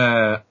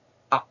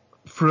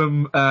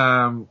from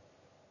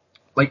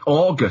like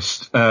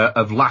August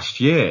of last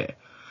year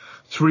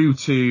through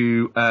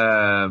to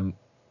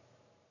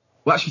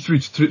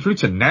through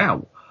to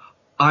now.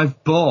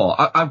 I've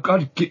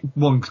got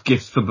one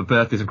gift for my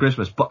birthdays and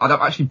Christmas, but I've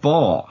actually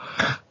bought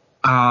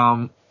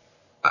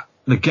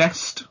The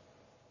Guest,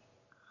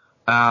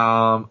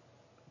 Filth,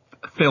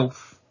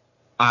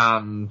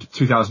 and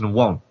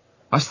 2001.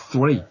 That's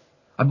 3.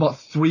 I bought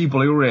 3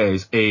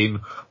 Blu-rays in,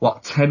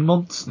 10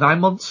 months? 9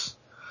 months?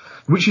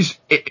 Which is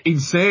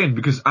insane,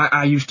 because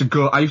I used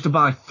to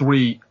buy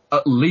 3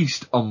 at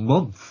least a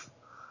month.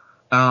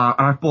 And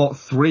I bought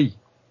 3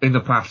 in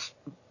the past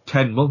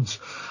 10 months.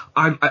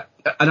 I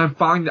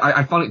find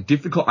it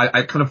difficult.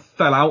 I kind of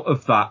fell out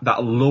of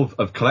that love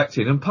of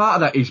collecting. And part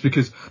of that is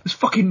because there's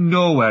fucking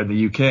nowhere in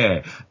the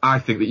UK, I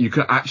think, that you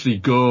can actually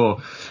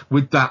go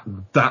with that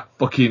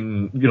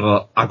fucking,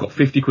 I've got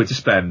 50 quid to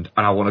spend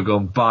and I want to go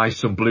and buy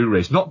some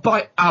Blu-rays. Not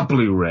buy a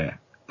Blu-ray.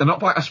 And not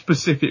buy a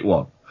specific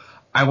one.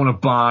 I want to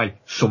buy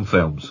some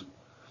films.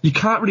 You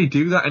can't really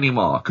do that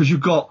anymore, because you've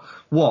got,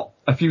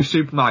 a few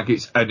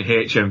supermarkets and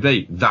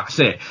HMV. That's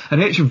it.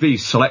 And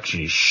HMV's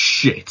selection is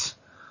shit.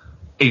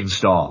 In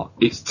store.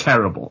 It's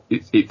terrible.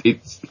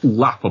 It's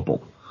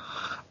laughable.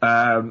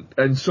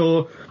 And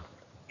so,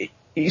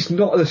 it's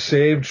not the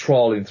same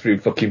trawling through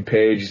fucking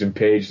pages and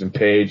pages and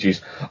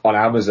pages on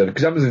Amazon,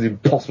 because Amazon's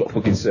impossible to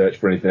fucking search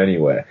for anything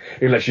anyway,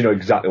 unless you know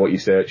exactly what you're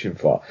searching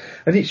for.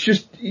 And it's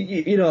just,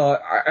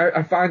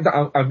 I find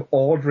that I'm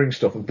ordering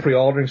stuff and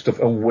pre-ordering stuff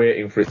and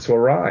waiting for it to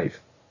arrive.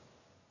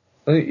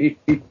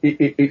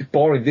 It's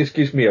boring. This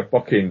gives me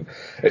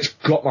it's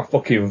got my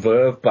fucking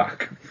verve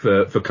back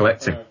for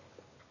collecting.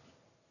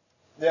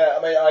 Yeah,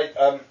 I mean,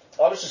 I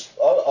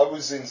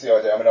was into the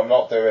idea. I mean, I'm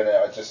not doing it.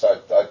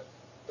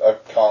 I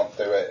can't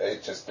do it.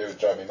 It just would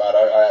drive me mad.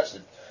 I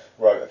actually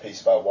wrote a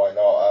piece about why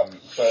not.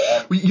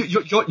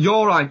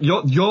 You're right.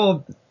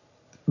 Your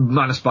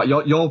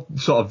Manosplat, your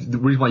sort of the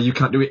reason why you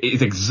can't do it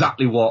is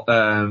exactly what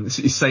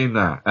is saying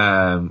there.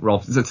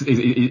 Rolf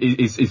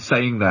is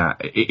saying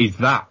that. It is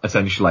that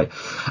essentially,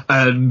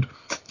 and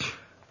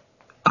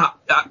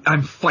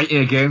I'm fighting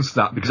against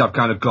that because I've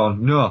kind of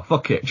gone, no,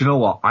 fuck it. Do you know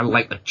what? I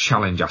like the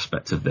challenge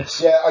aspect of this.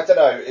 Yeah, I don't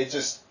know. It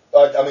just,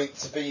 I mean,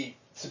 to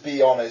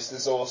be honest,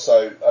 there's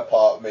also a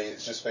part of me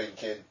that's just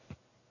thinking,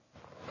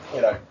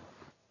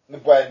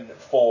 when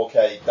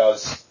 4K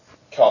does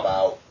come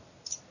out,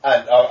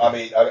 and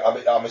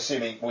I'm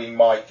assuming we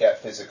might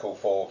get physical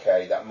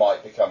 4K, that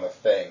might become a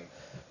thing,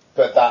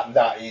 but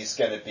that is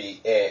going to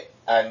be it,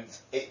 and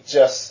it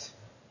just,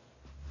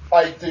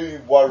 I do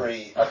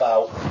worry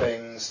about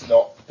things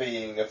not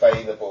being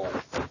available.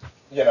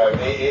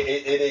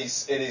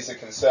 It is a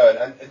concern.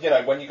 And,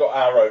 when you got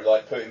Arrow,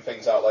 putting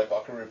things out like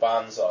Buckaroo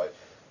Banzai.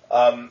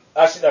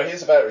 Actually, no,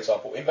 here's a better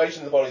example.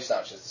 Invasion of the Body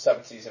Snatchers, the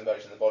 70s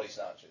Invasion of the Body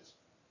Snatchers.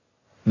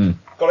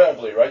 Got it on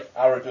Blu-ray.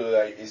 Arrow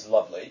Blu-ray is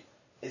lovely.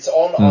 It's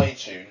on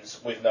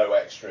iTunes with no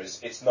extras.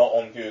 It's not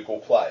on Google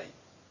Play.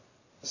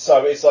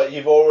 So it's like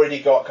you've already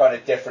got kind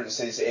of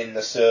differences in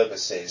the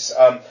services.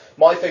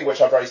 My thing,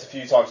 which I've raised a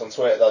few times on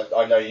Twitter, that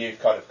I know you've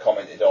kind of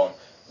commented on,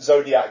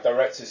 Zodiac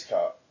Director's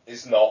Cut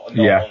is not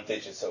on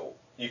digital.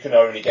 You can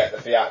only get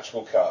the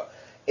theatrical cut.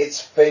 It's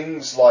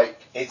things like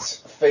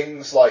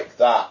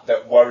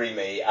that worry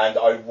me, and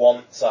I do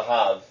want to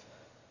have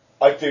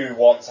a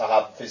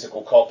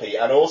physical copy,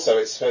 and also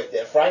it's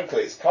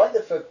kind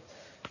of for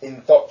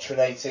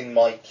indoctrinating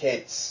my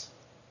kids.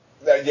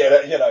 That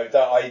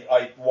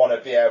I want to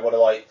be able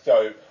to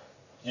go,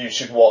 you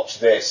should watch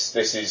this.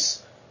 This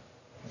is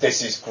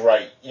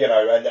great,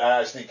 and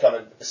actually kind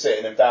of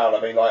sitting them down.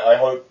 I mean, I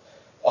hope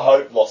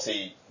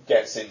Lottie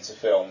gets into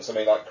films. I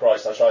mean,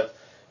 Christ,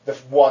 the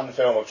one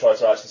film I've tried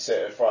to actually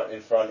sit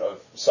in front of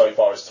so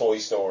far is Toy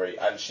Story,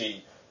 and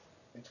she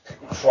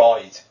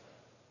cried.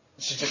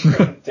 She just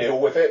couldn't deal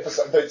with it.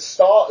 The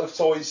start of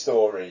Toy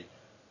Story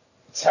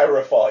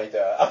terrified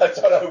her. I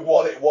don't know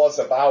what it was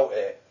about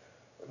it.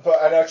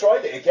 And I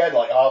tried it again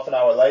half an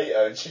hour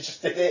later, and she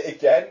just did it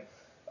again.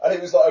 And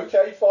it was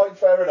okay, fine,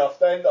 fair enough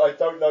then. I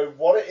don't know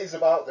what it is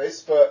about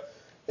this, but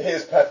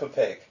here's Peppa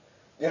Pig.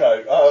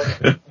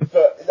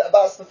 But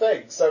that's the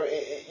thing. So,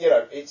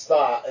 it's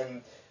that,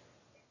 and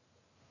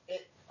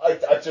I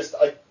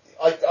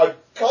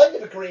kind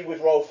of agree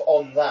with Rolf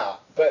on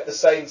that, but at the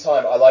same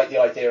time, I like the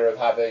idea of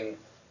having,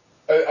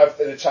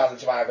 the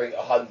challenge of having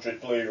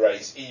 100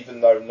 Blu-rays, even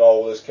though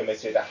Noel has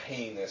committed a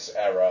heinous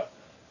error,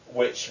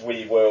 which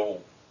we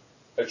will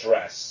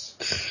address.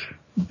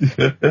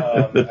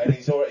 And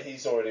he's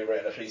already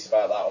written a piece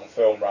about that on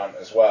Film Rant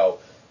as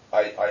well.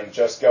 I'm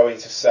just going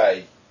to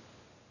say,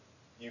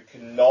 you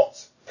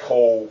cannot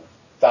call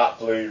that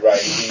Blu-ray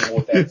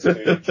Evil Dead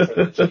 2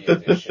 Trilogy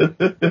Edition.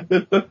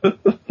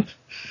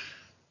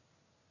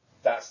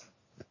 That's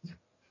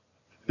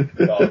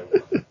no.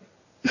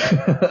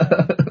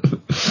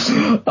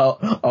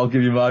 I'll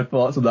give you my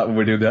thoughts on that when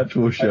we do the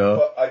actual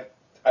show.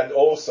 And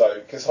also,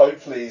 because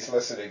hopefully he's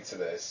listening to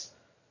this,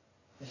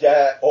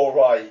 yeah,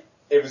 alright,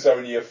 it was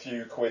only a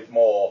few quid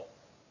more.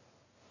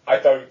 I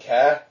don't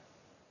care.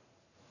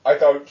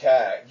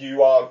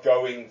 You are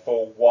going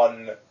for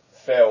one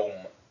film.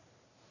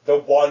 The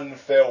one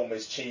film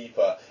is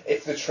cheaper.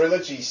 If the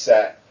trilogy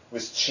set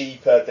was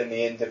cheaper than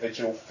the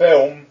individual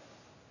film,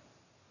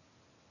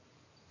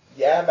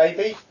 yeah,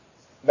 maybe,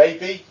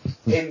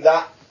 in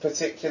that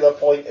particular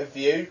point of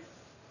view.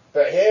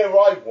 But here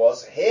I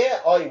was,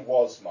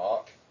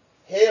 Mark.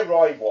 here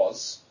I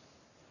was,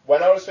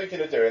 when I was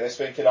thinking of doing this,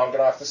 thinking I'm going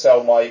to have to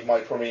sell my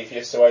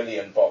Prometheus to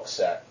Alien box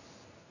set.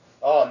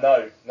 Oh,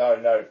 no.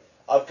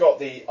 I've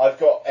got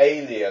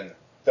Alien,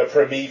 the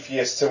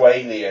Prometheus to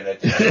Alien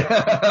edition.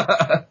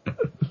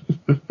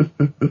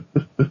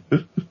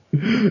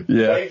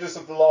 Yeah. Raiders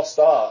of the Lost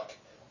Ark.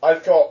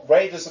 I've got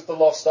Raiders of the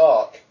Lost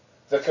Ark,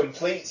 the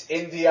complete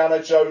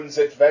Indiana Jones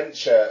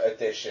Adventure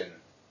edition.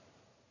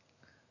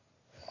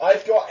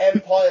 I've got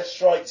Empire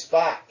Strikes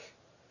Back,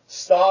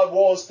 Star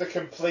Wars the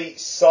complete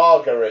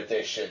Saga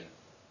edition.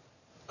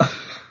 Not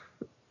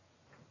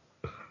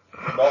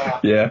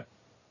happy.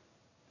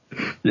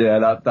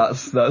 Yeah,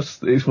 that's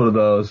it's one of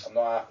those. I'm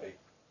not happy.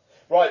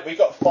 Right, we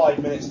got 5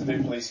 minutes to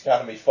do Police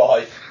Academy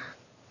 5.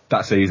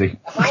 That's easy.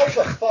 How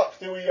the fuck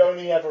do we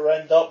only ever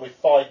end up with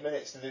 5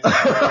 minutes to do this?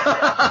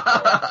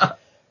 I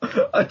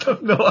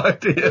have no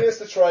idea. Here's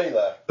the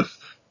trailer.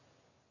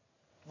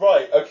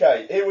 Right,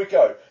 okay, here we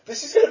go.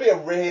 This is going to be a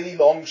really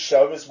long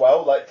show as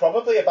well, like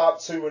probably about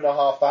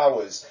 2.5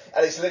 hours,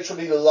 and it's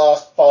literally the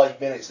last 5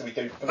 minutes that we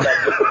do Police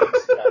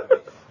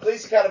Academy.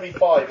 Police Academy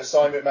 5,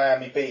 Assignment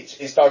Miami Beach,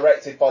 is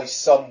directed by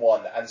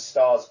someone and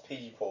stars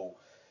people.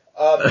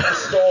 The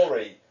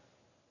story.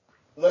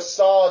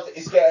 Lassard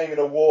is getting an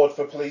award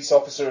for Police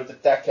Officer of the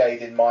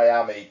Decade in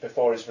Miami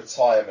before his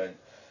retirement.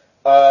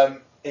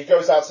 He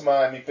goes out to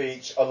Miami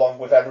Beach along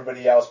with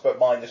everybody else but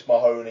minus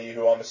Mahoney,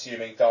 who I'm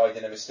assuming died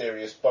in a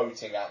mysterious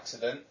boating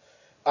accident.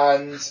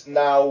 And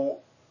now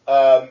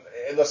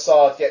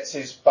Lassard gets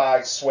his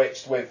bag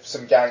switched with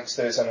some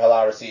gangsters and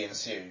hilarity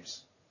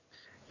ensues.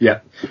 Yeah.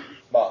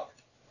 Mark.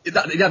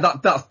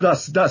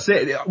 That's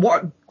it.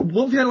 One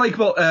thing I like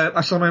about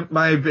Assignment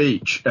Miami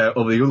Beach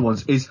over the other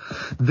ones is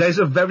there's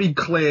a very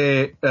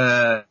clear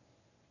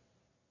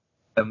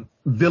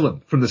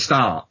villain from the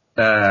start.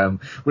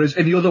 Whereas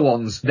in the other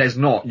ones, there's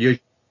not. You're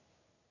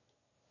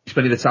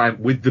spending the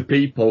time with the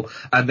people,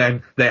 and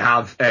then they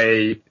have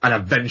an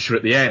adventure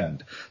at the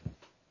end.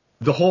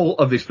 The whole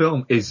of this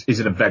film is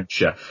an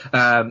adventure.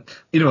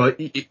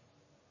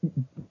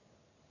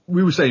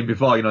 We were saying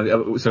before,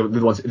 so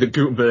the ones that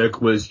Gutenberg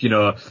was, you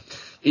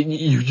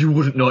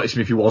wouldn't notice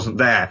him if he wasn't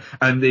there,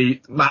 and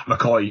the Matt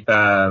McCoy,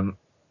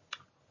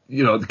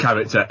 the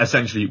character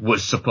essentially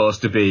was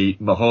supposed to be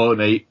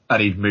Mahoney,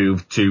 and he'd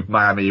moved to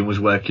Miami and was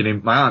working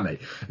in Miami.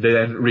 They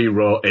then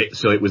rewrote it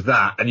so it was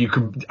that,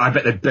 and I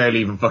bet they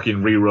barely even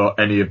fucking rewrote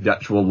any of the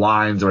actual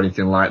lines or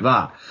anything like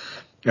that.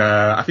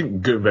 I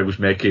think Gutenberg was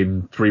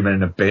making 3 Men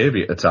and a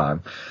Baby at the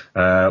time,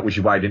 which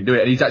is why he didn't do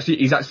it. And he's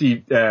actually,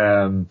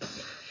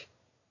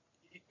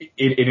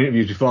 in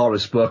interviews before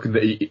has spoken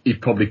that he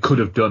probably could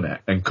have done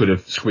it and could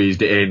have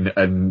squeezed it in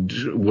and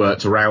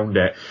worked around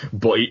it,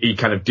 but he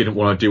kind of didn't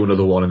want to do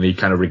another one, and he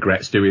kind of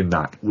regrets doing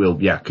that. Well,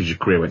 yeah, because your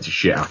career went to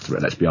shit after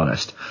it, let's be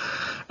honest.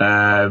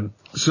 So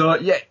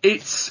yeah,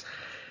 it's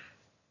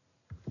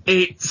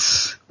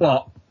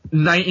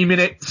 90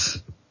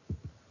 minutes.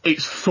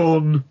 It's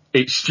fun,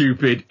 it's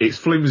stupid, it's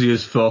flimsy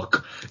as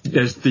fuck,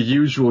 there's the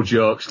usual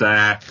jokes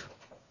there,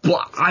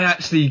 but I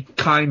actually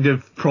kind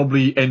of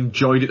probably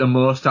enjoyed it the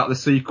most out of the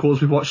sequels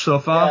we've watched so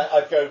far. Yeah,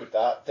 I'd go with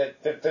that.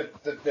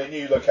 The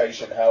new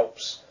location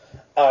helps.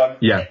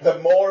 Yeah. The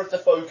more of the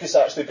focus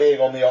actually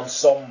being on the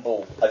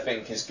ensemble, I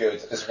think, is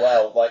good as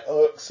well. Like,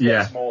 Hooks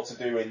gets more to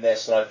do in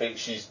this than I think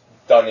she's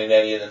done in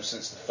any of them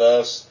since the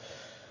first.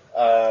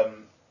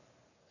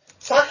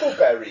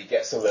 Tackleberry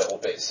gets a little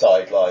bit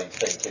sidelined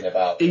thinking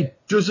about it. He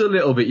does a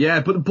little bit, yeah,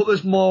 but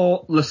there's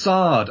more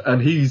Lassard,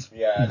 and he's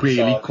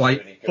really quite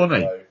really funny.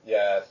 Though.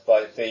 Yeah,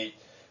 like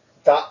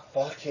that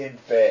fucking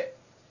bit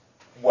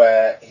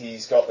where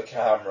he's got the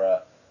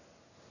camera.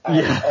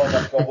 And, oh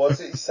my god, what's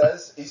it he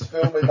says? He's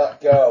filming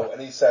that girl,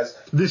 and he says,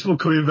 "This will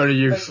come in very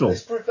useful.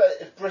 This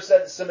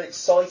presents some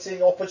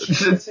exciting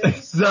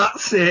opportunities."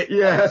 That's it,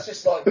 yeah. And it's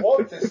just like,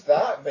 what does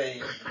that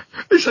mean?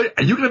 It's like,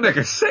 are you going to make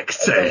a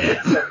sex tape?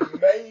 It's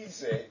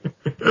amazing.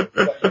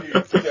 Like, you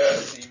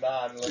dirty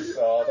man,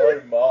 Lassard.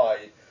 Oh my.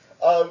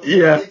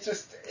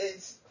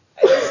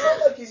 It's not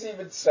like he's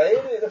even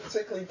saying it in a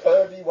particularly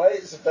pervy way.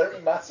 It's a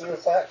very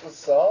matter-of-fact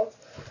Lassard.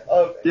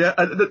 Yeah,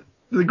 and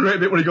the great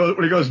bit when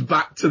he goes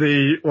back to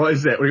the, what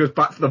is it? When he goes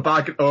back to the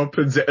bag and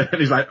opens it, and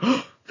he's like,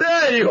 oh,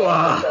 there you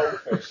are!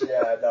 Goldfish,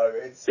 yeah, no,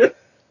 it's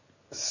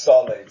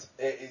solid.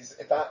 He's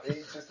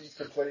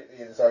completely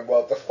in his own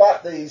world. The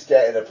fact that he's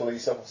getting a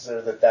Police Officer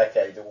of the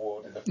Decade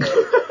award in the film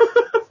is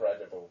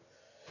incredible.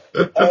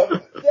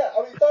 Yeah, I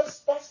mean, that's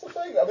the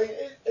thing. I mean,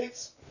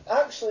 it's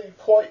actually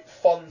quite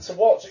fun to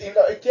watch.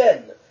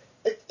 Again,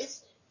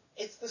 it's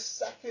the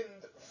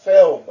second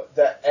film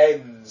that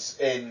ends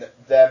in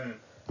them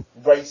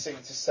racing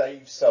to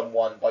save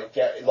someone by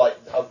getting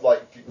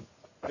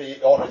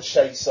be on a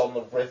chase on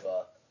the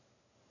river.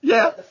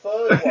 Yeah. Like the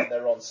third one,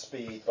 they're on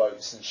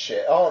speedboats and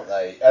shit, aren't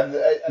they? And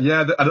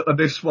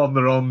this one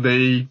they're on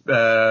the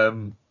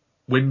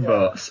wind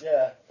boats.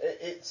 Yeah,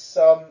 it's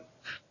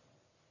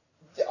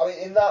I mean,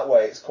 in that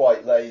way, it's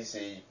quite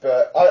lazy,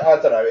 but I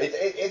don't know.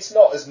 It's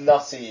not as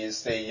nutty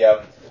as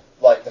the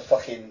like the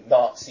fucking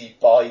Nazi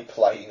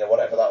biplane or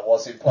whatever that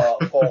was in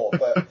part 4.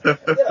 But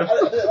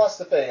that's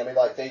the thing. I mean,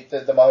 like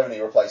the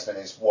Mahoney replacement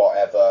is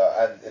whatever,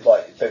 and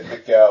like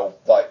the girl,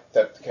 like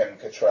the Kim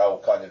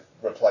Cattrall kind of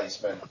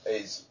replacement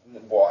is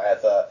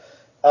whatever.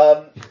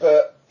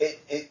 But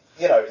it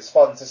you know, it's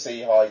fun to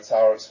see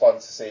Hightower, it's fun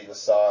to see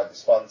Lassard,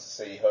 it's fun to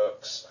see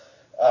Hooks.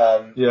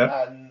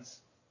 And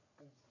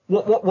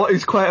what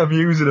is quite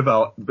amusing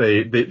about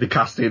the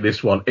casting in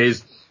this one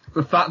is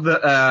the fact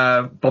that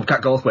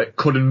Bobcat Goldthwait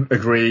couldn't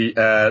agree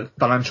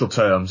financial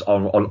terms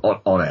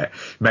on it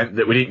meant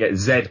that we didn't get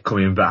Zed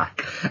coming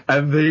back,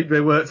 and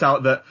they worked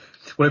out that,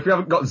 well, if we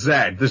haven't got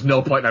Zed, there's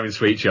no point having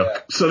Sweet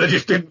Chuck, so they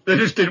just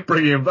didn't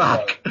bring him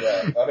back.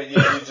 Right, I mean, you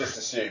just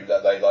assume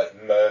that they like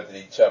murdered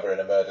each other in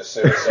a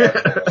murder-suicide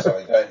thing or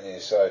something, don't you?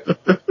 So.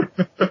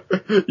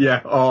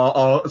 Yeah,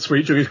 or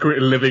Sweet Chuck is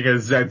currently living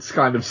as Zed's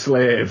kind of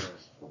slave.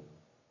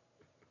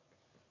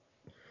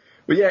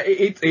 But yeah,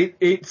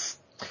 it's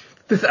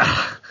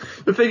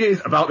the thing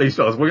is about these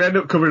films, we're going to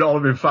end up covering all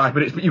of them in 5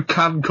 minutes, but you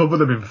can cover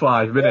them in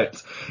 5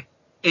 minutes.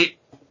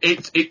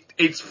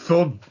 It's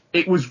fun.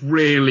 It was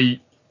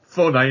really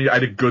fun. I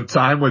had a good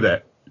time with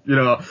it. You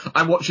know,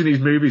 I'm watching these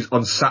movies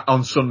on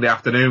Sunday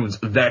afternoons.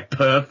 They're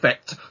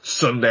perfect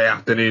Sunday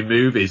afternoon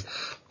movies.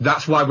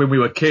 That's why when we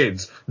were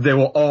kids, they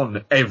were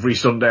on every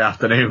Sunday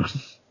afternoon.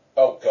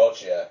 Oh God,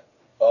 yeah.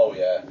 Oh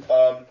yeah.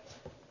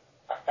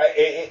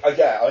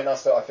 I mean, I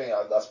think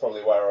that's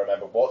probably where I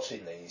remember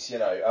watching these. You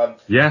know.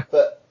 Yeah.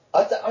 But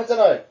I don't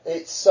know.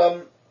 It's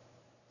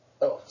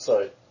Oh,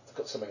 sorry. I've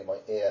got something in my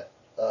ear.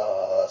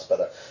 That's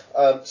better.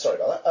 Sorry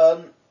about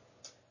that.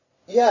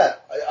 Yeah,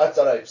 I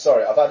don't know.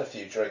 Sorry, I've had a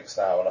few drinks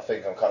now, and I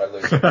think I'm kind of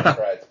losing my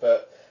thread.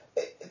 But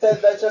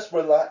they're just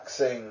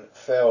relaxing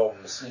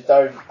films. You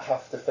don't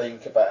have to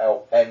think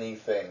about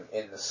anything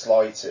in the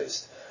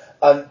slightest.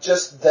 And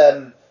just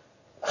them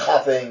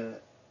having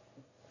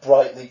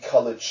brightly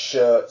coloured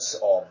shirts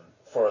on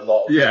for a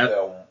lot of the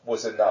film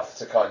was enough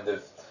to kind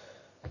of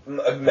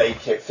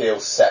make it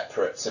feel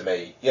separate to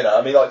me. You know,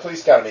 I mean, like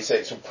Police Academy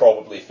 6 would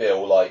probably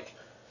feel like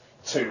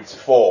 2 to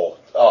 4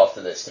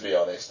 after this, to be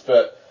honest.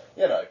 But,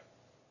 you know.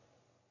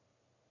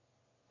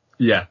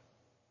 Yeah.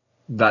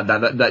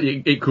 That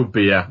it could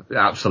be, yeah,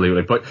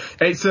 absolutely. But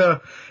it's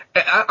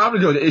I'm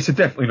enjoying it. It's a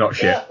definitely not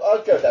shit. Yeah,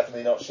 I'd go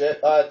definitely not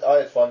shit. I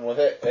had fun with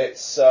it.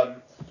 It's, I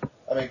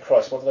mean,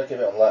 Christ, what did I give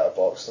it on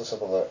Letterboxd? Let's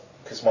have a look.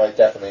 Because my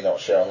definitely not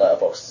shit on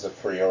Letterboxd is a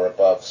 3 or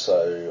above,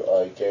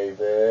 so I gave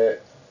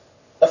it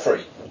a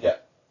 3. Yeah.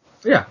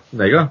 Yeah,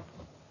 there you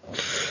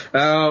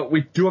go.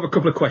 We do have a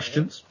couple of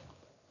questions.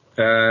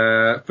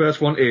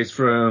 First one is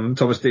from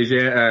Thomas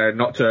DJ,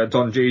 not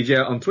Don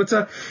GJ on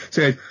Twitter.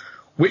 Says,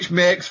 which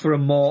makes for a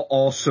more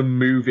awesome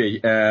movie?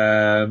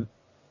 Busta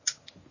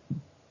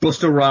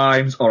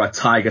Rhymes or a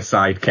Tiger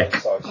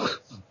Sidekick?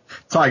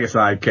 Tiger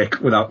Sidekick,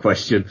 without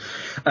question.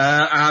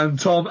 And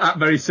Tom at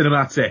Very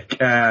Cinematic,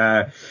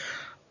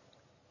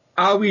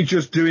 are we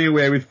just doing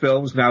away with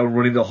films now and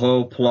running the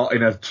whole plot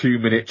in a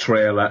 2-minute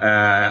trailer?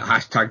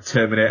 Hashtag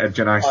Terminator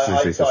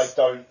Genesis. I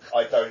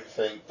don't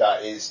think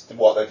that is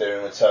what they're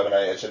doing with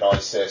Terminator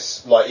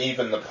Genesis. Like,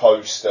 even the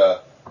poster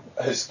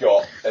has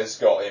got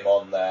him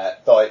on there.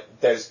 Like,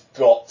 there's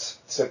got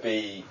to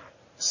be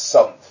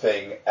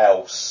something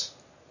else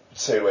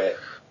to it.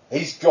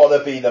 He's got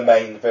to be the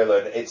main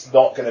villain. It's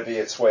not going to be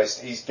a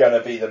twist. He's going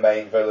to be the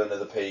main villain of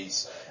the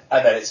piece,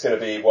 and then it's going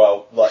to be,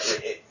 well, like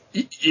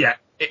yeah.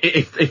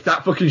 If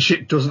that fucking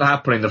shit doesn't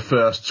happen in the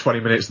first 20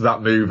 minutes of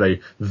that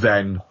movie,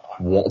 then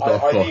what the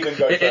fuck? I'd even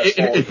go first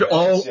 40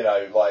 minutes, you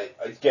know, like,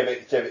 I'd give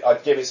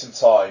it some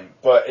time.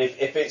 But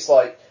if it's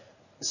like,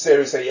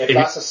 seriously, if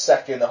that's a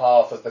second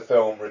half of the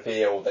film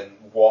reveal, then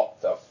what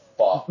the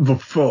fuck? The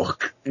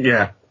fuck?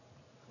 Yeah.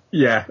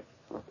 Yeah.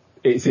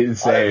 It's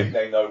insane. I don't think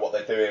they know what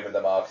they're doing with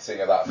the marketing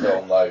of that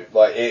film, though.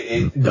 Like,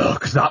 no,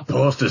 because that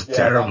poster's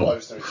terrible. That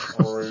poster is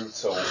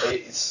brutal.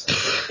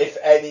 If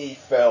any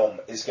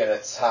film is going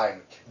to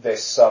tank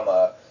this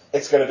summer,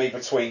 it's going to be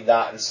between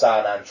that and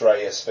San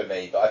Andreas for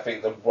me. But I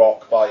think The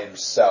Rock by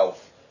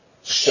himself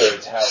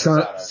should help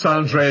San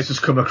Andreas has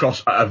come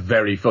across at a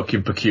very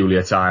fucking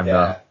peculiar time,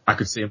 though. I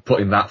could see him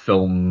putting that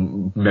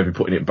film, maybe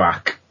putting it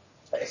back.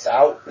 It's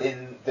out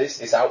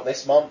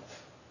this month.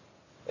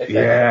 If they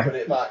don't put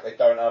it back, they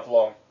don't have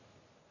long.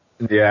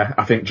 Yeah,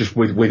 I think just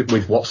with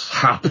what's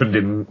happened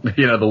in,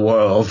 you know, the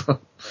world.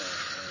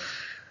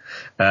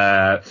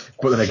 But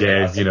then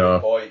again, you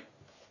know,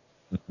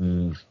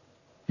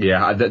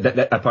 yeah,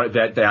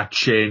 they are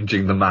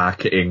changing the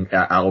marketing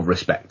out of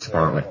respect,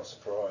 apparently. I'm not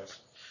surprised.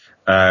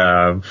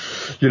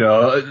 You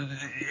know,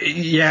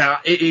 yeah,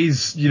 it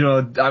is, you know,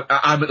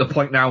 I'm at the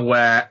point now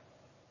where,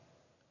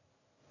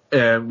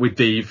 with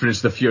for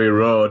instance, the Fury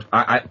Road,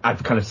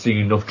 I've kind of seen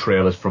enough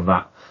trailers from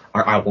that.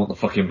 I want the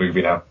fucking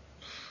movie now.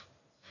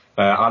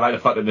 I like the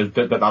fact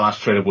that the last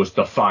trailer was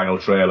the final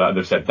trailer, and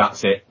they've said,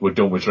 that's it, we're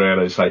done with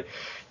trailers. Like,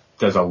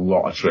 there's a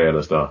lot of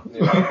trailers, though.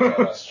 Yeah,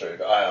 that's true.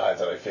 But I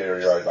don't know,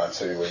 Fury Road, man,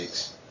 2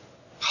 weeks.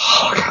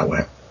 Oh,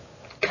 I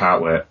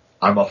can't wait.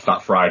 I'm off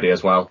that Friday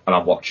as well, and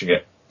I'm watching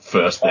it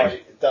first thing.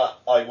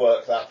 I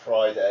work that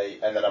Friday,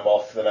 and then I'm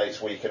off for the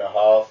next week and a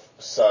half.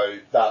 So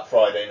that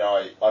Friday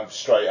night, I'm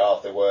straight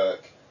after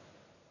work.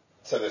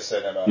 to the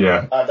cinema.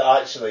 Yeah. And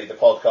actually, the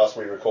podcast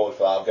we record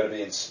for that, I'm going to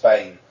be in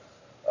Spain.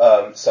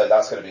 So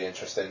that's going to be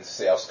interesting to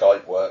see how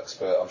Skype works,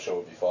 but I'm sure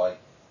we'll be fine.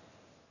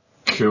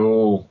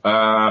 Cool.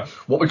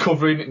 What we're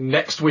covering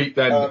next week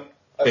then?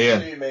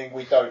 Assuming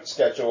we don't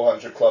schedule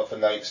 100 Club for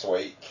next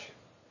week.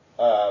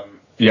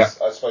 Yeah.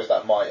 I suppose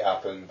that might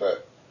happen,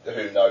 but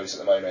who knows at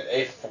the moment.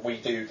 If we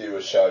do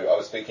a show, I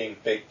was thinking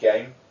Big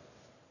Game.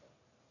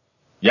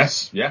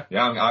 Yes, yeah,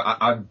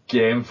 I'm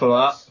game for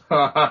that.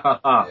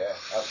 Yeah,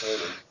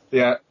 absolutely.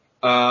 Yeah.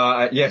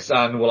 Yes,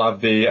 and we'll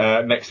have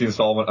the next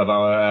instalment of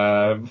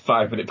our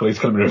 5-minute police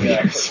comedy reviews.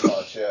 Yeah, pretty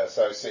much, yeah.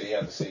 So City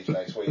Under Siege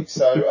next week.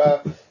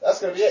 So that's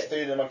going to be it.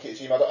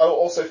 dudeandthemonkey@gmail.com. Oh,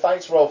 also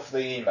thanks Rob for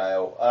the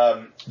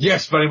email.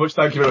 Yes, very much.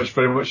 Thank you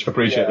very much.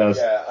 Appreciate those.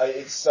 Yeah,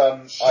 it's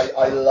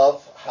I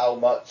love how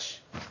much.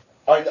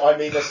 I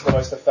mean this in the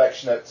most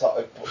affectionate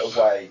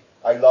way.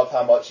 I love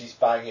how much he's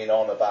banging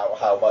on about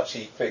how much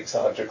he thinks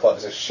 100 Club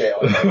is a shit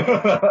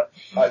idea.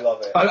 I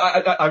love it.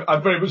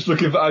 I'm very much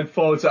looking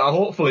forward to it.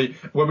 Hopefully,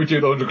 when we do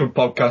the 100 Club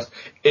podcast,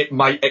 it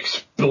might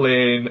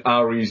explain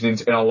our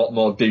reasonings in a lot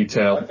more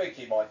detail. I think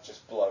he might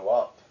just blow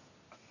up.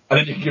 And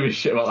then you can give a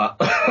shit about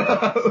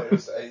that.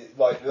 Seriously,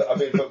 I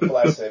mean, but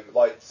bless him.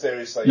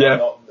 Seriously, yeah.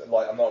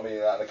 I'm not meaning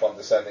that in a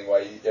condescending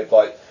way.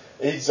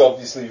 He's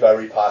obviously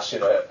very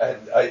passionate,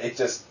 and it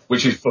just...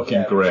 Which is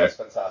fucking great. Which is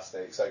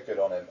fantastic, so good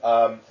on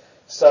him.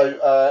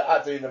 So,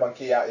 at Dude and the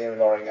Monkey, at Ian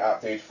Loring,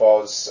 at Dude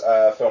Foz,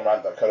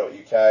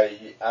 filmrant.co.uk,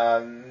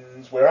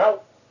 and we're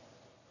out.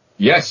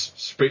 Yes,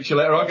 speak to you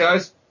later on,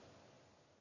 guys.